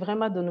vie c'est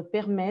vraiment de nous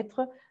permettre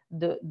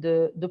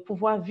de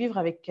pouvoir vivre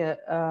avec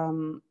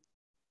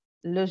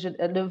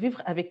de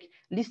vivre avec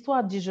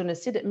l'histoire du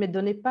génocide, mais de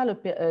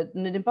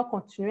ne pas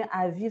continuer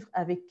à vivre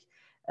avec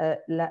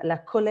la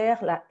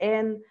colère, la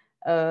haine,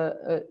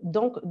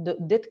 donc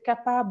d'être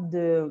capable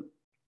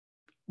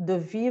de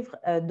vivre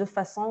de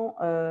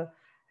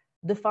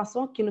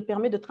façon qui nous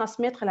permet de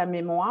transmettre la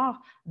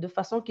mémoire, de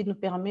façon qui nous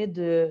permet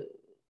de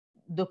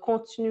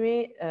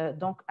continuer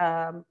donc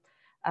à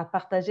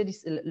partager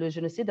le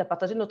génocide, à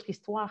partager notre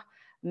histoire.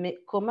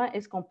 Mais comment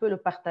est-ce qu'on peut le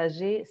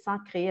partager sans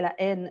créer la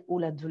haine ou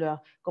la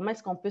douleur? Comment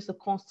est-ce qu'on peut se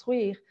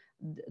construire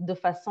de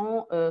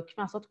façon qui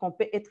fait en sorte qu'on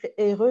peut être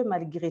heureux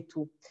malgré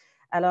tout?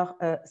 Alors,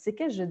 ce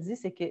que je dis,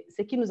 c'est que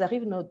ce qui nous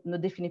arrive ne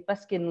définit pas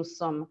ce que nous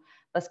sommes.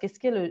 Parce que ce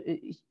que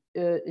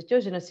le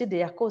génocide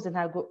est à cause de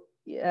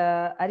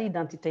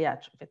l'identité. En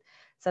fait.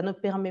 Ça ne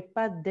permet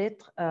pas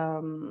d'être...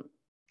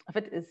 en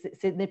fait,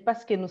 ce n'est pas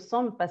ce que nous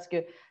sommes parce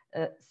que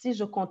si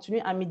je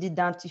continue à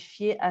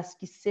m'identifier à ce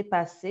qui s'est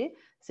passé,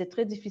 c'est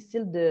très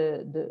difficile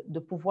de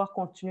pouvoir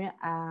continuer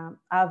à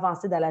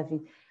avancer dans la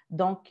vie.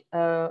 Donc,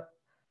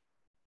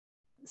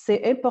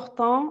 c'est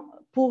important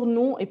pour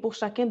nous et pour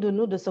chacun de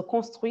nous de se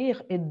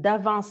construire et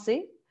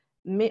d'avancer,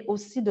 mais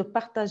aussi de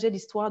partager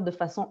l'histoire de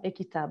façon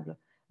équitable,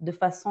 de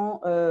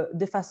façon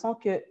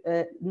que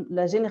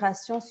la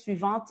génération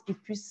suivante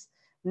puisse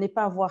ne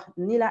pas avoir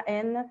ni la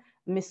haine,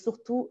 mais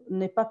surtout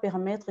ne pas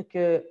permettre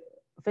que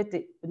en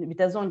fait,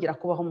 bitazongera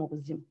kubaho mu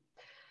buzima.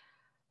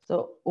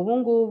 So, ubu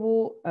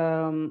ngubu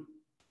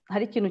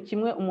hari ikintu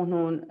kimwe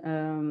umuntu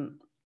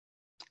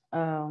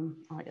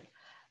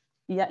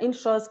il y a une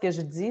chose que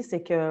je dis,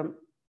 c'est que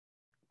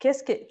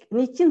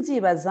ni iki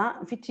nzibaza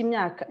mfite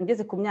imyaka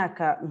ngeze ku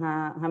myaka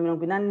nka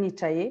 80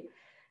 nicaye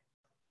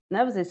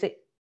navuze se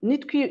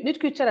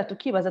nitwicara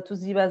tukibaza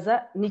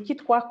tuzibaza ni iki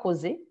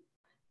twakoze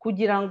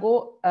kugira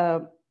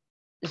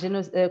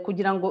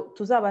ngo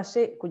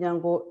tuzabashe kugira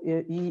ngo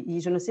iyi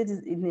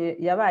jenoside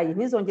yabaye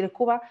ntizongere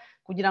kuba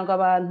kugira ngo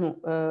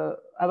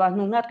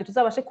abantu nkatwe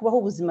tuzabashe kubaho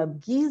ubuzima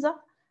bwiza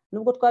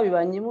nubwo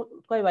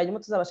twabibayemo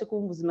tuzabashe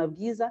kuba ubuzima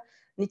bwiza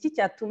ni iki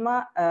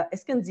cyatuma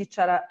eske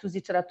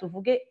tuzicara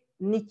tuvuge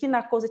ni iki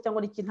nakoze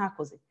cyangwa ni iki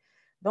ntakoze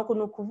donc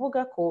ni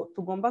ukuvuga ko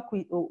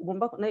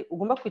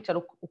ugomba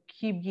kwicara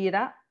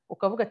ukibwira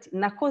ukavuga ati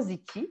nakoze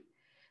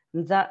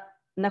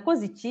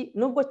iki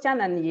nubwo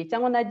cyananiye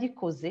cyangwa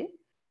nagikoze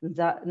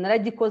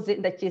naragikoze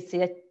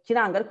ndakeseye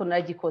kiranga ariko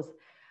naragikoze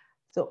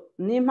so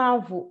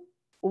n'impamvu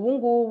ubu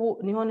ngubu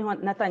niho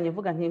natangiye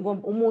vuga nti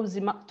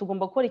umuzima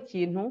tugomba gukora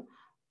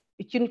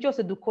ikintu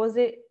cyose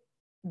dukoze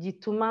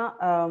gituma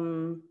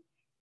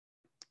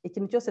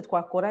ikintu cyose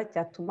twakora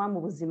cyatuma mu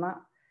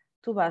buzima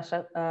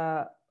tubasha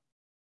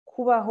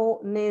kubaho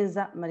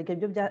neza marike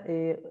byo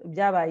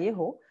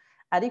byabayeho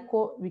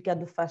ariko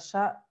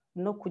bikadufasha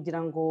no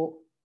kugira ngo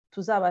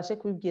tuzabashe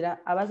kubibwira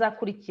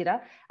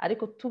abazakurikira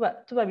ariko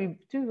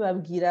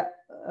tubabwira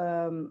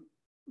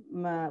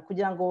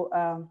kugira ngo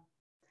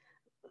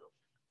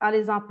en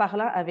les en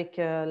parlant avec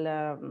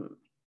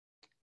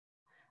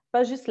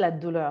pas juste la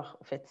douleur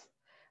en fait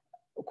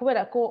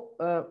kubera ko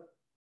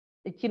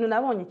ikintu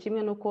nabonye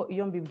kimwe nuko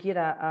iyo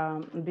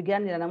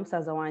mbiganira na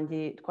musaza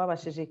wanjye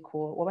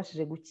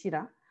wabashije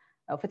gukira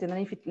ufite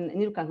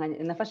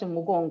nafashe mu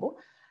mugongo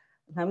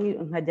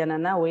nkajyana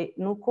nawe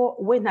nuko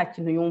we nta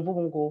kintu yumva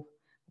ubu ngubu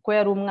kuko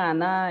yari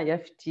umwana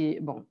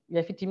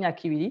yafite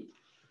imyaka 2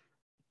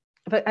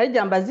 ari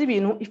byambaza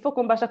ibintu ifo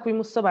ko mbasha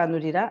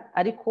kubimusobanurira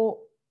ariko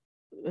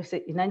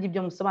inangi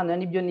ibyo musobanurira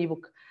nibyo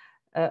nibuka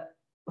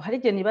hari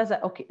igihe nibaza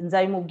okay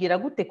nzabimubwira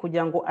gute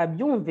kugira ngo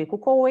abyumve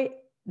kuko we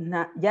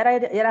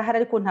yarahari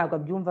ariko ntabwo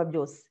abyumva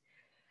byose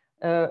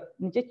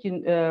nicyo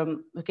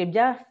kintu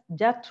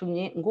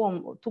byatumye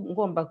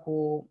ngomba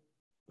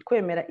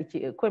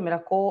kwemera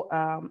ko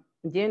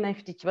njyewe nayo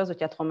ifite ikibazo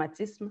cya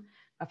traumatisme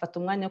afata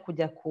umwanya wo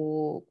kujya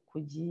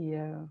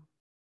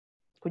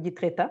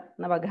kugitreta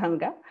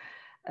n'abaganga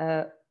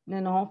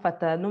noneho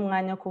mfata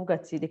n'umwanya wo kuvuga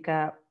ati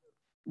reka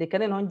reka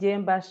noneho ngiye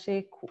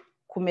mbashe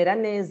kumera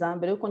neza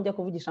mbere yuko njya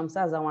kuvugisha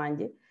musaza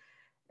wanjye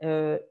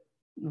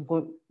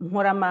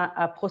nkora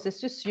ama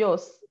processus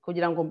yose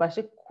kugira ngo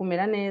mbashe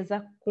kumera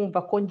neza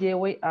kumva ko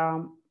ngewe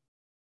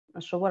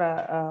ashobora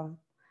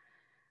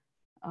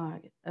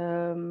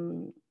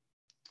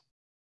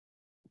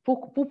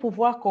pour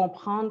pouvoir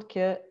comprendre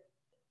que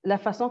la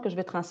façon que je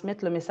vais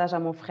transmettre le message à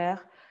mon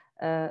frère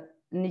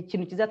ni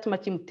ikintu kizatuma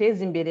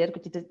kimuteza imbere ariko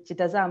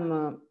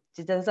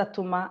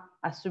kitazatuma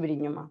asubira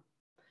inyuma.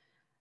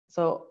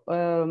 So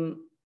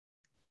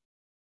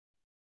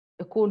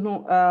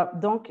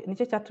donc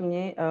nicyo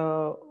cyatumye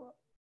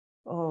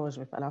je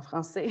vais parler en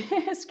français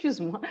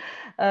excuse-moi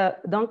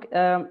donc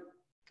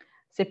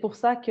c'est pour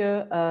ça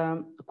que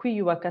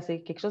kwiyubaka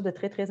c'est quelque chose de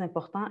très très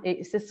important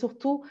et c'est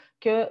surtout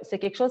que c'est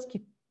quelque chose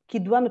qui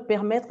doit nous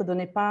permettre de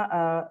ne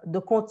pas de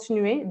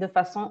continuer de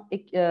façon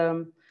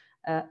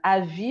à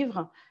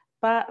vivre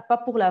pas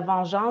pour la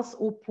vengeance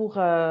ou pour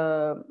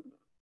pas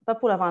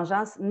pour la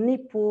vengeance ni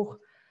pour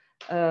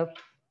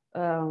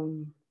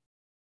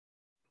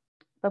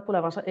pas pour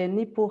la vengeance et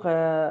ni pour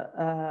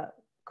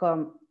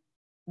comme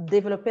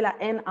développer la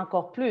haine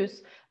encore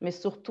plus, mais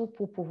surtout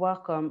pour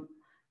pouvoir comme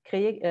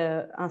créer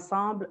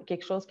ensemble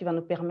quelque chose qui va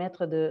nous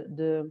permettre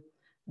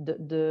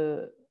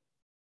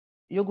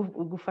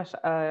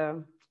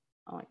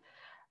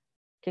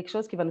quelque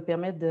chose qui va nous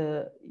permettre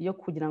de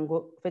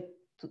en fait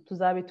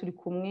tuzabe turi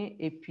kumwe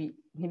et puis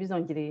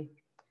ntibizongere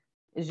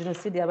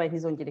génocide yabaye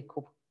ntizongere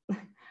kuba.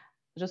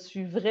 Je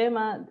suis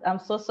vraiment, I'm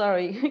so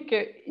sorry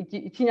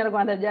que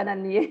Kinyarwanda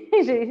byananiye.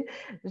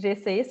 J'ai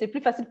essayé, c'est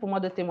plus facile pour moi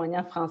de témoigner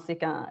en français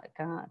qu'en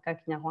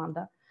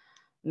Kinyarwanda,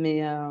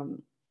 mais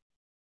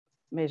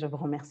je vous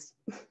remercie.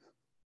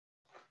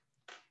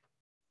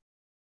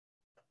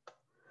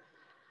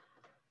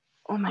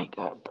 Oh my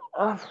God.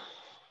 Oh.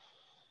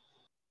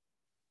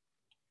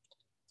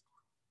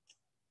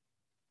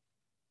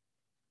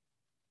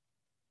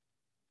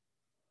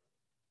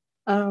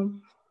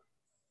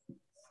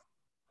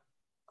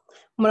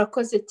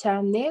 Murakoze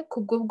cyane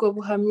kubw'ubwo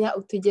buhamya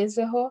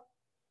utugezeho.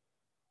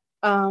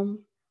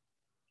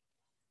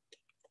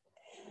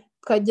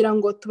 Twagira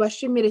ngo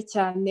tubashimire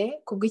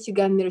cyane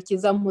kubw'ikiganiro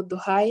cyiza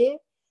muduhaye.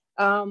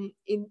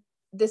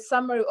 The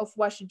summary of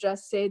what she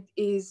just said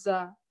is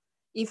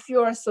if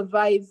you're a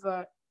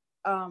survivor,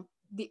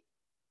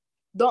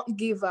 don't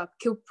give up,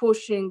 keep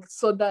pushing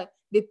so that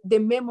the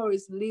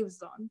memories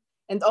lives on.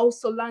 And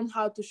also learn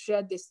how to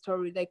share the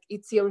story. Like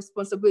it's your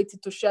responsibility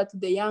to share to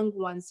the young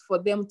ones for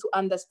them to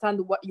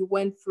understand what you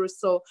went through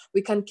so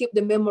we can keep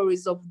the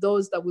memories of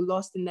those that we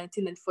lost in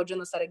 1994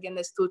 genocide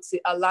against Tutsi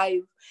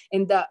alive.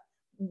 And that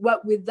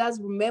what with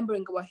us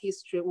remembering our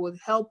history will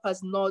help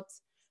us not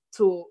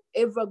to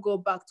ever go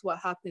back to what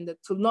happened,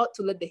 not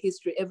to let the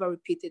history ever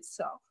repeat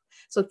itself.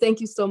 So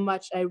thank you so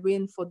much,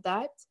 Irene, for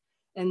that.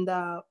 And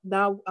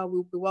now I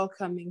will be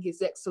welcoming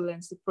His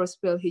Excellency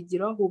Prosper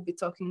Higiro, who will be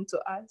talking to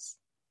us.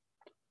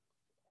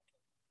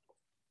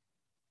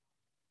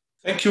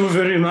 Thank you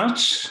very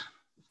much.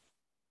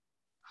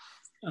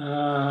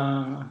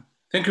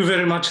 Thank you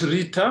very much,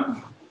 Rita,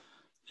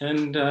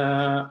 and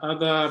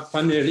other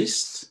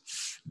panelists.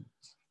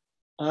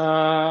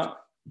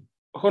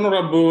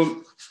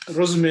 Honorable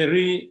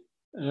Rosemary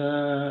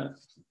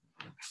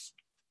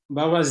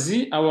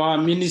Mbabazi, our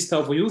Minister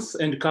of Youth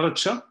and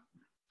Culture.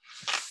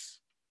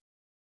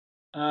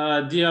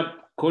 Dear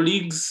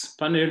colleagues,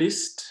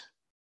 panelists,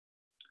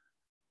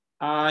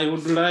 I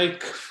would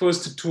like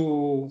first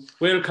to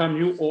welcome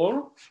you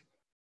all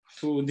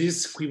to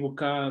this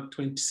Kwibuka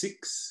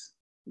 26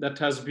 that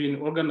has been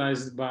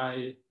organized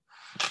by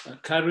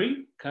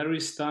CARY. CARY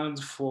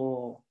stands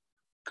for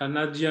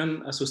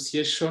Canadian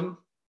Association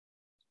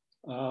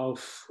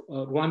of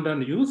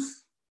Rwandan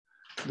Youth,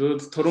 the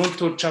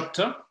Toronto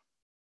chapter.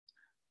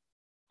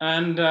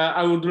 And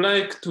I would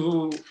like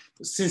to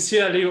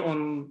sincerely,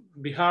 on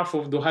behalf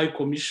of the High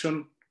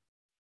Commission,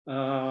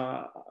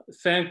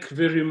 thank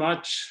very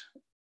much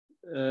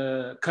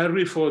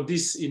CARY for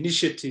this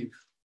initiative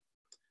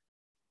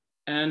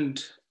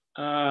and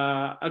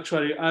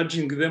actually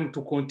urging them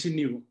to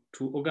continue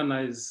to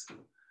organize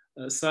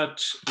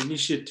such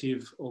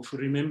initiative of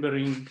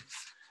remembering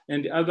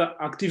and other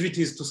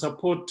activities to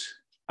support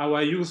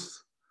our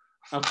youth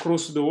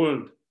across the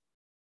world.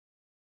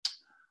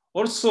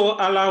 Also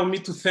allow me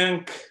to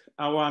thank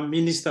our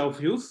Minister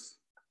of Youth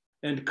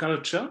and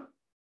Culture,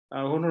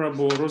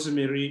 Honorable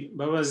Rosemary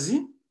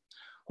Mbabazi,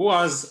 who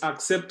has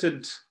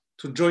accepted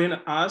to join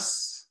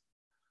us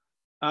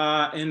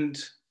and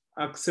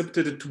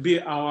accepted to be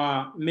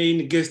our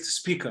main guest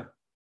speaker.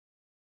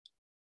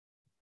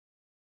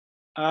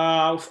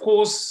 Of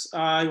course,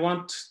 I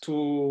want to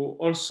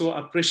also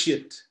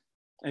appreciate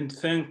and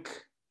thank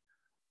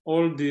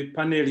all the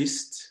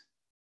panelists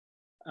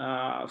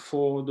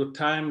for the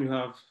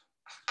time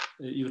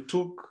you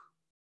took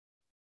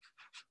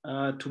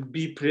to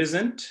be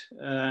present,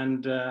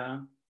 and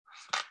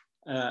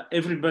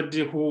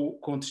everybody who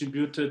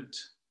contributed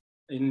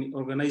in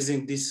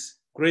organizing this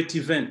great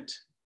event.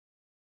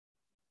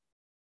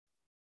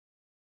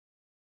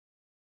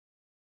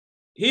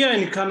 Here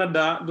in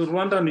Canada, the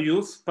Rwandan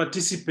youth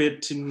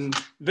participate in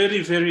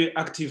very, very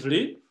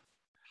actively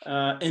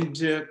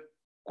and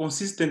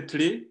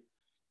consistently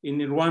in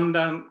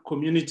Rwandan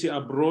community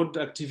abroad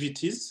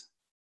activities,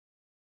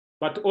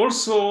 but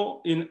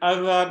also in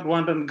other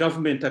Rwandan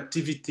government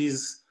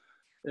activities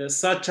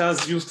such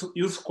as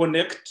Youth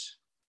Connect,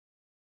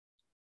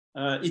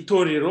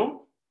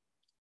 Itorero,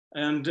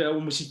 and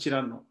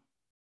Umushyikirano.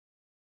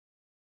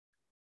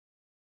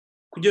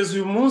 Kugeza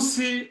uyu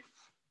munsi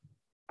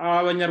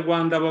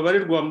abanyarwanda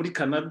babarirwa muri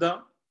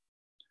Canada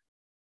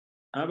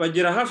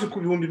bagera hafi ku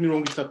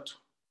 30,000.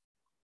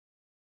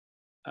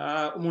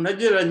 Umuntu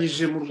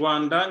agereranyije mu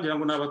Rwanda ngira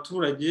ngo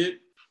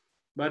n'abaturage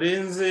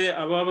barenze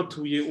ababa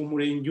batuye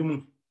umurenge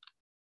umwe.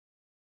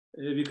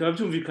 Bikaba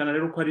byumvikana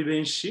rero ko ari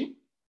benshi.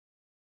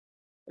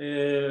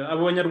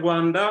 Abo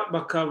banyarwanda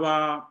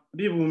bakaba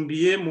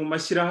bibumbiye mu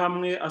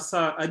mashyirahamwe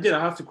agera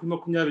hafi kuri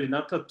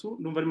 23,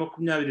 ndumva ari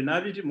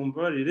 22 mu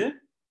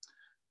mbabarire.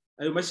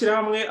 Ayo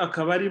mashyirahamwe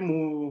akaba ari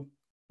mu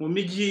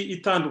mijyi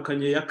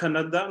itandukanye ya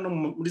Canada no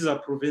muri za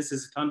province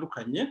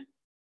zitandukanye.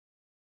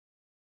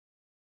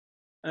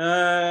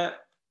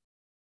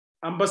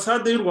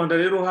 Ambasade y'u Rwanda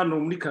rero hano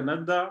muri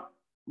Canada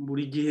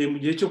buri gihe mu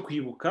gihe cyo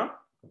kwibuka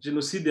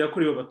Genocide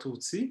yakorewe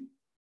Abatutsi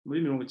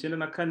muri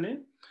 1994,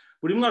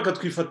 buri mwaka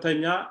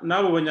twifatanya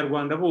n'abo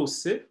banyarwanda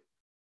bose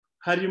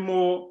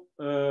harimo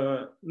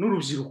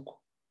n'urubyiruko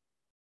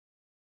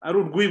ari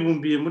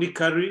urwibumbiye muri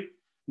CARY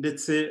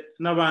ndetse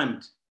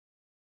n'abandi.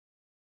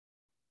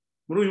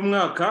 Muri uyu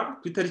mwaka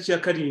ku itariki ya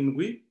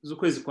 7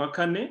 z'ukwezi kwa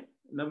 4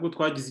 nabwo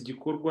twagize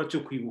igikorwa cyo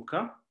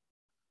kwibuka,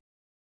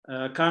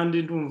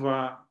 kandi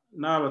ndumva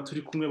n'aba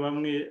turi kumwe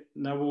bamwe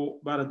nabo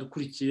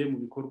baradukurikiye mu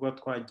bikorwa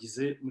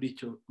twagize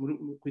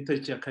ku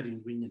itariki ya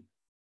 7 nyine.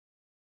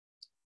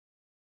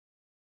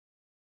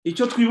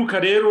 Icyo twibuka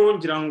rero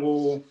ngira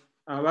ngo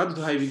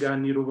abaduhaye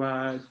ibiganiro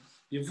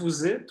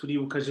bivuze,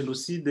 turibuka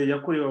Genocide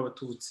yakorewe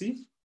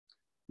Abatutsi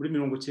muri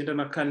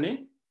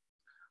 1994,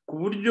 ku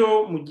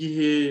buryo mu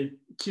gihe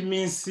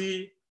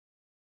cy'iminsi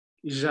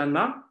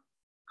 100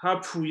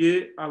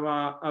 hapfuye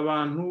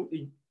abantu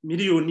 1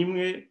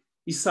 miliyoni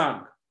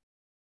isaga.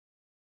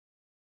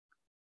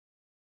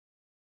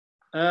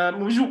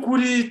 Mu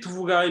by'ukuri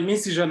tuvuga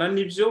iminsi 100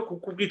 nibyo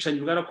kuko ubwicanyi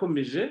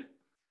bwarakomeje,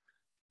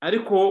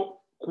 ariko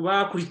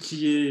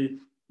kubakurikiye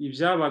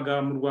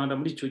ibyabaga mu Rwanda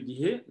muri icyo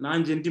gihe,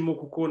 nanjye ndimo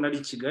kuko nari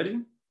i Kigali,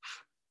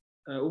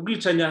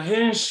 ubwicanyi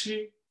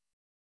henshi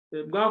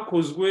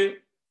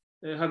bwakozwe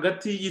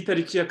hagati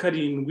y'itariki ya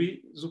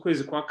 7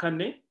 z'ukwezi kwa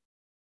 4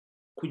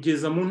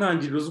 kugeza mu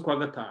ntangiriro z'ukwa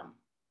 5,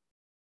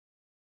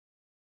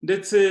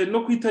 ndetse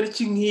no ku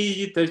itariki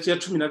nk'iyi tariki ya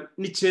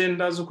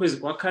 19 z'ukwezi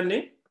kwa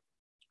 4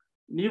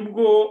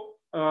 nibwo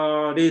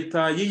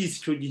leta yiyise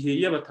icyo gihe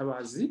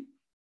y'abatabazi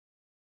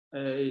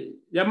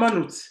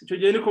yamanutse. Icyo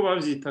gihe niko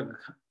babyitaga,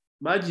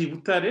 bagiye i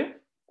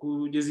Butare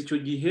kugeza icyo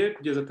gihe,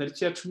 kugeza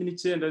tariki ya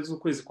 19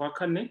 z'ukwezi kwa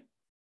 4.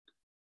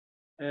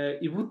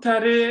 I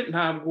Butare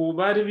ntabwo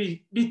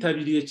bari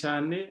bitabiriye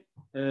cyane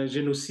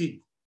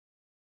Genocide,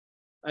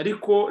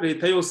 ariko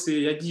leta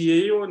yose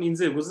yagiyeyo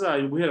n'inzego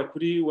zayo guhera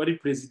kuri wari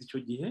perezida icyo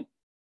gihe,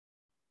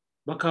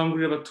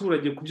 bakangurira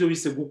abaturage ku byo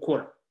bise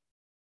gukora.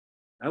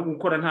 Aho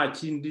gukora nta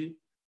kindi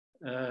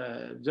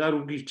byari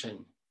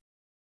ubwicanyi.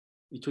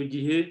 Icyo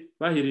gihe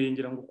bahereye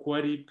ngira ngo kuba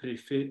ari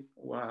prefe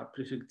wa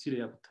prefecture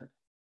ya Butare.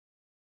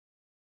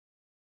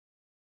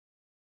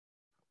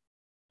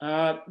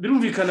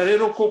 Birumvikana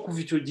rero ko kuva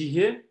icyo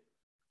gihe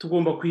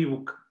tugomba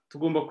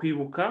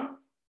kwibuka,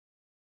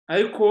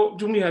 ariko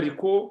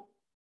by'umwihariko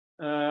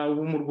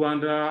ubu mu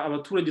Rwanda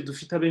abaturage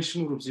dufite abenshi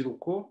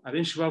n'urubyiruko,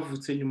 abenshi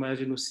bavutse nyuma ya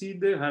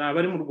Genocide, hari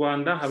abari mu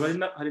Rwanda,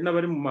 hari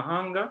n'abari mu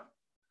mahanga.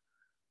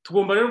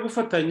 Tugomba rero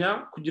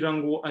gufatanya kugira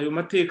ngo ayo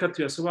mateka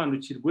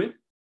tuyasobanukirwe.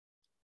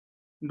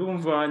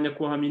 Ndumva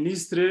nyakubahwa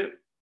Minisitiri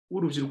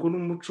w'Urubyiruko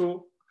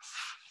n'Umuco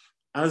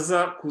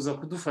aza kuza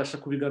kudufasha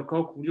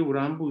kubigarukaho ku buryo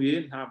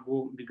burambuye,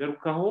 ntabwo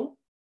mbigarukaho.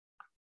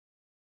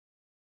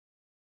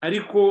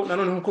 Ariko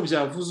nanone nk'uko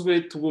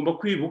byavuzwe tugomba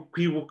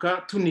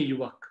kwibuka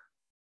tuniyubaka.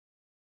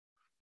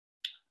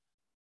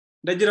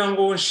 Ndagira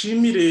ngo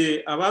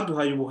nshimire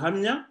abaduhaye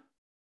ubuhamya,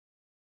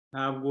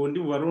 ntabwo ndi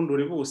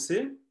bubarondore bose,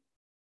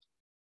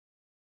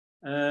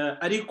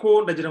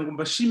 ariko ndagira ngo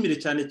mbashimire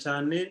cyane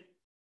cyane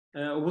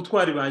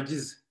ubutwari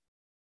bagize,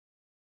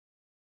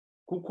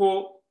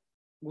 kuko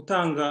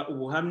gutanga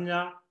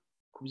ubuhamya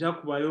ku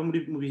byakubayeho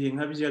mu bihe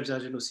nka bya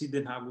Genocide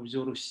ntabwo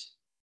byoroshye.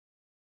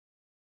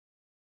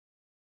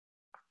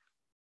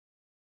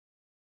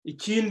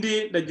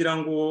 Ikindi ndagira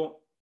ngo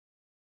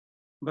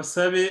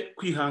basabe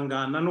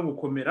kwihangana no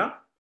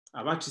gukomera,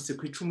 abacitse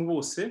ku icumu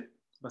bose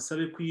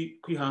basabe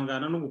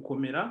kwihangana no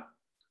gukomera,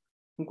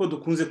 nkuko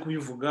dukunze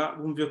kubivuga,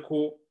 bumve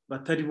ko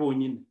batari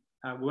bonyine,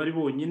 ntabwo bari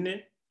bonyine,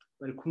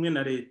 bari kumwe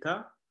na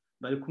leta,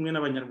 bari kumwe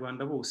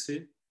n'abanyarwanda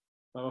bose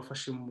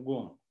babafashe mu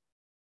mugongo.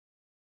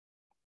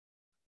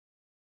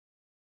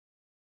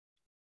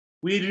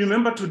 We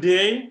remember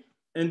today,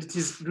 and it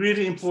is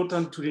really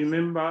important to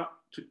remember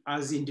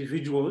as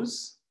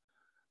individuals,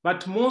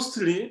 but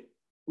mostly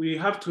we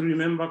have to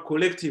remember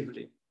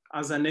collectively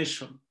as a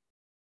nation.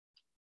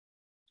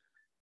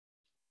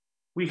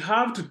 We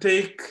have to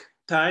take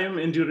time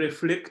and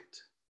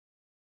reflect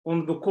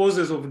on the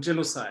causes of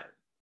genocide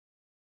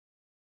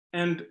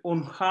and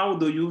on how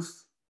the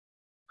youth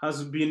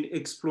has been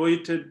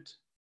exploited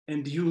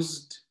and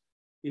used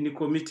in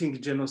committing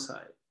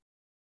genocide.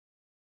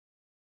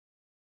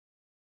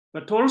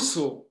 But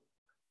also,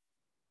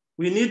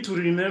 we need to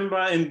remember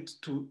and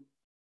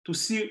to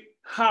see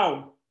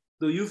how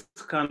the youth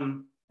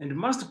can and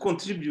must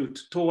contribute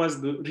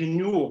towards the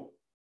renewal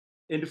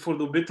and for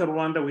the better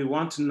Rwanda we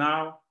want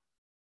now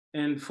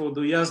and for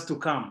the years to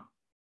come.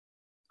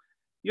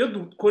 Iyo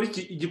dukora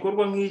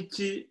igikorwa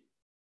nk'iki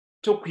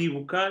cyo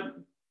kwibuka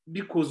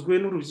bikozwe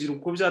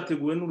n'urubyiruko,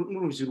 byateguwe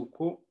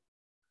n'urubyiruko,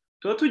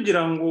 tuba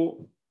tugira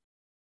ngo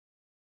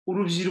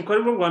urubyiruko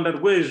ari rwo Rwanda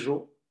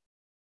rw'ejo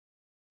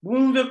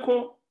bumve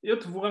ko iyo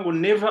tuvuga ngo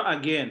never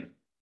again,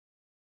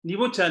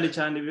 nibo cyane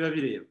cyane biba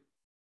bireba,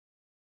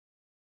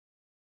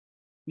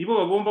 nibo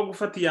bagomba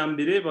gufata iya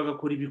mbere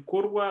bagakora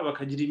ibikorwa,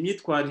 bakagira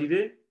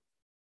imyitwarire,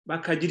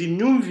 bakagira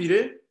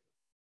imyumvire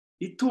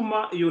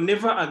ituma iyo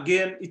never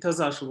again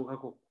itazashoboka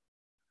koko.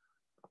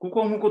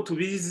 Kuko nk'uko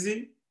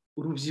tubizi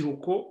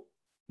urubyiruko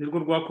nirwo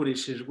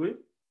rwakoreshejwe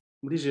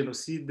muri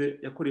jenoside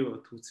yakorewe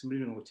abatutsi muri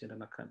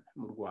 1994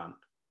 mu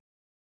Rwanda.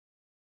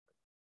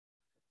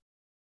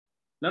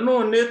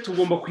 Nanone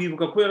tugomba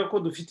kwibuka kubera ko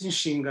dufite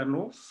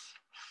inshingano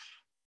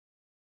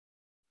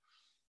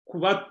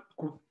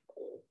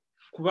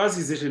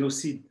kubazize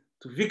jenoside,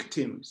 to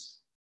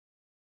victims,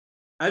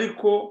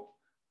 ariko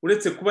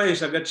uretse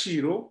kubahesha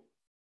agaciro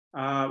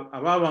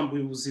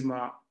ababambuye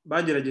ubuzima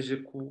bagerageje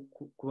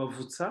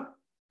kubavutsa,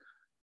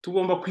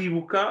 tugomba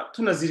kwibuka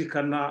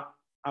tunazirikana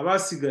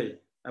abasigaye,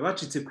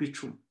 abacitse ku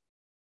icumu,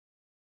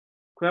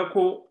 kubera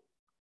ko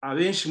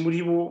abenshi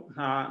muri bo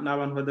ni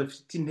abantu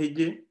badafite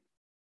intege,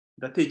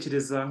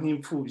 ndatekereza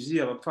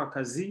nk'imfubyi,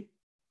 abapfakazi,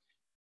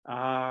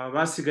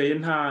 basigaye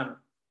nta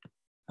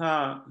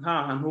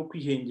hantu ho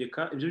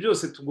kwihengeka. Ibyo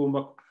byose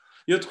tugomba,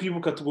 iyo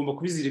twibuka tugomba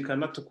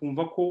kubizirikana,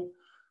 tukumva ko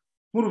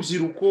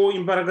nk'urubyiruko,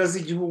 imbaraga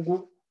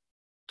z'igihugu,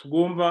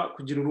 tugomba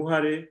kugira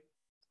uruhare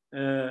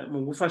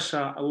mu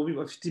gufasha abo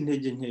bafite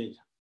intege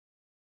nkeya.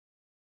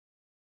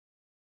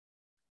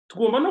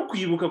 Tugomba no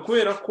kwibuka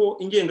kubera ko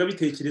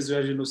ingengabitekerezo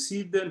ya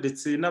jenoside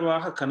ndetse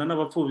n'abahakana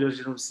n'abapfobya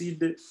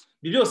jenoside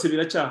byose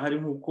biracyahari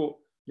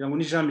nk'uko ngo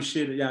ni Jean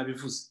Michel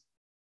yabivuze.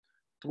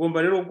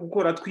 Tugomba rero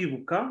gukora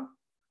twibuka,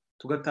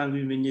 tugatanga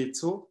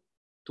ibimenyetso,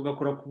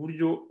 tugakora ku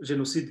buryo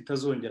jenoside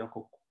itazongera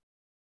koko.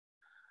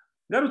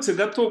 Ngarutse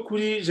gato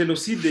kuri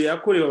jenoside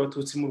yakorewe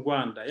abatutsi mu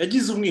Rwanda,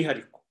 yagize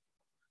umwihariko.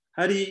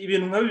 Hari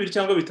ibintu nka 2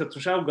 cyangwa 3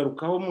 nshaka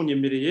kugarukaho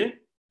munyemereye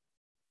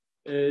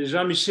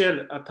Jean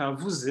Michel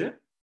atavuze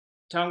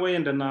cyangwa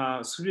yenda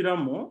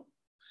nasubiramo.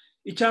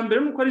 Icya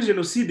mbere nuko ari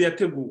jenoside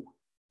yateguwe.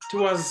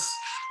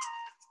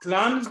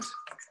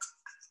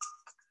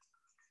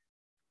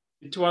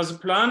 It was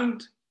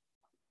planned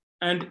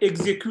and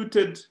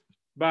executed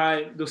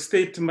by the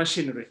state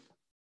machinery.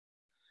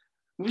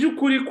 Mu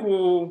by'ukuri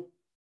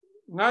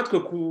nkatwe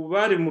ku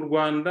bari mu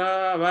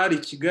Rwanda, bari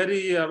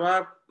Kigali,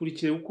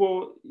 abakurikiye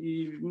uko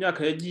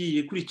imyaka yagiye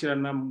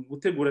ikurikirana mu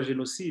gutegura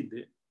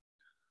jenoside,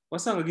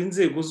 wasangaga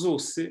inzego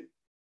zose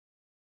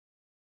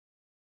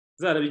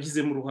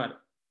zarabigizemo uruhare.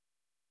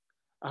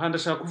 Aha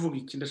ndashaka kuvuga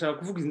iki? Ndashaka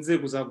kuvuga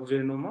inzego za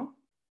guverinoma,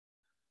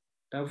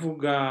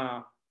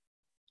 ndavuga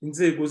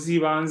inzego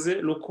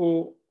z'ibanze,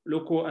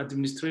 local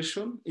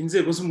administration,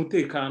 inzego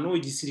z'umutekano,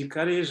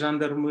 igisirikare,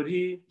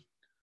 gendarmerie,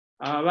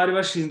 abari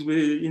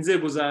bashinzwe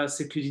inzego za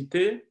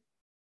sécurité,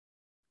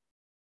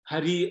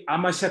 hari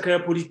amashyaka ya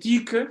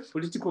politike,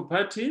 political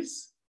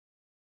parties,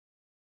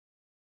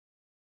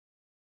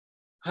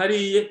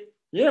 hari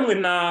yemwe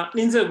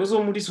n'inzego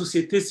zo muri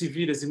société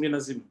civile zimwe na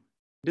zimwe,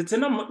 ndetse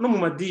no mu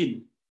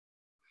madini.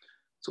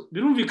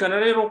 Birumvikana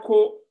rero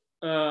ko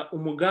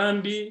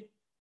umugambi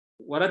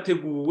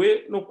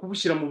warateguwe no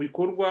kubushyira mu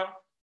bikorwa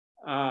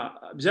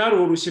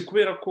byaroroshye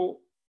kubera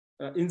ko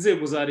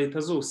inzego za leta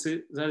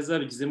zose zari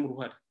zabigizemo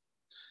uruhare.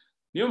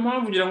 Niyo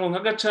mpamvu ngira ngo nka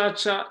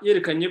Gacaca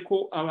yerekanye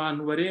ko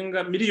abantu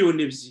barenga 2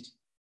 miliyoni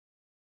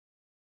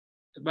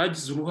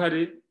bagize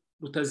uruhare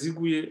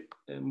rutaziguye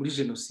muri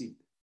jenoside.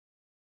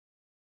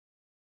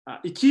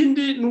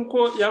 Ikindi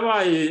nuko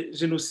yabaye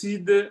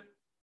jenoside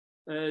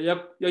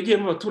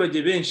yagiyemo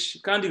abaturage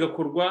benshi kandi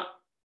igakorwa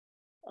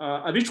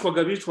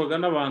abicwaga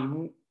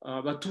n'abantu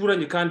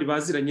baturanye kandi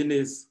baziranye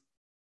neza.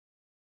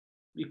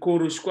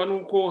 Ikoroshwa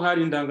nuko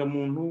hari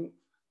indangamuntu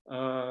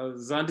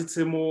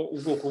zanditsemo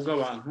ubwoko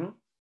bw'abantu,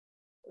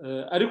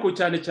 ariko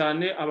cyane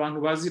cyane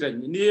abantu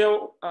baziranye.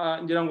 Niyo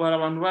ngira ngo hari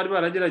abantu bari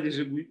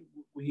baragerageje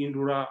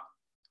guhindura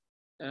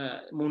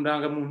mu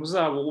ndangamuntu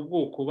zabo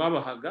ubwoko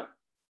babahaga,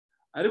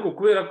 ariko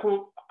kubera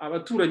ko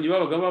abaturanyi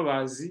babaga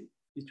babazi,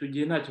 icyo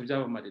gihe ntacyo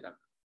byabamariraga.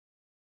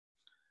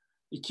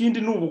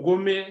 Ikindi ni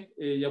ubugome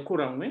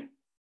yakoranywe,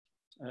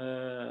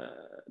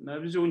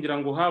 nabyo ngira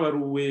ngo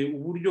habaruwe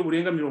uburyo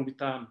burenga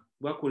 50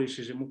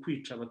 bwakoresheje mu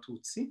kwica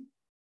abatutsi,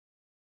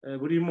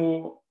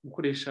 burimo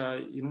gukoresha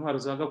intwaro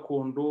za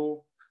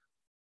gakondo,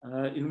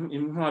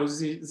 intwaro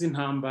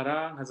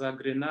z'intambara nka za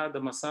grenade,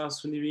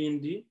 amasasu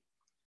n'ibindi,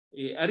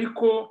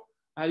 ariko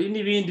hari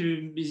n'ibindi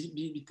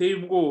biteye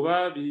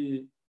ubwoba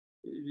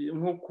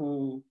nko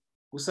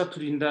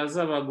gusatura inda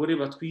z'abagore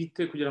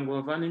batwite kugira ngo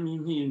bavanemo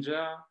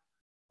impinja.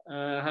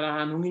 Hari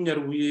ahantu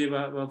nk'Inyarubuye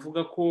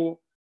bavuga ko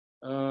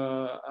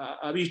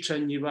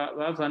abicanyi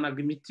bavanaga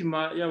imitima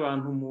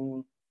y'abantu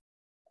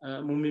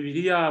mu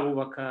mibiri yabo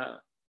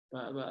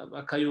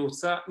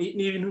bakayotsa.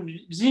 Ni ibintu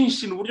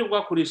byinshi, ni uburyo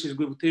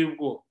bwakoreshejwe buteye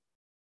ubwoba.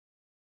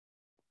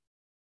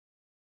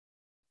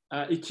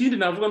 Ikindi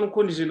navuga ni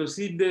uko ni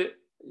jenoside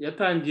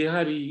yatangiye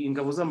hari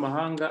ingabo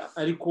z'amahanga,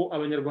 ariko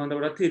abanyarwanda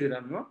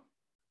baratereranwa.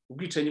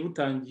 Ubwicanyi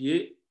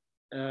butangiye,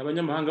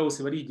 abanyamahanga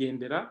bose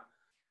barigendera.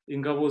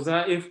 Ingabo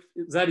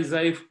zari za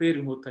FPR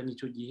inkotanyi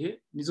icyo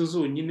gihe nizo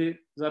zonyine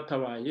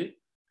zatabaye.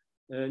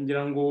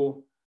 Ngira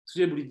ngo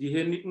tujye buri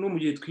gihe no mu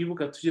gihe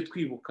twibuka tujye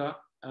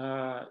twibuka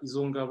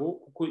izo ngabo,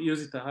 kuko iyo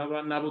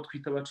zitahaba n'abo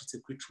twita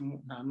bacitse ku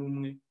icumu nta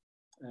n'umwe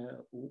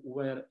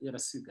uba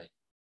yarasigaye.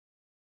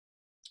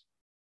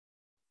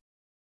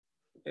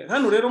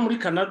 Hano rero muri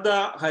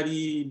Canada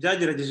hari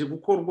byagerageje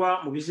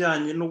gukorwa mu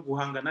bijyanye no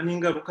guhangana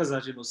n'ingaruka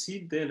za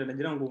jenoside.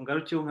 Nagira ngo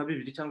ngarukeho nka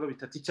 2 cyangwa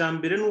 3. Icya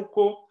mbere ni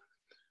uko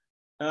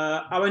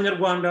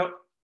abanyarwanda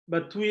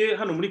batuye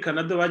hano muri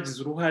Canada bagize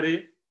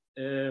uruhare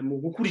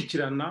mu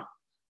gukurikirana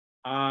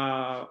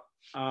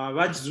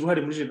abagize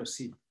uruhare muri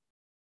jenoside,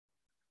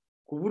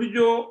 ku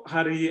buryo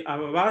hari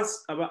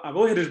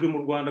aboherejwe mu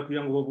Rwanda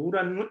kugira ngo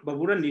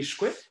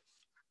baburanishwe.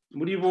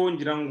 Muri bo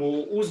ngira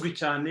ngo uzwi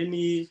cyane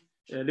ni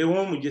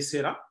Leon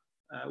Mugesera,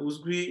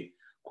 uzwi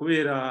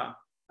kubera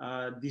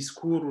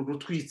disikuru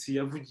Rutwitsi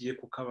yavugiye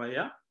ku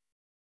Kabaya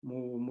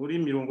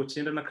muri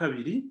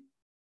 1992.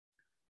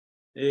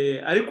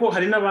 Ariko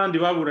hari n'abandi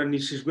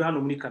baburanishijwe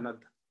hano muri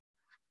Canada.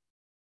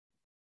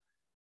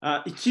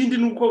 Ikindi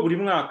ni uko buri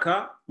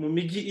mwaka mu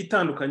mijyi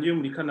itandukanye yo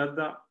muri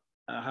Canada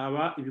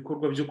haba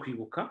ibikorwa byo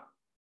kwibuka.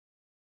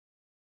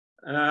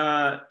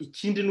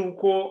 Ikindi ni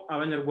uko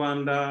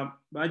abanyarwanda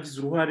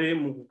bagize uruhare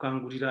mu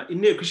gukangurira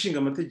inteko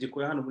ishinga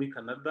amategeko ya hano muri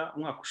Canada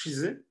umwaka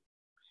ushize,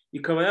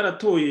 ikaba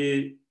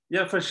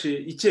yarafashe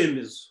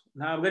icyemezo,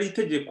 ntabwo ari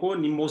itegeko,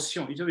 ni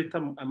motion, icyo bita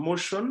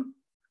motion,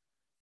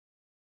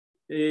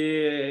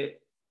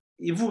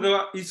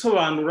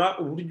 isobanura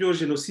uburyo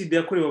jenoside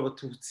yakorewe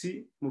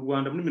abatutsi mu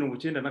Rwanda muri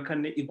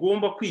 1994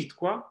 igomba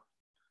kwitwa,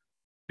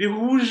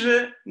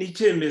 bihuje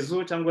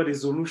n'icyemezo cyangwa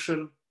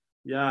resolution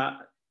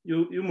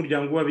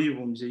y'umuryango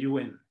w'abibumbye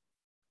UN.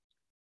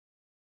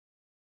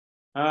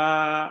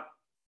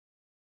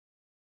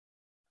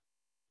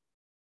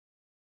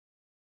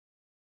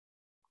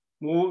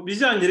 Mu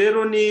bijyanye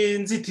rero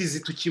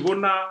n'inzitizi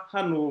tukibona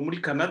hano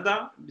muri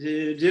Canada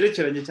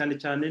byerekeranye cyane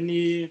cyane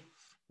ni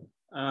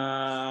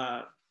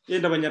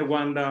yenda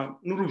abanyarwanda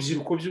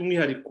n'urubyiruko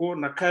by'umwihariko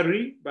na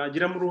CARY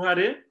bagiramo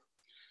uruhare.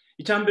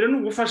 Icya mbere ni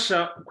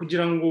ugufasha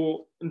kugira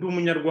ngo ndi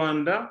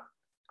umunyarwanda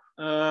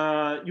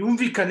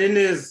yumvikane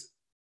neza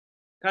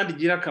kandi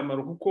igira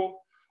akamaro,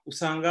 kuko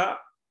usanga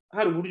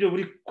hari uburyo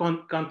buri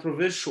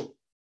controversial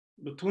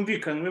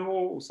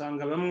butumvikanyweho.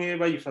 Usanga bamwe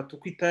bayifata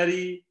uko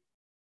itari,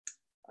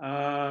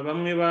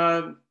 bamwe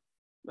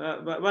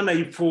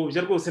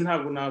banayipfobya rwose,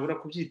 ntabwo nabura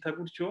kubyita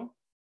gutyo.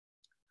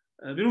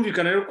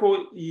 Birumvikana rero ko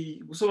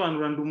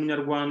gusobanura ndi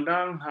umunyarwanda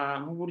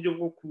nk'uburyo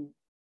bwo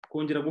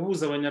kongera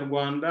guhuza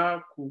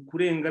abanyarwanda,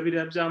 kurenga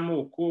biriya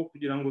by'amoko,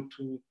 kugira ngo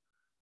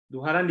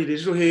duharanire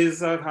ejo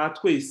heza ha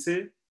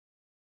twese.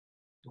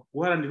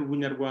 Guharanira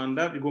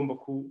ubunyarwanda bigomba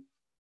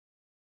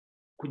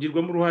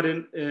kugirwamo uruhare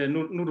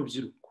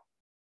n'urubyiruko.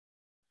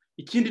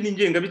 Ikindi ni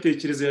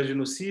ingengabitekerezo ya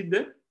jenoside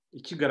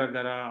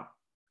ikigaragara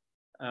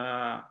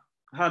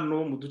hano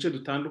mu duce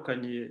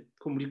dutandukanye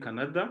two muri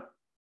Canada.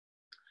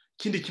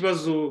 Ikindi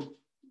kibazo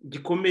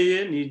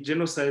gikomeye ni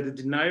genocide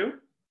denial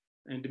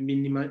and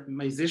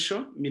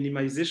minimization.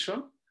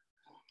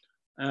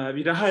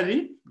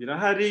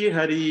 Birahari,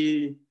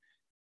 hari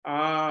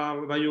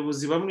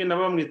abayobozi bamwe na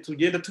bamwe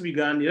tugenda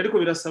tubiganira, ariko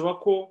birasaba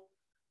ko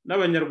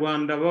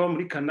n'abanyarwanda baba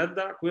muri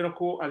Canada, kubera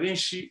ko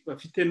abenshi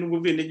bafite n'ubwo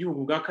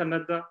bwenegihugu bwa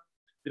Canada,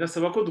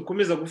 birasaba ko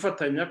dukomeza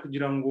gufatanya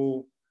kugira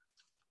ngo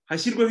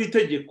hashyirweho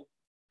itegeko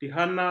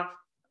rihana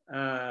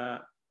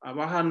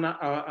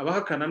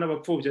abahakana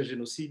n'abapfobya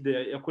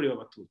jenoside yakorewe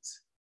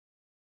abatutsi.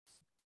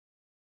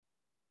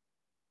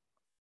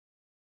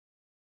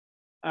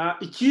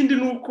 Ikindi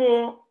ni uko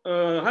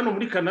hano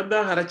muri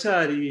Canada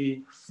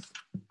haracyari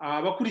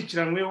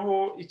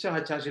abakurikiranyweho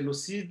icyaha cya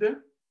jenoside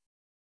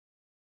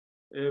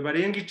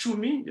barenga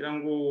 10, ngira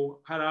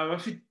ngo hari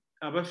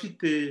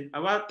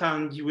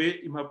abatangiwe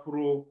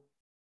impapuro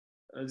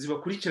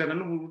zibakurikirana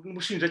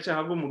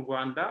n'ubushinjacyaha bwo mu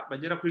Rwanda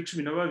bagera kuri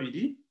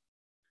 12.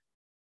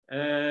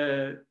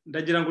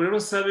 Ndagira ngo rero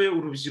sabe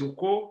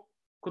urubyiruko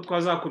ko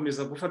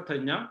twazakomeza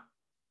gufatanya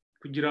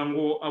kugira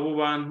ngo abo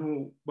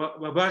bantu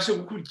babashe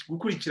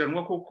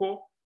gukurikiranwa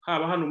koko,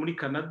 haba hano muri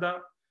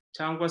Canada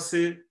cyangwa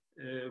se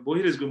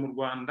boherezwe mu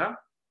Rwanda.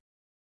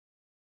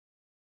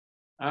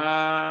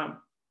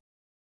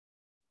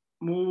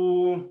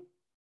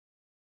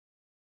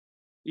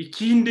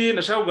 ikindi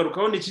nashaka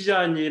kugarukaho ni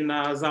ikijyanye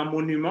na za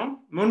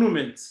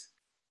monuments,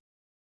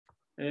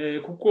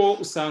 kuko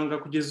usanga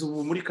kugeza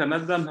ubu muri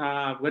Canada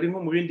ntabwo ari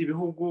nko mu bindi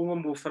bihugu nko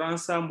mu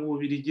Bufaransa, mu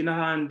Bubiligi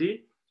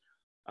n'ahandi,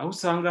 aho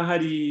usanga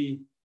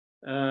hari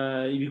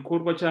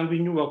ibikorwa cyangwa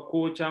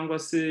inyubako cyangwa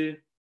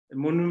se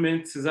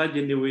monuments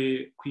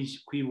zagenewe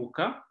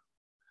kwibuka.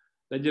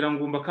 Ndagira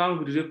ngo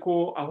mbakangurire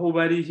ko aho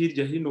bari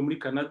hirya hino muri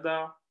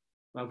Canada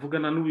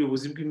bavugana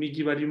n'ubuyobozi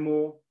bw'imijyi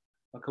barimo,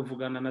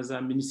 bakavugana na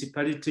za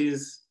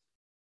municipalities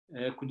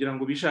kugira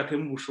ngo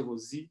bishakemo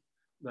ubushobozi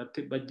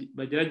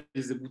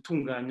bagerageze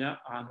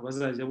gutunganya ahantu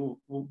bazajya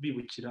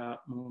bibukira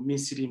mu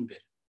minsi iri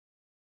imbere.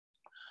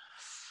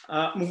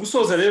 Mu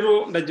gusoza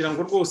rero ndagira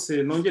ngo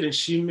rwose nongere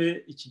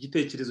nshime iki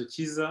gitekerezo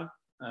cyiza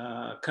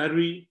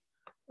CARY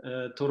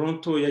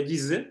Toronto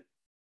yagize.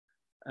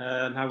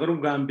 Ntabwo ari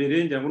ubwa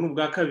mbere, ngira ngo ni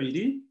ubwa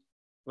kabiri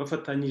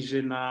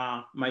bafatanyije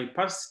na My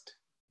Past.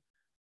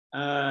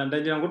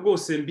 Ndagira ngo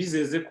rwose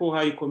mbizeze ko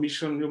High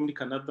Commission yo muri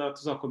Canada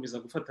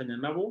tuzakomeza gufatanya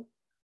nabo,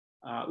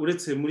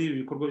 uretse muri ibi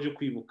bikorwa byo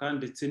kwibuka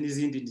ndetse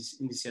n'izindi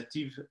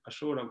initiative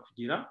ashobora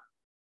kugira.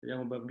 Ndagira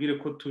ngo mbabwire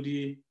ko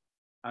turi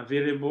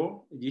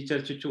available igihe icyo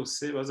ari cyo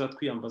cyose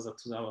bazatwiyambaza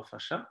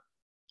tuzabafasha,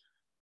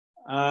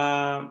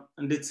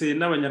 ndetse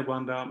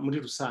n'abanyarwanda muri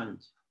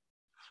rusange.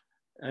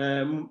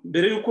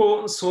 Mbere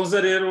y'uko nsoza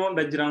rero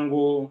ndagira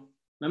ngo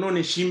nanone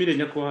nshimire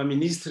nyakubahwa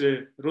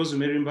Minisitiri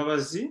Rosemary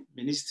Mbabazi,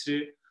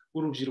 Minisitiri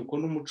w'Urubyiruko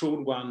n'Umuco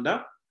w'u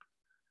Rwanda,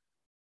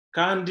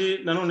 kandi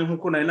nanone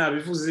nk'uko nari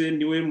nabivuze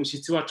niwe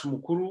mushyitsi wacu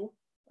mukuru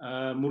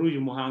muri uyu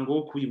muhango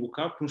wo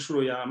kwibuka ku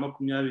nshuro ya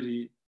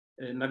 26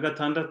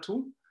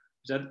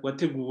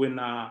 wateguwe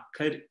na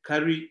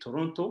CARY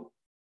Toronto.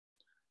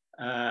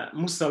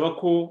 Musaba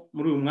ko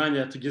muri uyu mwanya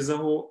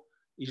yatugezaho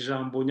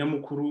ijambo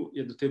nyamukuru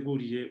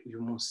yaduteguriye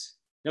uyu munsi.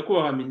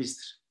 Nyakubahwa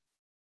Minisitiri.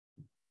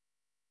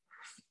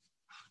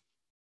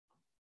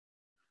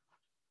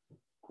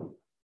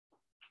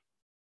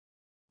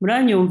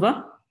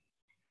 Muranyumva?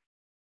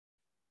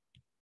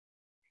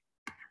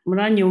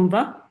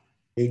 Muranyumva?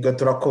 Yego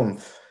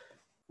turakumva.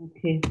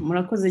 Okay,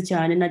 murakoze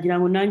cyane. Nagira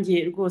ngo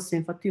nanjye rwose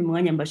mfate uyu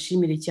mwanya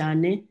mbashimire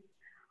cyane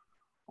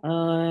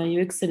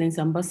Your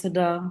Excellency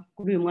Ambassador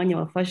kuri uyu mwanya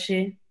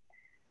wafashe.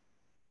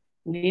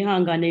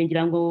 Mwihangane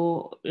ngira ngo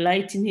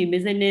light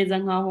ntimeze neza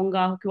nkaho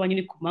ngaho ko iwanyu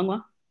ni ku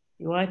manywa,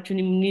 iwacu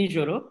ni mu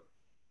ijoro.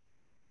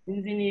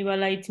 Sinzi niba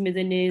light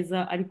imeze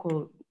neza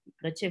ariko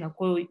ndakeka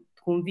ko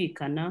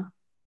twumvikana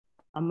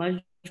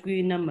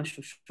amajwi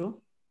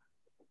n'amashusho.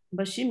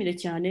 Mbashimire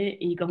cyane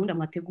iyi gahunda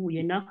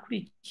mwateguye,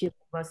 nakurikiye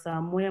kuva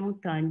saa moya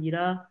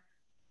mutangira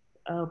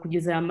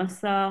kugeza aya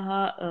masaha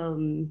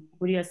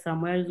buriya saa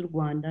moya z'u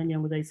Rwanda, ngira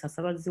ngo zari saa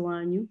saba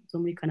z'iwanyu zo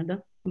muri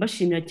Canada.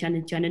 Mbashimira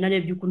cyane cyane,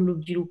 narebye ukuntu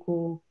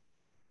urubyiruko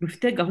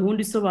rufite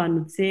gahunda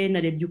isobanutse,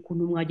 narebye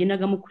ukuntu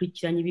mwagendaga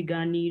mukurikiranya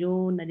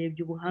ibiganiro,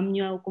 narebye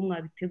ubuhamya uko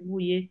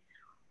mwabiteguye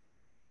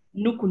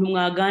n'ukuntu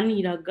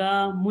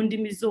mwaganiraga mu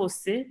ndimi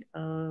zose.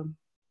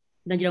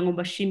 Ndagira ngo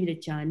mbashimire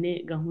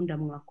cyane, gahunda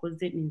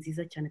mwakoze ni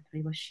nziza cyane,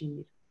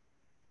 turabashimira.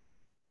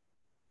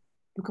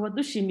 Tukaba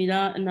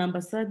dushimira na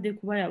ambasade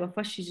kuba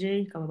yabafashije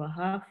ikababa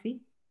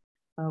hafi,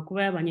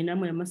 kuba yabanye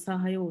namwe aya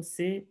masaha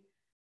yose.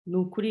 Ni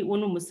ukuri uwo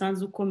ni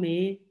umusanzu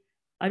ukomeye,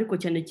 ariko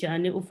cyane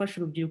cyane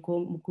ufasha urubyiruko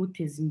mu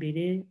kuruteza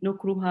imbere no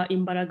kuruha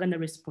imbaraga na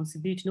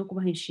responsibility no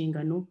kubaha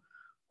inshingano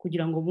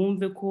kugira ngo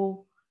bumve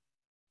ko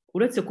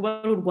uretse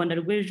kuba ari u Rwanda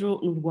rw'ejo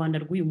ni u Rwanda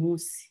rw'uyu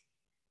munsi.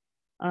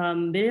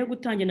 Mbere yo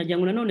gutangira nagira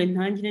ngo nanone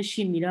ntangire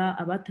nshimira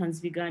abatanze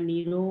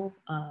ibiganiro,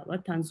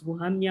 batanze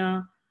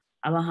ubuhamya,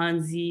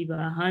 abahanzi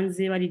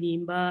bahanze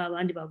baririmba,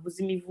 abandi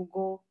bavuze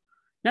imivugo,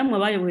 namwe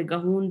abayoboye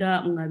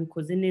gahunda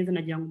mwabikoze neza.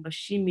 Nagira ngo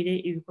mbashimire,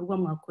 ibikorwa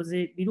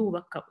mwakoze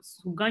birubaka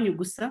ubwanyu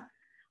gusa,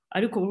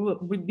 ariko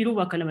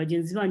birubaka na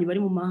bagenzi banyu bari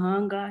mu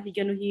mahanga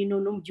hirya no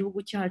hino no mu gihugu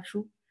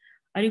cyacu,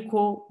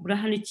 ariko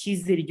buraha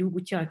n'icyizere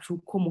igihugu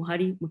cyacu ko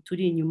muhari,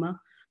 muturi inyuma,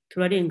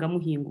 turarenga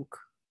muhinguka.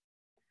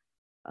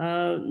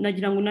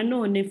 Nagira ngo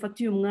nanone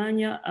mfate uyu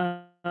mwanya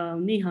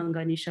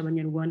nihanganisha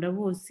abanyarwanda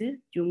bose,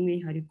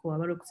 by'umwihariko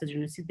abarokotse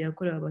Jenoside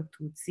yakorewe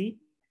Abatutsi.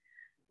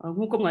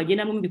 Nk'uko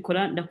mwagenda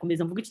mubikora,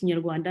 ndakomeza mvuga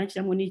Ikinyarwanda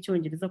nshyiramo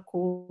n'Icyongereza ko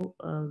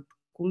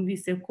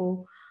twumvise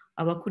ko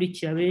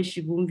abakurikira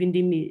benshi bumva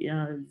indimi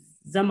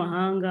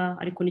z'amahanga,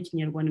 ariko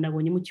n'Ikinyarwanda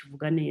nabonye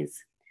mukivuga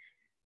neza.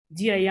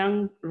 Dear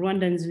young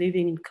Rwandans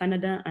living in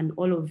Canada and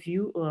all of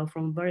you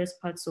from various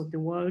parts of the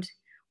world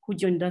who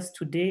joined us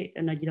today,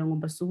 nagira ngo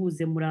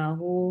mbasuhuze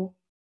muraho,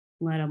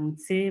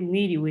 mwaramutse,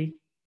 mwiriwe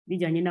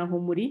bijyanye naho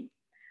muri.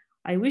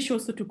 I wish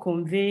also to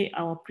convey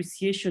our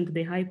appreciation to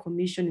the High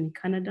Commission in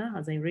Canada,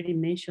 as I already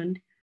mentioned,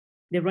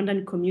 the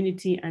Rwandan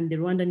community and the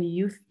Rwandan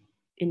youth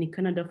in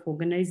Canada for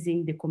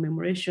organizing the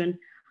commemoration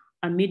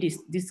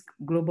amidst this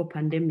global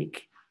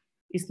pandemic.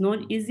 It's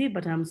not easy,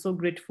 but I'm so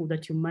grateful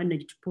that you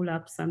managed to pull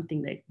up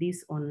something like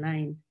this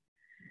online.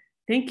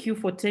 Thank you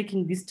for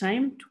taking this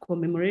time to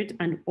commemorate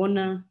and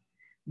honor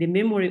the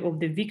memory of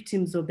the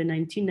victims of the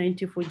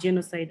 1994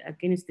 genocide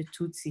against the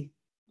Tutsi.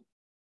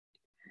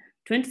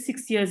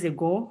 26 years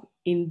ago,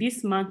 in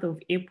this month of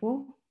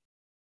April,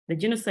 The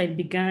genocide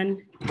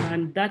began,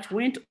 and that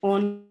went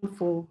on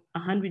for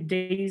 100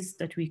 days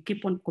that we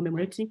keep on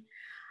commemorating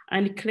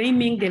and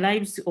claiming the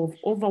lives of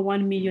over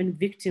 1 million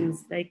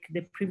victims, like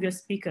the previous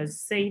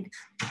speakers said,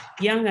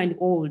 young and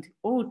old,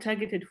 all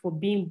targeted for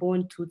being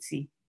born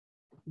Tutsi.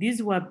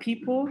 These were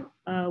people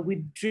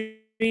with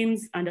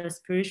dreams and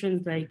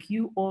aspirations like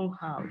you all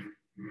have,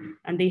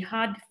 and they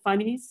had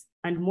families,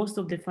 and most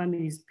of the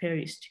families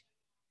perished.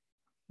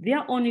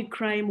 Their only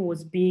crime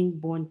was being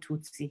born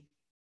Tutsi.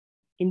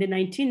 In the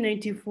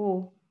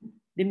 1994,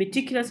 the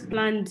meticulous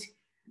planned,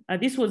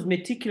 this was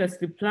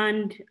meticulously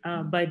planned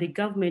by the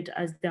government,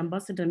 as the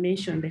ambassador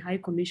mentioned, the High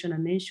Commissioner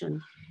mentioned.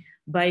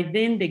 By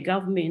then, the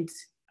government,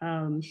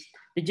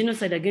 the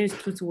genocide against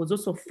Tutsi was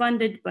also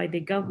funded by the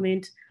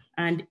government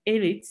and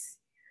elites,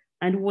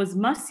 and was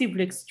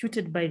massively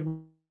executed by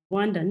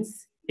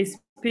Rwandans,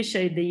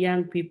 especially the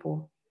young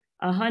people.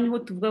 Aha niho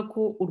tuvuga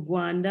ko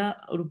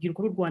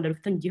urubyiruko rw'u Rwanda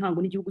rufitanye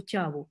igihango n'igihugu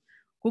cyabo,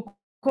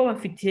 kuko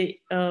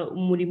bafite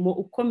umurimo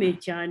ukomeye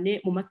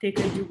cyane mu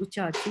mateka y'igihugu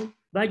cyacu,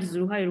 bagize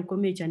uruhare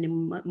rukomeye cyane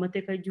mu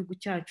mateka y'igihugu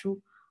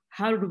cyacu.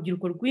 Hari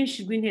urubyiruko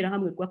rwinshi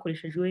rw'interahamwe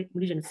rwakoreshejwe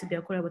muri jenoside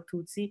yakorewe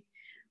Abatutsi,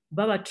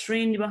 baba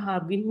train,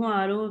 bahabwa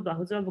intwaro,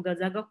 bahoze bavuga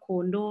za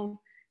gakondo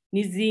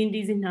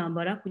n'izindi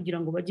z'intambara kugira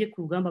ngo bajye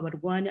ku rugamba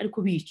barwane, ariko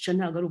bica,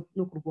 ntabwo ari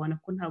no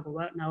kurwana, ko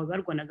ntawe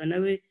barwanaga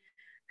nawe,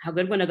 ntabwo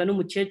yarwanaga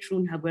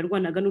n'umukecuru, ntabwo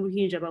yarwanaga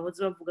n'uruhinja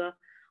bahoze bavuga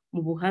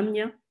mu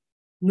buhamya.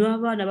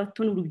 N'abana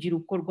bato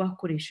n'urubyiruko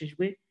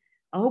rwakoreshejwe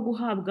aho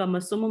guhabwa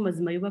amasomo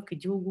mazima yubaka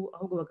igihugu,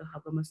 ahubwo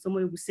bagahabwa amasomo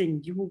yo gusenya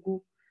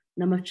igihugu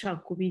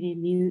n'amacakubiri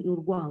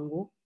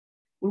n'urwango.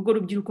 Urwo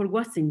rubyiruko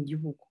rwasenye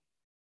igihugu.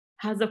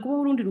 Haza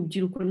kubaho urundi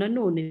rubyiruko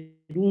nanone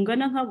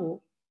rungana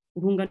nkabo,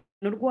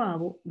 urungano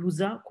rwabo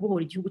ruza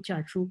kubohora igihugu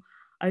cyacu,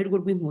 ari rwo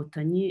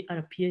rw'inkotanyi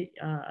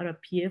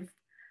RPF,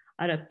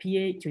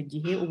 RPA icyo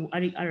gihe, ubu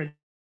ari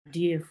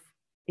RDF,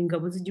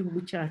 ingabo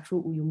z'igihugu cyacu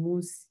uyu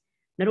munsi.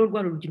 Narwo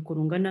rwa rubyiruko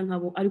rungana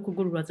nkabo, ariko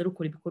rwo ruraza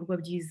rukora ibikorwa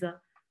byiza,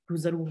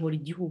 ruza rubohora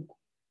igihugu.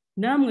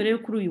 Namwe rero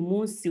kuri uyu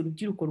munsi,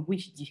 urubyiruko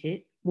rw'iki gihe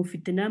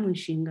mufite namwe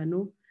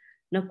inshingano.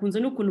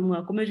 Nakunze n'ukuntu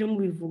mwakomeje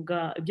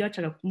mubivuga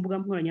ibyacaga ku mbuga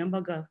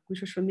nkoranyambaga, kuri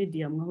social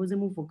media, mwahoze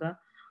muvuga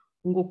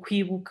ngo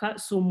kwibuka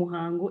si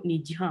umuhango, ni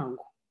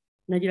igihango.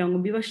 Nagira ngo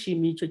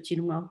mbibashimiye icyo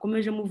kintu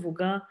mwakomeje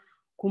muvuga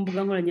ku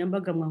mbuga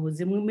nkoranyambaga,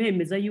 mwahoze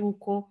mwemeza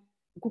yuko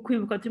uko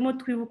kwibuka turimo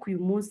twibuka uyu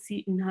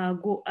munsi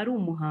ntago ari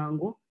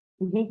umuhango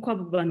nk'uko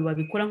abantu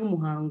babikora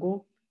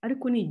nk'umuhango,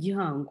 ariko ni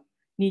igihango.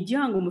 Ni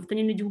igihango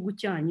mufitanye n'igihugu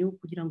cyanyu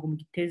kugira ngo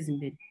mugiteze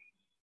imbere.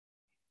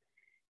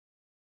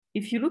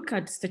 If you look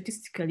at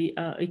statistically,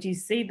 it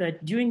is said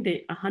that during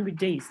the 100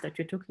 days that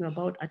we're talking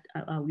about,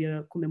 we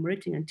are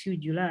commemorating until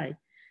July,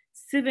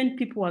 7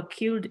 people are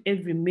killed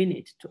every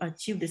minute to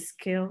achieve the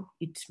scale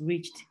it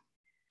reached.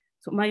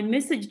 So my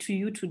message to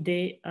you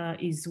today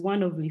is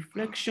one of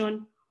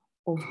reflection,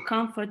 of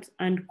comfort,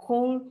 and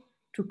call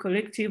to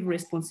collective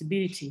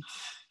responsibility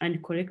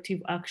and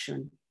collective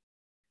action.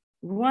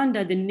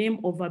 Rwanda, the name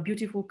of a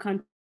beautiful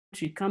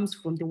country, comes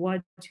from the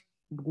word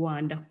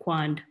Rwanda,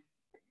 Kwanda.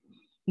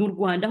 N'u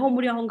Rwanda, aho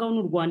muri aho ngaho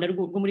n'u Rwanda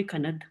rwo muri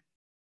Canada.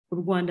 U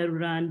Rwanda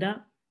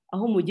ruranda,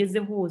 aho mugeze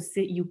hose,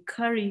 you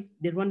carry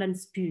the Rwandan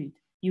spirit,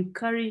 you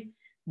carry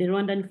the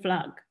Rwandan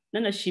flag.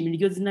 Nanashimira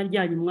iryo zina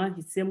ryanyu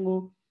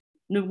mwahisemo,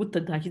 nubwo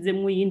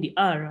utatahizemo yindi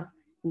R,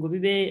 ngo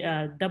bibe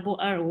double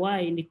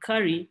RY, ni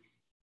carry.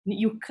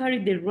 You carry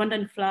the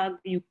Rwandan flag,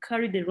 you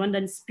carry the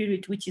Rwandan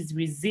spirit, which is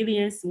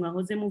resilience,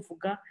 mwahoze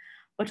muvuga,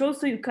 but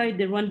also you carry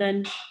the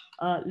Rwandan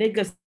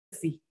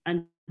legacy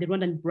and the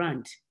Rwandan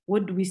brand.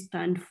 What do we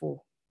stand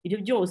for? Ibyo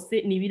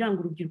byose ni ibiranga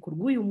urubyiruko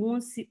rw'uyu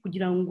munsi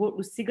kugira ngo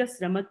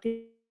rusigasire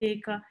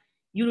amateka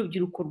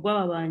y'urubyiruko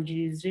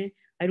rwababanjirije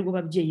ari rwo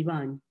babyeyi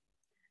banyu.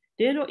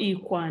 Rero iyi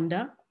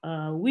Kwanda,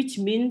 which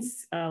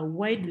means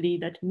widely,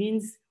 that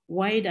means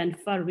wide and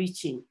far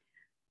reaching.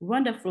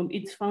 Rwanda from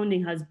its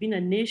founding has been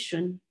a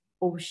nation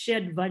of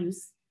shared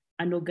values,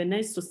 an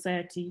organized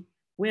society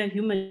where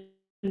human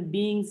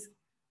beings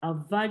are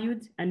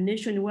valued, a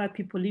nation where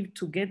people live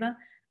together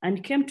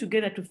and came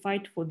together to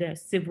fight for the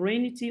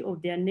sovereignty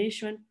of their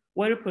nation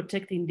while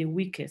protecting the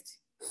weakest.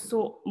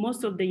 So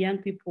most of the young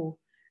people,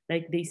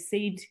 like they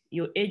said,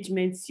 your age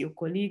mates, your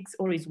colleagues,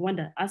 always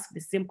wonder, ask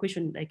the same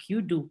question like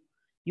you do.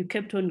 You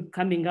kept on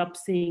coming up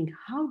saying,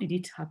 how did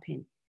it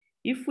happen?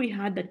 If we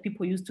had that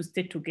people used to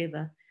stay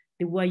together,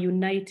 they were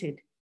united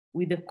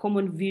with a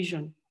common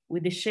vision,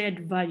 with a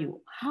shared value,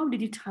 how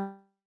did it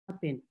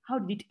happen? How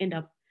did it end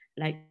up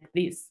like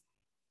this?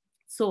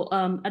 So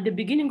at the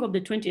beginning of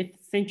the 20th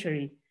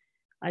century,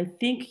 I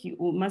think you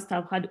must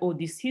have had all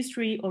this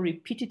history or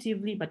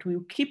repetitively, but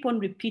we'll keep on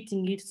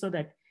repeating it so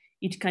that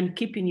it can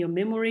keep in your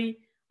memory.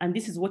 And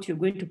this is what you're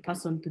going to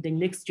pass on to the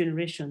next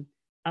generation.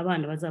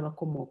 Rwanda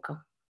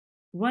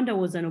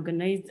was an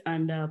organized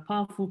and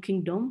powerful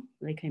kingdom.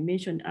 Like I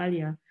mentioned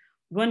earlier,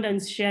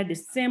 Rwandans share the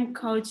same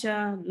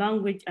culture,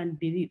 language, and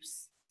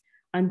beliefs.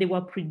 And they were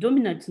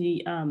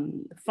predominantly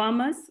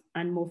farmers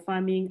and more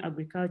farming,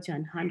 agriculture,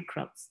 and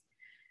handcrafts.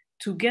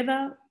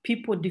 Together,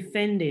 people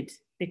defended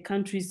the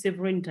country's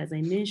sovereignty, as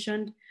I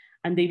mentioned,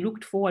 and they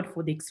looked forward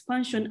for the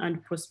expansion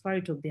and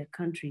prosperity of their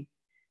country.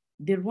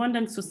 The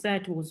Rwandan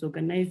society was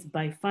organized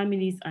by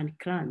families and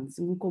clans.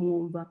 Nk'uko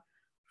mwumva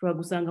ushobora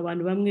gusanga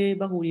abantu bamwe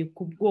bahuriye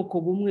ku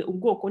bwoko bumwe,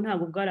 ubwoko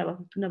ntabwo bwari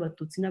abahutu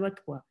n'abatutsi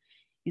n'abatwa.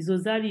 Izo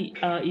zari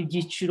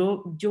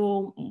ibyiciro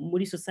byo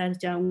muri society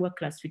cyangwa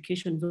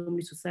classification zo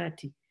muri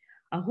society.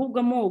 Ahubwo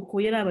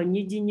amoko yari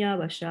abanyiginya,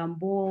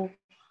 abashambo,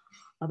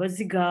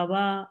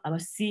 abazigaba,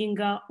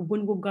 abasinga, ubwo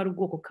nibwo bwari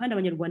ubwoko kandi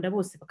abanyarwanda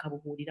bose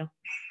bakabuhuriraho.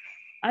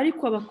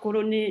 Ariko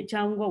abakoloni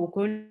cyangwa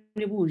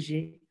ubukoloni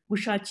buje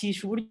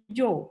gushakisha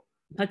uburyo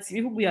mpatse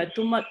ibihugu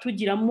yatuma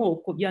tugira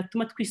amoko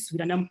byatuma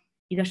twisubiranamo,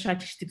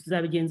 irashakisha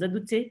tuzabigenza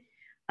dute.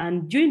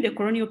 And during the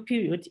colonial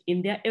period,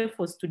 in their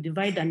efforts to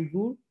divide and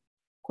rule,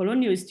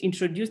 colonialists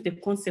introduced the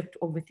concept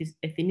of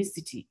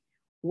ethnicity,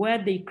 where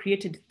they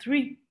created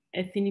 3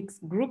 ethnic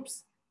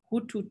groups,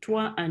 Hutu,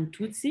 Twa, and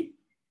Tutsi.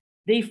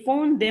 They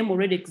found them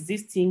already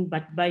existing,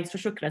 but by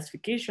social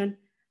classification,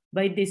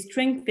 they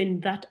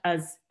strengthened that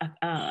as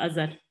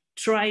a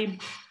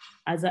tribe,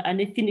 as an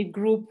ethnic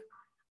group,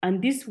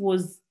 and this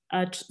was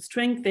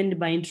strengthened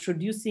by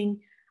introducing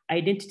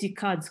identity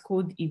cards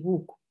called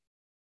Ibuku.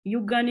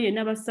 Uganiriye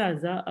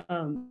n'abasaza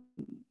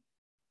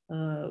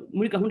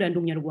muri gahunda ya Ndi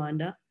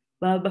Umunyarwanda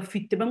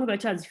bafite bamwe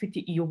baracyazifite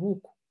iyo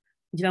buku,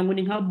 ngira ngo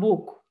ni nka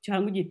book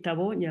cyangwa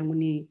igitabo, ngira ngo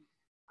ni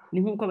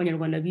nk'uko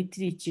abanyarwanda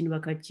bitiriye ikintu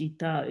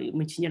bakacyita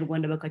mu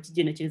kinyarwanda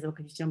bakakigenekereza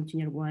bakagishyira mu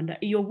kinyarwanda.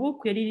 Iyo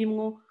buku yari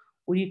irimo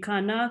uri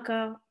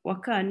kanaka wa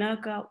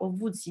kanaka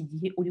wavutse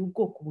igihe uri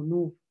ubwoko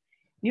bunubu.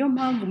 Niyo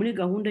mpamvu muri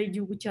gahunda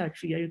y'igihugu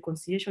cyacu ya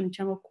reconciliation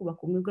cyangwa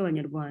kubaka ubumwe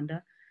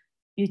bw'abanyarwanda,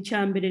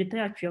 icyambere leta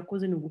yacu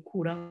yakoze ni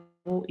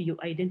ugukuraho iyo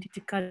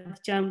identity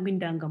card cyangwa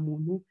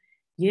indangamuntu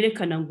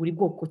yerekana ngo uri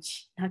bwoko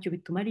ki, ntacyo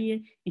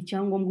bitumariye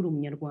icyangombwa uri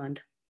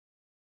umunyarwanda.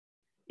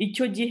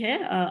 Icyo gihe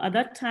at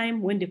that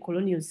time when the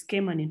colonials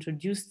came and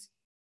introduced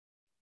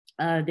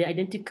the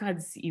identity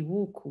cards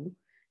Ibuku,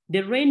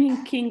 the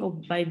reigning king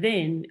of by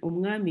then,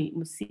 Umwami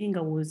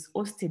Musinga, was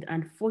ousted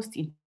and forced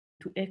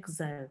into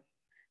exile.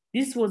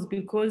 This was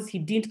because he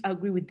didn't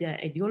agree with their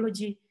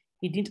ideology,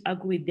 he didn't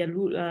agree with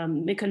their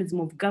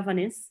mechanism of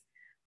governance,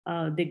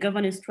 the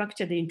governance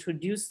structure they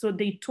introduced. So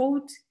they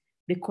told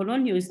the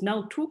colonials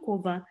now took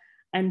over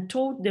and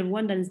told the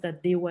Rwandans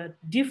that they were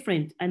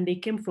different and they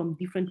came from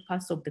different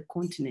parts of the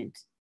continent.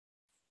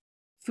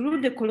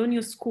 Through the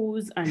colonial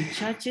schools and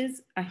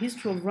churches, a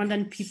history of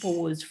Rwandan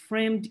people was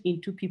framed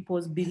into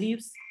people's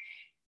beliefs,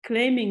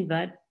 claiming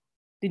that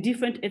the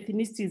different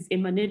ethnicities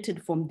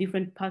emanated from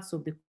different parts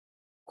of the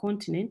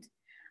continent,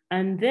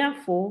 and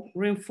therefore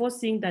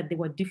reinforcing that they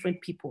were different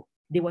people.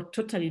 They were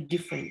totally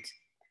different.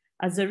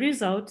 As a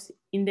result,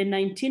 in the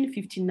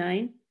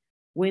 1959,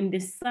 when the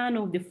son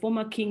of the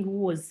former king who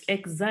was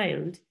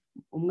exiled,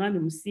 Umwami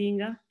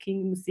Musinga,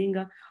 King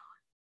Musinga,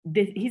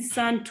 his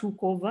son took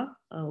over,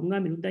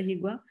 Umwami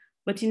Rudahigwa,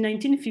 but in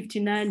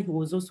 1959, he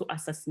was also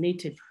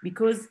assassinated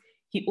because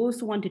he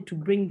also wanted to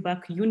bring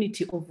back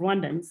unity of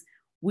Rwandans,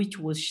 which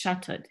was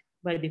shattered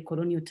by the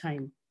colonial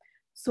time.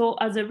 So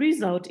as a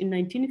result, in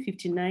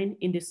 1959,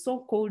 in the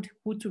so-called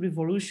Hutu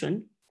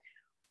revolution,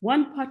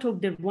 one part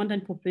of the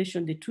Rwandan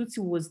population, the Tutsi,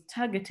 was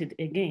targeted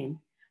again,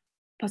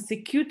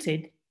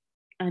 persecuted,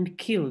 and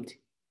killed.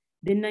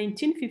 The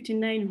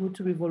 1959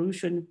 Hutu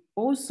revolution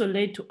also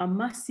led to a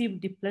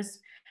massive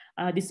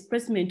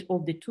displacement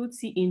of the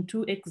Tutsi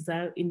into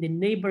exile in the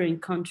neighboring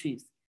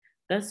countries.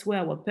 That's where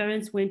our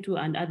parents went to,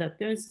 and other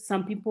parents,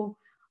 some people,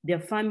 their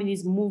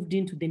families moved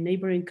into the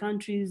neighboring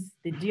countries,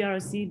 the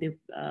DRC,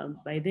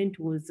 by then it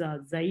was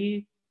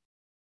Zaire,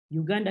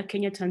 Uganda,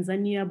 Kenya,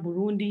 Tanzania,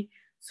 Burundi.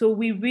 So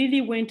we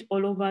really went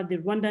all over. The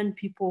Rwandan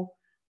people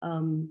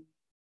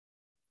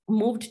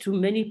moved to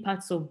many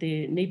parts of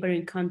the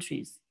neighboring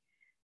countries.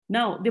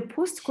 Now, the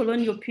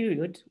post-colonial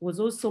period was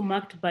also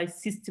marked by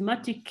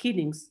systematic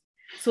killings.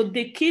 So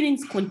the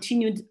killings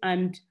continued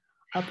and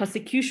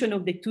persecution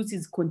of the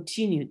Tutsis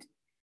continued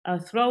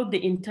throughout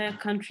the entire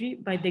country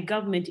by the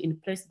government in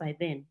place by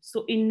then.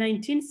 So in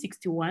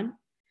 1961,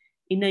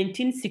 in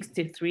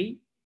 1963,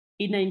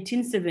 in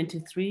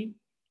 1973,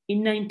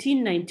 in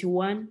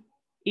 1991,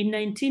 in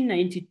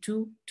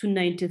 1992 to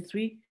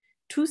 93,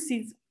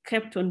 Tutsis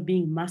kept on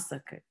being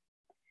massacred.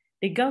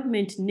 The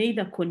government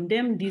neither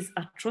condemned these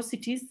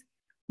atrocities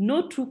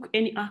nor took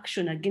any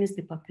action against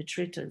the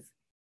perpetrators.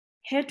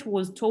 Hate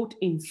was taught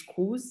in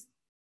schools,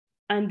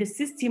 and the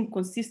system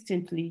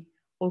consistently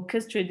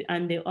orchestrated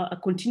and they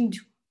continued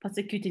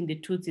persecuting the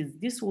Tutsis.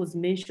 This was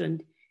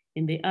mentioned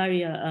in the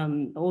area,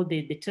 or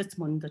the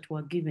testimony that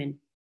were given.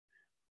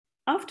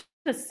 After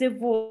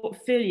several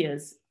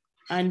failures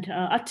and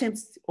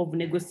attempts of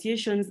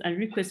negotiations and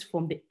requests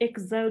from the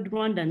exiled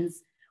Rwandans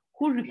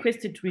who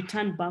requested to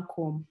return back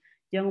home,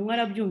 yango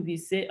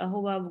mwarabyumvise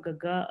aho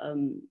bavugaga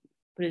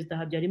Perezida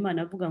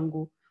Habyarimana avuga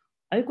ngo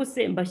ariko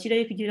se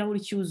mbashyireho ikirahuri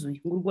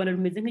cyuzuye ngo u Rwanda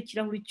rumeze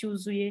nk'ikirahuri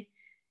cyuzuye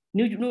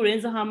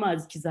nurenzaho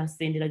amazi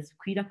kizasendera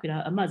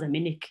zikwirakwira amazi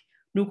ameneke.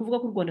 Ni ukuvuga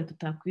ko u Rwanda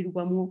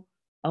tutakwirwamo,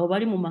 abo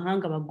bari mu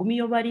mahanga bagume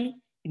iyo bari,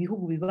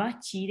 ibihugu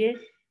bibakire,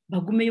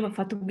 bagume iyo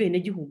bafata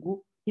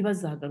ubwenegihugu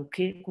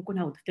ntibazagaruke kuko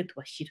ntawe dufite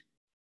tubashyira.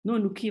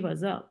 none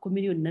ukibaza ko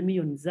miliyoni na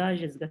miliyoni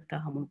zaje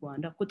zigataha mu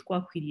Rwanda ko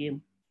twakwiriyemo.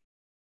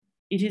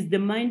 It is the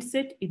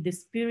mindset, it's the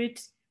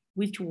spirit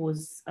which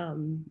was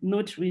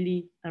not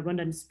really a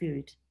Rwandan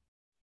spirit.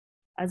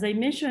 As I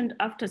mentioned,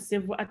 after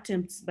several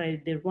attempts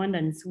by the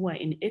Rwandans who are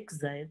in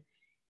exile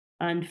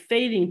and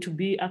failing to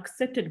be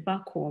accepted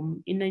back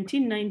home, in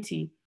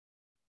 1990,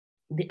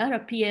 the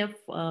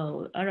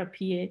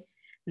RPA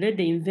led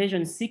the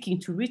invasion seeking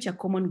to reach a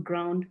common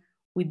ground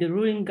with the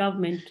ruling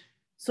government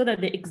so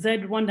that the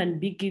exiled Rwandan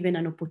be given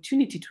an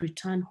opportunity to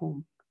return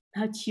home.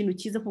 Nta kintu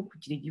cyiza nko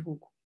kugira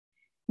igihugu.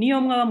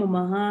 Niyo mwaba mu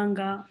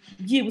mahanga,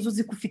 byibuze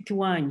uzi ko ufite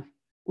iwanyu,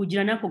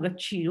 ugira n'ako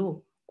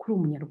gaciro kuri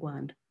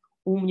umunyarwanda.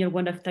 Uwo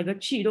munyarwanda afite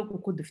agaciro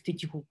kuko dufite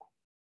igihugu.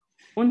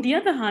 On the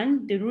other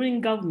hand, the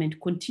ruling government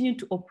continued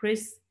to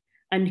oppress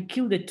and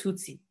kill the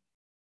Tutsi.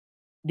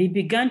 They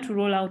began to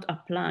roll out a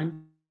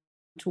plan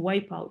to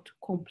wipe out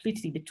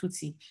completely the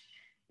Tutsi.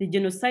 The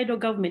genocidal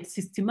government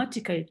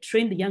systematically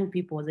trained the young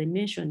people, as I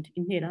mentioned,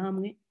 in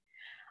Interahamwe,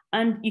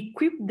 and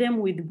equipped them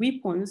with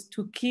weapons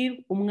to kill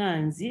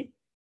umwanzi.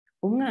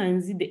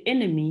 Umwanzi, the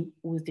enemy,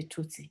 was the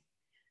Tutsi.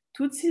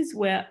 Tutsis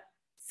were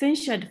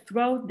censured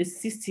throughout the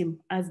system,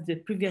 as the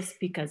previous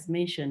speakers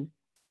mentioned,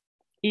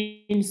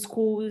 in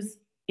schools,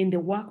 in the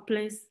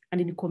workplace,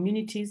 and in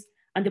communities,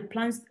 and the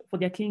plans for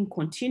their killing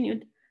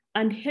continued,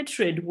 and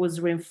hatred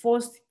was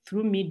reinforced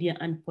through media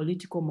and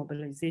political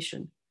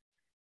mobilization.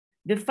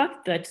 The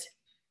fact that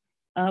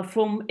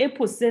from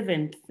April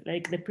 7th,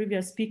 like the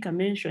previous speaker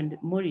mentioned,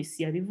 Maurice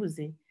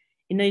Yabivuze,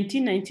 in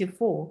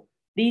 1994,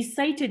 they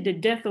cited the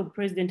death of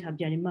President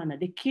Habyarimana.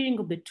 The killing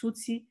of the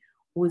Tutsi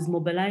was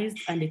mobilized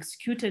and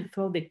executed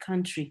throughout the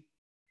country,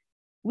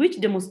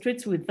 which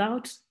demonstrates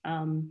without,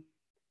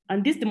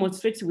 and this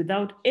demonstrates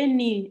without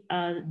any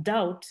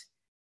doubt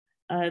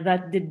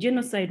that the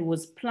genocide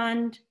was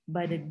planned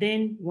by the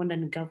then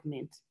Rwandan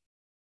government.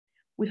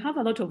 We have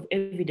a lot of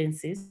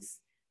evidences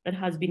that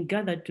has been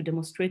gathered to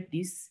demonstrate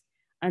this,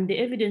 and the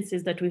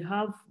evidences that we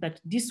have that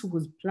this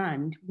was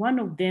planned, one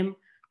of them,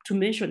 to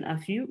mention a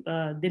few,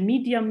 the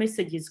media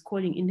messages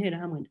calling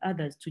Interahamwe and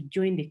others to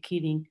join the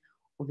killing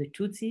of the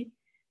Tutsi,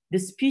 the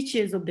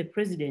speeches of the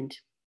president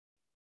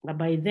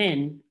by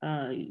then,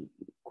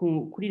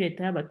 kuri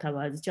leta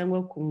y'abatabazi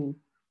cyangwa ku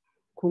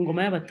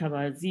ngoma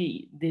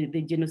y'abatabazi,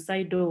 the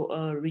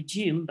genocidal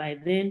regime by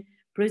then,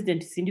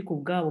 President Sindi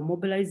Kubwabo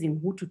mobilizing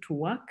Hutu to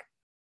work.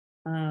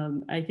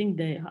 I think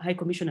the High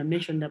Commissioner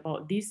mentioned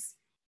about this,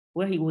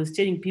 where he was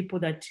telling people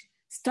that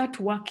start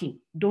working,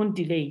 don't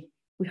delay.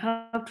 We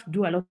have to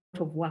do a lot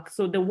of work.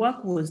 So the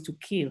work was to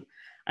kill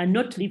and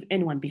not leave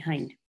anyone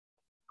behind.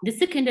 The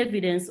second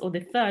evidence, or the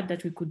third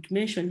that we could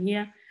mention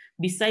here,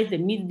 besides the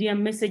media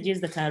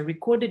messages that are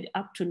recorded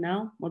up to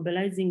now,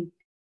 mobilizing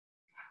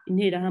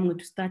Interahamwe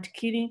to start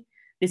killing,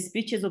 the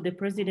speeches of the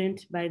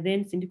president by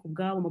then, Sindi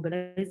Kubwabo,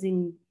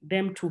 mobilizing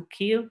them to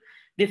kill.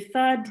 The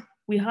third,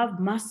 we have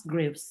mass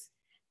graves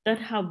that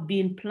have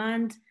been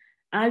planned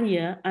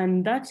earlier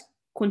and that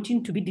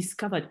continue to be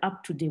discovered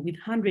up to date with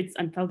hundreds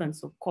and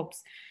thousands of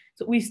corpses.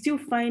 So we still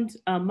find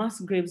mass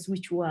graves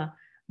which were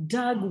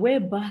dug way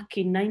back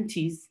in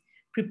 90s,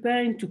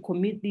 preparing to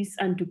commit this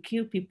and to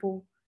kill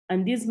people.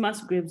 And these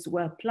mass graves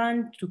were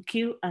planned to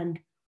kill and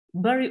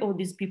bury all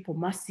these people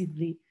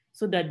massively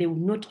so that they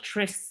would not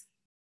trace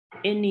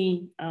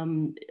any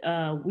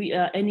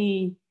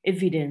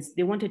evidence.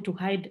 They wanted to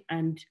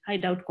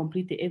hide out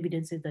completely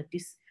evidences that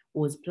this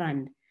was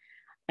planned.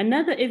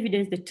 Another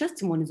evidence, the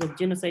testimonies of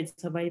genocide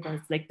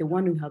survivors, like the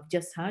one we have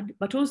just heard,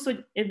 but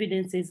also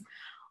evidences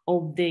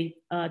of the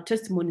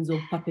testimonies of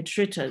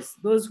perpetrators,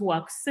 those who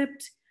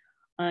accept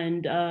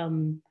and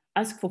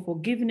ask for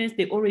forgiveness.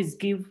 They always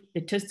give the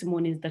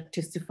testimonies that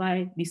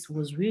testify this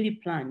was really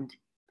planned.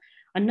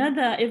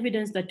 Another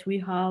evidence that we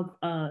have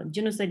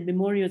genocide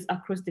memorials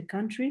across the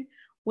country,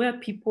 where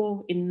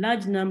people in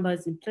large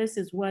numbers in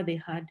places where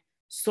they had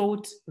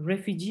sought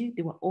refugee,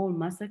 they were all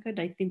massacred.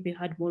 I think we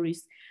had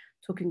Maurice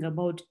talking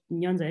about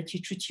Nyanza ya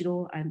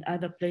Kicukiro and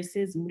other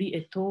places, Muri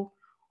Eto.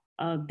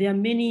 There are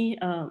many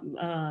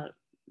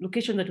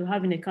locations that we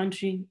have in the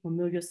country,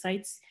 memorial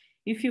sites.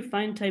 If you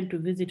find time to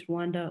visit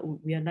Rwanda,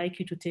 we are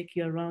likely to take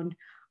you around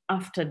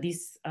after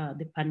this,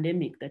 the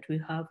pandemic that we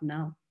have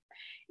now.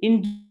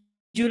 In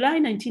July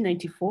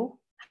 1994,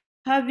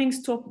 having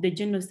stopped the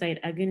genocide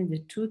against the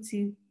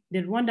Tutsi,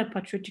 the Rwanda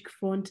Patriotic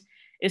Front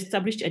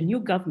established a new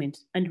government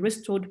and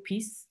restored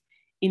peace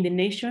in the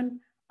nation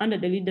under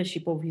the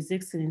leadership of His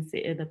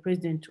Excellency, the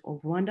President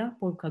of Rwanda,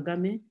 Paul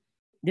Kagame.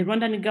 The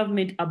Rwandan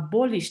government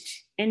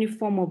abolished any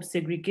form of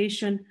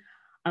segregation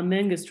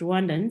amongst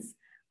Rwandans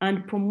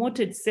and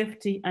promoted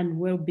safety and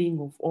well-being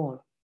of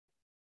all.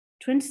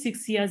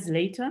 26 years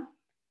later,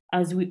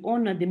 as we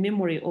honor the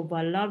memory of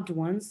our loved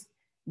ones,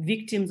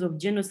 victims of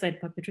genocide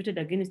perpetrated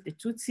against the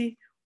Tutsi,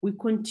 we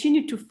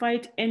continue to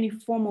fight any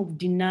form of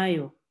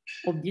denial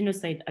of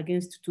genocide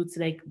against Tutsi,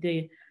 like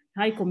the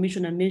High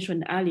Commissioner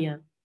mentioned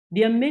earlier.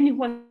 There are many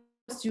who are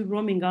still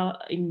roaming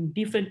out in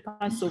different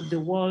parts of the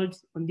world,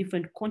 on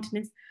different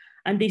continents,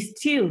 and they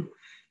still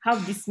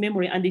have this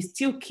memory and they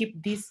still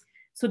keep this.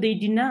 So they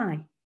deny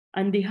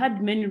And they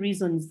had many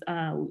reasons.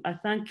 I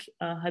thank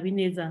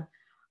Habineza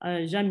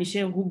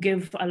Jean-Michel, who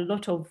gave a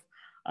lot of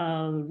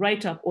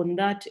write-up on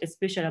that,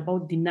 especially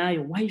about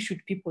denial. Why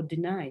should people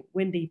deny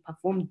when they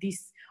perform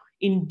this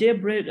in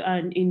daybreak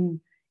and in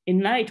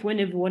night when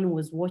everyone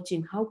was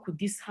watching? How could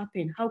this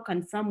happen? How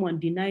can someone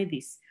deny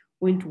this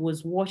when it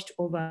was watched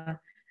over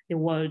the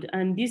world?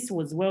 And this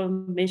was well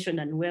mentioned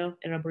and well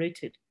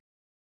elaborated.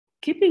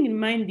 Keeping in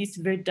mind this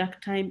very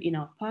dark time in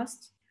our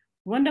past,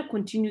 Rwanda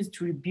continues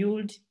to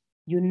rebuild,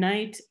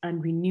 unite,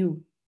 and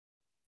renew.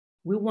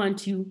 We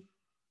want you,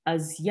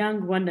 as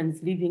young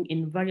Rwandans living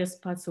in various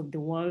parts of the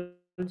world,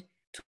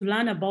 to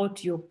learn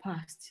about your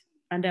past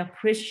and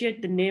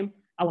appreciate the name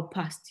our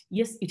past.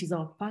 Yes, it is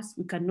our past.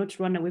 We cannot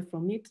run away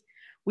from it.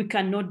 We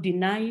cannot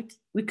deny it.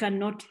 We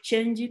cannot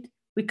change it.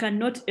 We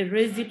cannot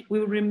erase it. We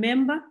will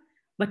remember,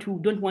 but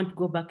we don't want to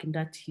go back in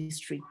that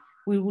history.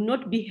 We will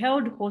not be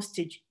held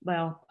hostage by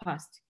our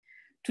past.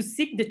 To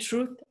seek the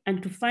truth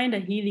and to find a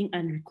healing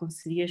and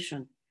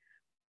reconciliation.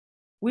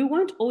 We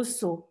want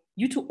also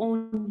you to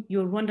own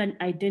your Rwandan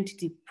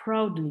identity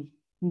proudly,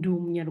 Ndi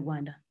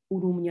Umunyarwanda,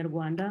 Uri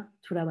Umunyarwanda,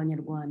 Turi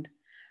Abanyarwanda,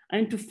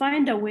 and to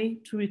find a way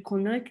to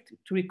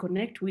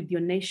reconnect with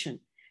your nation.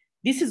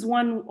 This is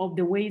one of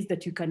the ways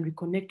that you can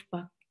reconnect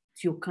back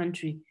to your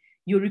country.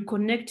 You're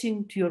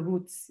reconnecting to your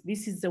roots.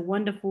 This is a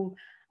wonderful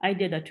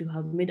idea that you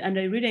have made. And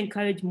I really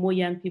encourage more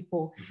young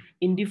people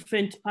in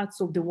different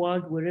parts of the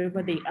world,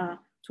 wherever they are,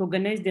 to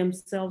organize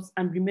themselves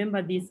and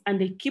remember this, and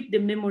they keep the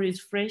memories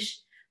fresh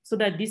so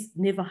that this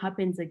never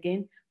happens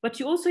again. But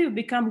you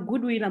become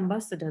goodwill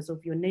ambassadors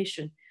of your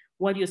nation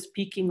while you're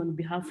speaking on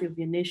behalf of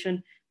your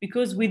nation,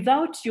 because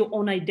without your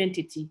own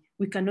identity,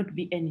 we cannot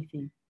be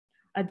anything.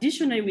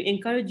 Additionally, we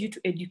encourage you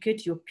to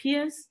educate your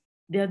peers.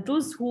 There are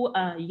those who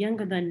are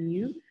younger than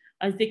you.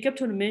 As they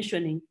kept on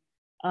mentioning,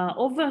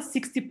 over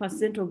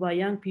 60% of our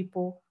young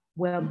people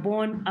were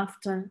born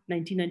after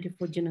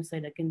 1994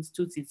 genocide against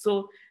Tutsi.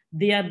 So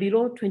they are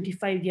below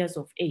 25 years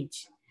of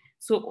age.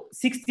 So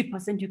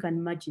 60%, you can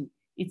imagine.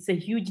 It's a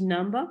huge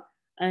number.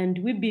 And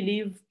we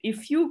believe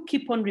if you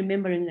keep on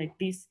remembering like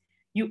this,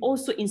 you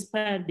also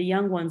inspire the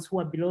young ones who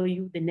are below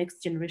you, the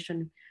next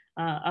generation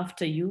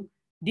after you.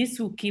 This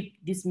will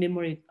keep this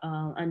memory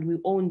and we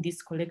own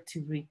this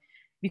collectively,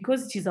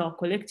 because it is our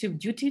collective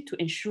duty to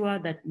ensure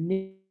that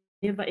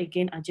never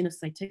again a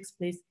genocide takes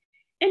place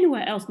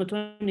anywhere else, not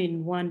only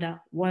in Rwanda,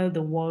 while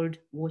the world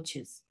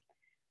watches.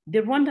 The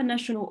Rwanda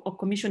National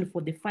Commission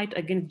for the Fight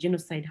Against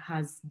Genocide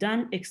has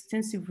done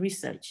extensive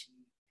research,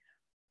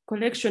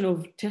 collection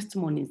of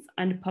testimonies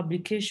and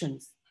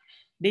publications.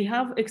 They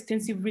have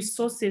extensive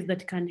resources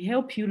that can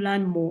help you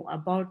learn more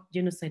about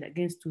genocide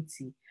against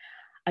Tutsi.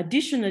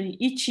 Additionally,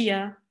 each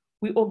year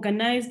we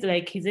organized,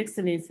 like His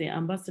Excellency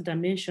Ambassador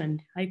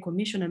mentioned, High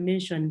Commissioner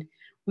mentioned,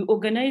 we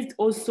organized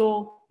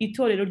also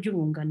Itorero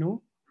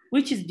ry'Urungano,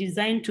 which is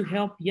designed to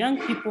help young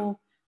people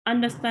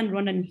understand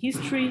Rwandan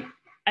history,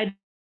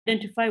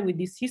 identify with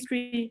this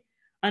history,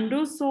 and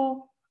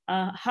also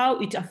how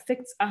it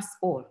affects us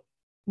all.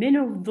 Many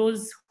of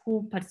those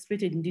who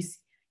participated in this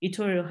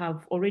Itorero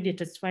have already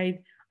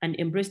testified and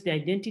embraced their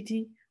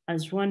identity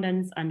as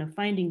Rwandans and are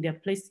finding their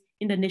place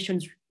in the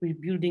nation's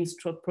rebuilding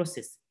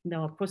process, in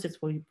our process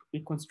for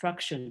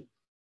reconstruction.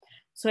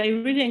 So I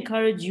really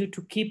encourage you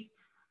to keep,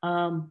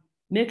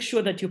 make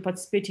sure that you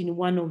participate in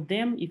one of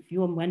them if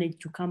you manage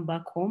to come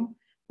back home.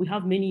 We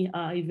have many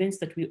events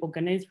that we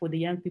organize for the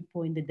young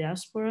people in the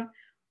diaspora.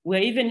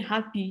 We're even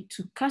happy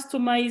to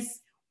customize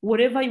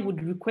whatever you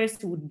would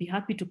request. We would be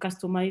happy to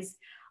customize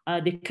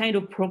the kind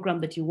of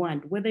program that you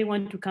want, whether you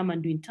want to come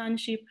and do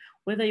internship,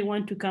 whether you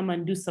want to come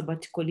and do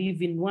sabbatical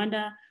leave in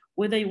Rwanda,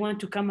 whether you want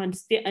to come and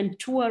stay and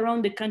tour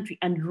around the country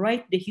and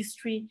write the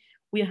history.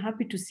 We are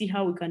happy to see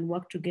how we can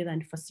work together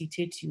and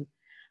facilitate you.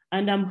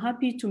 And I'm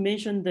happy to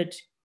mention that,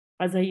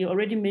 as I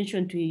already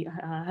mentioned to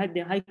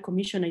the High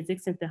Commissioner, His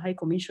Excellency the High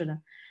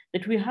Commissioner,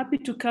 that we're happy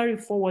to carry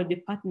forward the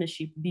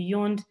partnership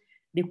beyond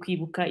the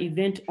Kwibuka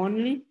event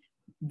only,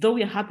 though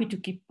we are happy to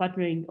keep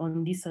partnering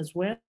on this as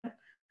well.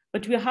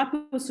 But we are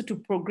happy also to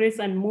progress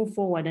and move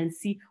forward and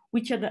see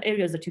which other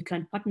areas that you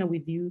can partner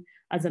with you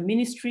as a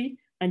ministry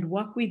and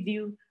work with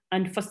you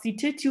and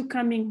facilitate you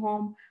coming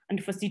home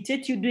and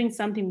facilitate you doing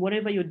something,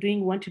 whatever you're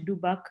doing, want to do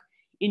back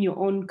in your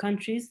own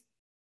countries.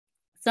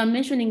 So I'm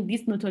mentioning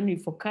this not only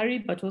for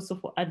CARY, but also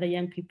for other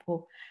young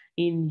people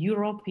in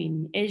Europe,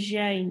 in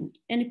Asia, in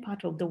any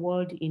part of the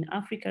world, in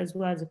Africa as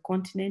well as a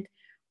continent.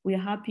 We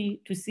are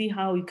happy to see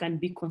how we can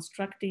be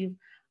constructive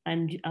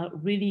and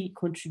really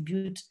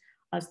contribute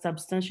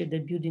substantially the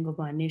building of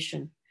our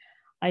nation.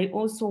 I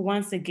also,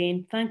 once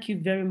again, thank you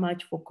very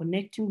much for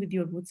connecting with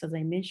your roots, as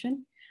I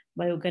mentioned,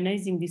 by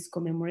organizing this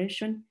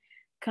commemoration.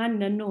 Kandi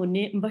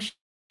nanone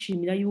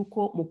mbashimira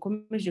yuko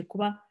mukomeje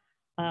kuba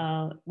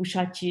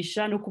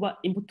gushakisha no kuba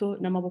imbuto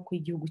n'amaboko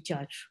y'igihugu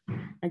cyacu.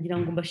 Nagira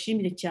ngo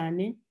mbashimire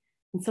cyane,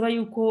 nsaba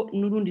yuko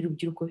n'urundi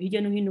rubyiruko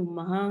hirya no hino mu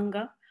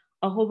mahanga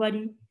aho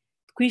bari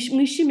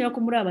mwishimira ko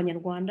muri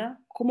abanyarwanda,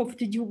 ko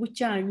mufite igihugu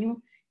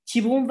cyanyu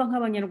kibumva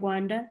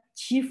nk'abanyarwanda,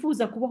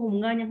 cyifuza kubaha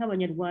umwanya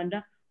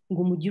nk'abanyarwanda,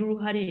 ngo mugire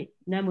uruhare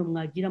namwe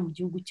mwagira mu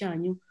gihugu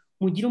cyanyu,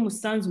 mugire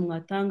umusanzu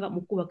mwatanga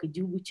mu kubaka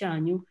igihugu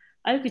cyanyu,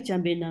 ariko icya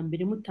mbere na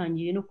mbere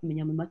mutangiye no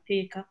kumenya mu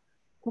mateka,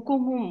 kuko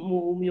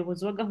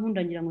nk'umuyobozi wa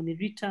gahunda ngira ngo ni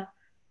Rita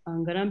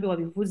Ngarambe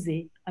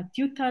wabivuze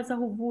ati iyo utazi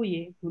aho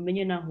uvuye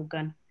ntumenye n'aho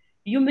ugana.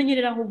 Iyo umenye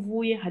rero aho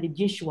uvuye hari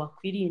byinshi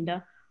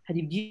wakwirinda,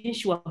 hari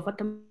byinshi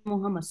wafatamo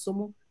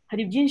nk'amasomo,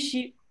 hari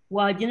byinshi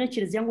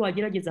wagenekereza cyangwa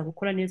wagerageza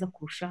gukora neza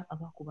kurusha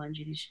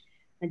abakubanjirije.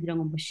 Nagira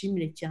ngo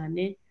mbashimire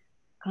cyane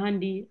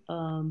kandi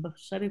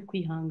mbasabe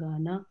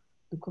kwihangana,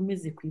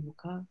 dukomeze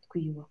kwibuka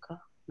twiyubaka.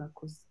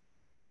 Nakoze.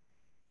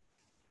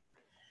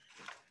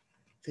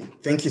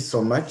 Thank you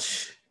so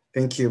much.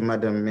 Thank you,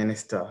 Madam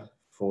Minister,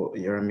 for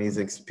your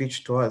amazing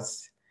speech to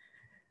us.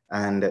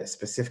 And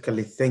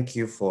specifically, thank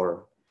you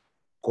for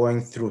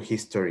going through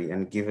history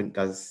and giving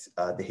us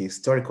the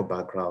historical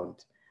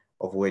background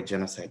of where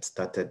genocide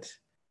started,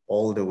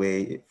 all the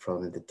way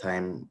from the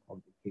time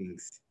of the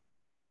kings.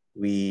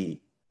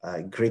 We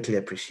greatly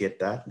appreciate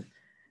that.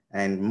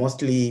 And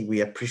mostly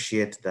we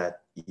appreciate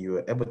that you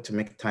were able to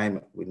make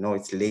time. We know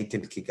it's late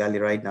in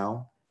Kigali right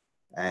now,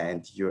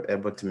 and you're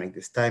able to make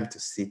this time to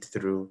sit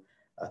through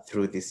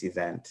this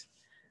event.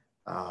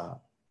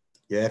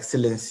 Your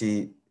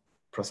Excellency,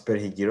 Prosper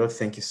Higiro,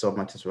 thank you so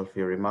much as well for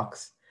your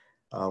remarks.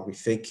 We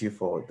thank you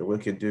for the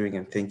work you're doing,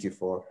 and thank you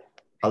for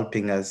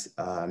helping us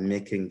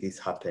making this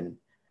happen.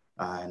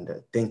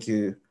 And thank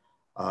you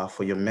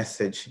for your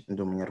message,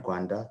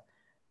 Rwanda,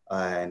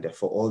 and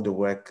for all the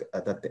work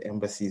that the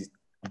embassy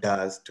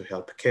does to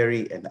help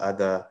CARY and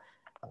other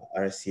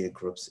RCA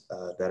groups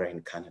that are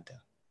in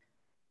Canada.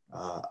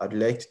 I'd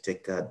like to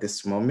take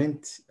this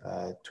moment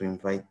to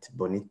invite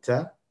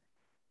Bonita,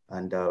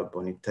 and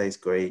Bonita is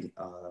going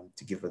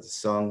to give us a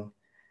song,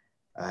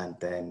 and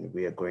then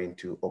we are going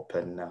to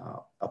open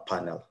a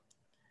panel.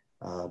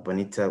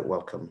 Bonita,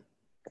 welcome.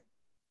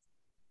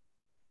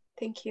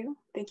 Thank you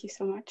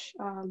so much.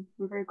 I'm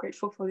very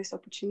grateful for this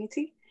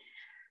opportunity.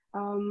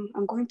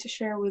 I'm going to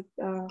share with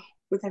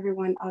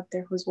everyone out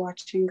there who's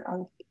watching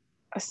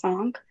a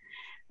song.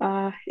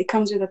 It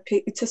comes with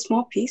it's a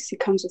small piece. It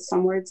comes with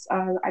some words.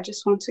 I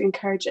just want to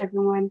encourage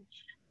everyone.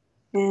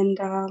 And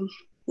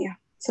yeah,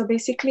 so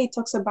basically it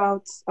talks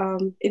about,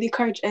 it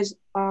encourages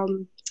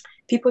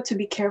people to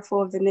be careful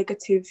of the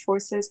negative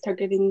forces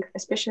targeting,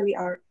 especially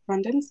our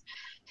Rwandans,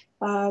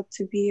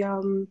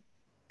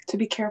 to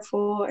be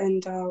careful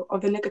and of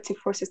the negative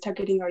forces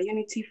targeting our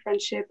unity,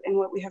 friendship, and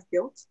what we have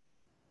built.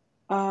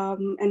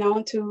 And I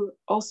want to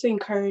also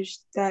encourage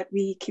that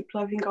we keep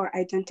loving our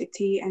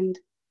identity and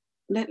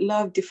let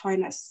love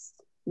define us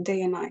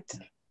day and night.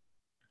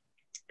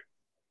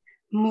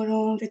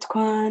 Murumve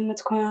twana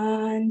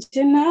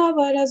twanje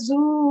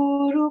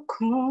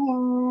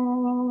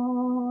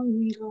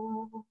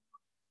n'abarazurukundo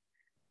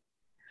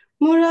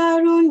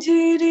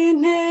murarungira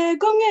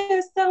intego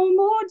mwese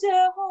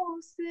umujya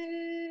hose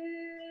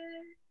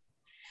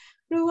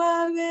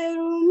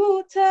rubabera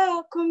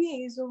umutako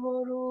mwiza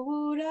uhora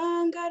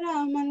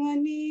uburangaramanwa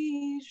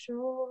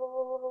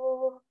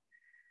nijoro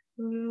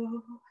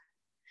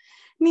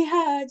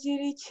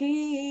ntihagire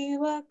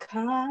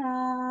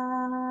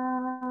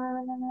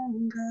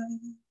ikibakanga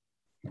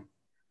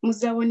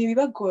muzabona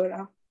ibibagora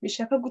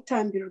bishaka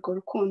gutambira urwo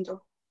rukundo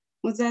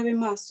muzabe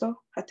maso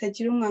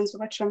hatagira umwanzi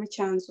ubacamo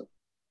icyanzu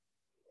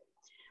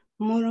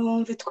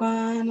murumve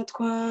twana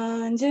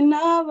twanje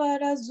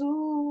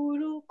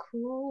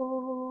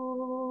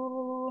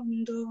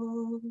n'abarazurukundo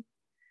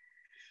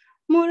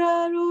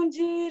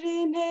murarungira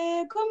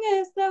intego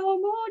mwese aho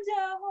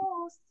mujya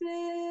hose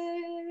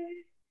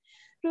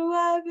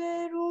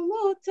rubabera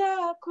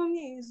umutako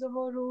mwiza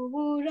uhora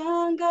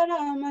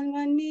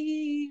uburangaramanwa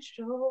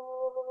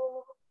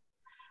nijoro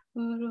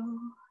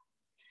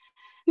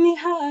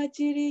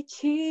ntihagire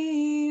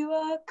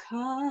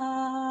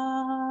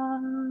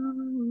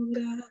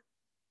ikibakanga.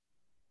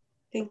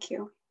 Thank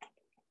you.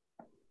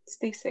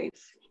 Stay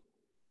safe.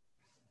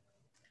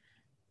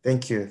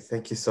 Thank you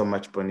so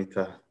much,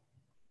 Bonita.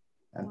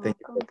 And thank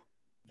you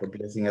for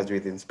blessing us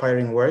with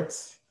inspiring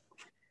words.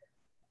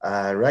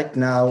 Right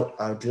now,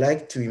 I would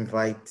like to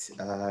invite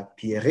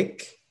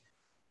Pierrick,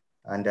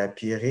 and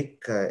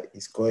Pierrick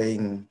is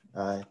going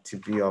to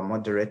be our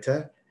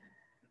moderator,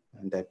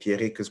 and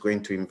Pierrick is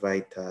going to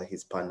invite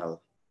his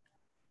panel.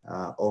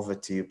 Over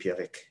to you,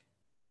 Pierrick.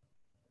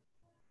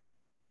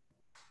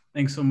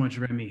 Thanks so much,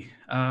 Remy.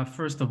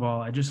 First of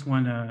all, I just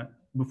want to,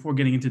 before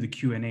getting into the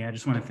Q&A, I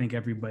just want to thank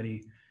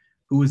everybody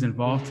who was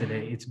involved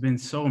today. It's been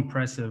so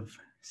impressive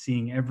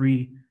seeing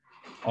every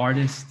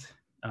artist,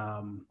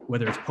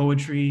 whether it's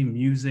poetry,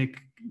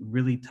 music,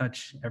 really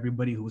touch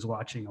everybody who was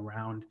watching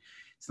around.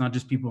 It's not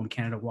just people in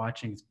Canada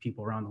watching, it's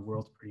people around the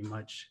world pretty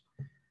much.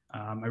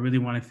 I really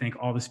want to thank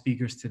all the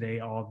speakers today,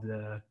 all of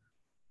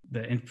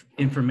the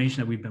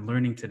information that we've been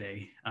learning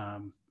today,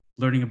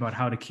 learning about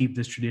how to keep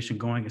this tradition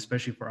going,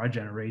 especially for our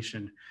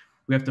generation.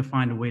 We have to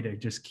find a way to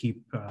just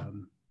keep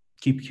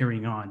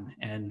carrying on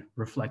and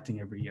reflecting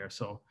every year.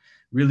 So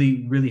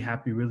really, really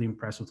happy, really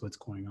impressed with what's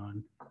going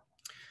on.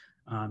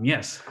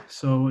 Yes,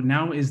 so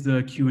now is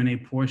the Q&A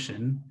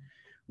portion.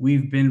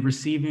 we've been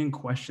receiving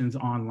questions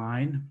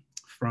online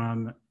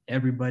from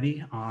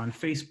everybody on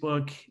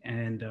Facebook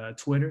and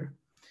Twitter.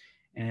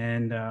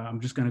 And I'm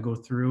just gonna go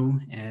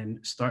through and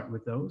start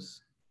with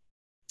those.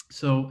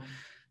 So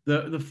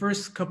the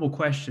first couple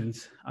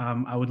questions,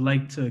 I would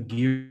like to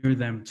gear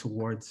them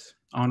towards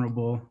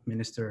Honorable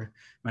Minister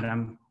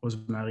Madame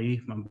Rosemary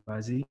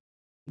Mbabazi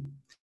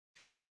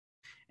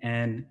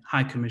and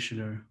High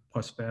Commissioner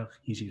Prosper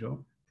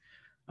Hijiro.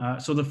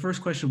 So the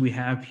first question we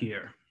have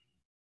here,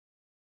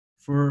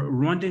 for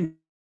Rwandan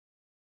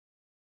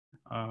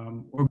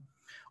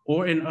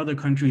or in other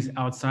countries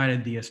outside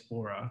of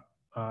diaspora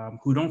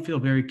who don't feel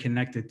very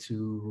connected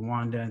to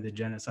Rwanda and the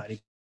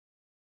genocide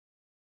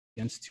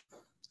against you,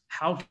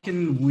 how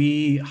can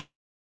we highlight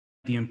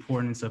the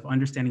importance of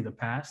understanding the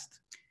past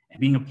and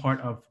being a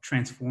part of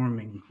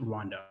transforming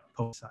Rwanda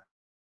post-genocide?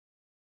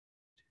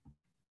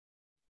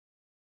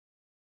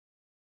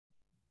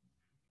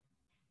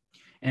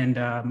 And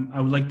I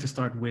would like to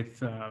start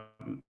with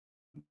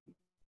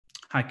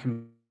High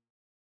Commissioner.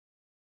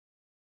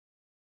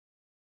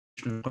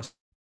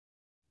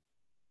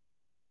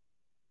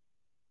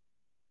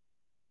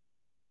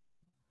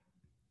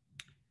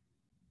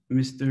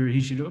 Mr.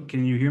 Hishiro,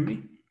 can you hear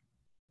me?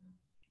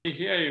 I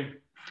hear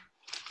you.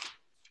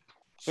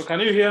 So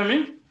can you hear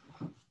me?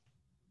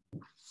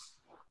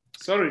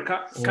 Sorry,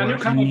 can you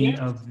come any again?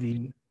 Of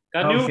the...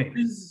 Can okay. you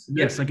please?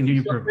 Yes, I can hear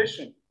you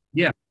perfectly.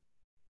 Yeah.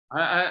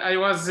 I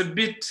was a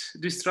bit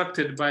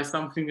distracted by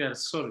something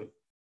else, sorry.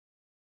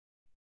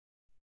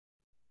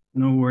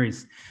 No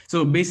worries.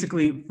 So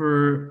basically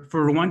for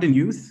Rwandan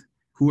youth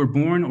who were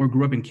born or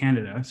grew up in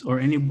Canada or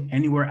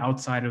anywhere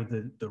outside of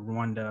the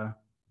Rwanda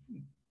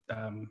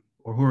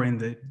or who are in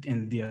the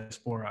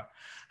diaspora,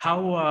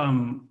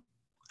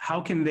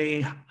 how can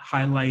they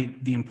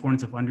highlight the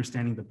importance of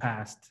understanding the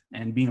past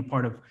and being a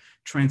part of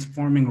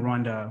transforming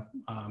Rwanda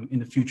in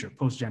the future,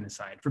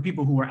 post-genocide, for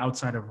people who are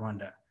outside of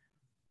Rwanda?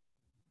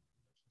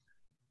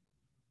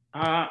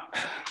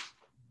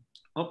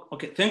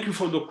 Okay, thank you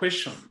for the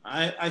question.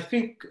 I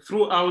think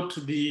throughout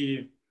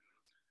the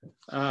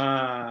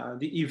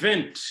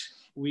event,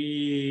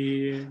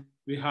 we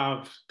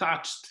have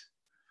touched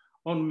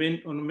on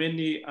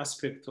many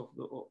aspects of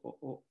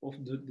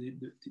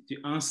the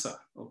answer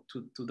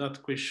to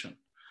that question.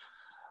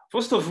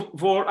 First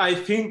of all, I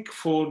think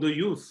for the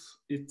youth,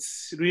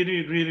 it's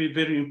really, really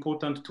very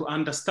important to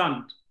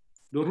understand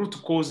the root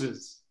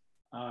causes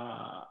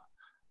of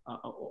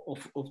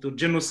the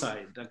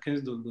genocide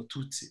against the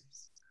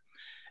Tutsis.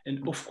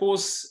 And of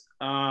course,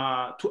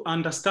 to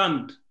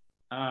understand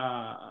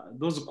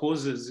those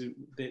causes,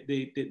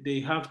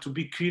 they have to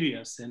be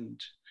curious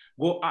and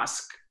go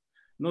ask.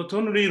 Not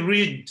only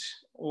read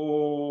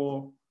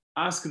or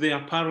ask their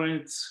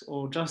parents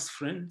or just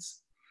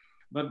friends,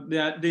 but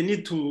they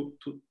need to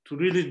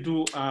really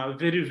do a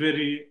very,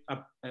 very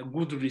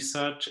good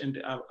research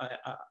and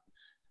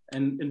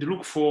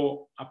look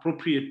for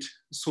appropriate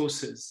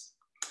sources.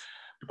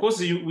 Because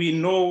we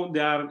know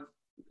there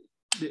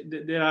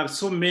are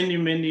so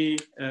many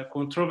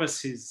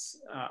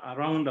controversies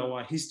around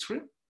our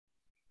history.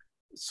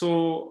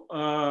 So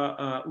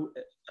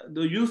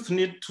the youth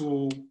need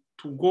to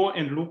go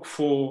and look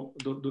for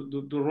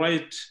the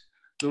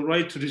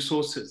right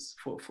resources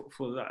for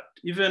that.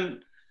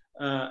 Even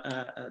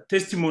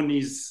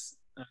testimonies,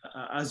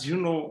 as you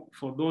know,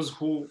 for those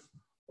who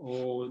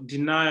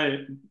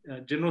deny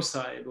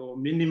genocide or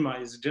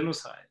minimize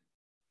genocide,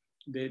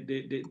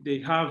 they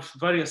have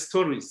various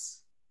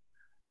stories.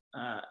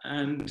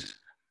 And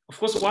of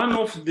course, one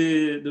of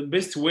the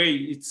best way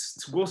is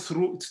to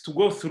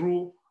go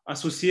through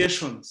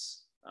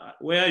associations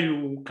where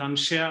you can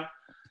share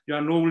your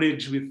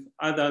knowledge with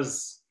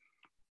others,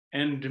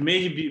 and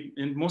maybe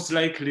and most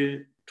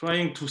likely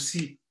trying to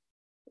see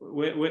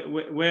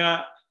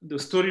where the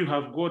story you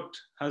have got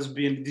has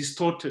been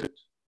distorted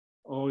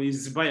or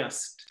is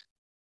biased.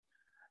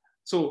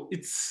 So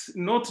it's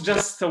not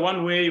just a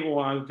one way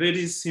or a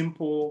very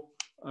simple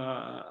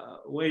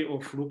way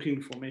of looking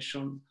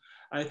information.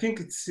 I think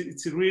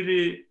it's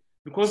really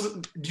because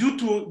due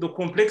to the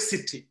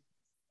complexity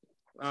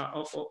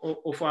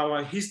of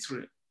our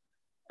history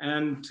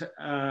and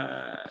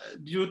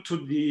due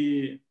to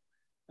the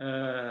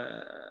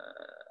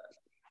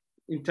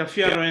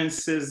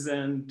interferences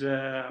and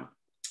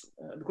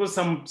because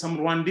some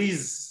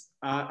Rwandese,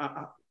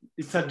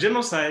 it's a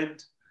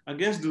genocide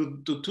against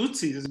the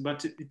Tutsis,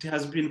 but it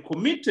has been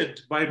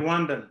committed by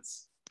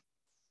Rwandans.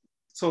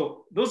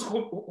 So those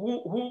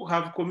who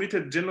have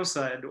committed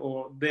genocide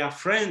or their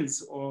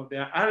friends or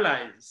their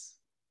allies,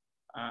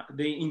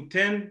 they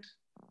intend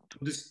to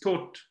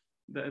distort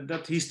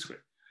that history.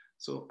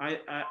 So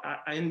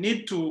I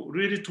need to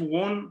really to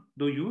warn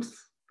the youth,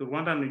 the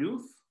Rwandan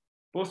youth,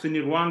 both in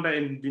Rwanda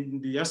and in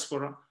the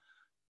diaspora,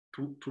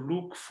 to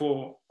look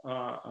for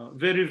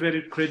very,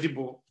 very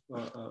credible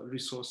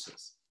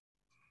resources.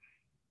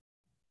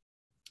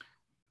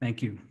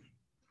 Thank you.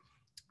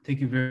 Thank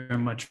you very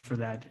much for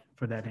that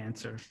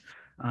answer.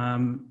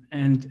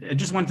 And I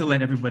just wanted to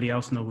let everybody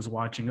else know who's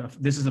watching.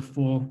 This is a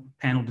full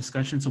panel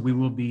discussion, so we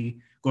will be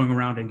going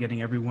around and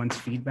getting everyone's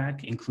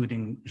feedback,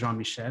 including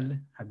Jean-Michel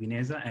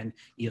Habineza and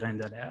Irene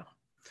Dallaire.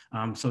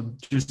 So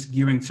just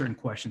gearing certain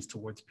questions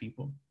towards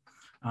people.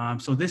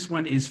 So this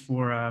one is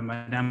for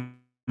Madame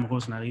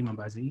Rosemary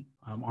Mbabazi,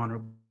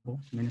 Honorable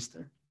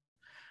Minister.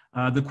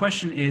 The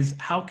question is,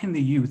 how can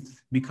the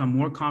youth become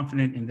more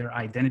confident in their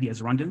identity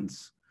as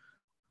Rwandans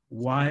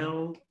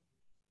while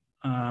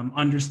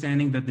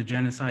understanding that the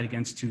genocide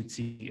against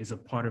Tutsi is a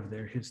part of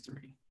their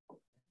history?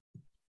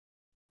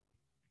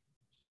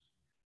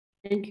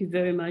 Thank you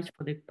very much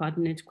for the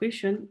pertinent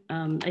question.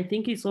 I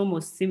think it's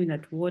almost similar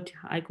to what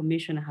High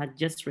Commissioner had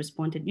just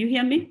responded. You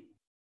hear me?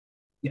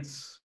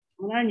 Yes.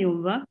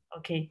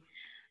 Okay.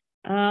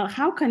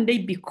 How can they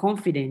be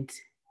confident?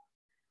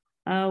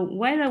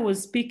 While I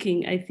was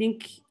speaking, I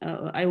think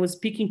I was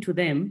speaking to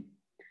them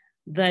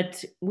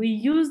that we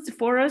used,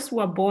 for us who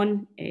were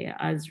born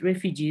as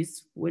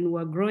refugees, when we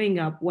were growing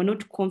up, we're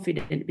not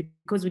confident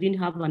because we didn't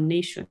have a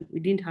nation, we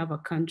didn't have a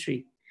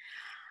country.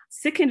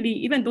 Secondly,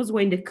 even those who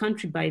were in the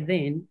country by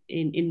then,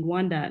 in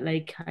Rwanda,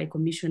 like High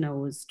Commissioner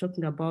was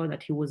talking about,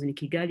 that he was in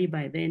Kigali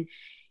by then,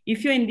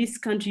 if you're in this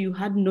country, you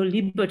had no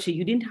liberty,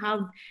 you didn't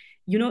have,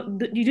 you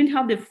didn't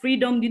have the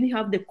freedom, you didn't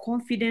have the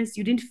confidence,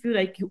 you didn't feel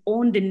like you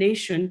owned the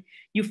nation,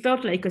 you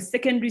felt like a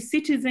secondary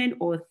citizen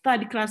or a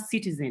third-class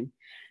citizen.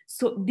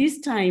 So this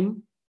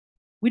time,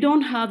 we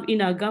don't have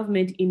in our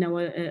government, in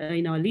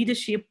our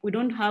leadership, we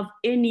don't have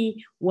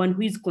anyone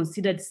who is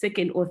considered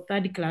second or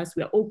third class.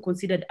 We are all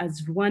considered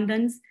as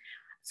Rwandans.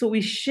 So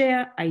we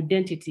share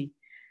identity.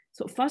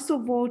 So first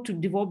of all, to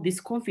develop this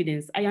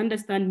confidence, I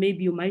understand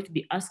maybe you might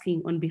be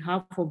asking on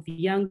behalf of the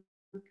young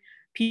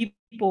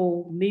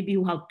people, maybe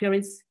who have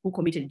parents who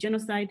committed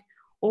genocide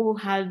or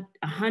had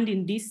a hand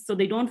in this, so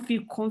they don't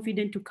feel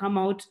confident to come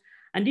out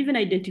and even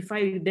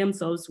identify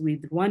themselves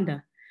with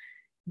Rwanda.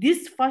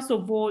 This, first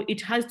of all,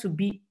 it has to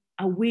be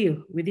a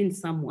will within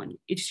someone.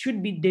 It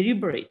should be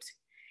deliberate.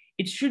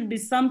 It should be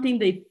something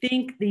they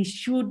think they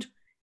should.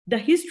 The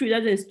history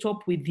doesn't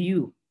stop with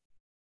you.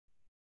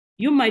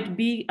 You might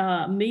be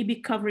maybe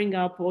covering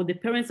up, or the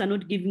parents are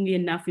not giving you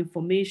enough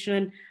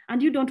information,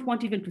 and you don't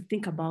want even to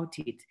think about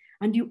it,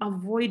 and you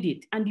avoid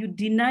it, and you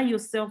deny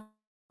yourself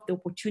the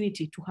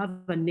opportunity to have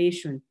a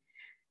nation.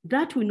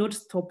 That will not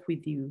stop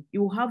with you.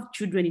 You will have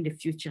children in the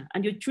future,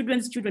 and your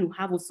children's children will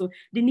have also,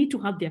 they need to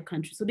have their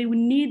country. So they will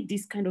need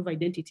this kind of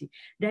identity.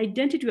 The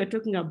identity we're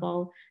talking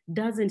about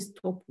doesn't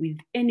stop with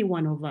any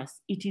one of us.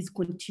 It is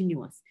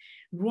continuous.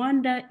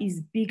 Rwanda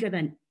is bigger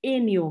than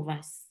any of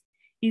us.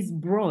 It's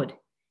broad.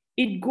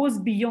 It goes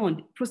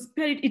beyond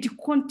prosperity. It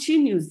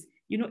continues.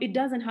 It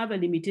doesn't have a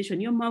limitation.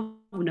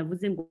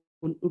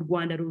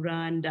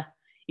 Rwanda.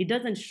 It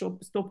doesn't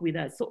stop with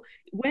us. So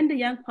when the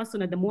young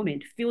person at the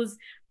moment feels,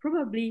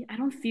 probably, I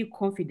don't feel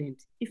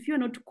confident. If you're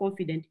not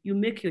confident, you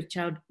make your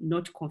child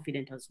not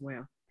confident as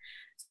well.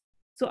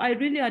 So I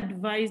really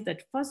advise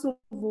that, first of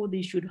all,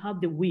 they should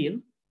have the will,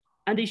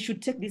 and they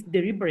should take this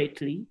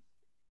deliberately.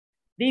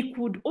 They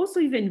could also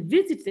even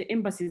visit the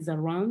embassies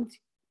around,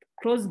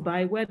 close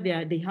by, where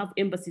they have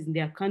embassies in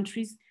their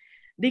countries.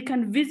 They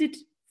can visit,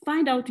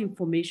 find out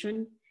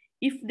information.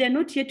 If they're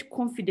not yet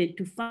confident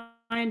to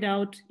find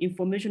out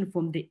information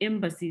from the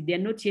embassy, they're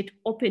not yet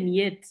open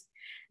yet,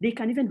 they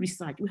can even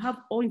research. We have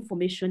all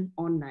information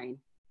online.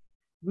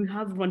 We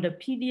have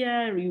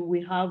Rwandapedia,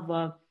 we have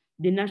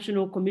the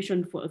National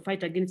Commission for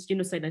Fight Against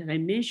Genocide that I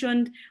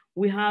mentioned.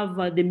 We have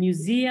the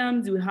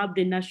museums, we have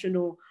the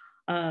national,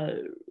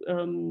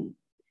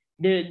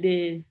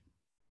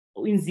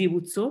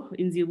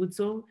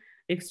 Inzibutso,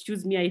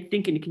 excuse me, I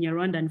think in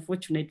Kinyarwanda,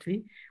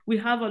 unfortunately. We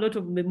have a lot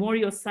of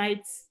memorial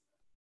sites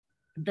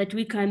that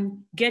we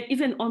can get,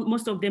 even on,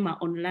 most of them are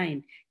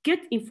online,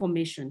 get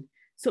information.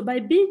 So by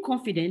being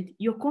confident,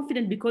 you're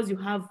confident because you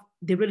have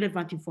the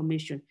relevant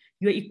information.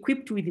 You're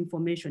equipped with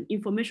information.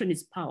 Information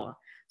is power.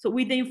 So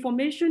with the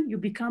information, you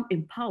become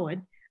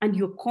empowered and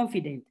you're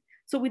confident.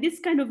 So with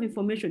this kind of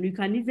information, you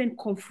can even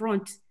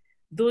confront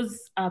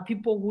those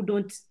people who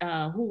don't,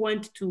 who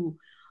want to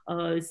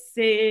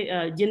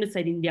say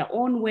genocide in their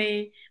own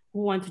way,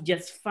 who want to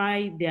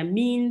justify their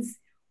means,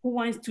 who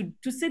wants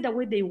to say the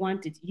way they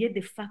want it, yet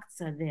the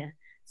facts are there.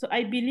 So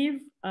I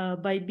believe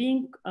by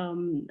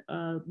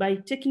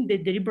taking the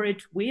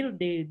deliberate will,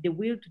 the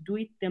will to do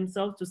it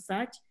themselves, to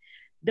search,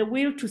 the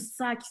will to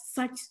search,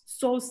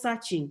 soul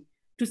searching,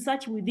 to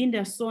search within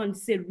their soul and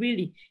say,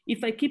 really,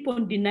 if I keep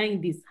on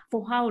denying this,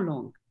 for how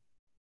long?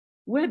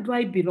 Where do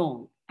I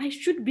belong? I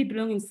should be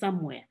belonging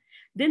somewhere.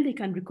 Then they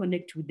can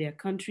reconnect with their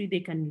country,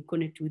 they can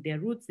reconnect with their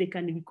roots, they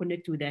can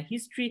reconnect with their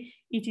history.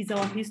 It is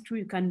our history,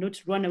 you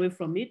cannot run away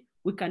from it.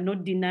 We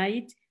cannot deny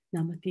it.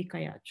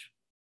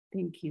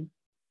 Thank you.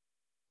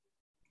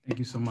 Thank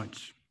you so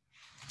much.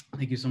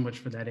 Thank you so much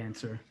for that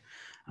answer.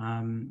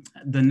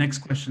 The next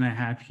question I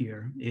have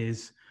here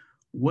is,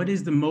 what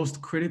is the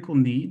most critical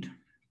need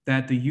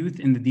that the youth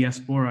in the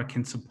diaspora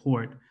can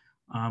support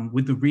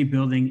with the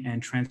rebuilding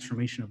and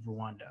transformation of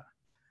Rwanda?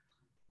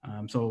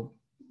 So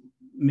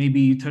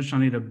maybe you touched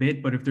on it a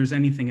bit, but if there's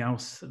anything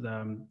else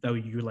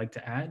that you'd like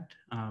to add,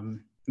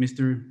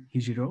 Mr.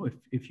 Hijiro,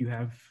 if you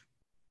have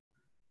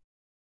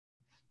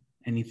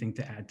anything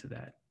to add to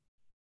that.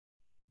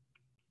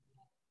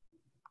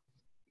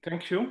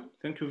 Thank you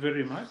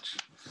very much.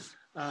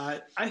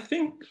 I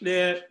think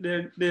there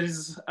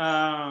is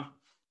a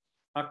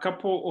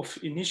couple of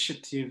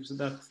initiatives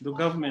that the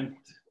government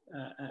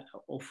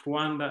of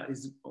Rwanda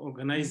is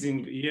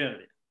organizing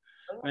yearly,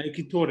 like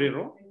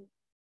Itorero.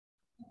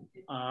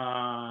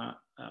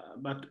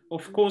 But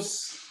of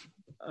course,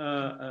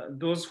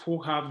 those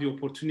who have the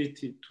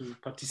opportunity to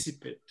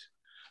participate,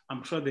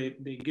 I'm sure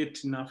they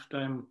get enough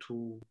time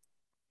to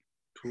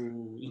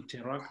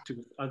interact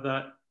with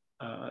other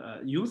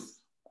youth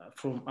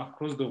from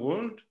across the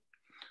world,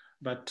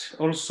 but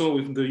also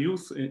with the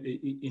youth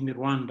in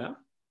Rwanda.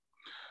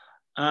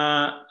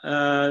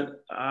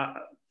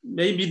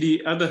 Maybe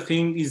the other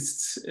thing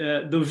is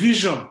the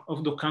vision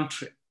of the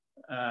country.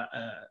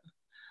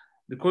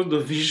 Because the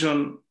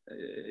vision,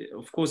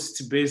 of course,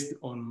 it's based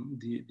on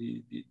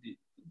the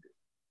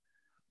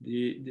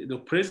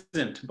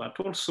present, but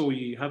also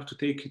we have to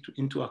take it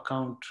into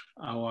account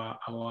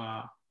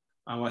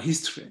our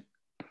history.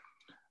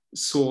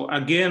 So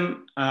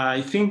again,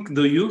 I think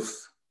the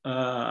youth,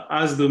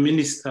 as the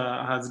minister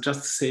has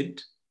just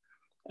said,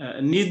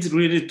 need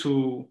really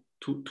to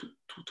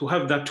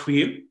have that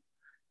will,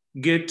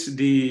 get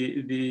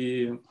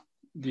the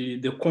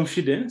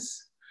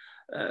confidence,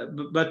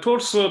 but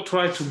also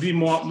try to be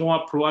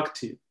more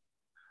proactive.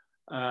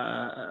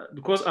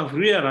 Because I've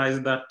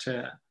realized that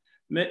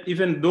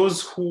even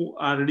those who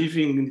are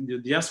living in the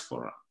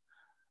diaspora,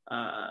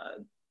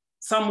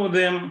 some of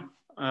them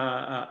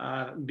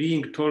are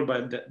being told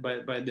by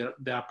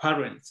their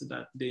parents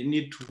that they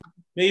need to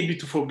maybe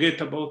to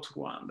forget about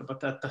Rwanda,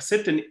 but at a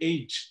certain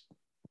age,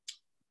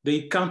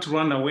 they can't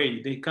run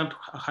away, they can't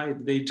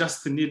hide, they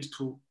just need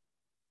to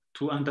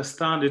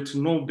understand it, to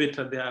know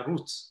better their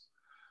roots.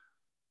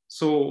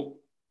 So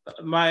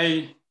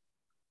my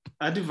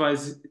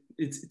advice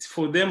is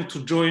for them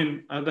to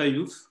join other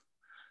youth,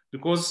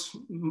 because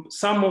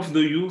some of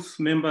the youth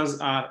members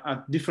are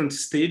at different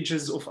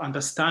stages of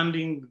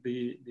understanding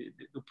the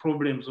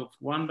problems of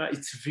Rwanda,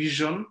 its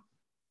vision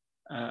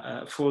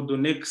for the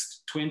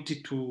next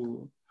 20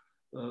 to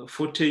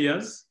 40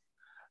 years.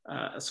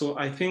 So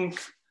I think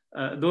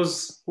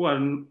those who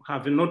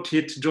have not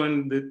yet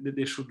joined,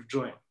 they should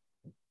join.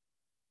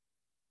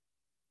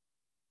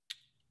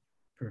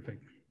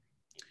 Perfect.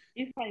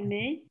 If I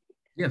may.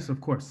 Yes,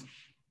 of course.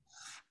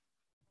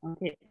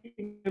 Okay, thank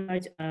you very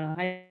much.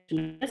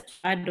 Just to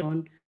add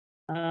on,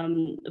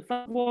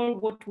 first of all,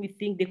 what we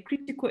think the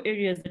critical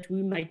areas that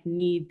we might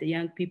need the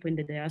young people in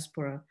the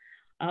diaspora.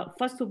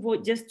 First of all,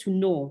 just to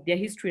know their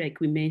history, like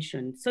we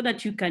mentioned, so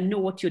that you can know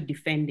what you're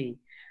defending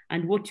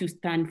and what you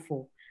stand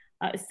for.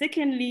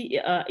 Secondly,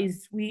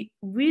 is we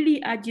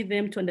really urge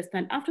them to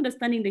understand, after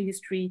understanding the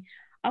history,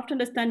 after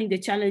understanding the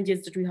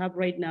challenges that we have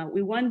right now,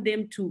 we want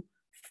them to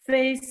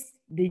face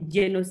the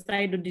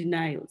genocidal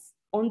denials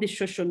on the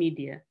social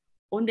media,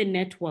 on the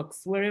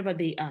networks, wherever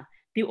they are.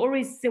 They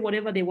always say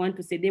whatever they want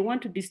to say. They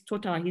want to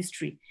distort our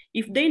history.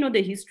 If they know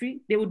the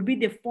history, they would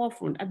be at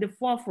the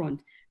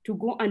forefront to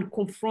go and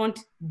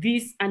confront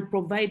this and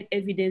provide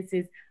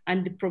evidences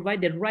and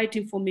provide the right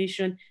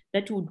information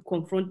that would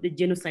confront the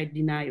genocide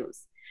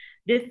denials.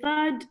 The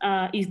third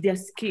is their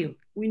skill.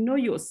 We know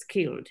you're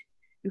skilled.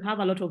 You have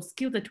a lot of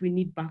skills that we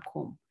need back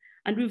home.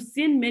 And we've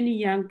seen many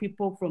young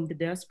people from the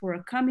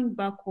diaspora coming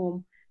back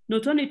home,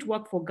 not only to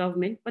work for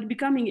government, but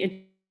becoming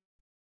a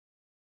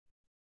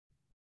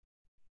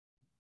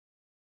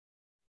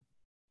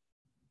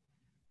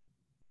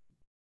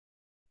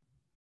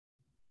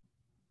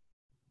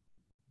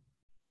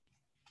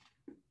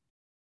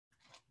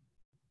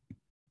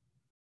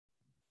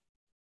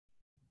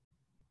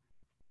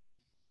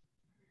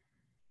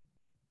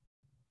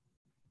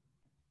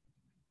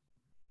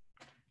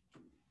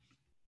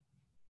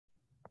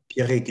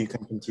Pierre, you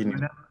can continue.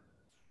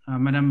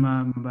 Madam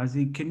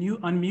Mbabazi, can you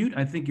unmute?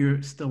 I think you're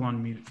still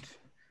on mute.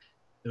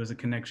 There was a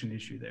connection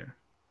issue there.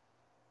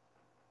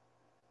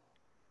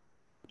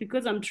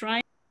 Because I'm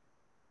trying,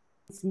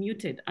 it's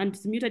muted, and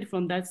it's muted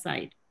from that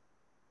side.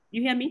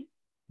 You hear me?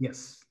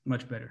 Yes,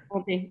 much better.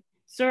 Okay,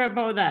 sorry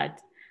about that.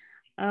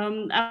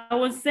 I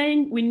was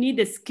saying we need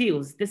the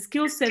skills. The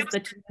skill sets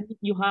that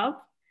you have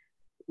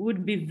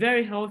would be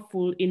very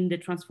helpful in the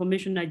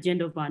transformation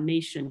agenda of our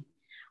nation.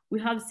 We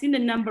have seen a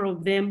number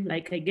of them,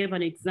 like I gave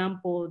an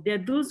example. There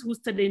are those who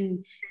study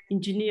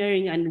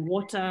engineering and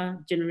water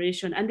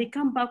generation, and they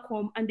come back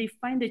home and they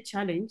find a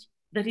challenge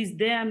that is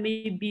there,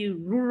 maybe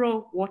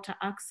rural water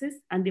access,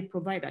 and they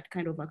provide that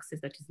kind of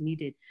access that is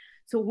needed.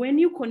 So when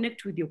you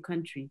connect with your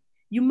country,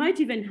 you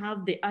might even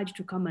have the urge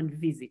to come and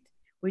visit.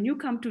 When you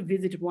come to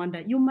visit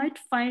Rwanda, you might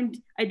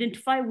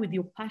identify with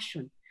your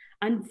passion.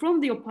 And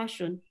from your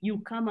passion, you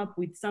come up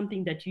with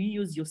something that you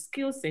use your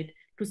skill set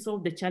to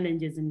solve the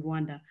challenges in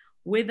Rwanda,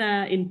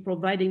 whether in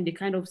providing the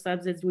kind of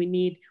services we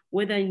need,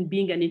 whether in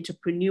being an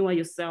entrepreneur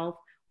yourself,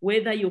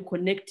 whether you're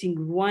connecting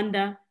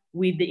Rwanda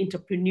with the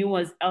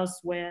entrepreneurs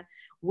elsewhere,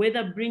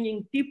 whether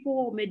bringing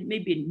people,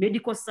 maybe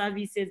medical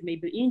services,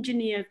 maybe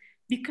engineers,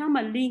 become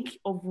a link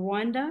of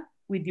Rwanda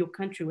with your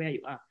country where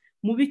you are.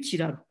 Mubi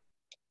kiraro.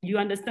 You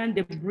understand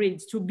the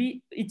bridge to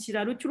be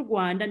ikiraro cy'u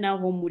Rwanda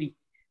naho muri.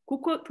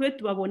 Kuko twe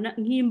tubabona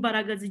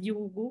nk'imbaraga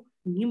z'igihugu,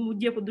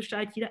 nk'imugiye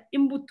kudushakira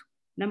imbuto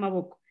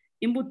n'amaboko.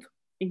 Imbuto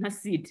nka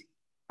seed.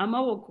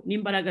 Amaboko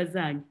n'imbaraga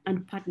zanyu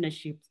and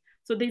partnerships.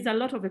 So there's a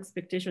lot of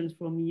expectations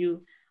from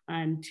you,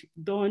 and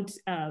don't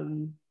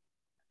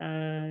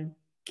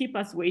keep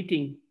us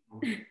waiting.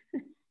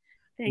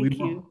 Thank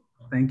you.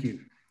 Thank you.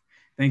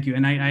 Thank you.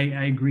 And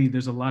I agree.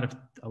 There's a lot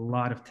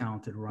of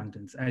talented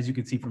Rwandans, as you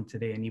can see from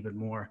today, and even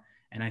more.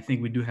 And I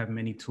think we do have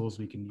many tools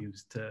we can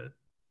use to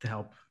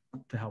help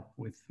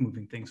with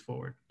moving things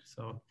forward.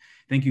 So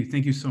thank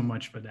you so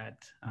much for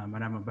that,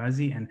 Madame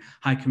Mbabazi, and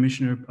High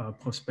Commissioner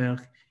Prosper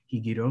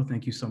Higiro.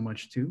 Thank you so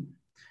much too.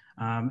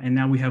 And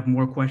now we have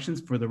more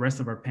questions for the rest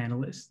of our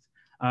panelists.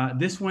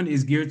 This one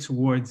is geared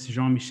towards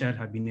Jean-Michel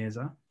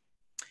Habineza.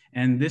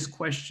 And this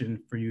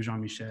question for you,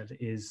 Jean-Michel,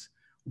 is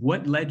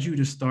what led you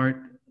to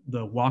start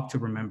the Walk to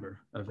Remember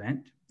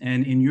event?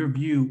 And in your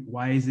view,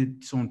 why is it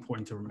so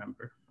important to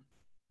remember?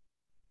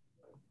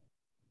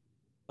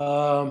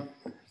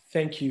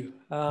 Thank you.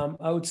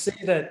 I would say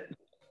that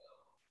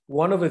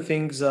one of the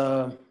things,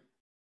 I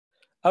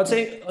would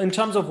say in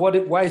terms of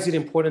why is it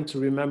important to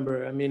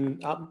remember? I mean,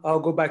 I'll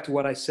go back to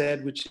what I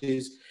said, which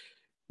is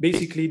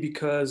basically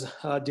because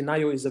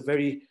denial is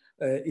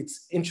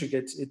it's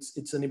intricate.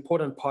 It's an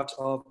important part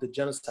of the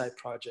genocide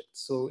project.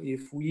 So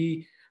if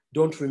we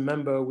don't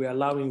remember, we're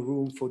allowing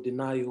room for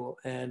denial,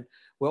 and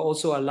we're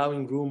also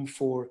allowing room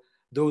for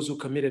those who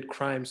committed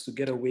crimes to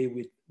get away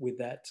with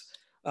that.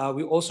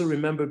 We also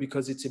remember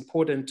because it's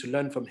important to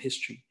learn from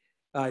history.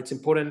 It's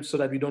important so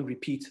that we don't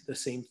repeat the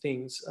same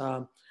things.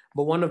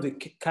 But one of the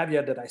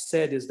caveat that I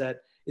said is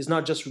that it's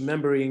not just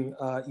remembering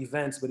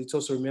events, but it's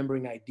also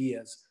remembering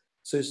ideas.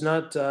 So it's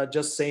not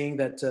just saying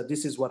that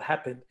this is what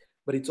happened,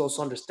 but it's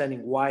also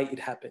understanding why it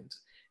happened.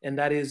 And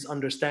that is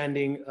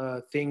understanding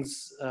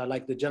things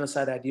like the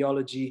genocide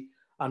ideology,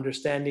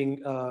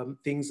 understanding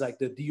things like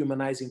the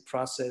dehumanizing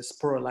process,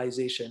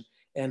 pluralization,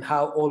 and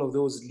how all of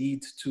those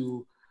lead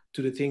to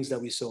the things that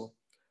we saw.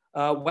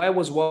 Why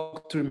was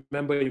Walk to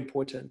Remember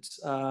important?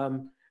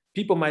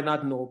 People might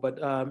not know, but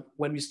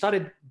when we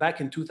started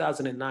back in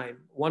 2009,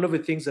 one of the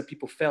things that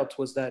people felt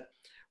was that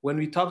when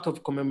we talked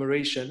of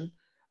commemoration,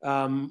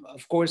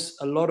 of course,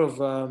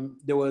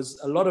 there was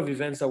a lot of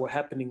events that were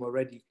happening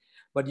already,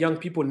 but young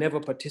people never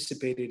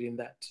participated in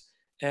that.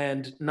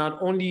 And not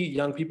only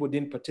young people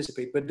didn't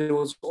participate, but there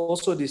was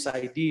also this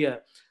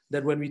idea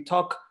that when we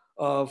talk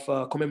of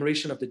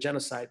commemoration of the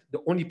genocide,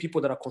 the only people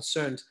that are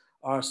concerned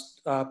are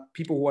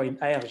people who are in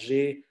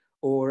ARG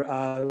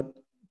or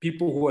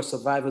people who are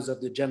survivors of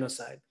the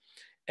genocide.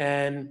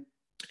 And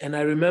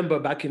I remember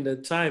back in the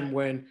time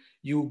when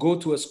you go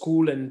to a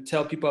school and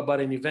tell people about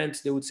an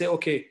event, they would say,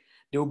 okay,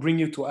 they will bring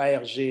you to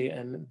ARG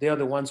and they are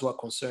the ones who are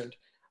concerned.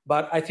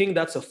 But I think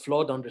that's a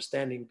flawed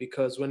understanding,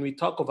 because when we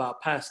talk of our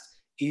past,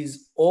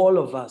 is all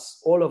of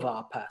us, all of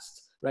our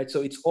past, right?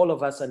 So it's all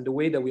of us and the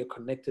way that we are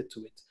connected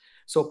to it.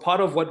 So part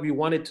of what we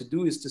wanted to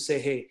do is to say,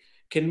 hey,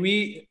 can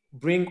we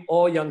bring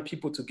all young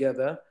people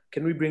together?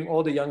 Can we bring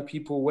all the young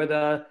people,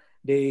 whether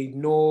they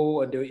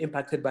know and they were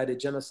impacted by the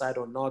genocide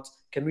or not,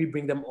 can we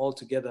bring them all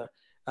together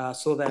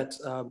so that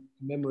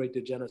commemorate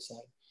the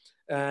genocide?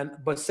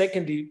 But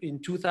secondly, in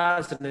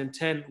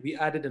 2010, we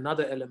added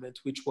another element,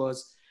 which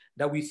was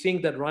that we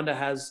think that Rwanda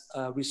has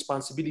a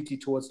responsibility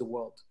towards the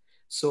world.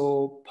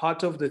 So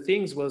part of the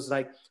things was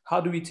like, how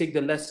do we take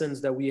the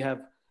lessons that we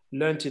have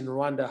learned in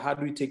Rwanda, how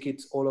do we take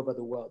it all over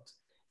the world?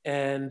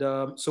 And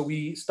so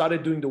we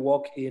started doing the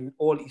walk in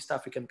all East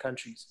African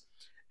countries.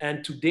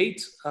 And to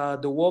date,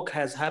 the walk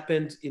has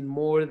happened in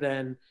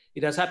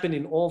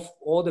in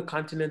all the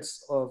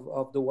continents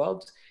of the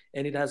world.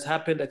 And it has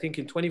happened, I think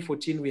in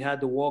 2014, we had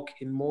the walk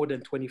in more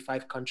than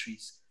 25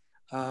 countries,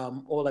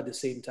 all at the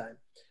same time.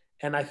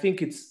 And I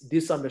think it's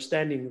this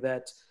understanding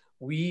that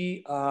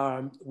we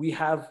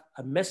have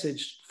a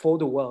message for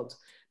the world,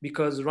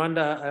 because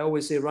Rwanda, I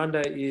always say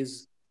Rwanda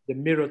is the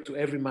mirror to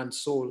every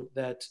man's soul,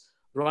 that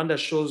Rwanda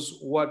shows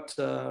what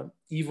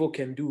evil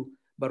can do,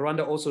 but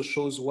Rwanda also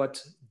shows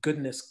what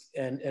goodness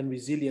and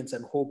resilience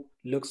and hope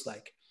looks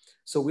like.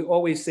 So we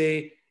always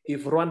say,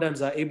 if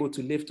Rwandans are able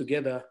to live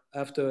together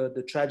after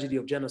the tragedy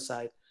of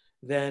genocide,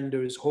 then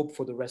there is hope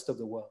for the rest of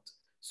the world.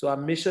 So our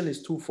mission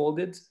is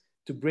twofolded: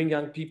 to bring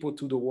young people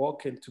to the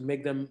walk and to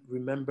make them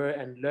remember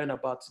and learn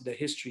about the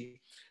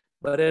history,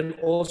 but then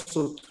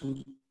also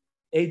to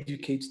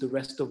educate the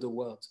rest of the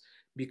world.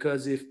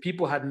 Because if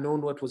people had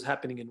known what was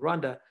happening in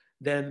Rwanda,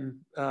 then,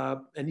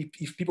 and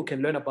if people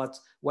can learn about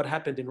what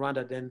happened in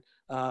Rwanda, then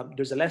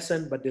there's a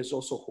lesson, but there's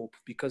also hope.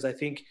 Because I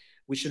think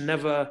we should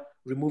never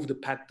remove the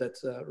fact that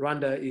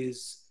Rwanda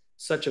is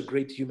such a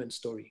great human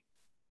story.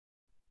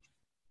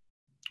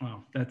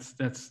 Wow, that's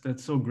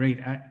so great.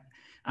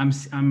 I'm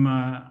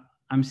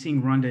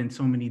seeing Rwanda in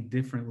so many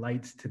different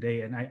lights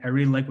today, and I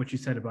really like what you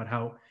said about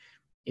how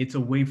it's a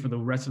way for the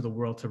rest of the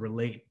world to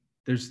relate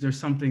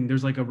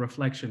there's like a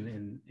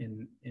reflection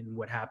in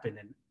what happened,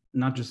 and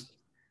not just,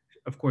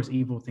 of course,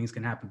 evil things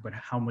can happen, but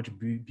how much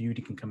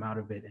beauty can come out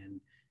of it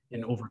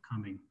and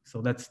overcoming.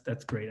 So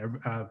that's great.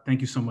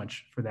 Thank you so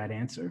much for that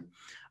answer.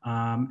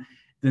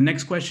 The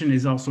next question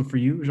is also for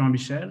you,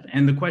 Jean-Michel.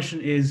 And the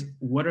question is,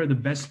 what are the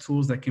best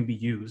tools that can be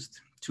used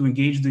to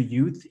engage the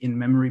youth in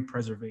memory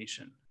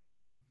preservation?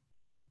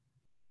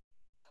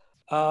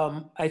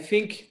 I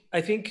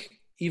think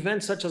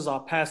events such as our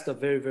past are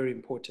very, very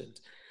important.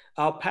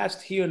 Our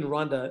past here in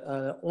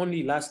Rwanda,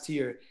 only last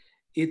year,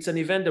 it's an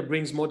event that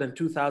brings more than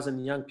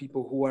 2,000 young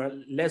people who are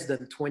less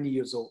than 20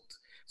 years old.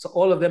 So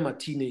all of them are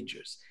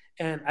teenagers.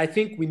 And I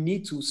think we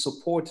need to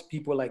support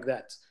people like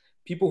that,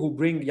 people who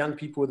bring young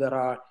people that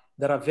are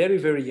very,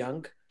 very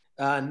young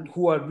and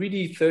who are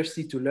really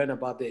thirsty to learn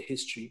about their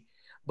history.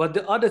 But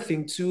the other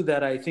thing too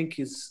that I think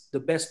is the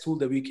best tool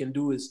that we can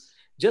do is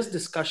just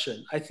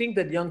discussion. I think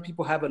that young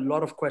people have a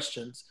lot of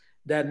questions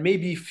that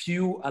maybe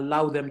few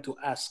allow them to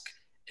ask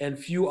and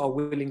few are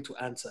willing to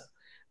answer.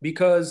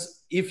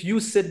 Because if you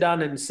sit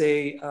down and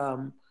say,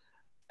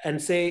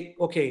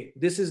 okay,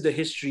 this is the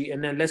history,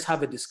 and then let's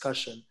have a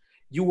discussion,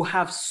 you will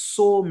have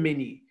so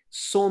many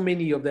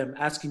of them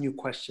asking you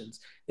questions.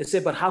 They say,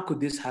 but how could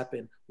this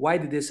happen? Why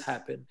did this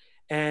happen?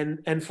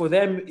 And for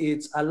them,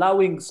 it's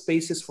allowing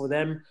spaces for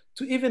them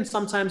to even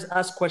sometimes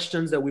ask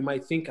questions that we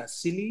might think are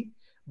silly,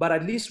 but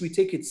at least we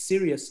take it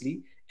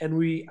seriously and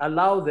we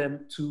allow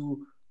them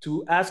to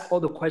ask all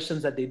the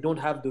questions that they don't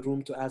have the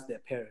room to ask their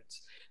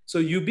parents. So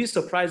you'd be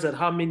surprised at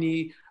how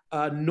many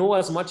know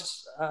as much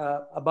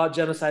about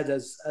genocide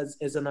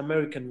as an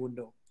American would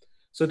know.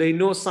 So they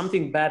know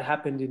something bad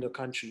happened in the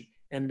country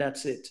and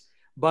that's it.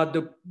 But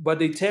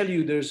they tell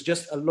you there's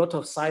just a lot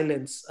of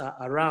silence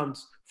around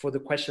for the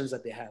questions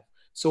that they have.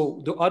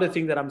 So the other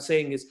thing that I'm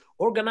saying is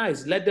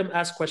organize, let them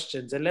ask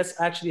questions, and let's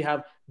actually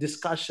have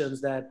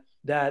discussions that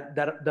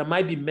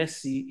might be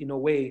messy in a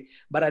way,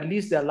 but at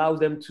least they allow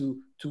them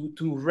to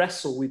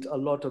wrestle with a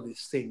lot of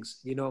these things,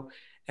 you know,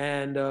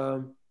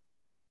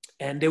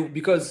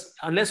 because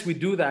unless we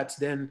do that,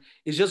 then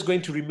it's just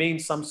going to remain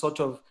some sort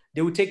of,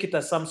 they will take it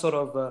as some sort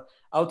of,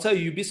 I'll tell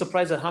you, you'd be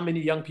surprised at how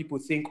many young people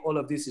think all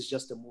of this is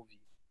just a movie.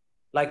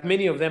 Like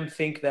many of them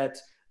think that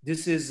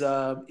this is,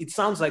 it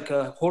sounds like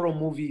a horror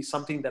movie,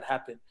 something that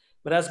happened,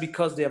 but that's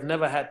because they have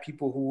never had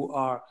people who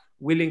are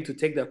willing to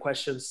take their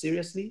questions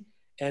seriously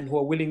and who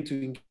are willing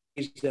to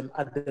engage them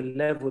at the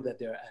level that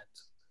they're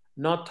at.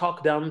 Not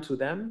talk down to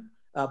them,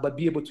 but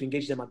be able to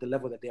engage them at the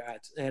level that they're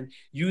at. And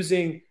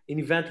using an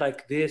event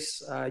like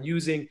this,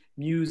 using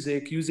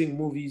music, using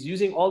movies,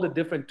 using all the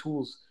different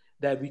tools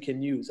that we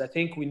can use. I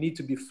think we need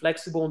to be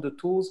flexible on the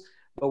tools,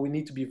 but we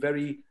need to be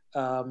very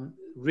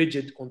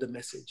rigid on the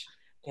message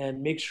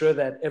and make sure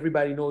that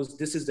everybody knows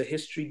this is the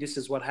history, this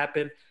is what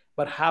happened,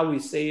 but how we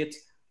say it,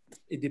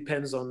 it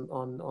depends on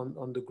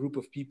the group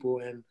of people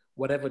and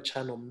whatever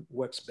channel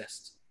works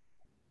best.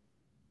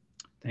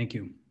 Thank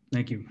you.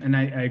 Thank you. And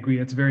I agree,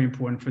 it's very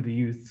important for the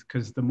youth,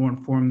 because the more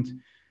informed,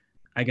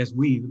 I guess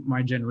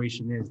my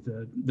generation is,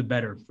 the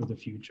better for the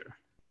future.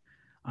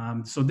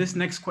 So this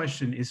next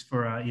question is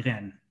for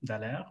Irène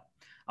Dallaire.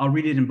 I'll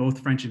read it in both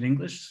French and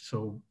English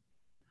so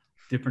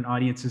different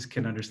audiences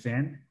can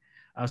understand.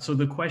 So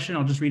the question,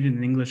 I'll just read it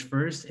in English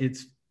first.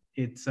 It's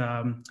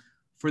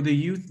for the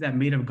youth that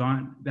may have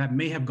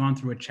gone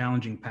through a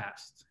challenging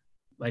past,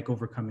 like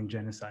overcoming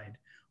genocide.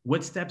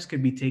 What steps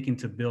could be taken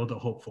to build a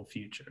hopeful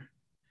future?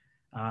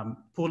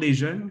 Pour les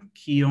jeunes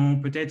qui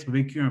ont peut-être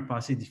vécu un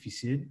passé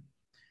difficile,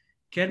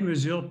 quelles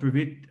mesures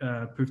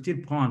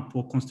peuvent-ils prendre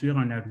pour construire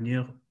un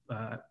avenir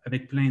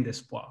avec plein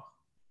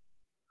d'espoir?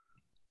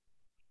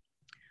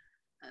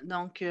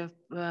 Donc,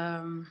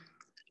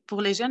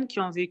 pour les jeunes qui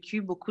ont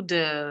vécu beaucoup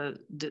d'épreuves,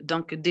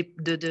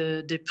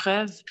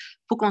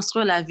 pour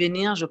construire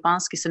l'avenir, je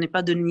pense que ce n'est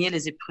pas de nier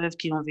les épreuves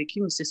qu'ils ont vécues,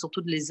 mais c'est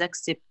surtout de les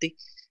accepter.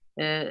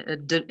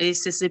 Et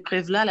ces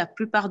épreuves-là, la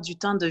plupart du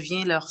temps,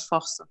 deviennent leur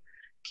force,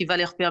 qui va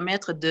leur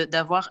permettre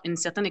d'avoir une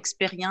certaine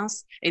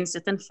expérience et une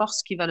certaine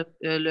force qui va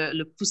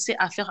le pousser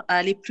à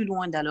aller plus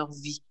loin dans leur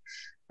vie.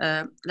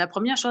 La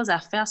première chose à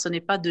faire, ce n'est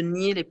pas de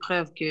nier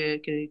l'épreuve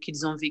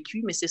qu'ils ont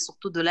vécue, mais c'est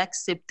surtout de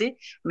l'accepter,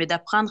 mais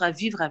d'apprendre à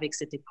vivre avec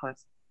cette épreuve.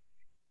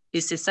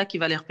 Et c'est ça qui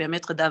va leur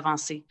permettre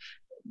d'avancer.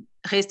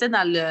 Rester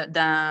dans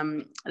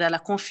la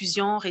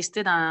confusion,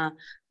 rester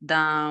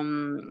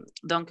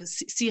donc,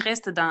 s'ils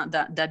restent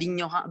dans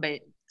l'ignorance, ben,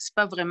 c'est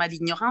pas vraiment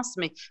l'ignorance,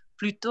 mais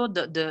plutôt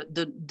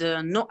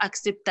de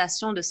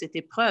non-acceptation de cette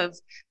épreuve,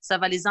 ça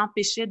va les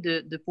empêcher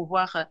de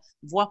pouvoir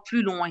voir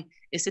plus loin.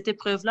 Et cette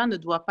épreuve-là ne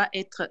doit pas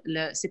être,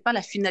 c'est pas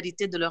la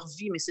finalité de leur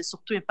vie, mais c'est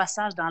surtout un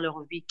passage dans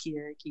leur vie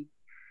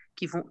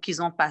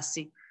qu'ils ont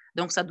passé.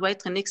 Donc, ça doit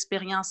être une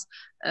expérience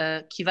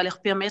qui va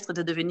leur permettre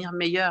de devenir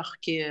meilleurs,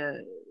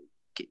 de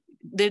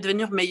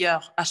devenir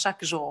meilleurs à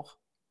chaque jour.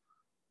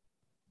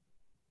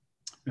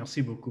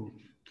 Merci beaucoup.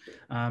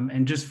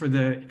 And just for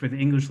the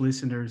English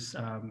listeners,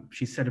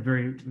 she said a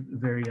very,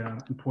 very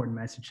important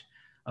message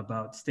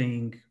about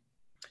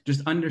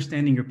just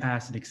understanding your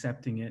past and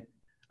accepting it,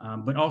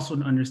 but also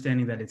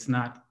understanding that it's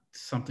not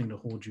something to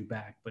hold you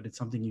back, but it's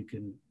something you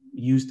can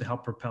use to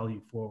help propel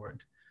you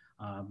forward.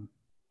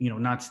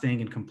 Not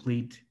staying in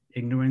complete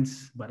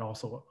ignorance, but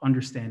also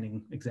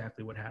understanding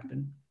exactly what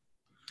happened.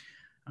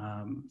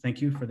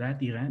 Thank you for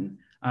that, Irene.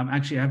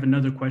 Actually, I have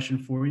another question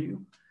for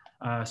you.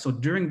 So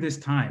during this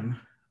time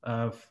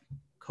of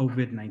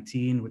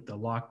COVID-19 with the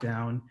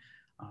lockdown,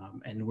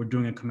 and we're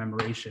doing a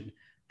commemoration,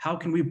 how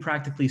can we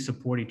practically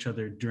support each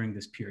other during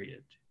this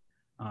period?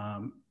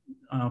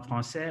 En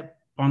français,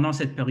 pendant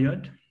cette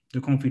période de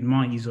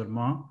confinement et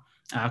isolement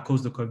à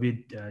cause de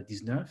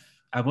COVID-19,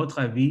 à votre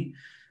avis,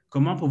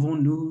 comment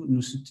pouvons-nous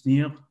nous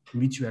soutenir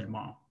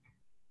mutuellement?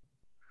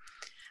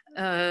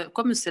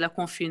 Comme c'est le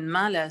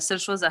confinement, la seule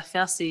chose à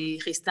faire, c'est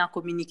rester en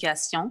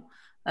communication.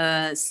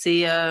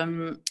 C'est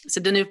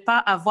de ne pas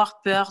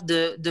avoir peur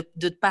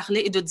de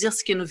parler et de dire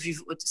ce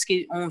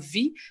qu'on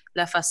vit,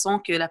 la façon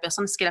que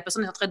ce que la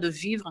personne est en train de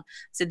vivre,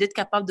 c'est d'être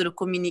capable de le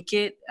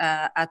communiquer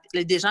à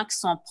des gens qui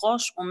sont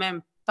proches ou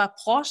même pas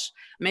proches,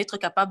 mais être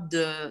capable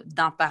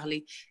d'en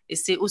parler. Et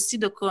c'est aussi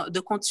de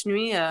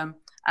continuer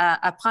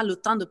à prendre le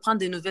temps de prendre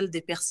des nouvelles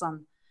des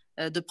personnes.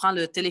 De prendre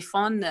le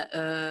téléphone,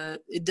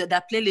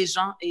 d'appeler les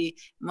gens. Et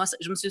moi,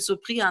 je me suis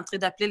surpris en train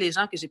d'appeler les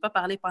gens que je n'ai pas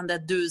parlé pendant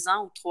 2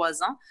 ans ou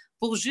 3 ans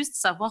pour juste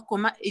savoir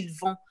comment ils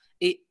vont.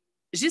 Et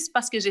juste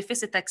parce que j'ai fait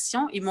cette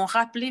action, ils m'ont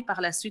rappelé par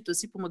la suite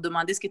aussi pour me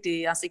demander est-ce que tu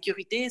es en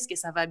sécurité, est-ce que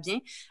ça va bien.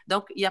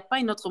 Donc, il n'y a pas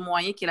un autre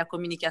moyen que la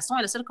communication.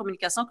 Et la seule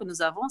communication que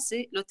nous avons,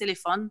 c'est le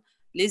téléphone,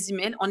 les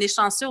emails. On est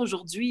chanceux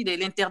aujourd'hui,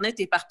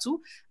 l'Internet est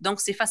partout. Donc,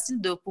 c'est facile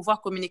de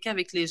pouvoir communiquer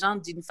avec les gens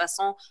d'une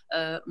façon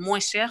moins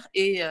chère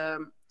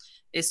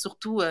et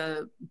surtout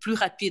plus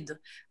rapide.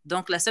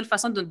 Donc, la seule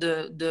façon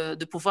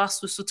de pouvoir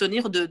se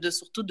soutenir,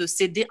 surtout de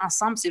s'aider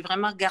ensemble, c'est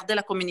vraiment garder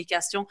la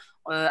communication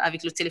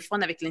avec le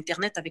téléphone, avec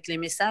l'Internet, avec les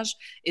messages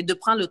et de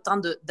prendre le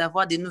temps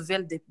d'avoir des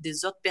nouvelles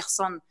des autres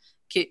personnes,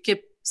 que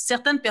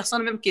certaines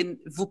personnes même que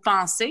vous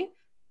pensez,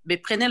 mais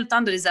prenez le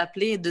temps de les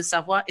appeler et de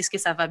savoir est-ce que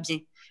ça va bien.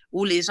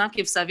 Ou les gens que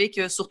vous savez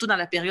que, surtout dans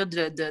la période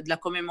de la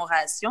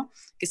commémoration,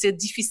 que c'est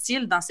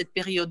difficile dans cette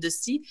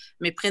période-ci,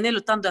 mais prenez le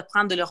temps de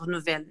prendre de leurs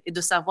nouvelles et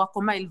de savoir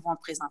comment ils vont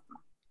présentement.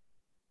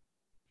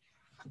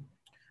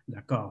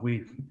 D'accord,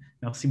 oui.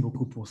 Merci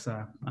beaucoup pour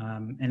ça.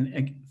 And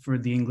for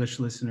the English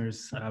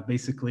listeners,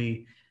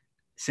 basically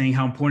saying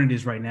how important it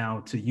is right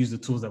now to use the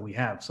tools that we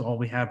have. So all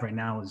we have right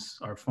now is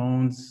our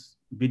phones,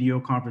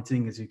 video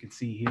conferencing, as you can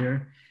see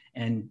here.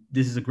 And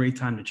this is a great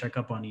time to check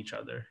up on each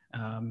other.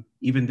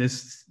 Even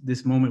this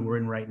moment we're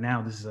in right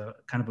now, this is a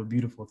kind of a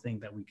beautiful thing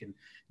that we can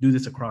do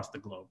this across the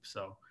globe.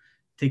 So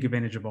take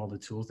advantage of all the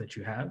tools that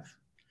you have.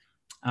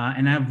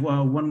 And I have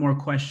one more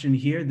question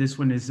here. This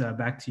one is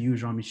back to you,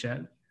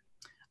 Jean-Michel.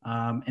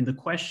 And the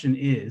question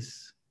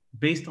is,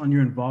 based on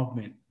your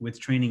involvement with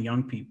training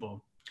young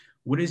people,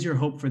 what is your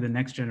hope for the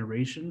next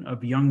generation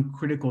of young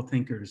critical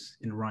thinkers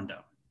in Rwanda,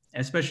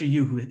 especially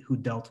you who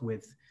dealt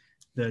with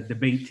the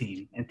debate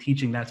team and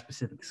teaching that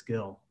specific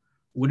skill?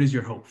 What is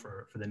your hope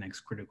for the next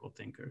critical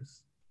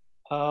thinkers?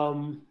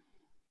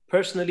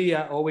 Personally,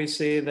 I always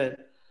say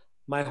that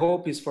my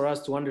hope is for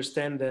us to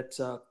understand that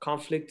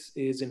conflict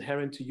is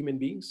inherent to human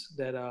beings,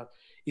 that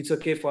it's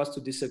okay for us to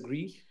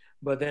disagree,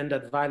 but then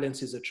that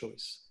violence is a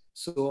choice.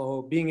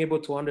 So being able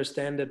to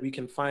understand that we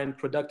can find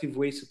productive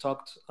ways to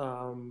talk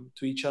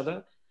to each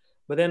other,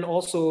 but then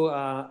also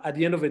at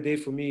the end of the day,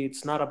 for me,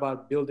 it's not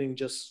about building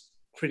just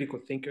critical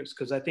thinkers,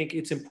 because I think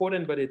it's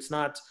important, but it's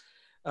not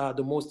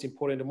the most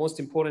important. The most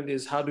important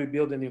is how do we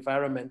build an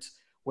environment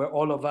where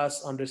all of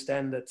us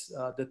understand that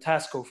the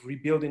task of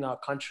rebuilding our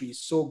country is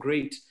so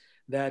great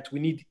that we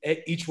need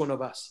each one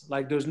of us.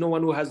 Like there's no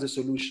one who has the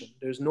solution.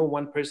 There's no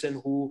one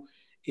person who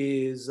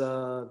is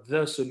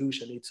the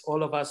solution. It's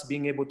all of us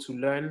being able to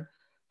learn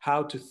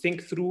how to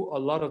think through a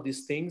lot of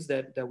these things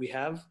that we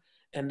have,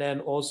 and then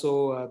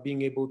also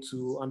being able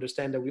to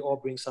understand that we all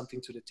bring something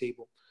to the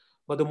table.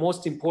 But the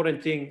most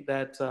important thing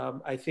that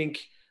I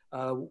think,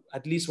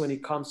 at least when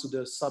it comes to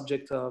the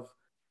subject of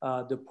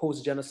the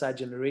post-genocide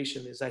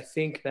generation, is I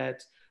think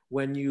that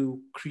when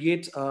you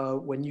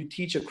when you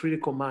teach a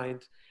critical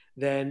mind,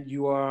 then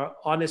you are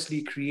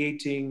honestly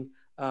creating,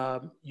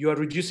 you are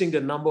reducing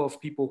the number of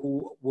people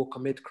who will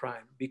commit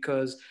crime.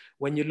 Because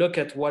when you look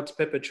at what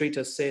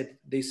perpetrators said,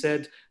 they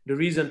said, the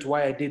reason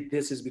why I did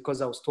this is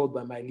because I was told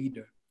by my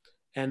leader.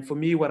 And for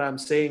me, what I'm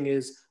saying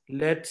is,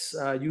 let's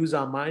use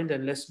our mind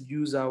and let's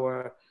use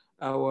our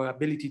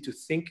ability to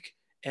think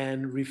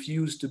and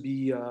refuse to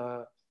be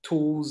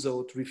tools,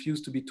 or to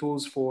refuse to be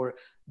tools for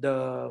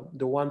the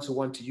ones who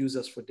want to use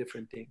us for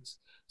different things.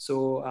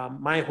 So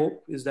my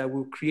hope is that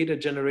we'll create a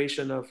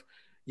generation of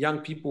young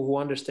people who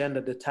understand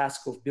that the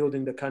task of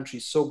building the country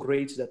is so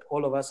great that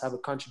all of us have a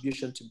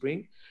contribution to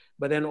bring,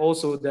 but then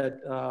also that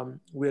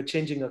we're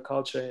changing a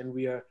culture and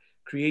we are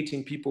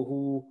creating people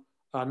who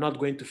are not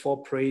going to fall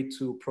prey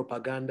to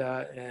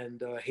propaganda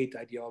and hate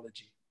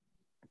ideology.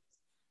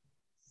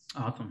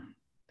 Awesome.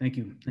 Thank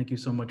you. Thank you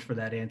so much for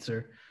that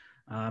answer.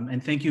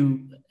 And thank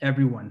you,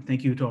 everyone.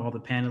 Thank you to all the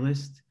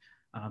panelists.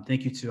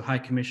 Thank you to High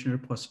Commissioner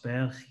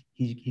Prosper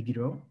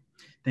Higiro.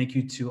 Thank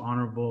you to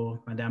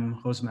Honorable Madame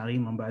Rosemary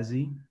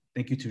Mbabazi,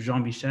 Thank you to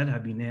Jean-Michel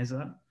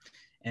Habineza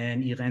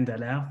and Irene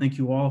Dallaire. Thank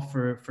you all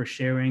for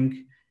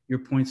sharing your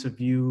points of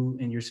view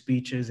and your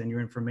speeches and your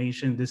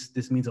information.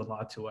 This means a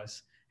lot to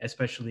us,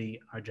 especially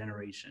our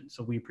generation.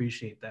 So we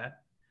appreciate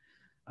that.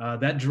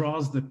 That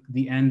draws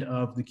the end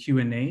of the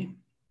Q&A.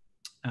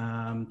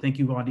 Thank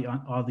you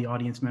all the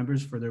audience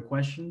members for their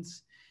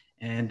questions.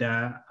 And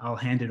I'll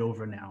hand it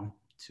over now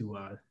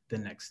to the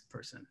next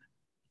person.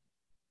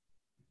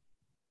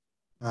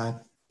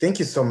 Thank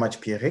you so much,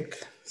 Pierrick.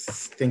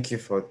 Thank you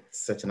for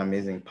such an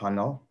amazing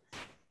panel.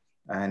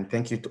 And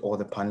thank you to all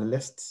the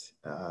panelists.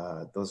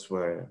 Those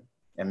were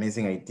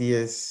amazing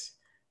ideas,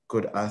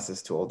 good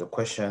answers to all the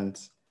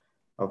questions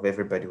of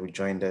everybody who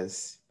joined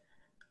us.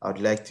 I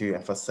would like to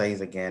emphasize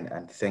again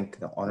and thank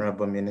the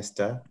Honorable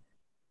Minister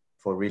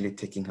for really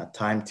taking her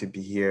time to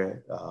be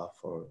here,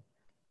 for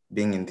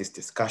being in this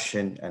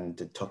discussion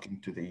and talking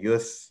to the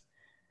youth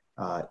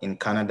in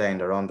Canada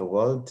and around the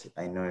world.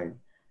 I know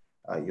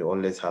you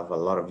always have a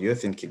lot of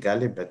youth in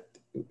Kigali, but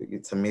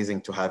it's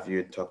amazing to have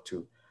you talk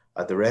to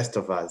the rest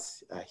of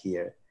us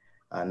here,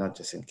 not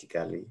just in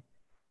Kigali.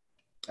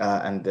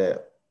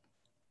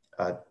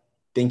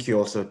 Thank you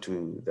also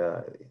to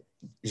the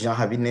Jean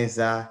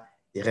Habineza,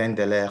 Irene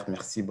Dallaire,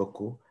 merci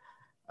beaucoup,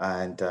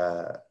 and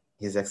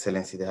His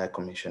Excellency the High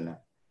Commissioner.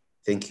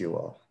 Thank you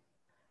all.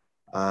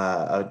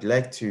 I would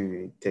like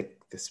to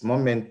take this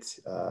moment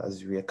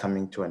as we are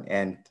coming to an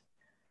end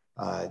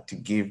to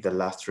give the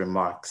last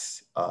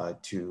remarks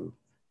to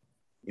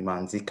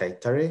Imanzi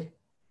Kaitare.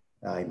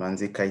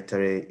 Imanzi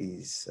Kaitare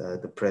is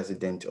the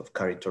president of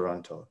CARY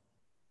Toronto.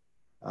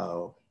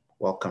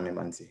 Welcome,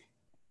 Imanzi.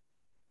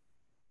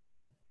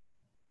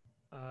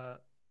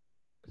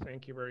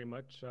 Thank you very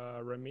much,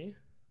 Remy.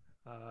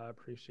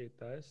 Appreciate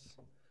this.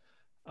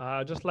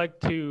 I'd just like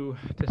to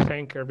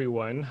thank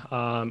everyone,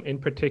 in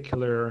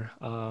particular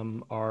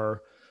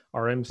our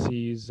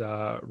MCs,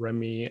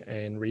 Remy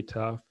and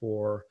Rita,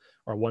 for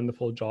our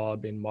wonderful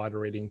job in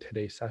moderating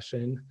today's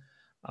session.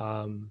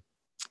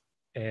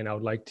 And I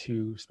would like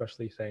to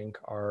especially thank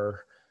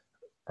our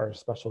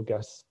special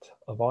guest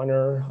of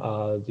honor,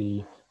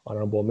 the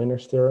Honorable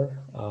Minister.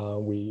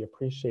 We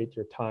appreciate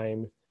your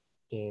time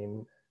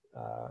in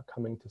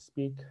coming to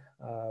speak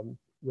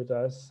with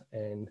us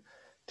and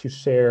to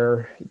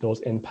share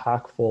those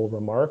impactful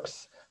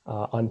remarks,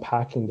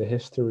 unpacking the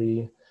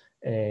history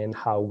and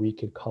how we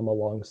could come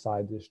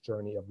alongside this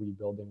journey of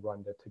rebuilding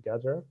Rwanda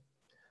together.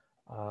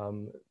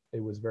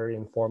 It was very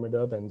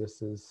informative, and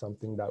this is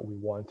something that we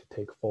want to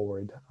take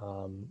forward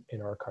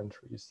in our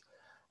countries.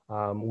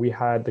 We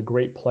had the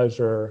great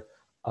pleasure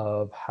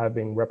of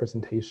having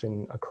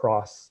representation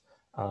across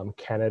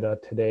Canada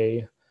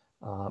today,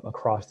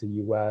 across the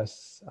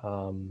US,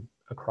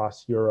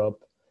 across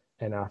Europe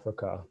and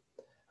Africa.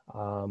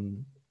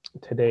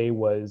 Today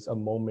was a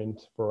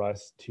moment for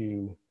us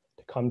to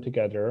come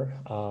together,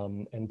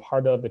 and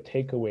part of the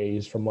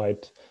takeaways from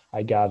what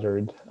I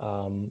gathered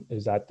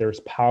is that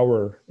there's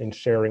power in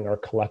sharing our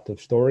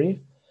collective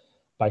story.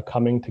 By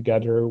coming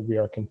together, we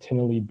are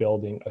continually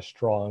building a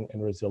strong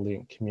and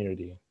resilient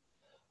community.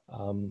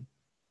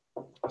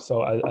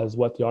 So as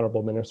what the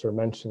Honorable Minister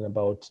mentioned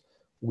about,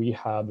 we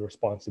have the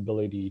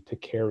responsibility to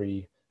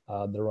carry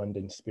the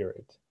Rwandan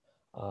spirit.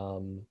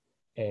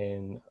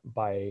 And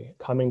by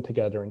coming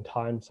together in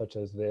times such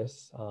as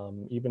this,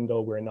 even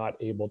though we're not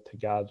able to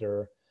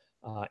gather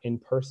in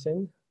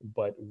person,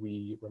 but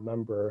we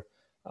remember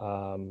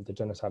the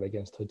genocide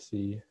against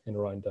Tutsi in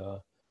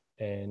Rwanda,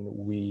 and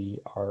we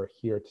are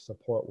here to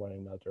support one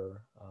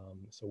another.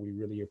 So we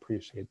really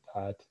appreciate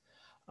that.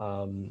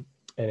 And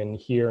in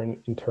here,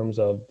 in terms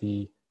of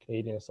the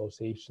Canadian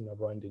Association of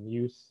Rwandan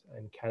Youth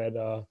in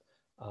Canada,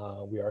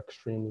 we are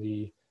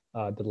extremely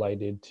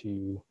delighted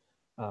to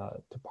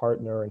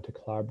partner and to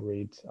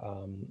collaborate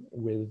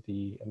with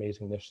the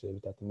amazing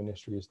initiatives that the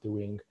ministry is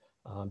doing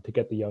to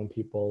get the young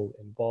people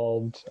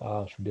involved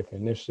through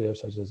different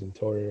initiatives such as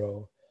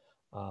Intorio,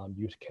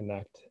 Youth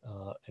Connect,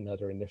 and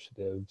other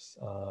initiatives,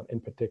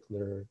 in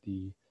particular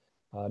the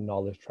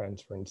knowledge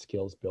transfer and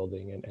skills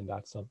building, and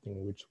that's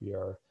something which we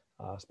are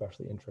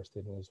especially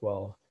interested in as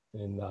well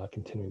in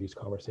continuing these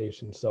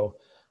conversations. So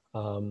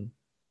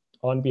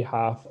on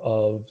behalf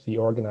of the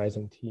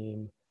organizing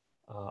team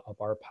of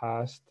our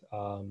past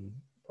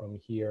from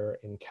here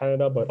in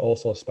Canada, but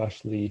also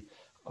especially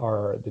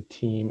the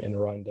team in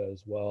Rwanda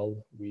as well,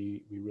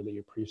 we really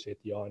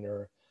appreciate the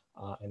honor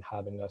and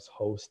having us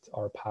host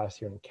our past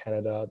here in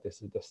Canada.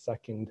 This is the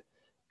second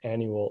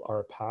annual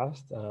our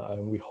past,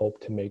 and we hope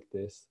to make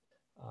this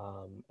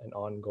an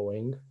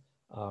ongoing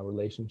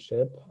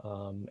relationship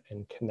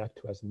and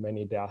connect to as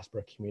many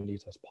diaspora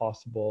communities as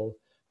possible.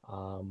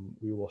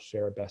 We will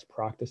share best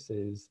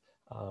practices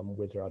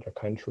with the other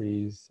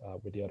countries,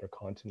 with the other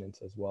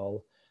continents as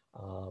well,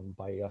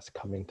 by us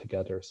coming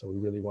together. So we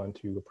really want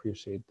to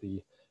appreciate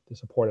the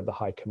support of the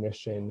High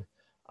Commission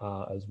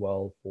as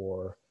well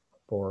for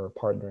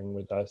partnering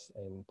with us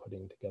and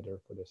putting together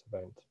for this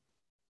event.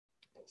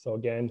 So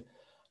again,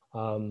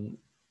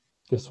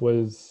 this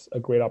was a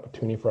great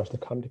opportunity for us to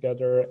come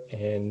together,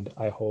 and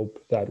I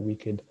hope that we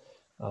could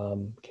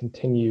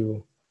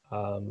continue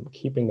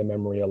keeping the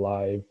memory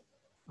alive,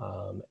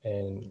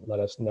 and let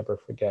us never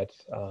forget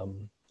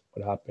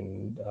what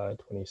happened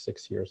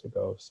 26 years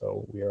ago.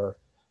 So we are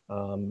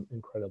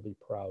incredibly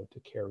proud to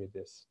carry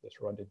this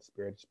Rwandan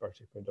spirit,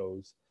 especially for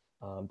those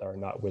that are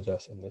not with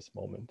us in this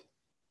moment.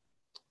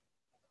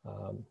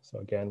 So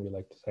again, we'd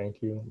like to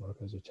thank you,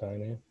 Marcus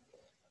Uchane,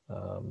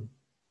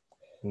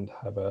 and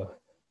have a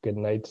good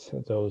night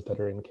to those that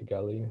are in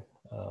Kigali,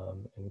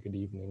 and good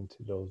evening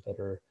to those that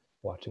are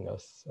watching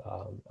us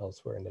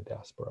elsewhere in the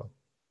diaspora.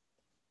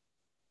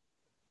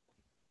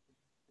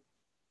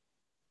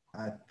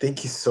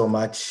 Thank you so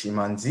much,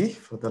 Imanzi,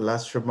 for the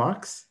last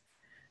remarks.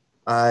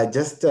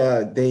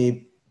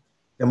 The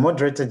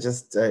moderator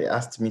just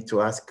asked me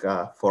to ask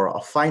for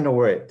a final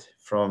word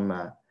from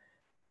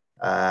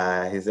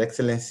His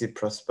Excellency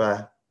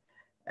Prosper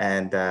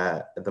and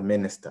the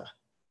Minister.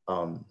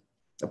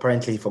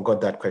 Apparently he forgot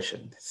that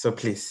question. So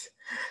please,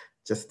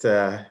 just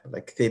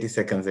like 30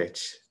 seconds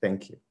each.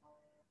 Thank you.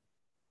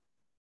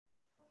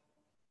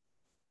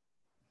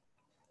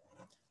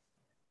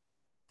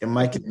 The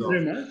mic is Thank you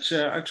very much.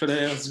 Actually,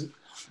 I was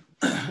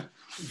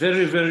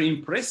very, very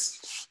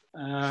impressed.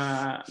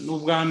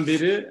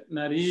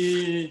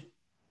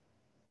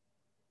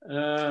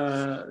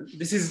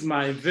 This is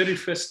my very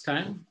first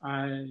time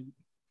I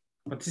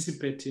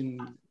participate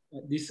in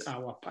this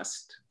Our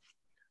Past.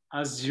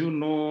 As you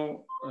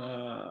know,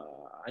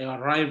 I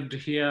arrived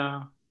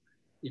here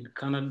in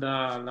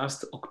Canada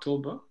last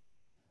October,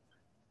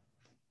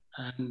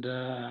 and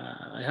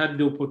I had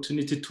the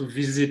opportunity to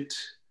visit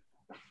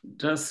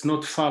just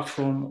not far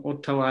from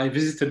Ottawa. I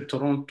visited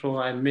Toronto.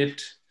 I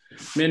met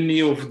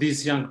many of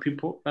these young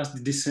people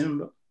last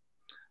December.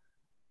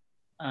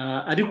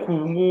 Ariko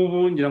ubu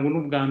ngubu ngira ngo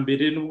n'ubwa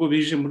mbere nubwo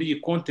bije muri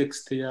iyi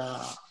context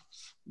ya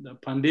the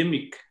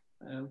pandemic,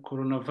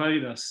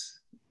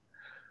 coronavirus,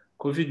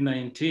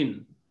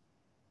 COVID-19,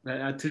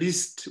 at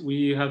least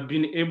we have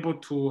been able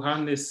to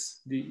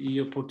harness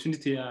the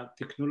opportunity ya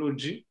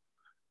technology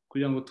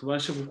kugira ngo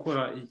tubashe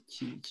gukora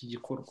iki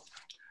gikorwa.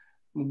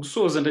 Mu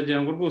gusoza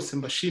ndagira ngo rwose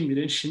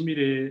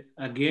nshimire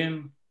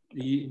again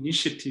iyi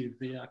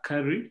initiative ya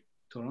CARY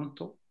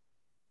Toronto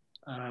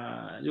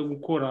yo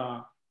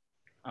gukora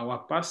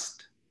Our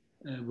Past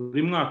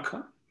buri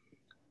mwaka.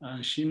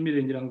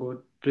 Nshimire, ngira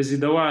ngo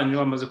perezida wanyu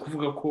amaze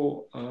kuvuga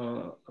ko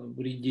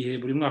buri gihe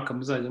buri mwaka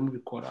muzajya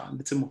mubikora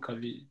ndetse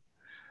mukabi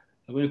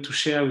going to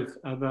share with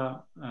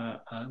other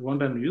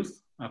Rwandan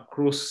youth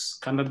across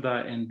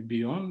Canada and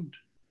beyond.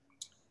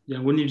 Ngira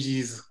ngo ni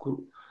byiza.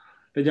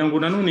 Ndagira ngo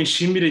nanone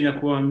nshimire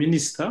nyakubahwa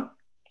Minister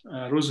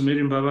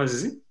Rosemary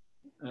Mbabazi,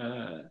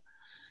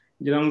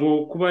 ngira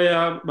ngo kuba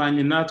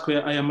yabanye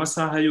natwe aya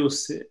masaha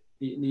yose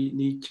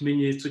ni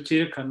ikimenyetso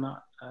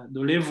cyerekana the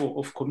level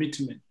of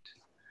commitment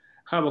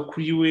haba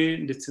kuri we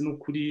ndetse no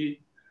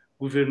kuri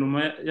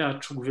guverinoma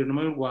yacu,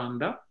 guverinoma y'u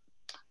Rwanda,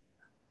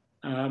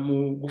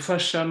 mu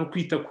gufasha no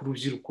kwita ku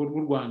rubyiruko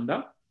rw'u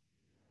Rwanda,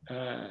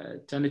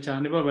 cyane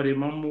cyane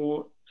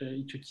babaremamo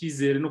icyo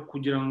cyizere no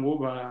kugira ngo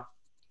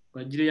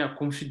bagire ya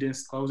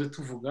confidence twahoze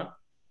tuvuga,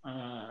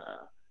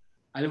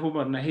 ariho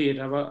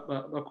banahera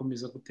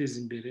bakomeza guteza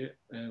imbere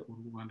u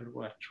Rwanda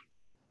rwacu.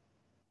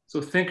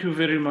 So thank you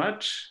very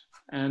much,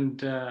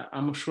 and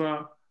I'm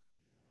sure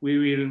we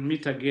will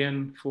meet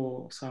again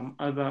for some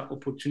other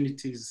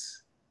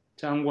opportunities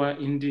cyangwa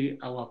indi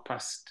Our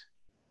Past.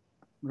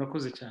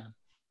 Murakoze cyane.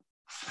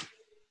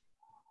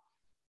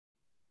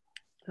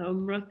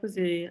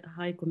 Murakoze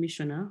High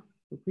Commissioner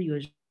kuri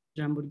iyo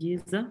jambo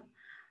ryiza.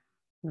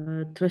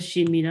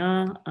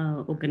 Turashimira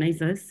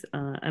organizers.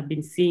 I've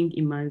been seeing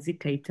Imanzi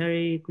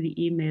Kaitare kuri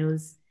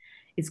emails.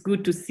 It's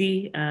good to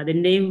see the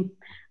name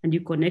and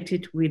you connect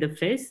it with the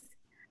face.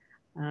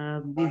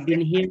 We've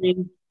been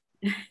hearing.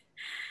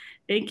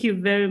 Thank you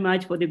very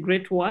much for the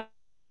great work.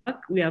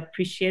 We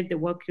appreciate the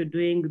work you're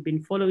doing. We've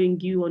been following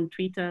you on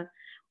Twitter.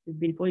 We've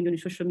been following you on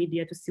social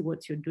media to see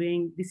what you're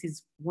doing. This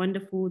is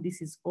wonderful.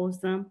 This is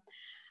awesome.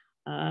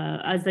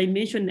 As I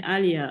mentioned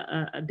earlier,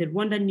 the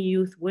Rwandan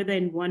youth, whether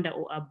in Rwanda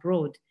or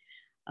abroad,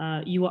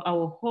 you are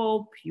our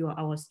hope, you are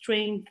our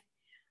strength,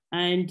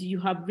 and you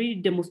have really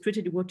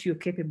demonstrated what you're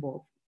capable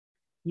of.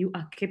 You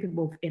are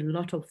capable of a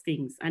lot of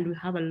things, and we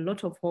have a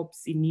lot of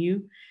hopes in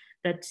you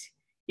that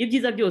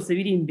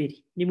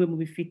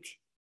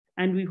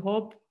and we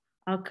hope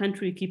our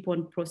country keep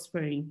on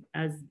prospering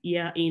as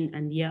year in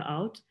and year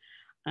out.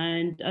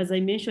 And as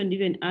I mentioned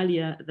even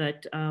earlier,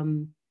 that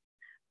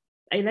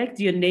I liked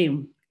your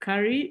name,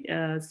 CARY,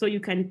 so you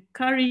can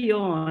carry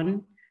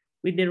on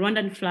with the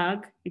Rwandan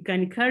flag, you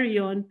can carry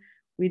on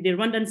with the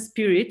Rwandan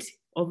spirit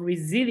of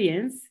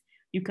resilience,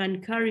 you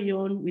can carry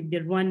on with the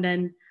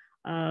Rwandan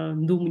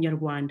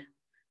Ndumunyarwanda.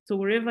 So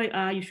wherever you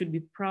are, you should be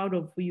proud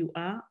of who you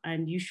are,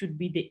 and you should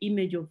be the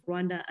image of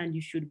Rwanda, and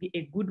you should be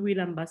a goodwill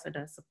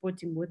ambassador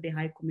supporting what the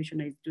High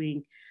Commissioner is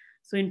doing.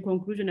 So in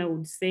conclusion, I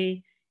would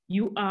say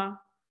you are,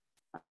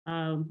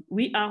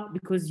 we are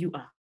because you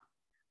are.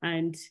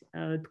 And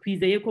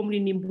twizeye ko muri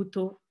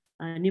n'imbuto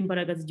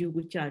n'imbaraga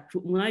z'igihugu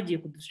cyacu mwagiye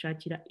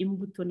kudushakira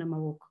imbuto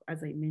n'amaboko,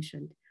 as I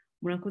mentioned.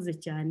 Murakoze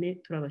cyane,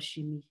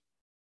 turabashimiye.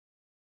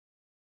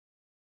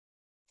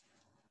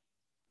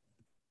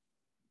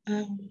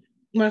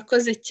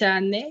 murakoze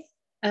cyane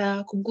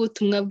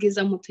kubw'ubutumwa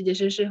bwiza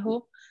mutugejejeho.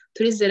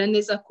 Turizera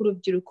neza ko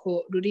urubyiruko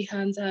ruri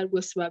hanze aha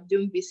rwose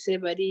babyumvise,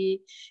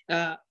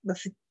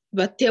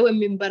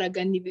 batewemo imbaraga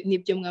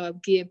n'ibyo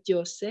mwababwiye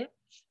byose.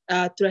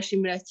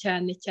 Turashimira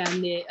cyane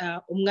cyane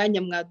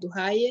umwanya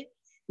mwaduhaye,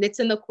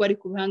 ndetse no kuba ari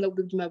ku buhanga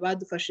bw'ibyuma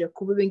badufashije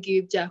kuba ibi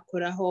ngibi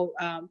byakoraho.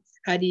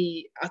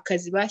 Hari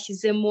akazi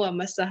bashyizemo,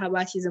 amasaha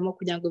bashyizemo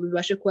kugira ngo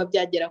bibashe kuba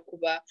byagera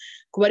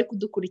ku bari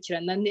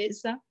kudukurikirana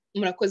neza.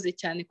 Murakoze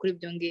cyane kuri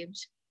ibyo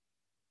ngibyo.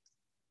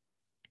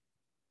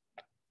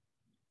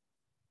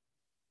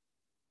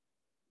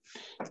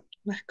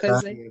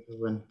 Bye,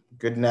 everyone.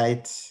 Good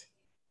night.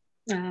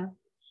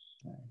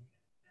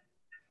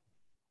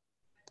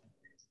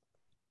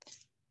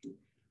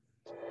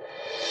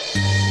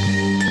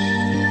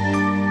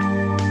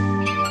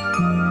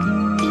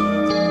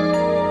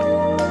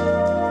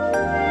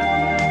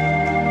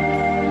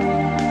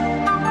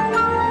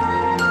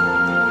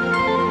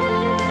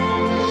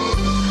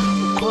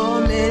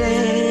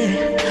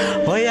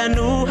 Oya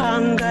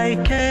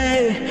ntuhangayike,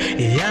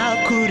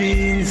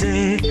 yakurinze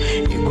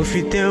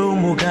igufite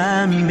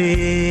umugambi.